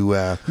tried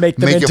to Make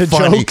them into it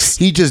funny. jokes.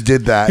 He just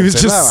did that. He was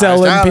Said, just "Oh,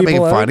 selling I gotta people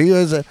make it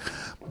out." funny.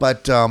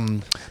 But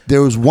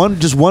there was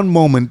one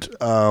moment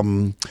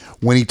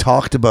when he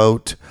talked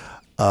about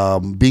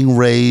being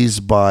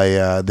raised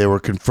by they were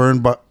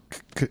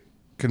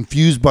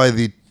confused by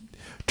the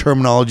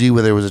terminology,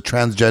 whether it was a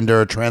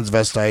transgender, a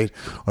transvestite,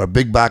 or a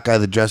big black guy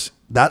that dressed.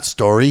 That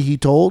story he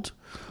told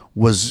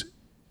was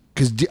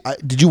because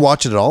did you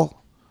watch it at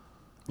all?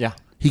 Yeah.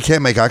 He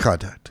can't make eye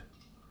contact.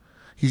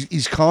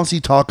 He's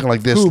constantly talking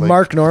like this. Who, like,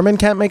 Mark Norman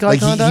can't make eye like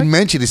contact? he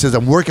mentioned, he says,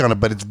 I'm working on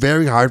it, but it's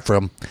very hard for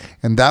him.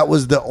 And that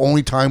was the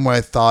only time where I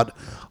thought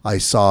I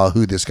saw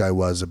who this guy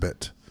was a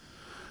bit.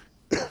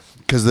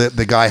 Because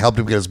the guy helped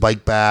him get his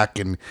bike back,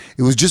 and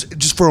it was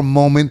just for a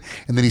moment.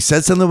 And then he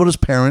said something about his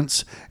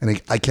parents,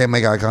 and I can't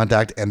make eye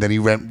contact. And then he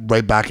went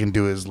right back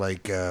into his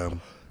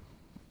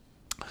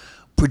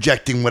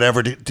projecting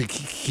whatever to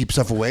keep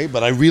stuff away.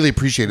 But I really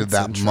appreciated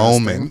that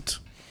moment.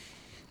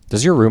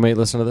 Does your roommate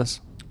listen to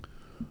this?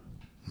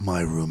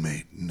 My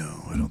roommate,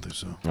 no, I don't think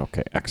so.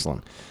 Okay,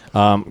 excellent.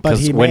 But Because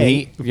he when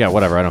may. yeah,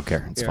 whatever, I don't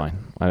care. It's fine.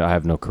 I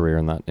have no career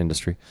in that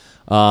industry.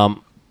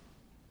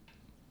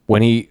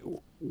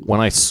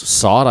 When I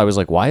saw it, I was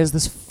like, why is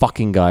this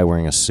fucking guy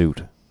wearing a suit?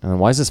 And then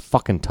why is this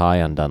fucking tie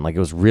undone? Like, it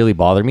was really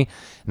bothering me.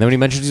 And then when he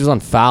mentioned he was on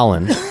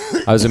Fallon,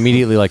 I was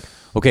immediately like,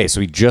 okay, so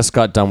he just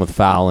got done with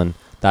Fallon.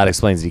 That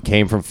explains it. He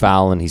came from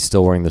Fallon. He's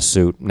still wearing the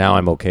suit. Now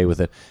I'm okay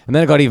with it. And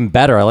then it got even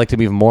better. I liked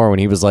him even more when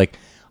he was like,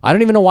 I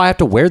don't even know why I have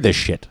to wear this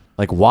shit.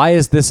 Like, why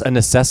is this a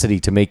necessity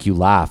to make you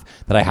laugh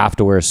that I have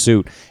to wear a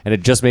suit? And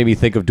it just made me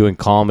think of doing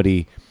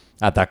comedy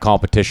at that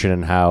competition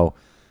and how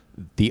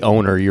the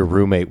owner, your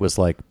roommate, was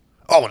like,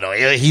 Oh no,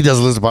 he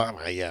doesn't listen.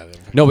 Yeah,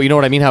 no, but you know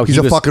what I mean? How he's he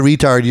a was, fucking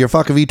retard. You're a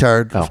fucking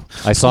retard. Oh,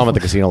 I saw him at the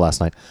casino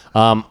last night.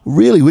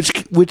 Really? Which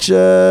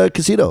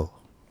casino?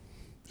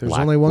 There's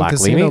Black- only one Black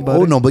casino, Limy?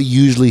 buddy. Oh no, but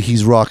usually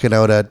he's rocking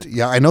out at.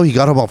 Yeah, I know he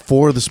got about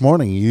 4 this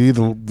morning. He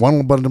either won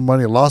a bunch of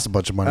money or lost a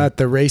bunch of money. At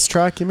the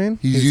racetrack, you mean?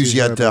 He's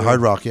usually at Hard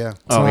Rock. Yeah.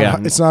 It's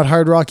not, It's not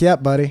Hard Rock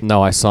yet, buddy.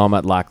 No, I saw him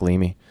at Lac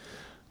Limy.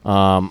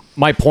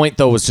 My point,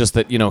 though, was just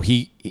that, you know,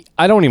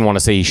 I don't even want to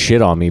say he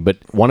shit on me, but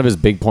one of his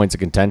big points of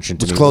contention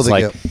to Was me clothing,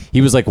 was like, yeah.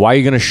 he was like, why are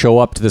you going to show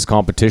up to this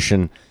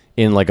competition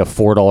in like a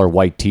 $4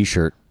 white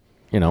t-shirt?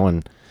 You know,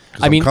 and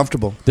I I'm mean,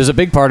 comfortable. There's a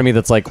big part of me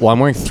that's like, well, I'm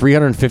wearing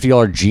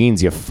 $350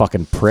 jeans, you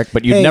fucking prick,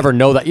 but you'd Hey. never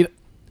know that.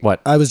 What?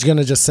 I was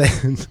gonna just say,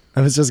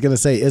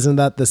 isn't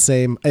that the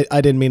same? I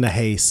didn't mean to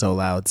hey so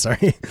loud.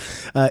 Sorry.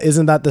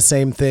 Isn't that the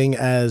same thing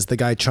as the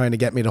guy trying to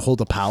get me to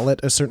hold a pallet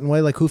a certain way?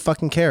 Like, who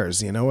fucking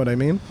cares? You know what I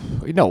mean?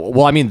 No,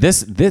 well, I mean,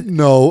 this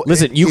No,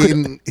 listen, you could.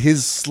 in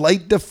his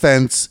slight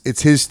defense,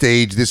 it's his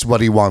stage. This is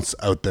what he wants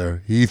out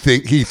there. He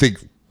think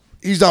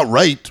he's not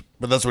right,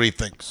 but that's what he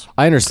thinks.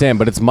 I understand,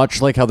 but it's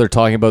much like how they're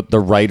talking about the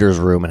writer's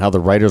room and how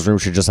the writer's room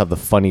should just have the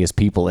funniest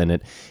people in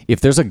it.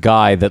 If there's a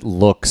guy that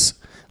looks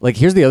like,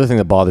 here's the other thing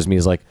that bothers me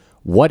is like,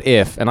 what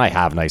if, and I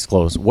have nice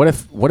clothes, what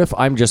if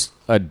I'm just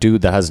a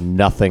dude that has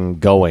nothing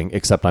going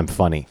except I'm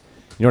funny?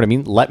 You know what I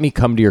mean? Let me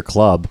come to your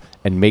club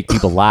and make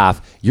people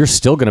laugh. You're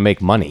still going to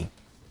make money.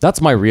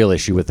 That's my real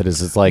issue with it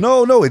is it's like,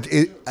 No.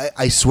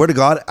 I swear to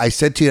God, I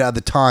said to you at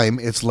the time,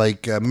 it's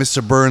like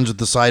Mr. Burns with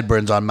the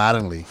sideburns on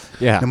Mattingly.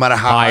 Yeah. No matter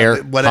how Higher,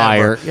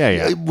 whatever. higher.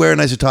 Yeah. Wear a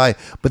nicer tie.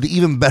 But the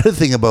even better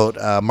thing about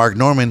Mark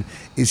Norman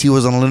is he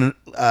was on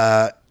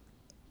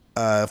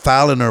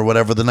Fallon or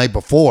whatever the night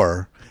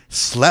before,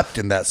 slept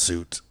in that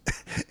suit,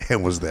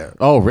 and was there.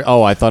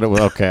 oh, I thought it was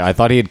okay. I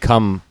thought he had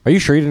come. Are you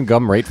sure he didn't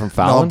come right from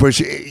Fallon? I'm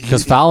pretty sure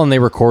Because Fallon they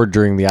record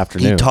during the he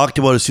afternoon. talked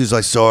about it as soon as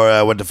I saw her.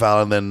 I went to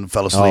Fallon, then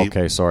fell Oh, asleep.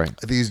 okay, sorry.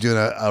 I think he's doing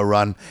a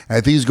run. And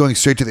I think he's going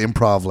straight to the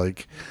improv.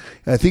 Like,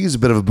 I think he's a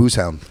bit of a booze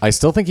hound. I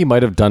still think he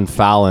might have done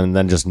Fallon and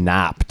then just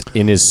napped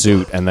in his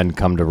suit and then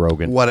come to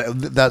Rogan.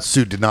 That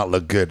suit did not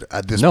look good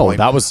at this No, point.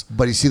 that was-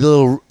 But you see the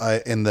little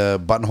in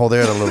the buttonhole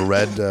there, the little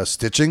red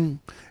stitching.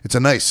 It's a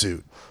nice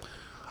suit.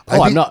 I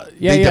I'm think not-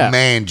 yeah, They yeah.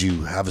 demand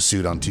you have a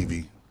suit on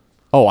TV.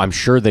 Oh, I'm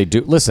sure they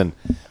do. Listen,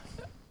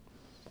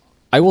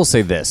 I will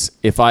say this: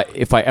 if I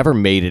ever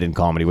made it in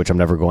comedy, which I'm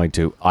never going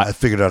to, I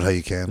figured out how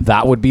you can.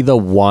 that would be the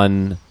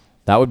one.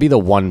 That would be the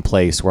one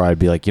place where I'd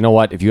be like, you know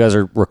what? If you guys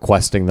are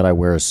requesting that I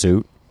wear a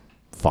suit,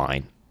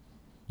 fine.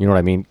 You know what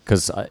I mean?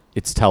 Because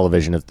it's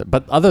television.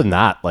 But other than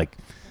that, like,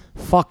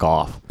 fuck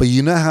off. But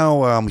you know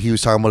how he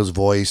was talking about his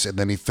voice, and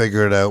then he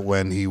figured out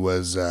when he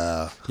was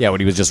Yeah, when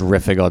he was just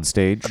riffing on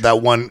stage.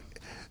 that one.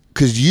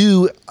 Because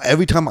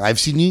every time I've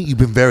seen you, you've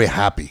been very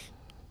happy,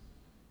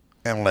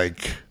 and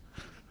like,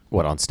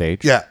 What, on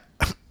stage? yeah,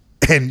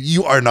 and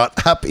you are not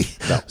happy.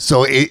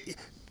 So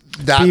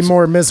that's Be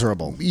more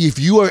miserable. if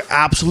you are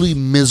absolutely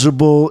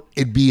miserable,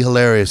 it'd be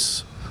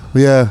hilarious.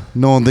 Yeah,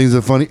 no one thinks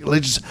it's funny.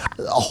 Like just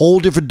a whole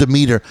different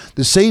demeanor.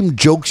 The same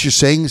jokes you're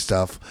saying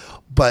stuff,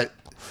 but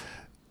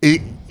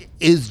it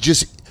is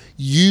just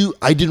you.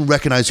 I didn't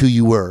recognize who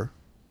you were,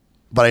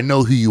 but I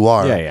know who you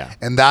are. Yeah.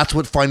 And that's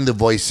what Finding the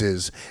Voice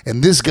is.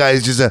 And this guy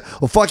is just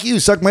well, fuck you,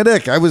 suck my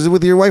dick. I was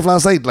with your wife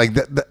last night, like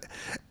that.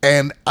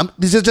 And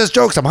these are just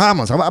jokes. I'm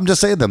harmless. I'm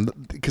just saying them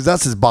because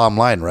that's his bottom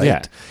line, right?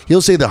 Yeah.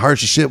 He'll say the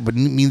harshest shit, but it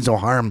means no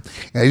harm.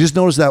 And I just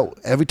noticed that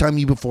every time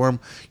you perform,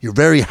 you're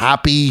very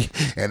happy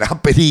and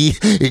uppity.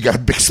 You got a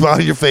big smile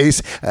on your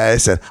face. And I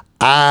said,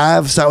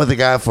 I've sat with the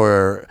guy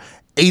for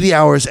 80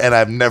 hours, and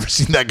I've never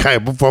seen that guy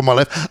before in my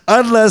life,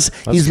 unless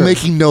he's true.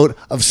 making note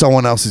of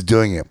someone else is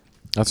doing it.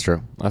 That's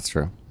true. That's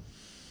true.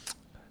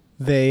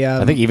 They,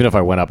 I think even if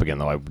I went up again,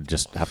 though, I would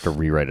just have to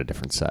rewrite a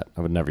different set.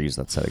 I would never use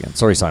that set again.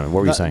 Sorry, Simon.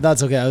 What were you saying?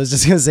 That's okay. I was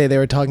just going to say they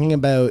were talking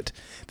about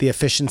the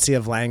efficiency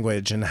of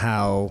language and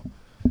how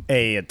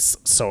it's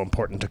so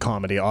important to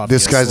comedy.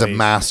 Obviously, This guy's a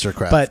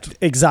mastercraft. But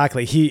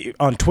exactly, he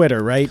on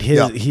Twitter, right?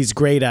 Yeah. He's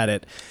great at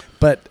it.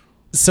 But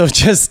so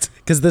just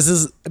because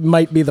this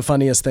might be the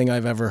funniest thing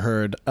I've ever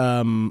heard.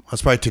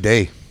 That's probably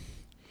today.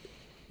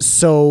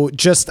 So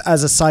just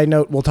as a side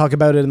note, we'll talk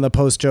about it in the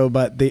post, Joe,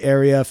 but the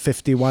Area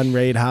 51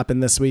 raid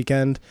happened this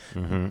weekend.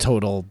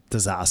 Total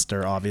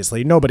disaster,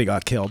 obviously. Nobody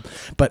got killed.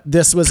 But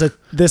this was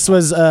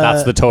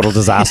That's the total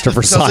disaster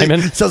for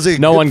Simon. sounds like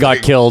a No good one got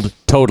thing. killed.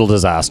 Total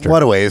disaster.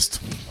 What a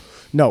waste.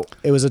 No,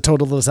 it was a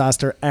total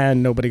disaster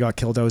and nobody got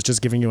killed. I was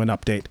just giving you an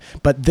update.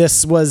 But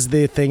this was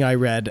the thing I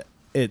read.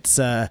 It's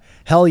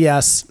hell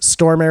yes,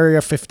 storm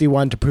Area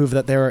 51 to prove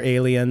that there are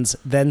aliens,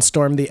 then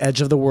storm the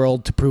edge of the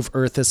world to prove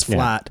Earth is Yeah,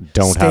 flat.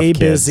 don't Stay have kids.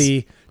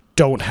 busy,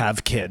 don't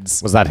have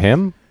kids. Was that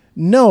him?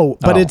 No,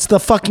 but Oh. it's the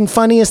fucking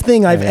funniest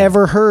thing I've Yeah.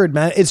 ever heard,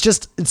 man. It's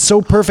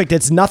so perfect.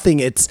 It's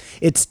nothing. It's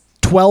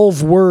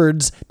 12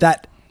 words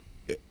that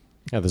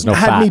Yeah, there's no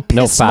had me fat.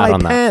 No piss fat my on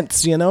that.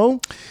 pants, you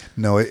know?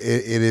 No, it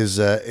is.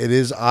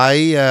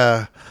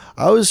 I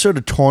was sort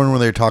of torn when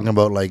they were talking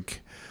about like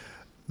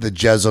the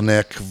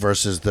Jeselnik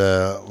versus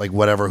the like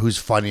whatever who's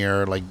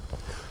funnier, like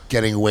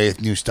getting away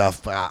with new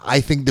stuff. But I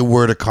think the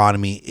word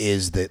economy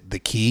is the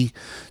key.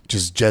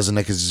 Just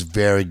Jeselnik is just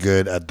very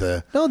good at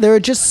the. No, there are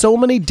just so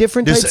many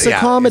different Just- types of yeah,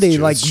 comedy. it's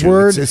true, Like it's true.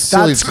 word, It's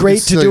silly- that's great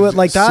it's to silly- do it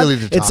like that. silly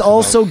to It's talk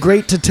also about.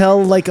 great to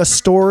tell like a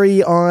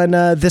story on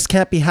This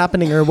Can't Be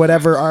Happening or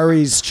whatever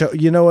Ari's show.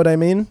 You know what I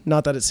mean?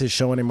 Not that it's his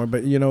show anymore,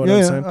 but you know what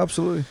I'm saying?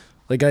 absolutely.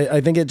 Like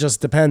I think it just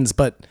depends,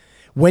 but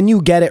when you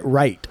get it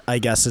right, I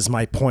guess is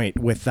my point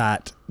with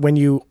that. When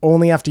you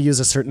only have to use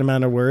a certain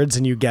amount of words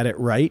and you get it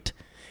right,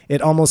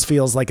 it almost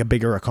feels like a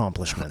bigger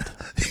accomplishment.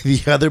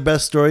 The other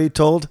best story he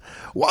told.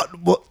 What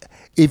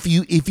if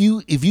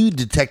you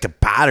detect a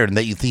pattern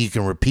that you think you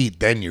can repeat,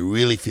 then you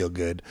really feel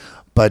good.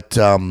 But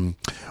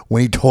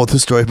when he told the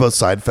story about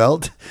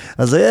Seinfeld,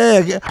 I was like,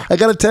 "Hey, I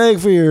got a tag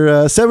for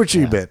your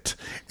cemetery bit,"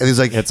 and he's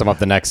like, Hits him up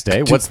the next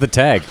day. What's the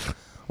tag?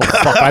 Well,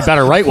 fuck, I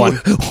better write one.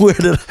 where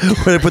did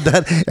I put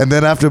that?" And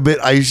then after a bit,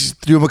 I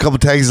threw him a couple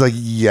tags. He's like,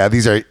 "Yeah,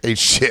 these are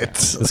shit."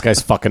 This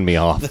guy's fucking me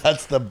off.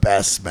 That's the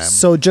best, man.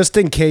 So just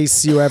in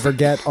case you ever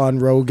get on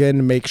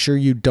Rogan, make sure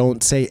you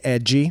don't say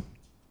edgy,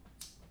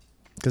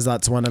 because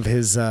that's one of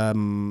his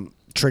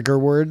trigger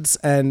words.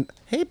 And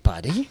hey,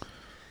 buddy.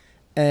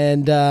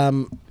 And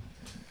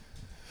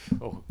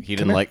He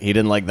didn't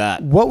like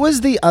that. what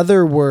was the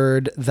other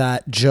word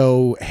that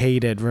Joe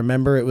hated?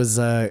 Remember, it was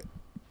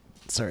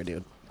sorry,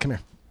 dude. Come here.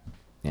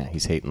 Yeah,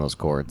 he's hating those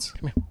chords.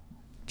 Come here.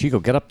 Chico,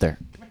 get up there.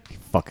 He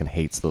fucking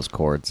hates those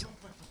chords.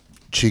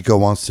 Chico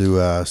wants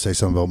to say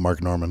something about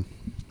Mark Norman.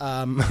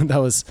 That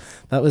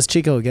was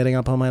Chico getting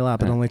up on my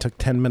lap. It only took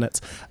 10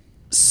 minutes.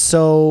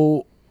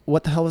 So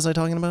what the hell was I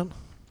talking about?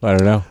 I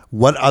don't know.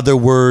 What other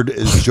word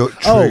is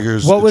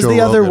triggers? what was Joe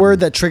the other Rogan? word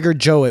that triggered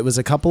Joe? It was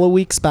a couple of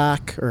weeks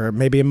back, or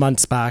maybe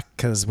months back,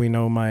 because we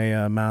know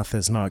my math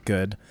is not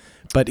good.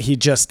 But he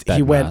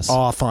Dead went mass.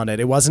 off on it.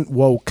 It wasn't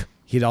woke.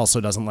 He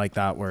also doesn't like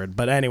that word.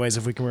 But anyways,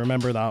 if we can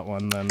remember that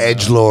one, then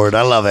Edgelord.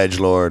 I love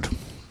Edgelord.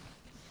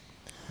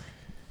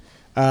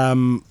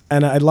 And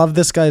I love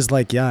this guy's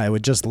like, yeah, I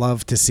would just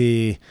love to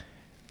see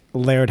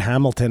Laird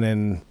Hamilton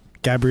and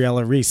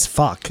Gabriella Reese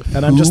fuck.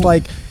 And I'm just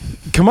like,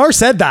 Kamar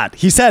said that.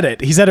 He said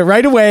it. He said it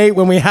right away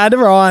when we had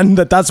her on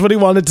that's what he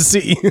wanted to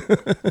see.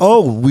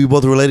 Oh, we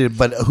both related.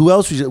 But who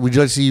else would you like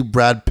to see?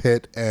 Brad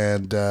Pitt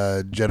and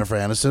Jennifer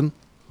Aniston?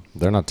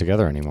 They're not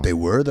together anymore. They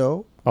were,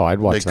 though. Oh, I'd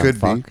watch They them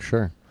could fuck. be.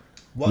 Sure.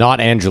 Not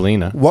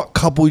Angelina. What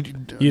couple?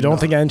 You don't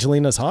think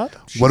Angelina's hot?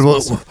 What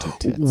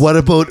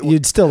about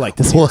You'd still like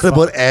to see what her fuck.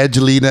 about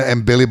Angelina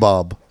and Billy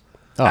Bob?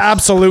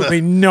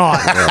 Absolutely not.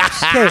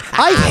 Okay,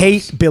 I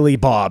hate Billy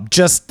Bob.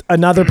 Just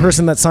another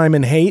person that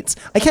Simon hates.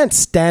 I can't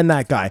stand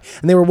that guy.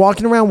 And they were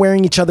walking around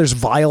wearing each other's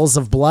vials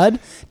of blood.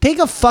 Take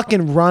a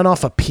fucking run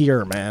off a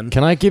pier, man.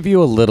 Can I give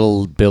you a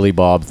little Billy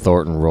Bob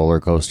Thornton roller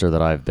coaster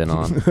that I've been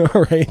on?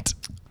 All right.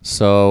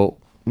 So,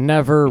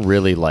 never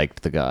really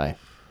liked the guy.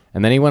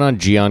 And then he went on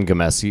Gian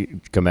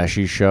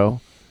Gomeshi's show.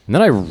 And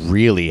then I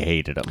really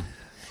hated him.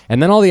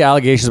 And then all the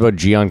allegations about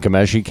Gian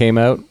Gomeshi came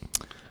out.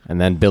 And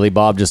then Billy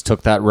Bob just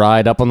took that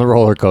ride up on the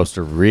roller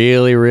coaster.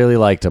 Really, really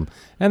liked him.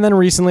 And then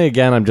recently,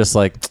 again, I'm just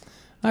like,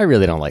 I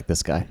really don't like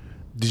this guy.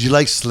 Did you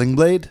like Sling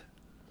Blade?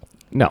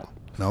 No.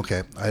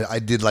 Okay, I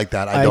did like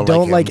that. I don't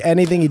don't him. like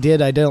anything he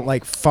did. I didn't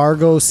like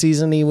Fargo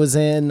season he was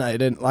in. I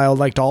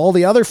liked all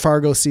the other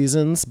Fargo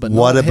seasons, but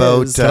What not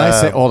about, his. Can I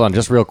say, hold on,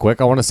 just real quick.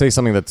 I want to say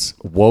something that's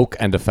woke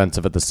and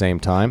offensive at the same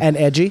time. and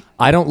edgy?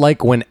 I don't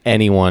like when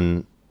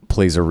anyone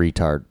plays a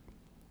retard.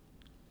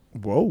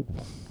 Whoa.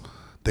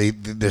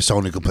 There's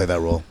someone who can play that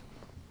role.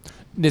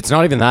 It's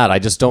not even that. I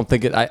just don't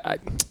think it.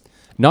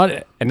 Not,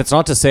 and it's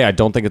not to say I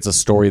don't think it's a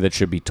story that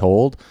should be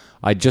told.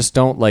 I just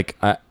don't like.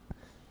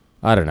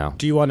 I don't know.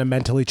 Do you want a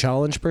mentally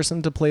challenged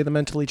person to play the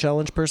mentally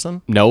challenged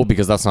person? No,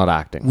 because that's not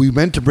acting. We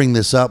meant to bring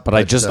this up, But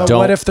I just But don't.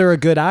 what if they're a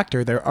good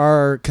actor? There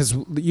are, because,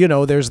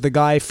 there's the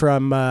guy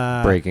from...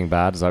 Breaking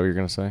Bad? Is that what you're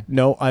gonna say?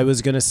 No, I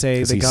was going to say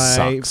 'Cause the he guy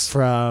sucks.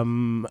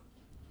 from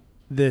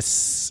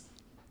this...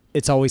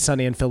 It's Always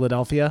Sunny in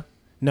Philadelphia.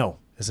 No.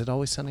 Is it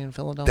Always Sunny in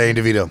Philadelphia?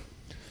 Danny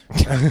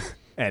DeVito.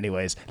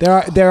 Anyways, there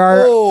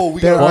are Oh,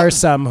 we got- are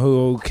some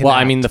who can Well,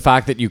 I act. mean, the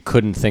fact that you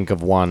couldn't think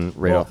of one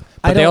right Well, off.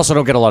 I But they don't- also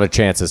don't get a lot of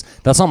chances.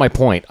 That's not my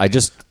point. I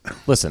just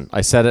listen. I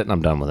said it, and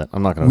I'm done with it.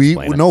 I'm not going to We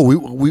explain it. no, we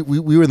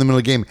were in the middle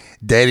of the game.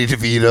 Danny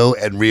DeVito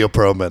and Rio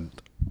Perlman.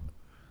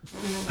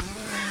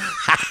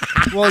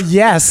 Well,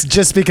 yes,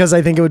 just because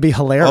I think it would be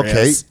hilarious.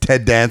 Okay,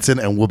 Ted Danson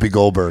and Whoopi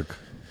Goldberg.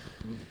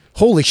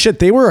 Holy shit,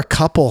 they were a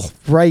couple.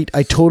 Right.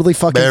 I totally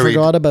fucking Married.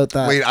 forgot about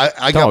that. Wait, I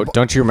Oh, got.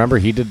 don't you remember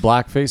he did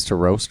blackface to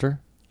roast her?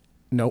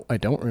 No, I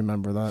don't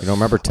remember that. You don't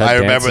remember Ted I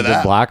remember Danson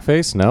that. did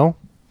blackface? No.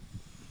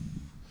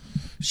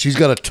 She's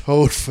got a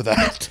toad for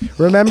that.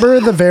 Remember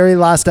the very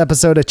last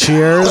episode of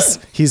Cheers?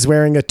 He's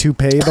wearing a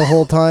toupee the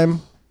whole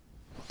time.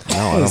 No,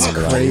 I don't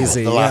remember that.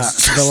 Crazy. The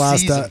last the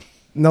last season.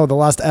 the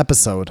last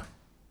episode.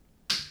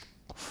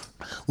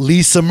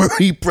 Lisa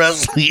Marie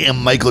Presley and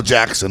Michael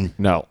Jackson.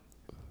 No.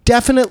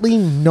 Definitely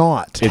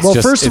not. It's well,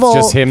 just, first of it's all,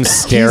 just him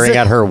staring he's a-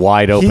 at her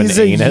wide open He's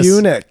anus. a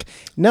eunuch.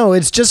 No,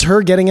 it's just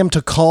her getting him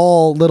to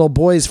call little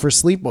boys for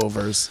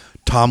sleepovers.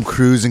 Tom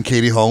Cruise and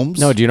Katie Holmes.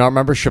 No, do you not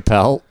remember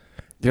Chappelle?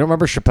 Do you not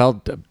remember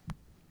Chappelle?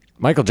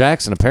 Michael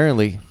Jackson,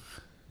 apparently,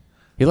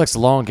 he likes a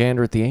long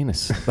gander at the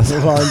anus.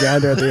 Long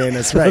gander at the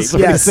anus. Right. That's what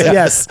he Yes. said.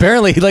 Yes.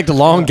 Apparently, he liked a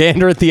long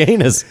gander at the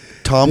anus.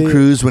 Tom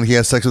Cruise when he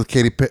has sex with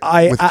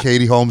I-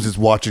 Katie Holmes is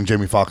watching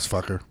Jamie Foxx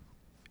fuck her.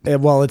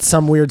 Well, it's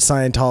some weird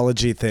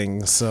Scientology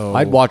thing. So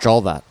I'd watch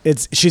all that.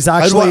 She's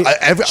actually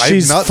I've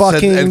she's not said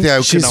fucking anything I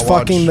could she's not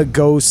fucking watch. the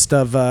ghost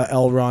of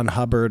L. Ron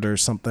Hubbard or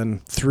something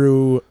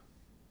through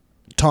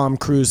Tom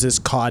Cruise's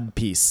cod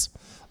piece.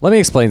 Let me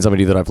explain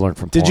somebody that I've learned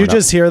from Did porno. you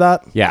just hear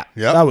that? Yeah.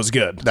 Yep. That was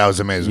good. That was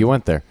amazing. You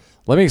went there.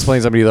 Let me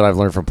explain somebody that I've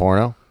learned from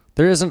porno.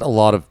 There isn't a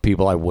lot of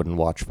people I wouldn't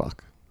watch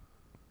fuck.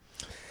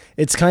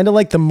 It's kind of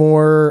like the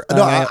more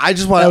No, I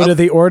just want out of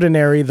the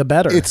ordinary, the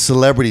better. It's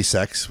celebrity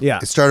sex. Yeah.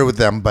 It started with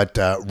them, but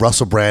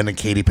Russell Brand and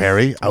Katy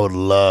Perry, I would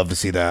love to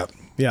see that.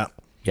 yeah.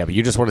 Yeah, but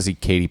you just want to see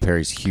Katy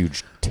Perry's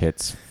huge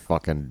tits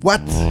fucking...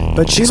 What?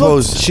 But she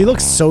Suppose-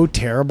 looks so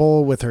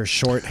terrible with her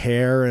short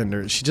hair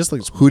and she just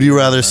looks. Who do you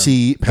rather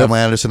see Pamela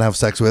Anderson have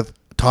sex with?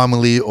 Tommy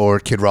Lee or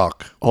Kid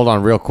Rock? Hold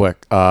on real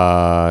quick.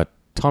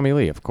 Tommy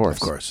Lee, of course.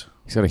 Of course.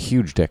 He's got a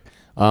huge dick.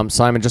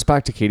 Simon, just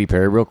back to Katy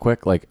Perry real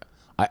quick. Like,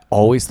 I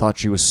always thought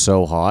she was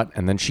so hot,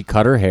 and then she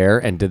cut her hair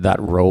and did that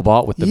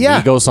robot with the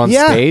Yeah, Migos on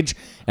yeah. stage,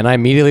 and I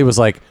immediately was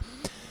like...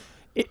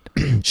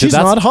 She's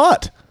that's- not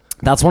hot.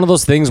 That's one of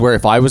those things where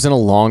if I was in a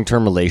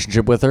long-term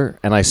relationship with her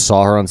and I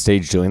saw her on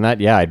stage doing that,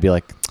 yeah, I'd be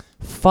like,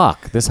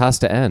 fuck, this has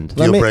to end.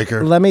 Deal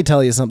breaker. Let me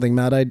tell you something,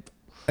 Matt. I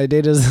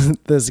dated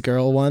this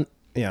girl once.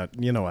 Yeah,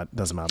 you know what?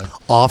 Doesn't matter.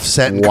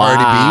 Offset and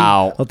Cardi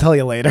Wow. I'll tell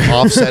you later. B.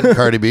 Offset and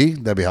Cardi B.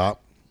 That'd be hot.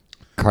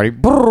 Cardi...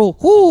 brr,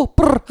 ooh,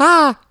 brr,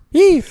 ah,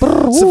 ee,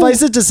 brr, ooh.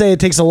 Suffice it to say, it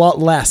takes a lot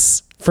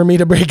less for me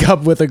to break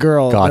up with a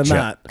girl than Gotcha.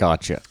 that.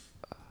 Gotcha.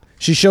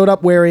 She showed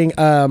up wearing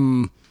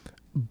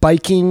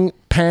biking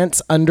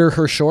pants under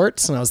her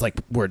shorts, and I was like,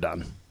 "We're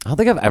done. I don't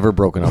think I've ever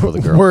broken up with a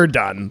girl. We're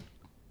done."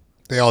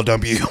 They all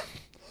dump you.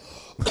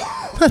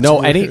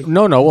 No,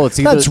 well, it's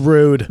either... That's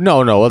rude.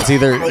 No, it's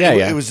either... Yeah,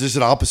 yeah. It was just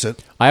an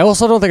opposite. I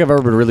also don't think I've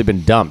ever really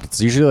been dumped.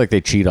 It's usually like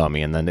they cheat on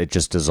me and then it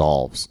just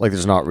dissolves. Like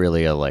there's not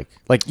really a like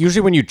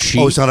usually when you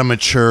cheat. Oh, it's not a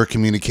mature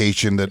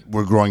communication that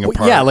we're growing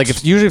apart. Yeah, like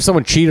if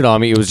someone cheated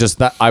on me, it was just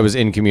that I was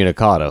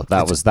incommunicado.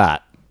 That was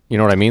that. You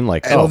know what I mean?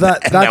 Like, And- oh, Well,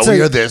 And now we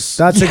are this.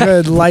 That's a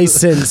good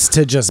license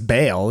to just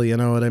bail. You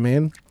know what I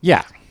mean?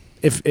 yeah.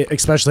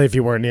 Especially if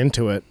you weren't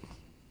into it.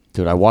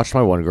 Dude, I watched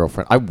my one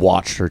girlfriend. I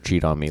watched her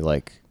cheat on me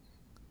like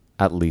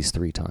at least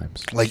 3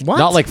 times. Like What?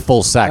 Not like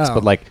full sex, Oh.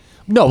 but like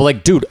no,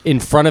 like dude, in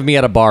front of me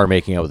at a bar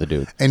making out with a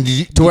dude. And did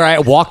you, To where I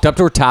walked up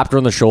to her, tapped her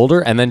on the shoulder,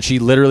 and then she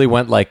literally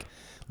went like,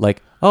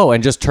 oh,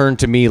 and just turned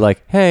to me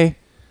like, hey,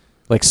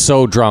 like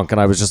so drunk,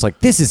 and I was just like,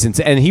 this is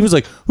insane. And he was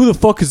like, who the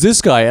fuck is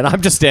this guy? And I'm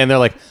just standing there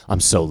like,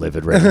 I'm so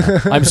livid right now.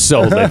 I'm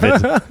so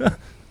livid.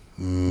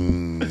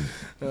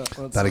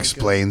 that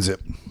explains it.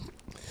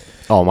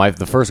 Oh,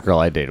 the first girl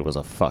I dated was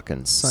a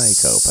fucking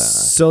psychopath.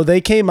 So they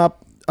came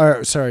up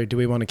Or sorry, do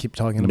we want to keep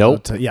talking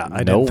Nope. about? Yeah,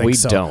 I No, didn't think we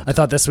so. don't. I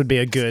thought this would be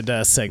a good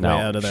segue No,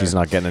 out of there. she's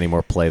not getting any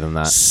more play than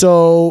that.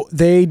 So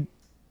they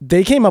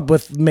came up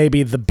with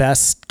maybe the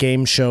best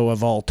game show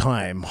of all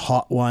time,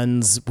 Hot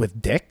Ones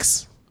with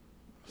Dicks.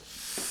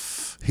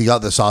 He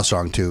got the sauce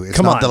wrong too. It's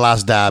Come not on. the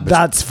last dab. It's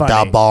That's funny.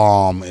 Da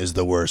bomb is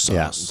the worst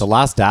Yeah, sauce. the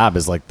last dab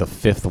is like the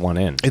 5th one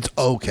in. It's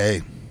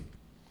okay.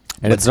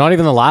 And it's not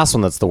even the last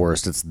one that's the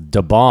worst. It's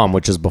Da Bomb,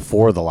 which is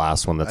before the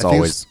last one. That's I think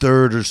always... it's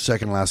third or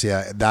second last.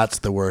 Yeah, that's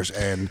the worst.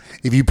 And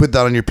if you put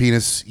that on your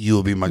penis, you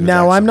will be Michael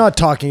Now, Jackson. I'm not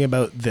talking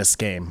about this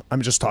game.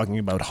 I'm just talking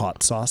about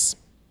hot sauce.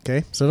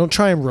 Okay? So don't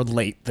try and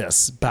relate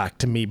this back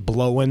to me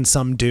blowing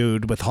some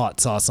dude with hot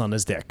sauce on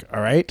his dick.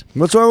 All right?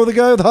 What's wrong with the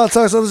guy with hot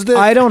sauce on his dick?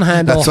 I don't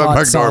handle That's not hot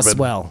Mark sauce Norman.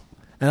 well.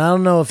 And I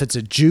don't know if it's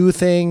a Jew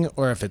thing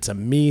or if it's a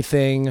me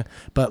thing,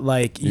 but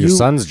like Your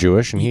son's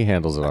Jewish, and he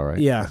handles it all right.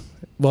 Yeah.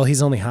 Well,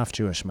 he's only half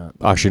Jewish, Matt.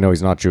 Actually, no,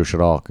 he's not Jewish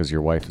at all, because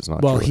your wife is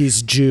not Well, Jewish.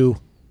 he's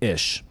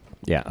Jew-ish.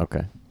 Yeah,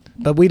 okay.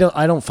 But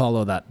I don't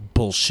follow that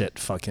bullshit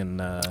fucking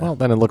Well,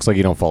 then it looks like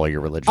you don't follow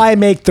your religion. I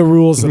make the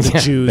rules of the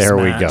Jews. There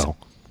Matt. we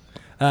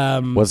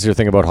go. What's your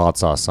thing about hot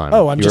sauce, Simon?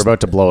 Oh, I'm you just- were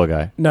about to blow a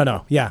guy.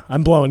 No, yeah,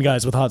 I'm blowing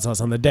guys with hot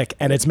sauce on the dick,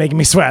 and it's making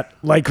me sweat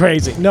like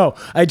crazy. No,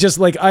 I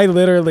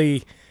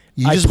literally,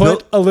 I just put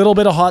built- a little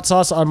bit of hot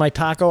sauce on my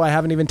taco. I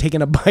haven't even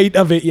taken a bite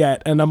of it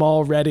yet, and I'm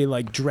already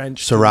like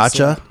drenched. in Sriracha.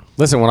 sweat.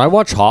 Listen, when I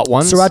watch Hot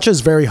Ones... Sriracha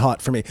is very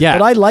hot for me. Yeah.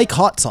 But I like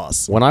hot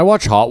sauce. When I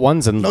watch Hot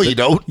Ones and... No, you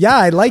don't. Yeah,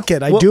 I like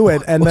it. I do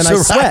it, and then I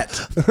sweat.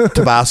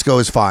 Tabasco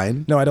is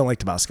fine. No, I don't like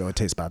Tabasco. It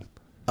tastes bad.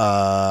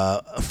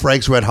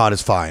 Frank's Red Hot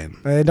is fine.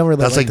 I don't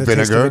really That's like like the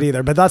taste of vinegar. it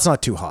either, but that's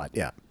not too hot.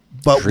 Yeah.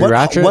 But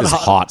Sriracha is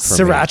hot for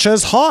me. Sriracha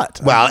is hot.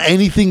 Well,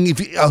 anything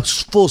a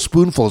full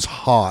spoonful is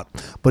hot.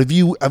 But have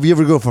you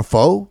ever go for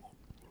pho?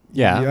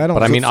 Yeah, Yeah, I don't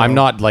but I cook mean, for I'm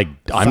not like...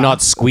 I'm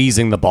not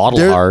squeezing the bottle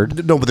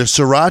hard. No, but there's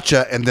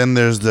sriracha, and then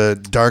there's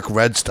the dark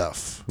red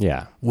stuff,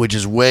 Yeah. which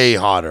is way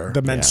hotter.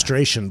 The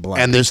menstruation blood.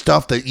 And there's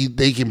stuff that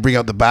they can bring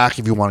out the back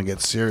if you want to get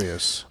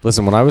serious.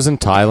 Listen, when I was in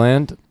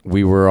Thailand,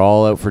 we were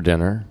all out for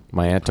dinner.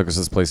 My aunt took us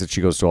to this place that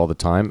she goes to all the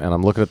time, and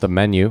I'm looking at the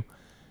menu,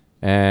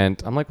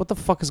 and I'm like, what the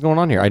fuck is going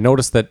on here? I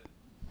noticed that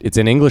it's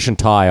in English and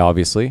Thai,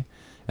 obviously,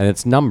 and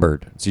it's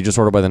numbered. So you just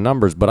order by the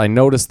numbers, but I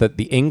noticed that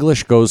the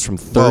English goes from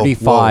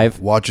 35...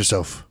 Whoa, watch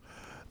yourself.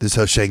 This is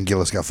how Shane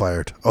Gillis got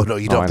fired. Oh, no,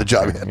 you don't have the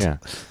job yet. Yeah.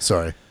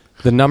 Sorry.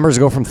 The numbers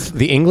go from...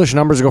 the English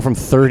numbers go from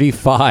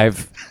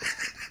 35...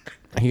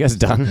 Are you guys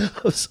done?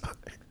 I'm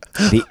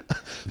sorry.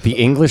 The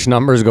English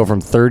numbers go from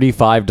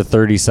 35 to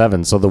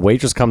 37. So the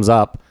waitress comes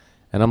up,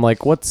 and I'm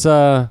like, what's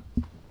going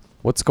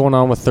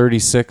on with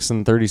 36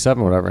 and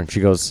 37, whatever? And she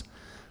goes,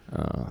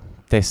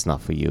 that's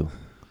not for you.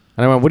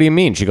 And I went, what do you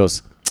mean? She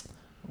goes,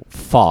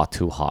 far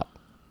too hot.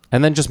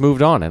 And then just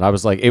moved on. And I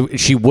was like,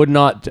 she would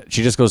not,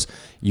 she just goes,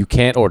 you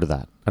can't order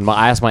that. And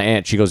I asked my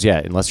aunt, she goes, yeah,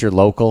 unless you're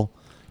local,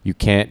 you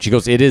can't. She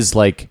goes, it is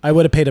like, I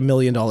would have paid $1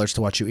 million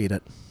to watch you eat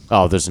it.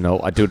 oh, there's no,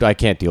 dude, I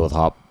can't deal with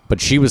hot.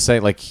 But she was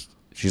saying, like,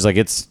 she's like,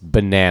 it's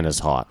bananas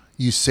hot.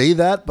 You say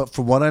that, but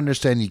from what I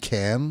understand, you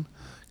can.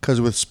 Because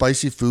with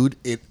spicy food,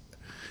 it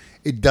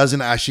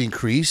doesn't actually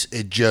increase.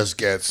 It just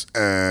gets...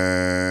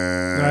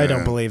 I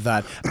don't believe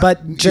that.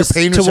 But just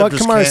pain to what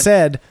receptors Kamar can't-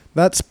 said,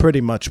 that's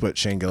pretty much what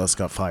Shane Gillis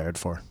got fired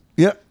for.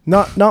 Yeah.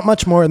 Not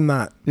much more than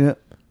that. Yeah.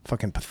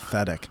 Fucking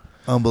pathetic.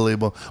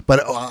 Unbelievable.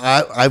 But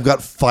I've got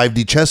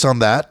 5D chess on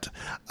that,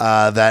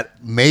 that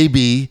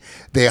maybe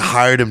they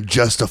hired him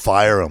just to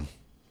fire him.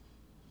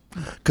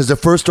 Because the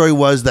first story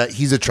was that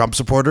he's a Trump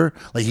supporter.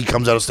 Like, he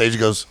comes out of stage and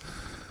goes,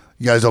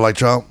 you guys don't like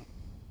Trump?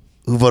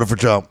 Who voted for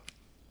Trump?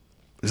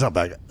 He's not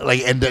bad.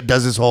 Like, and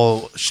does this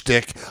whole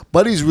shtick.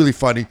 But he's really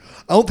funny.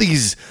 I don't think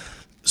he's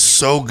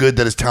so good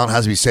that his talent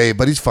has to be saved,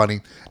 but he's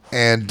funny.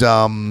 And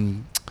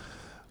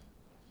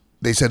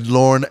they said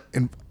Lauren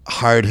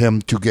hired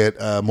him to get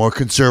more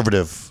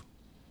conservative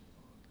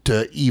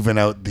to even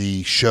out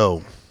the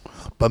show.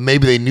 But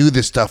maybe they knew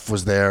this stuff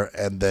was there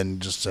and then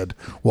just said,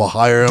 we'll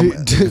hire him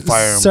and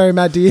fire him. Sorry,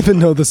 Matt, do you even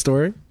know the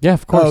story? Yeah,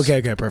 of course. Oh,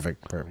 okay,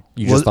 perfect.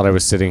 You just thought I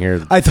was sitting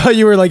here. I thought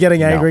you were like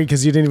getting angry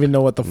because you didn't even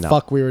know what the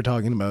fuck we were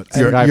talking about.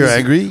 You're guy was-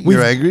 angry?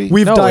 You're angry?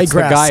 We've No,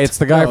 digressed. it's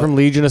the guy No. from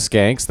Legion of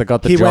Skanks that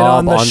got the He went job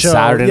on the on show.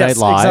 Saturday Yes,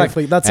 Night Live.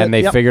 exactly. That's and it.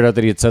 they Yep. figured out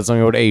that he had said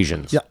something about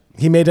Asians. Yeah,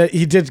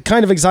 he did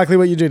kind of exactly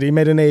what you did. He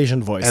made an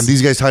Asian voice. And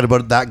these guys talked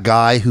about that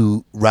guy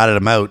who ratted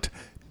him out,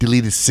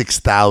 deleted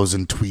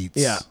 6,000 tweets.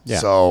 Yeah.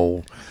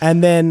 So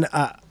And then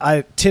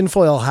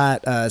tinfoil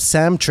hat,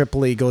 Sam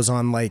Tripoli goes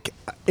on like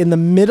in the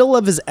middle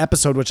of his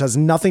episode, which has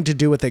nothing to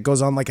do with it,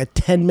 goes on like a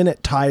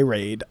 10-minute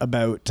tirade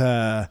about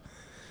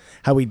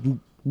how he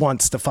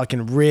wants to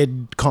fucking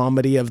rid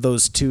comedy of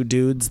those two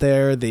dudes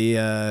there.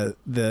 The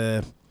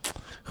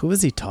who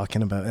is he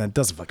talking about? It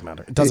doesn't fucking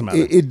matter. It doesn't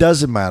matter. It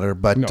doesn't matter.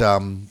 But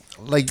No.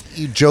 like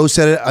Joe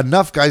said it,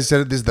 enough guys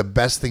said it. This is the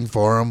best thing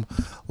for him.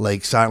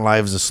 Like Silent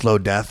Live is a slow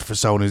death for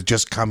someone who's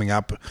just coming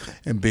up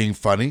and being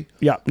funny.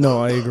 Yeah,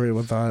 no, I agree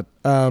with that.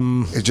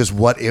 It's just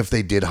what if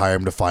they did hire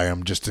him to fire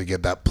him just to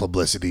get that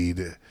publicity?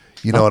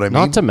 You know what I mean?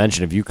 Not to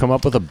mention, if you come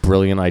up with a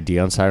brilliant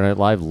idea on Saturday Night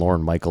Live,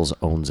 Lorne Michaels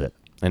owns it.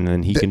 and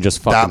then he can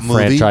just that fucking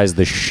movie- franchise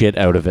the shit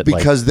out of it.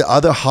 Because the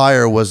other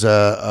hire was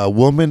a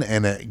woman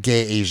and a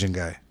gay Asian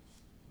guy.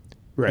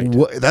 Right.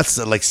 That's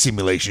like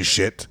simulation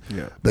shit.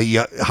 Yeah. They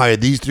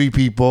hired these 3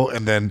 people,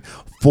 and then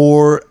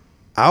 4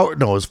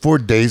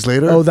 days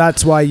later. Oh,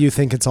 that's why you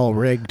think it's all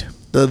rigged.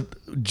 The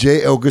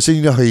Jay Ogerson,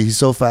 you know how he's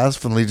so fast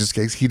from Legion's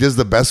Cakes. He does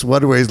the best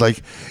one where he's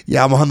like,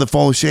 "Yeah, I'm on the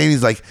phone with Shane."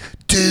 He's like,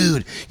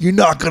 "Dude, you're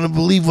not gonna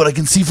believe what I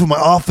can see from my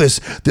office.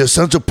 There's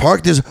Central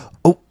Park. There's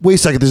wait a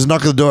second. There's a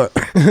knock on the door,"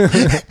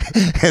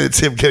 and it's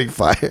him getting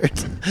fired.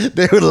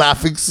 They were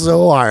laughing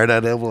so hard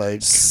at him,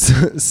 like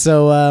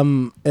So,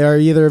 are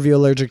either of you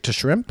allergic to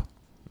shrimp?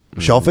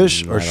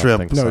 shellfish or I don't shrimp.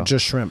 think No, so.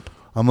 just shrimp.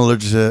 I'm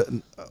allergic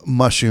to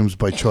mushrooms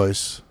by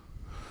choice.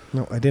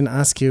 No, I didn't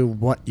ask you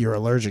what you're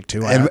allergic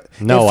to. And-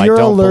 No, if I you're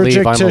don't believe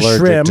allergic I'm to allergic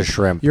shrimp, to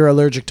shrimp. You're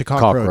allergic to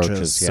cockroaches,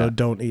 Cockroaches, so yeah.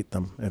 don't eat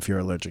them if you're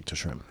allergic to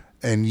shrimp.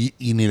 And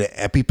you need an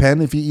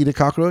EpiPen if you eat a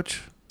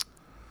cockroach.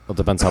 Well, it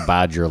depends how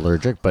bad you're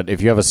allergic, but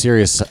if you have a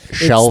serious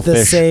shellfish,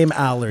 It's the same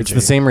allergy. it's the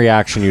same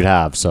reaction you'd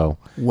have. So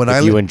When if I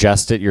you li-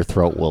 ingest it, your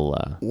throat will.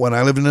 When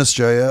I lived in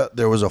Australia,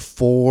 there was a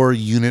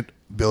 4-unit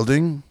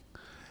building,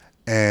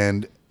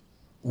 and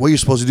what you're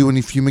supposed to do when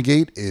you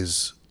fumigate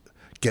is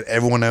get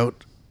everyone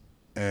out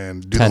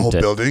and do Tent the whole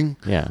it. building.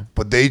 Yeah.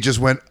 But they just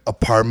went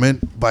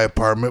apartment by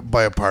apartment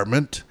by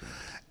apartment,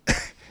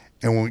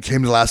 and when we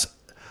came to the last,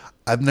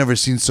 I've never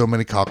seen so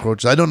many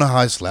cockroaches. I don't know how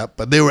I slept,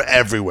 but they were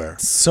everywhere,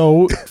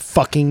 so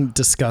fucking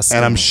disgusting.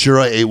 and I'm sure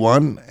I ate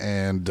one.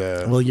 And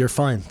well, you're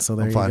fine. So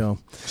there I'm you fine. go.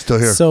 Still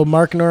here. So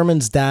Mark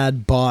Norman's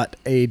dad bought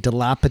a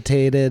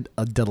dilapidated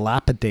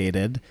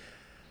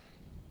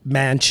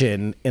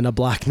mansion in a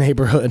black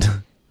neighborhood.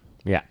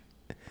 Yeah.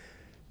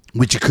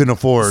 which you couldn't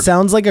afford.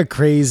 Sounds like a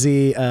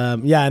crazy,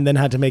 and then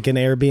had to make an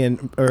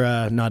Airbnb,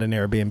 or not an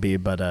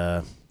Airbnb, but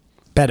a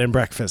bed and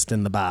breakfast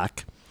in the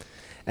back.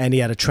 And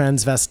he had a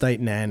transvestite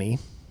nanny,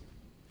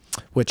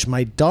 which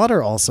my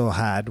daughter also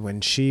had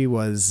when she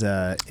was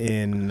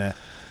in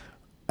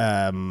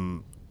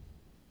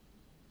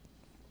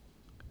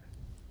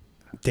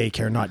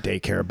daycare, not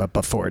daycare, but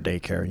before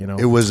daycare, you know.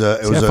 It was a.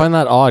 It See, was I a. find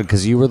that odd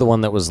because you were the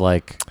one that was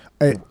like,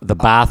 the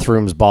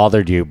bathrooms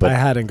bothered you, but I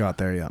hadn't got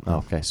there yet.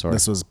 okay, sorry.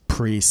 This was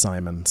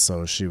pre-Simon,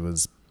 so she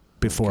was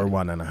before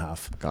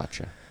 1.5.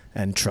 Gotcha.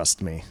 And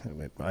trust me,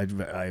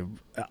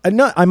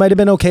 I might have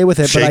been okay with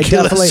it, but I Shaking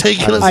us, definitely,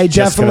 shaking us. I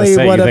Just gonna definitely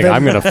say, you would have think been.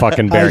 I'm gonna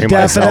fucking bury I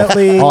myself.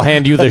 definitely- I'll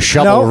hand you the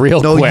shovel No.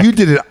 real No, quick. you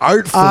did it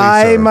artfully,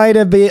 I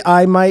sir.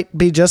 I might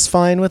be just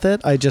fine with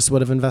it. I just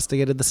would have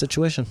investigated the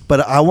situation.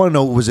 But I want to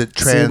know: was it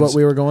See what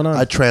we were going on.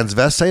 a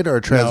transvestite or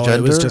a transgender? No,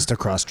 it was just a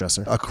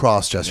cross-dresser. a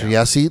cross-dresser.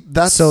 Yeah. See,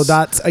 that's So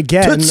that's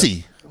again,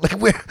 Tootsie. Like,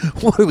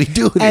 what are we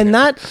doing? and here?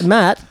 that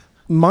Matt,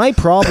 my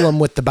problem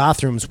with the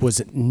bathrooms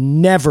was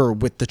never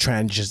with the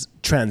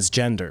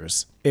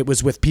transgenders. It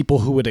was with people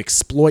who would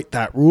exploit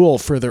that rule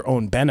for their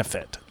own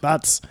benefit.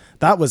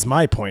 That was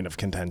my point of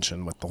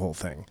contention with the whole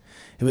thing.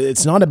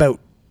 It's not about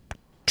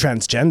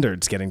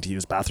transgenders getting to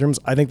use bathrooms.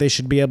 I think they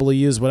should be able to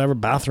use whatever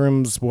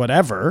bathrooms,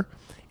 whatever.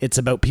 It's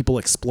about people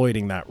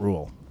exploiting that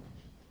rule.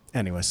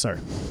 Anyway, sorry.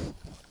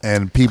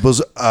 and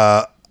people's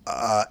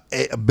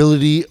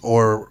ability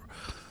or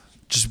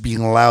just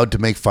being allowed to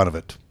make fun of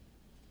it,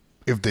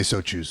 if they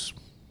so choose.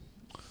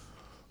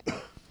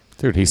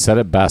 Dude, he said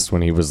it best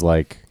when he was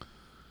like,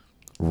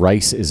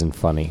 rice isn't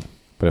funny,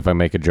 but if I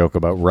make a joke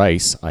about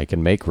rice, I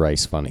can make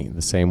rice funny.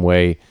 The same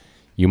way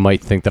you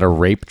might think that a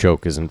rape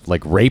joke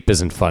rape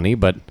isn't funny,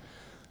 but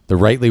the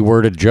rightly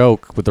worded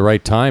joke with the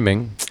right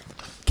timing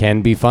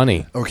can be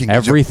funny. Or can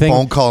get you a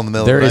phone call in the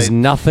middle of There the is night.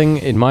 nothing,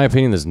 in my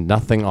opinion, there's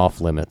nothing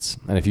off limits.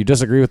 And if you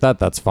disagree with that,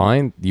 that's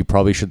fine. You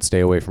probably should stay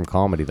away from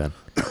comedy then.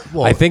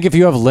 Well- I think if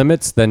you have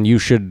limits, then you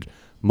should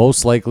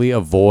most likely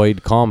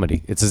avoid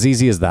comedy. It's as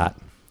easy as that.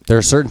 There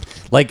are certain,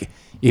 like,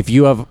 if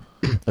you have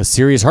a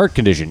serious heart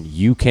condition,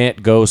 you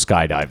can't go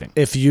skydiving.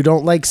 If you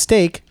don't like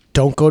steak,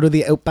 don't go to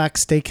the Outback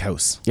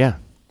Steakhouse. Yeah.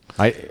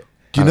 Do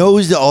you know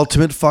who's the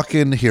ultimate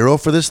fucking hero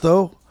for this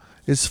though?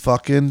 It's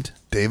fucking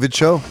David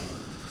Cho.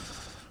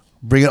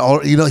 Bring it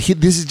all. You know,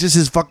 this is just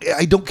his fuck.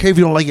 I don't care if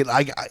you don't like it.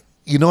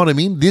 You know what I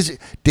mean? This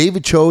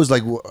David Cho is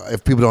like,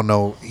 if people don't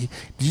know,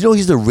 do you know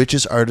he's the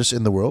richest artist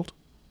in the world?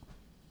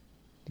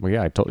 Well,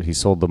 yeah, he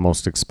sold the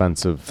most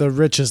expensive. The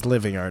richest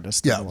living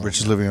artist. in the world.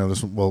 richest living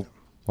artist. Well,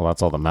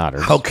 That's all that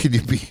matters. how can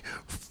you be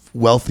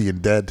wealthy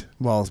and dead?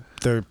 Well,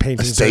 their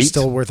paintings are Estate?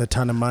 still worth a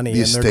ton of money,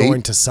 The and they're estate?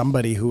 going to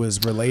somebody who is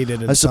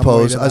related. In I some way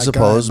suppose. to I that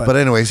suppose. guy, But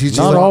anyways, he's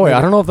just Not like, always.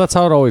 I don't know if that's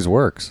how it always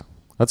works.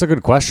 That's a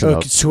good question, though.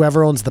 it's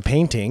whoever owns the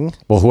painting.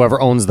 Well, whoever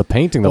owns the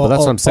painting, though. But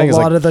that's what I'm saying. A Is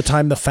lot like, of the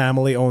time, the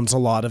family owns a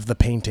lot of the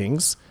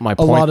paintings. My a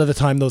point- lot of the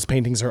time, those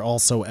paintings are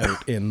also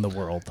out in the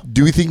world.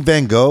 do you think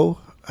Van Gogh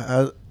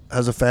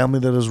has a family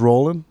that is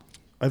rolling?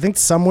 I think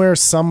somewhere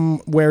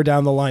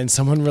down the line,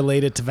 someone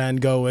related to Van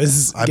Gogh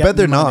is. I bet getting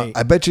they're money. not.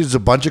 I bet you there's a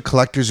bunch of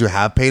collectors who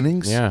have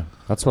paintings. yeah,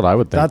 that's what I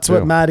would think. That's too.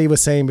 what Maddie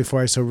was saying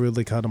before I so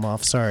rudely cut him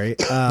off. Sorry.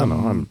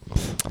 No,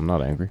 I'm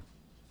not angry.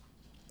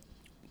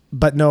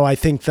 But no, I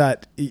think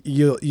that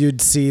you'd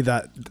see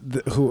that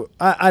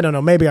I don't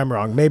know. Maybe I'm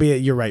wrong. Maybe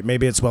you're right.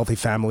 Maybe it's wealthy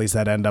families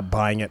that end up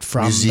buying it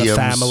from Museums. the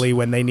family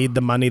when they need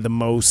the money the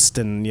most,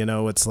 and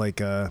it's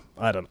like I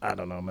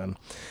don't know, man.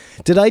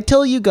 Did I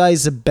tell you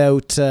guys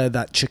about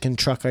that chicken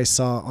truck I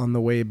saw on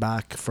the way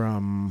back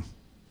from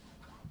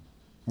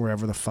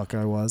wherever the fuck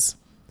I was?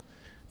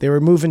 They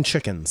were moving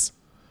chickens.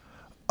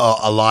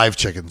 Alive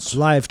chickens.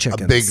 Live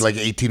chickens. A big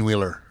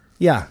 18-wheeler.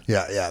 Yeah.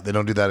 Yeah. They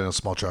don't do that in a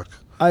small truck.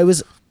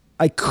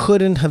 I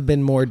couldn't have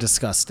been more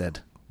disgusted.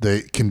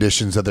 The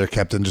conditions that they're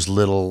kept in, just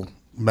little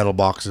metal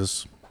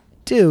boxes.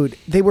 Dude,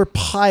 they were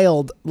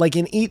piled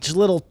in each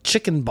little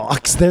chicken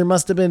box. There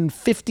must have been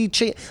 50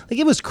 chicken.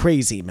 It was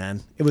crazy,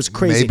 man. It was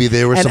crazy. Maybe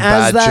they were and some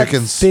as bad that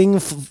chickens. Thing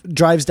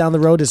drives down the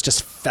road is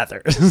just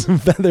feathers,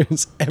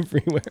 feathers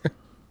everywhere.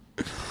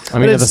 I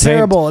mean, it's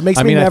terrible. It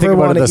makes me I never think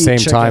about want it to at the same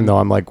eat time, chicken. though.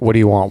 I'm like, what do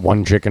you want?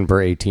 One chicken per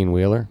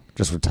 18-wheeler,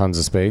 just with tons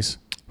of space,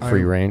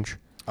 free range.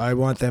 I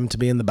want them to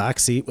be in the back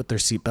seat with their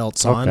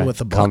seatbelts on, Okay.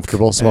 with a book,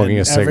 Comfortable, smoking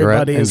and a cigarette,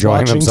 everybody is enjoying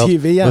watching themselves,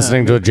 TV, yeah.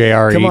 listening to a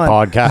JRE Come on.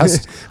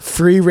 podcast.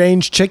 Free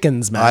range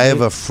chickens, man. I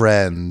have a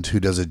friend who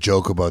does a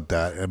joke about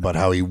that, about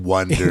how he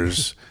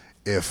wonders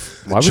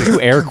if. Why would you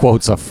air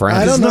quotes a friend?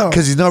 I don't know.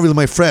 Because he's not really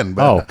my friend.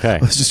 But Oh, okay. I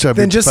was just trying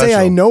to Then be just say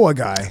I professional. know a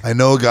guy. I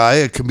know a guy,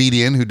 a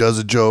comedian who does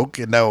a joke,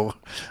 and now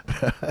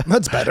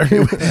That's better.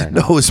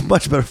 no, it's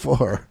much better for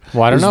her.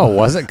 Well, I don't know.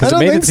 Was it? Because I it don't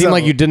made it think seem so.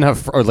 like you didn't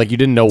have, or like you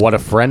didn't know what a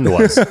friend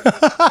was.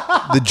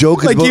 The joke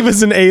is Like he about-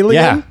 was an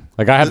alien. Yeah.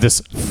 Like I have this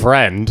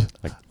friend.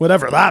 Like,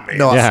 Whatever that means.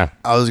 No, Yeah.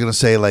 I was gonna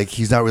say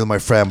he's not really my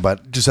friend,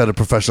 but just out of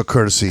professional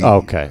courtesy.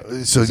 Okay.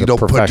 So He's you a don't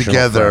put professional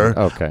together.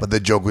 friend. Okay. But the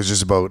joke was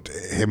just about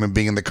him and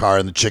being in the car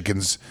and the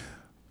chickens,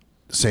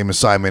 same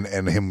assignment,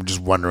 and him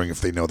just wondering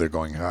if they know they're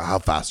going, how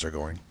fast they're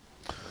going.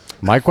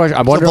 my question,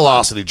 I'm It's a wondering.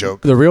 velocity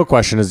joke. The real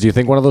question is, do you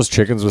think one of those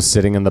chickens was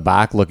sitting in the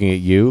back looking at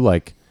you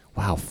like,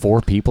 wow,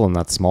 4 people in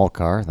that small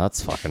car?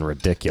 That's fucking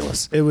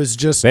ridiculous. It was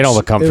just. They don't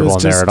look comfortable it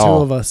was in there just at all.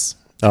 Two of us.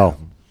 Oh.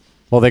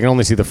 Well, they can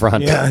only see the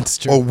front. Yeah, it's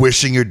true. Or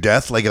wishing your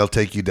death, I'll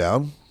take you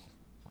down.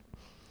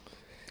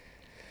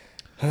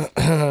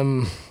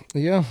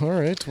 Yeah. All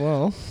right.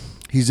 Well.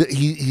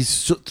 He's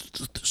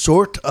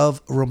sort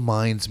of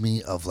reminds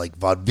me of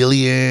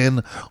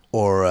Vaudevillian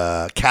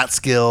or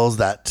Catskills.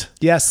 That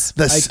Yes,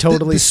 the, I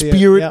totally the see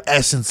spirit it. Yep.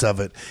 essence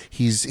of it.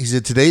 He's a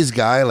today's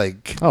guy.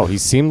 Oh, he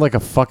seemed like a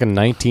fucking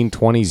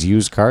 1920s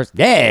used car.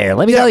 Yeah,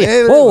 let me tell you.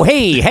 yeah, Oh,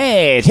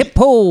 hey, hip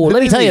ho.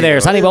 Let me tell you there,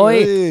 sonny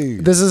boy.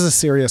 This is a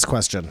serious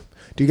question.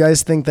 Do you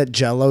guys think that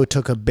Jell-O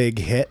took a big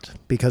hit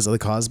because of the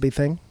Cosby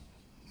thing?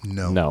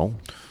 No.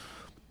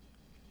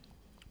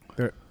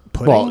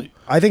 Pudding? Well-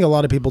 I think a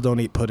lot of people don't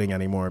eat pudding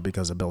anymore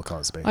because of Bill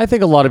Cosby. I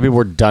think a lot of people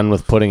are done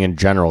with pudding in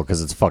general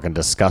because it's fucking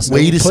disgusting.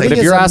 Wait a second. Pudding But if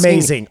is you're asking,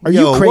 amazing. Are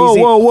Yo, you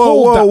crazy?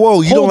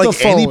 whoa. You don't hold like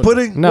the any phone.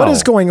 pudding? No. What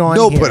is going on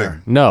No here?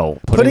 pudding. No,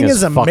 Pudding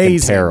is fucking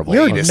amazing. terrible.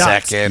 You're Wait a nuts.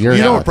 second. You're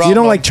You nuts. don't- You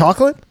don't like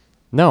chocolate?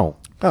 No.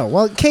 Oh,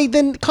 well, okay,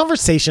 then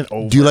conversation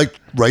over. Do you like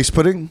rice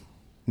pudding?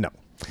 No.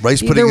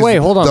 Rice Either pudding way,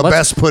 is hold on. the let's-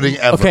 best pudding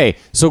ever. Okay,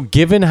 so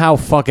given how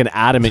fucking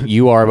adamant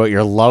you are about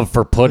your love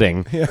for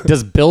pudding,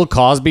 does Bill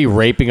Cosby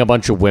raping a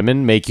bunch of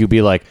women make you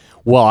be like,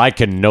 well, I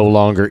can no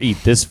longer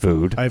eat this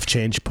food? I've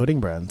changed pudding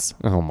brands.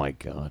 Oh my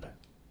god.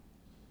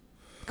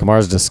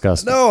 Kamar's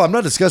disgusting. No, I'm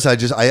not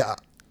disgusted.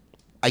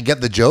 I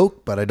get the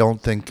joke, but I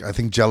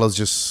think Jell-O's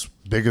just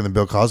bigger than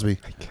Bill Cosby.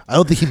 I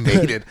don't think he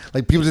made it.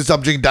 People just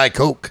stop drinking Diet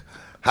Coke.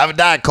 Have a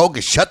Diet Coke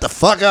and shut the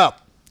fuck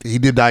up. He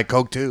did Diet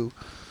Coke too.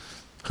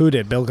 Who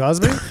did? Bill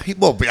Cosby?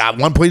 At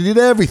one point he did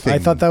everything. I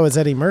thought that was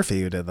Eddie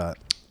Murphy who did that.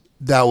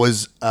 that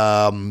was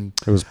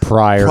It was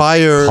prior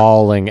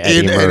calling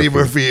Eddie Murphy. Eddie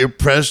Murphy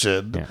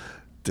impression. Yeah.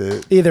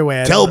 Either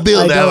way, Tell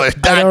Bill now, I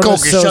Diet don't Coke and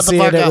shut the associate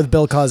fuck it up. with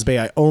Bill Cosby.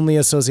 I only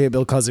associate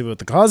Bill Cosby with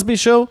the Cosby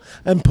Show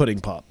and Pudding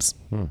Pops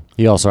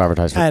He also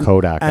advertised for and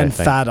Kodak, I and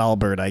think. Fat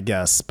Albert, I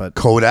guess. But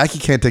Kodak, he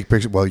can't take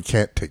pictures. Well, he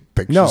can't take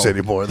pictures no,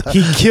 anymore.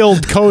 he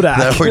killed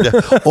Kodak.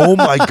 Oh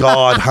my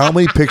God! How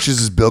many pictures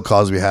does Bill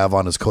Cosby have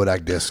on his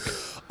Kodak disc?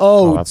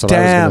 Oh, that's what I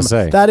was damn! gonna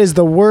say. That is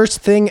the worst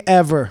thing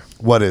ever.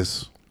 What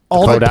is?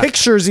 All Kodak, the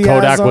pictures he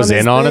Kodak has on was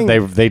his in on thing.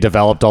 it. They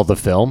developed all the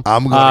film.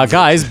 I'm gonna get-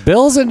 guys,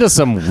 Bill's into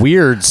some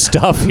weird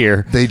stuff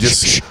here. They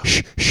just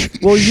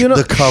Well, you know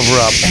the cover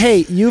up. Hey,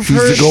 you've He's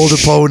heard the golden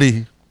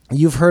pony.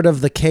 You've heard of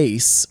the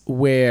case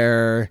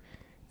where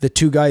the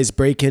two guys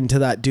break into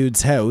that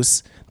dude's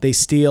house. They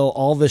steal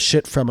all the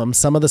shit from him.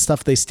 Some of the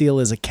stuff they steal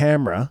is a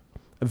camera,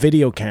 a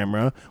video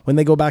camera. When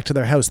they go back to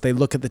their house, they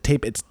look at the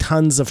tape. It's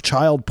tons of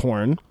child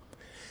porn.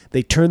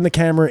 They turn the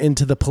camera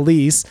into the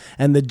police,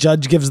 and the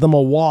judge gives them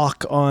a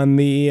walk on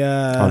the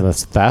On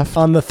this theft?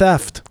 on the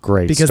theft.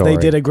 Great because story.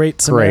 they did a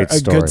great Great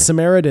story. good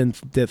Samaritan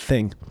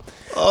thing.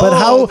 But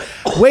how?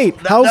 Wait,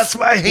 how? that's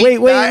why I hate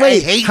that. I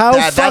hate how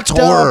that. That's fucked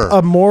horror.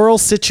 up a moral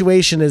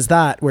situation is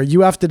that where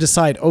you have to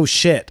decide? Oh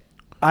shit!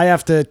 I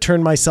have to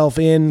turn myself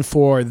in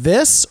for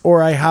this,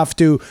 or I have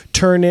to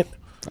turn it.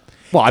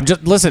 Well,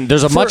 listen,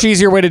 there's a much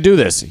easier way to do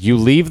this. You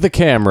leave the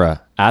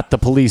camera at the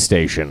police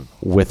station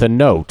with a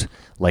note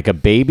like a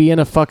baby in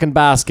a fucking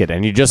basket,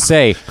 and you just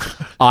say,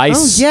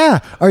 Oh yeah,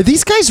 are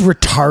these guys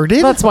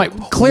retarded? That's my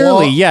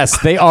clearly Well- yes,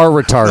 they are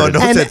retarded.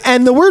 No, no.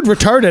 and the word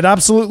retarded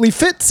absolutely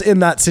fits in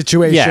that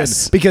situation.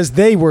 Yes. Because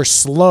they were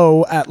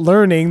slow at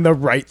learning the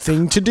right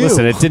thing to do.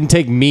 Listen, it didn't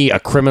take me, a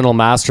criminal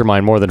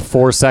mastermind, more than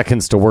 4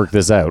 seconds to work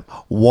this out.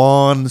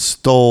 Juan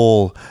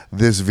stole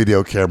this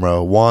video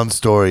camera. Juan's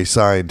story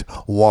signed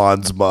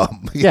Juan's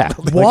mom. Yeah.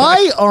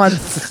 Why on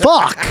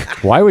fuck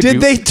Why would did you-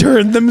 they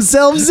turn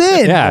themselves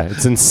in? Yeah,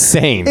 it's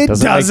insane. It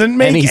doesn't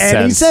make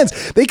any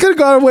sense. They could have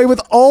got away with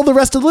all the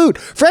rest of the loot.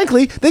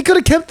 Frankly, they could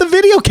have kept the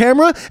video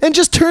camera and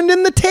just turned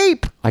in the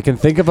tape. I can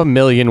think of a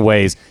million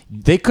ways.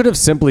 They could have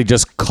simply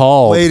just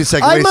called. Wait a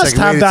second. I wait a must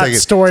second, have wait a that second.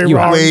 story You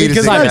wrong wait a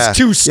because second. that's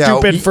too Yeah,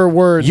 stupid for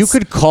words. You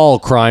could call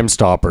Crime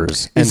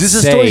Stoppers. And Is this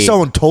a say, story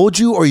someone told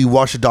you, or you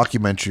watched a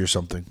documentary or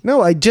something?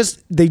 No,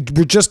 they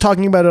were just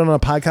talking about it on a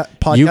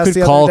podcast. You could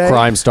the call other day.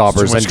 Crime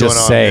Stoppers So much and just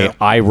going on, say, yeah.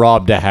 I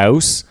robbed a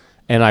house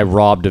and I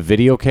robbed a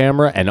video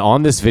camera, and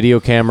on this video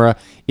camera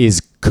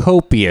is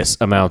copious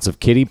amounts of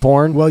kiddie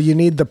porn. Well, you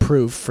need the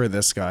proof for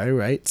this guy,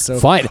 right? So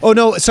Fine. Oh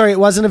no, sorry, it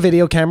wasn't a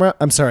video camera.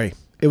 I'm sorry,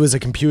 it was a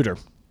computer.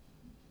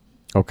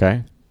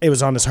 Okay. It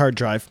was on his hard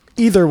drive.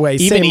 Either way,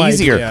 Even same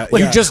easier. idea.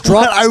 Well, Yeah. you just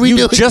dropped. What are we you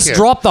doing just here?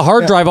 dropped the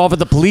hard drive off at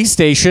the police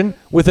station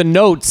with a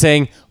note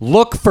saying,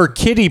 "Look for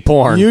kiddie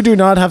porn." You do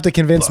not have to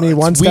convince me It's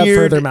one step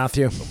weird. further,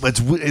 Matthew.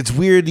 It's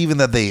weird even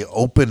that they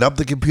opened up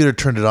the computer,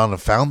 turned it on,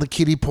 and found the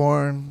kiddie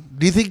porn.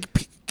 Do you think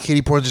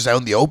kiddie porn's just out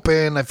in the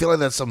open? I feel like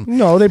that's some.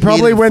 No, they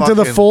probably hidden went to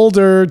the fucking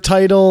folder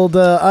titled,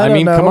 I don't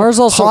mean, know, Kamar's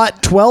also-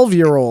 Hot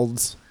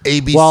 12-year-olds.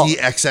 ABC Well,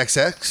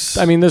 XXX.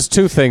 I mean, there's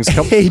two things.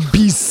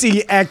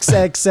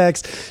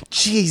 ABCXXX.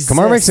 Jesus.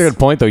 Kamar makes a good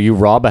point, though. You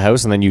rob a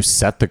house and then you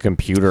set the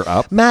computer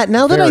up. Matt,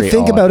 now that I Very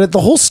think odd. about it, the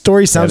whole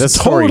story sounds this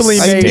story totally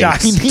made up.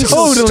 stinks. This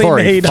Totally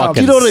story made up.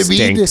 fucking you know what I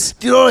mean? stinks.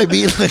 Do you know what I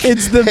mean? Like,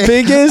 It's the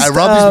biggest, I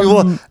robbed these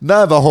people. Now I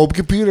have a home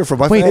computer for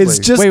my family. It's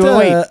just Wait.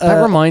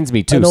 That reminds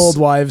me, too. an old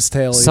wives'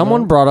 tale. you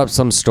Someone know? brought up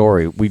some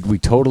story. We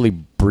totally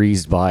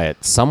breezed by it.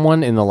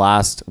 Someone in the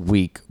last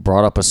week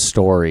brought up a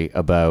story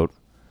about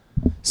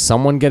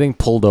someone getting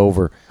pulled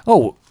over.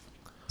 Oh,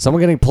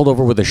 someone getting pulled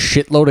over with a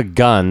shitload of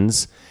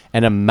guns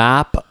and a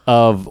map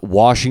of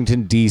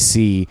Washington,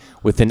 D.C.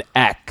 with an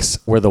X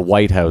where the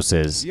White House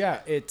is. Yeah,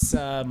 it's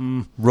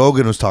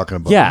Rogan was talking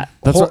about. Yeah,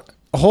 that's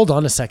hold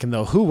on a second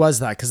though. Who was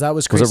that? Because that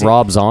was crazy. was it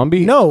Rob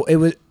Zombie? No,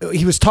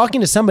 he was talking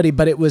to somebody,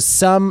 but it was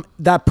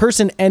that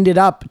person ended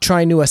up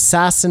trying to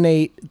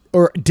assassinate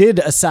or did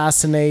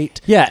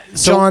assassinate Yeah,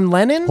 so- John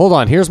Lennon. Hold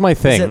on, here's my Is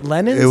thing. it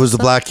Lennon? It was the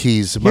Black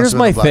Keys. It must Here's have been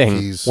my the Black thing.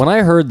 Keys. When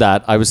I heard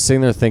that, I was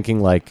sitting there thinking,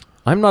 like,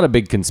 I'm not a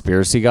big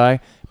conspiracy guy,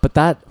 but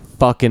that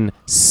fucking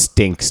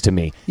stinks to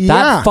me. Yeah.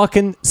 That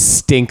fucking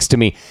stinks to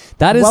me.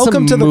 That is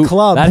Welcome some to the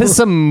club. That is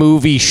some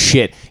movie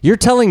shit. You're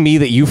telling me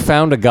that you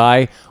found a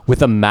guy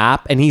with a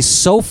map and he's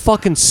so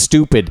fucking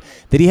stupid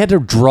that he had to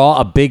draw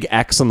a big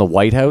X on the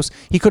White House.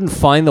 He couldn't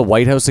find the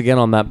White House again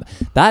on that.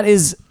 That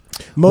is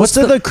Most what's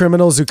of the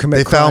criminals who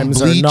commit They found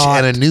crimes bleach are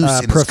not and a noose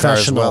in his car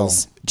as well.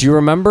 professionals. Do you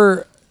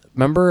remember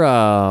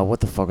what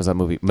the fuck was that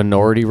movie?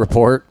 Minority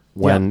Report,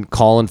 when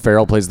Colin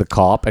Farrell plays the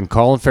cop, and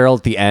Colin Farrell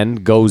at the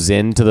end goes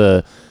into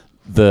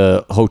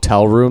the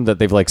hotel room that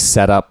they've like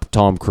set up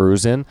Tom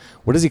Cruise in.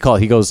 What does he call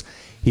it? He goes,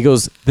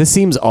 this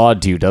seems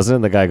odd to you, doesn't it?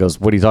 And the guy goes,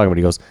 what are you talking about?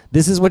 He goes,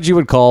 this is what you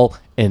would call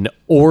an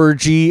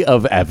orgy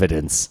of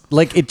evidence.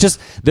 Like, it just,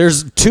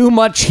 there's too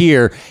much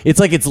here. It's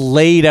like it's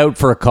laid out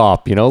for a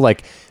cop, you know,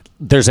 like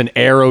there's an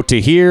arrow to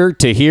here,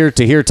 to here,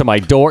 to here, to my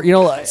door, you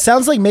know.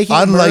 Sounds like making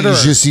a Unlike murderer.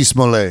 Jussie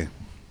Smollett.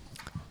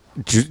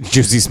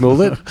 Juicy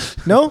Smollett?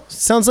 No,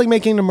 sounds like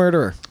making a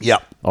murderer. Yeah.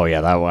 Oh yeah,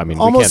 that. I mean,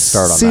 we can't Almost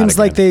start on seems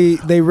that. like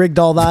they rigged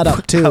all that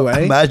up too,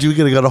 eh? Imagine we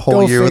could have got a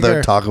whole Go year figure.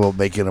 without talking about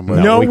making a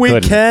movie. No, we we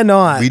couldn't.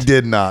 cannot. We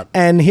did not.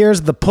 And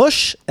here's the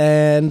push,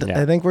 and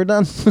Yeah. I think we're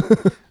done.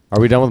 Are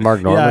we done with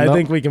Mark Norman? yeah, I though?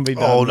 think we can be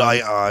done. Oh, no,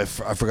 I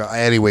forgot.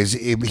 Anyways,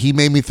 he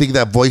made me think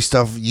that voice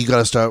stuff, you got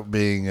to start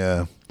being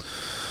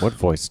What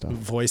voice stuff?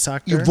 Voice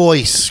actor. your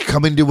voice.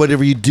 Come and do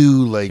whatever you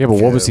do. Like, Yeah, but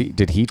what was he?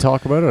 Did he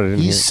talk about it? I didn't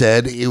He hear.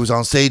 said it was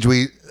on stage.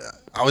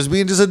 I was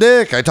being just a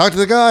dick. I talked to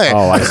the guy.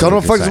 Oh, I see told him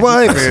what to fuck his you're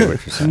wife. saying. I see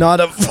what you're saying. Not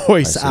a voice I see what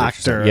you're saying.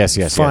 actor.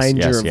 Yes. Find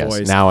your yes.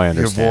 voice. Now I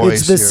understand. voice.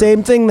 It's the here.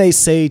 same thing they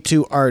say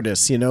to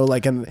artists, you know,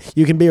 like, and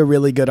you can be a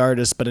really good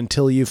artist, but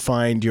until you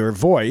find your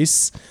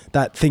voice,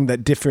 that thing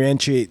that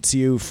differentiates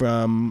you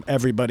from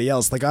everybody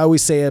else. Like I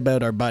always say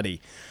about our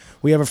buddy,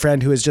 we have a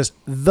friend who is just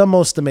the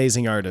most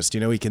amazing artist. You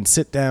know, he can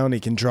sit down, he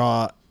can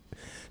draw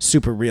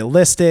super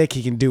realistic,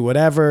 he can do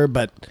whatever,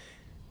 but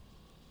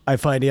I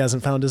find he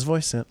hasn't found his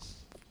voice yet.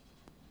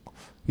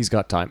 He's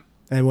got time.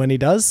 And when he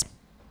does,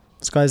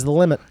 sky's the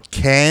limit.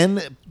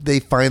 Can they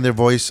find their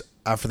voice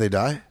after they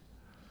die?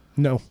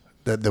 No.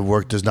 That the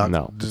work does not.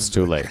 No, it's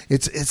too late.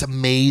 It's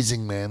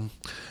amazing, man.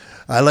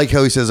 I like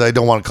how he says, "I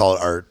don't want to call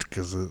it art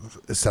because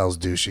it sounds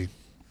douchey."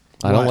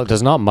 I don't. What?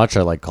 There's not much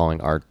I like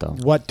calling art though.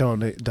 What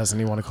doesn't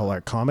he want to call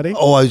art comedy?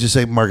 Oh, I was just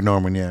saying Mark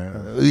Norman.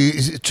 Yeah,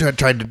 he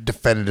tried to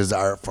defend it as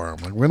art form.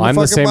 Like, we're in the I'm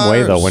the fucking same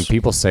way though. bars. When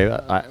people say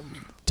that,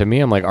 To me,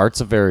 I'm like,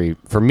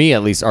 for me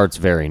at least, art's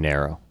very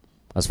narrow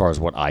as far as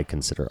what I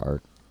consider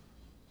art.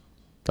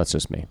 That's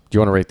just me. Do you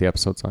want to rate the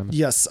episode, Simon?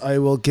 Yes, I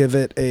will give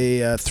it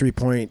a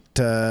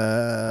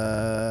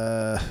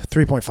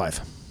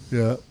 3.5.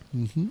 Yeah.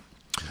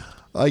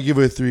 I give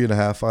it a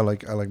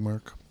 3.5. I like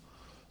Mark.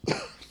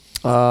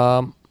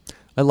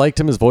 I liked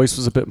him. His voice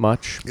was a bit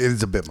much. It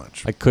is a bit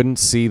much. I couldn't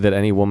see that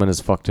any woman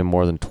has fucked him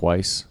more than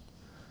twice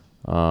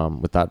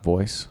with that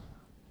voice.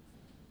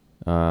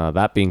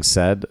 That being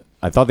said,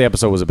 I thought the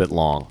episode was a bit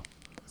long.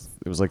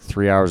 It was like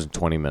 3 hours and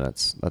 20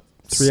 minutes.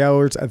 3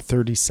 hours and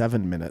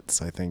 37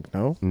 minutes, I think.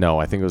 No? No,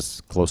 I think it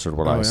was closer to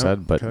what Oh, I yeah?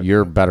 said, but Okay.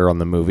 you're better on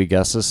the movie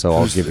guesses, so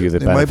I'll give you the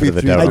It might benefit be of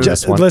the 3 doubt on hours.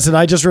 this one. Listen,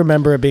 I just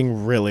remember it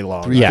being really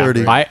long. Yeah,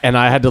 3:30.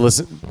 I had to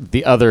listen.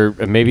 The other,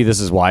 maybe this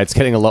is why it's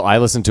getting a low. I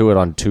listened to it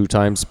on 2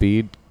 times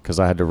speed because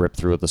I had to rip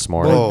through it this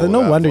morning. Whoa.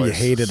 No that wonder you voice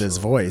hated is his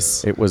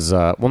voice. It was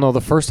no,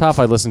 the first half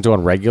I listened to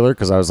on regular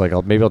because I was like,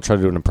 maybe I'll try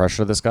to do an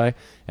impression of this guy,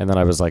 and then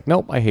I was like,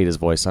 nope, I hate his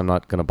voice. I'm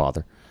not gonna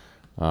bother.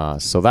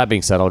 So that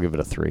being said, I'll give it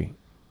a 3.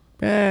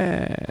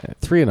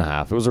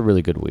 3.5. It was a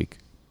really good week.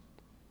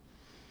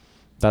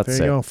 That's There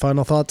you it. go.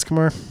 Final thoughts,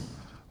 Kamar?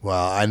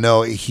 Well, I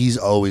know he's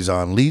always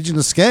on Legion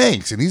of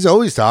Skanks, and he's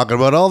always talking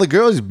about all the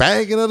girls he's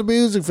banging at a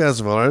music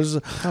festival or his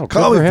good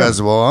comedy for him.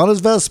 festival on his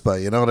Vespa.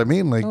 You know what I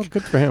mean? Like, Oh,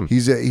 good for him.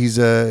 He's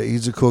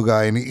a cool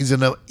guy, and he's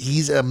an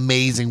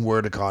amazing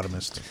word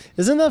economist.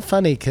 Isn't that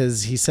funny?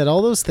 Because he said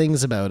all those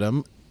things about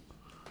him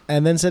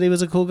and then said he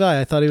was a cool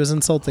guy. I thought he was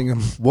insulting him.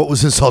 What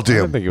was insulting I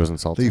him? didn't think he was That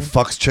insulting. he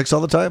fucks chicks all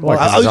the time. Why,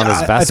 'cause he's on his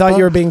Vespa? I thought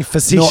you were being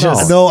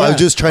facetious. No, I was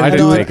just trying I to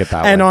didn't do take it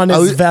that way. And on I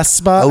his was-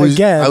 Vespa I was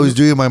again.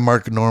 doing my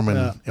Mark Norman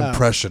oh,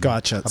 impression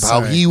gotcha. of how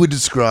Sorry. he would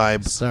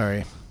describe.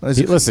 Sorry.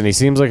 Listen, he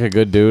seems like a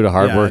good dude, a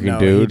hardworking no,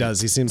 dude. he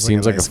does. He seems like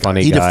a like nice a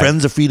funny He guy.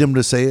 defends the freedom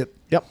to say it.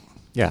 Yep.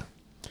 Yeah,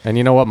 and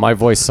you know what? My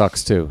voice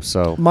sucks too.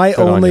 So My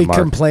good on only you, Mark.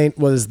 complaint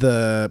was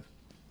the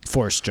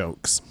forced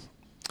jokes.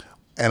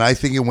 And I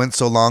think it went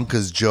so long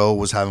because Joe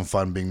was having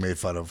fun being made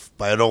fun of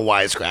by an old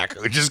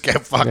wisecracker who just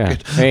kept fucking Yeah.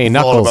 Hey, all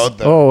Knuckles. about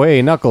them. Oh,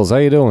 hey, Knuckles. How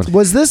you doing?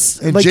 Was this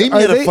And like, Jamie are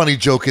had they, a funny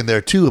joke in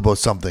there too about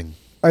something.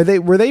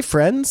 were they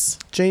friends,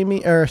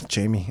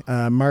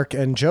 Mark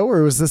and Joe,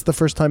 or was this the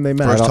first time they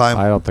met? First time.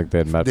 I don't think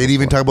they'd met. They'd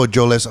even before. talk about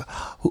Joe List.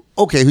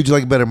 Okay, who'd you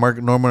like better, Mark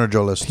Norman or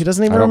Joe List? He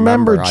doesn't even I don't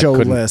remember remember. I Joe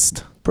couldn't-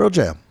 List. Pearl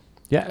Jam.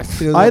 Yeah.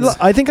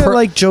 I think I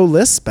like Joe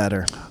List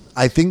better.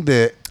 I think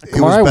that it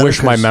Kamar, was I better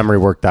wish my 'cause- memory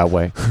worked that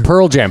way.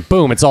 Pearl Jam.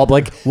 Boom. It's all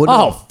like,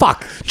 oh,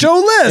 fuck.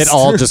 Joe List. It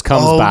all just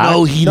comes Oh back.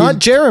 no, he Not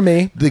didn't.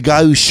 Jeremy. The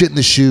guy who shit in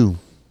the shoe.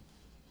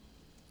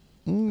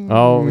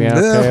 Oh, yeah. Okay,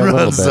 a That little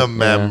runs bit, a yeah.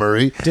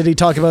 memory. Did he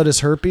talk about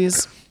his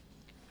herpes?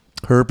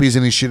 Herpes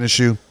and he shit in a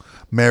shoe.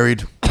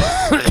 Married.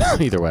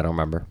 Either way, I don't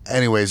remember.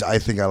 Anyways, I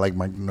think I like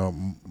Mark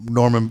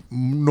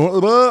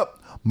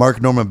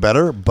Norman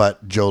better,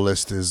 but Joe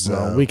List is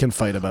Well, we can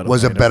fight about it.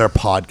 was a later. better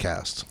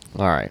podcast.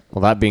 All right.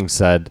 Well, that being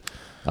said,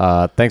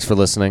 thanks for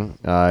listening.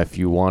 If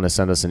you want to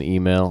send us an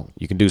email,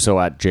 you can do so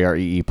at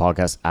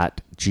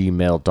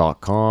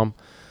jreepodcast@gmail.com.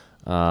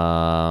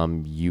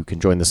 You can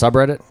join the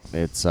subreddit.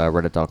 It's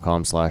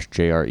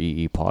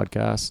reddit.com/JREE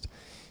podcast.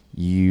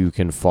 You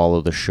can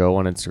follow the show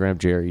on Instagram,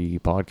 JREE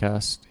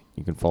podcast.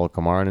 You can follow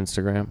Kamar on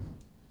Instagram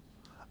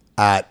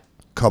At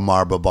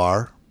Kamar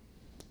Babar.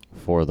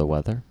 for the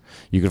weather.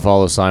 You can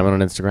follow Simon on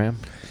Instagram.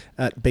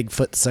 At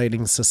Bigfoot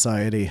Sighting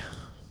Society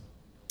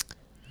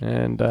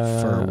And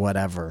for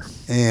whatever.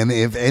 And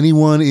if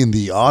anyone in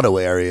the Ottawa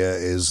area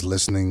is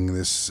listening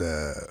this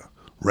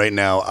right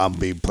now, I'll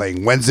be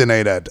playing Wednesday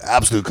night at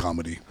Absolute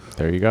Comedy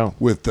there you go.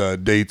 with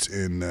dates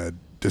in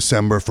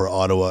December for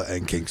Ottawa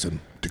and Kingston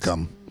to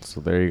come. So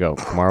there you go.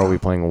 Kamar will be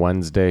playing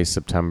Wednesday,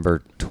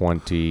 September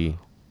 20.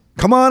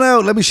 Come on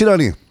out. Let me shit on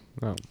you.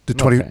 Oh, The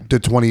 20, okay. the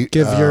 20,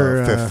 Give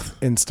your 5th.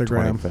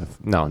 Instagram. 25th.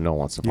 No one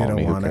wants to You follow don't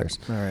me. Who want cares?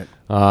 it. All right.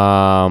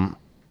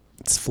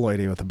 It's It's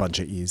Floydy with a bunch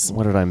of E's.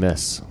 what did I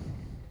miss?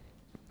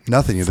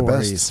 Nothing. You're the 4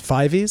 best. E's.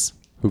 5 E's?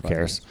 Who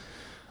cares?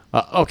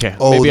 Okay,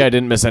 Oh, maybe I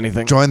didn't miss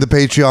anything. Join the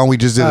Patreon. We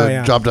just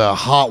yeah. dropped a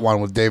hot one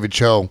with David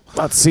Cho.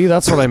 See,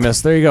 that's what I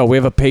missed. There you go. We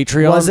have a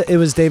Patreon. Was it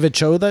was David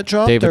Cho that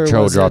dropped? David or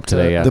Cho was dropped it,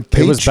 today. Yeah, the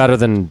it was Patreon- better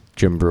than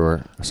Jim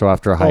Brewer. So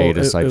after a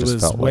hiatus, I just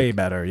was felt way like,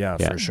 better. Yeah,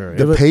 Yeah. for sure.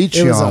 The it was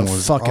Patreon a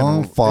was fucking,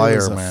 on it fire,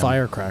 was a man.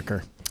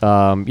 firecracker.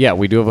 yeah,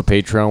 we do have a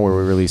Patreon where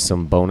we release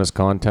some bonus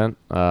content.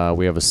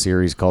 We have a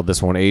series called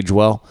This Won't Age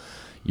Well.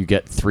 You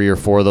get 3 or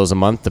 4 of those a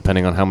month,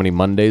 depending on how many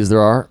Mondays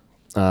there are,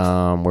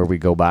 where we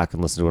go back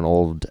and listen to an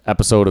old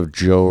episode of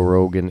Joe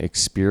Rogan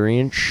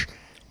Experience,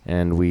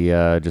 and we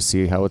just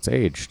see how it's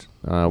aged.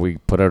 We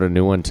put out a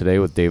new one today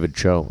with David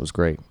Cho. It was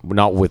great.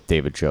 Not with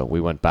David Cho.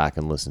 We went back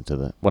and listened to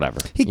the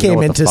whatever. He You know came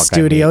what the into fuck I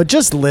studio. mean.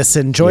 Just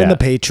listen. Join Yeah.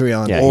 the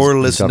Patreon. Yeah, Or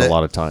he's listen got a to-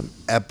 lot of time.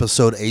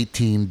 Episode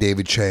 18,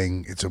 David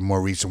Chang. It's a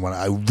more recent one.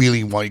 I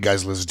really want you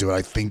guys to listen to it.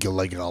 I think you'll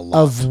like it a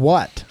lot. Of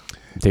what?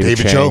 David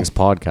David Cho. Chang's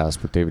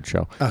podcast with David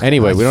Cho.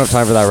 Anyway, we don't have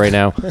time for that right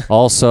now.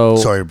 Also,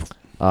 Sorry.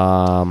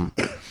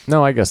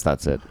 no, I guess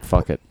that's it.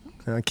 Fuck it.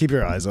 Keep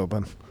your eyes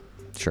open.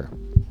 Sure.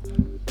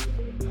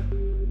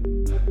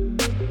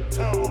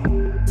 Toe.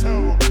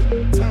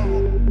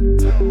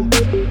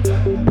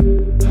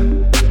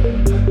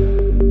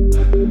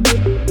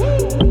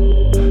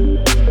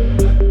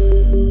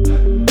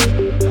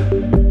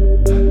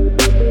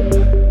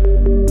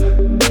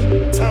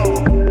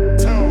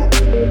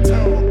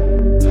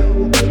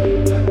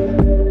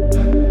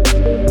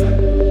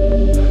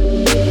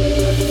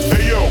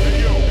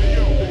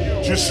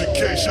 Just in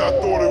case y'all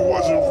thought it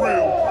wasn't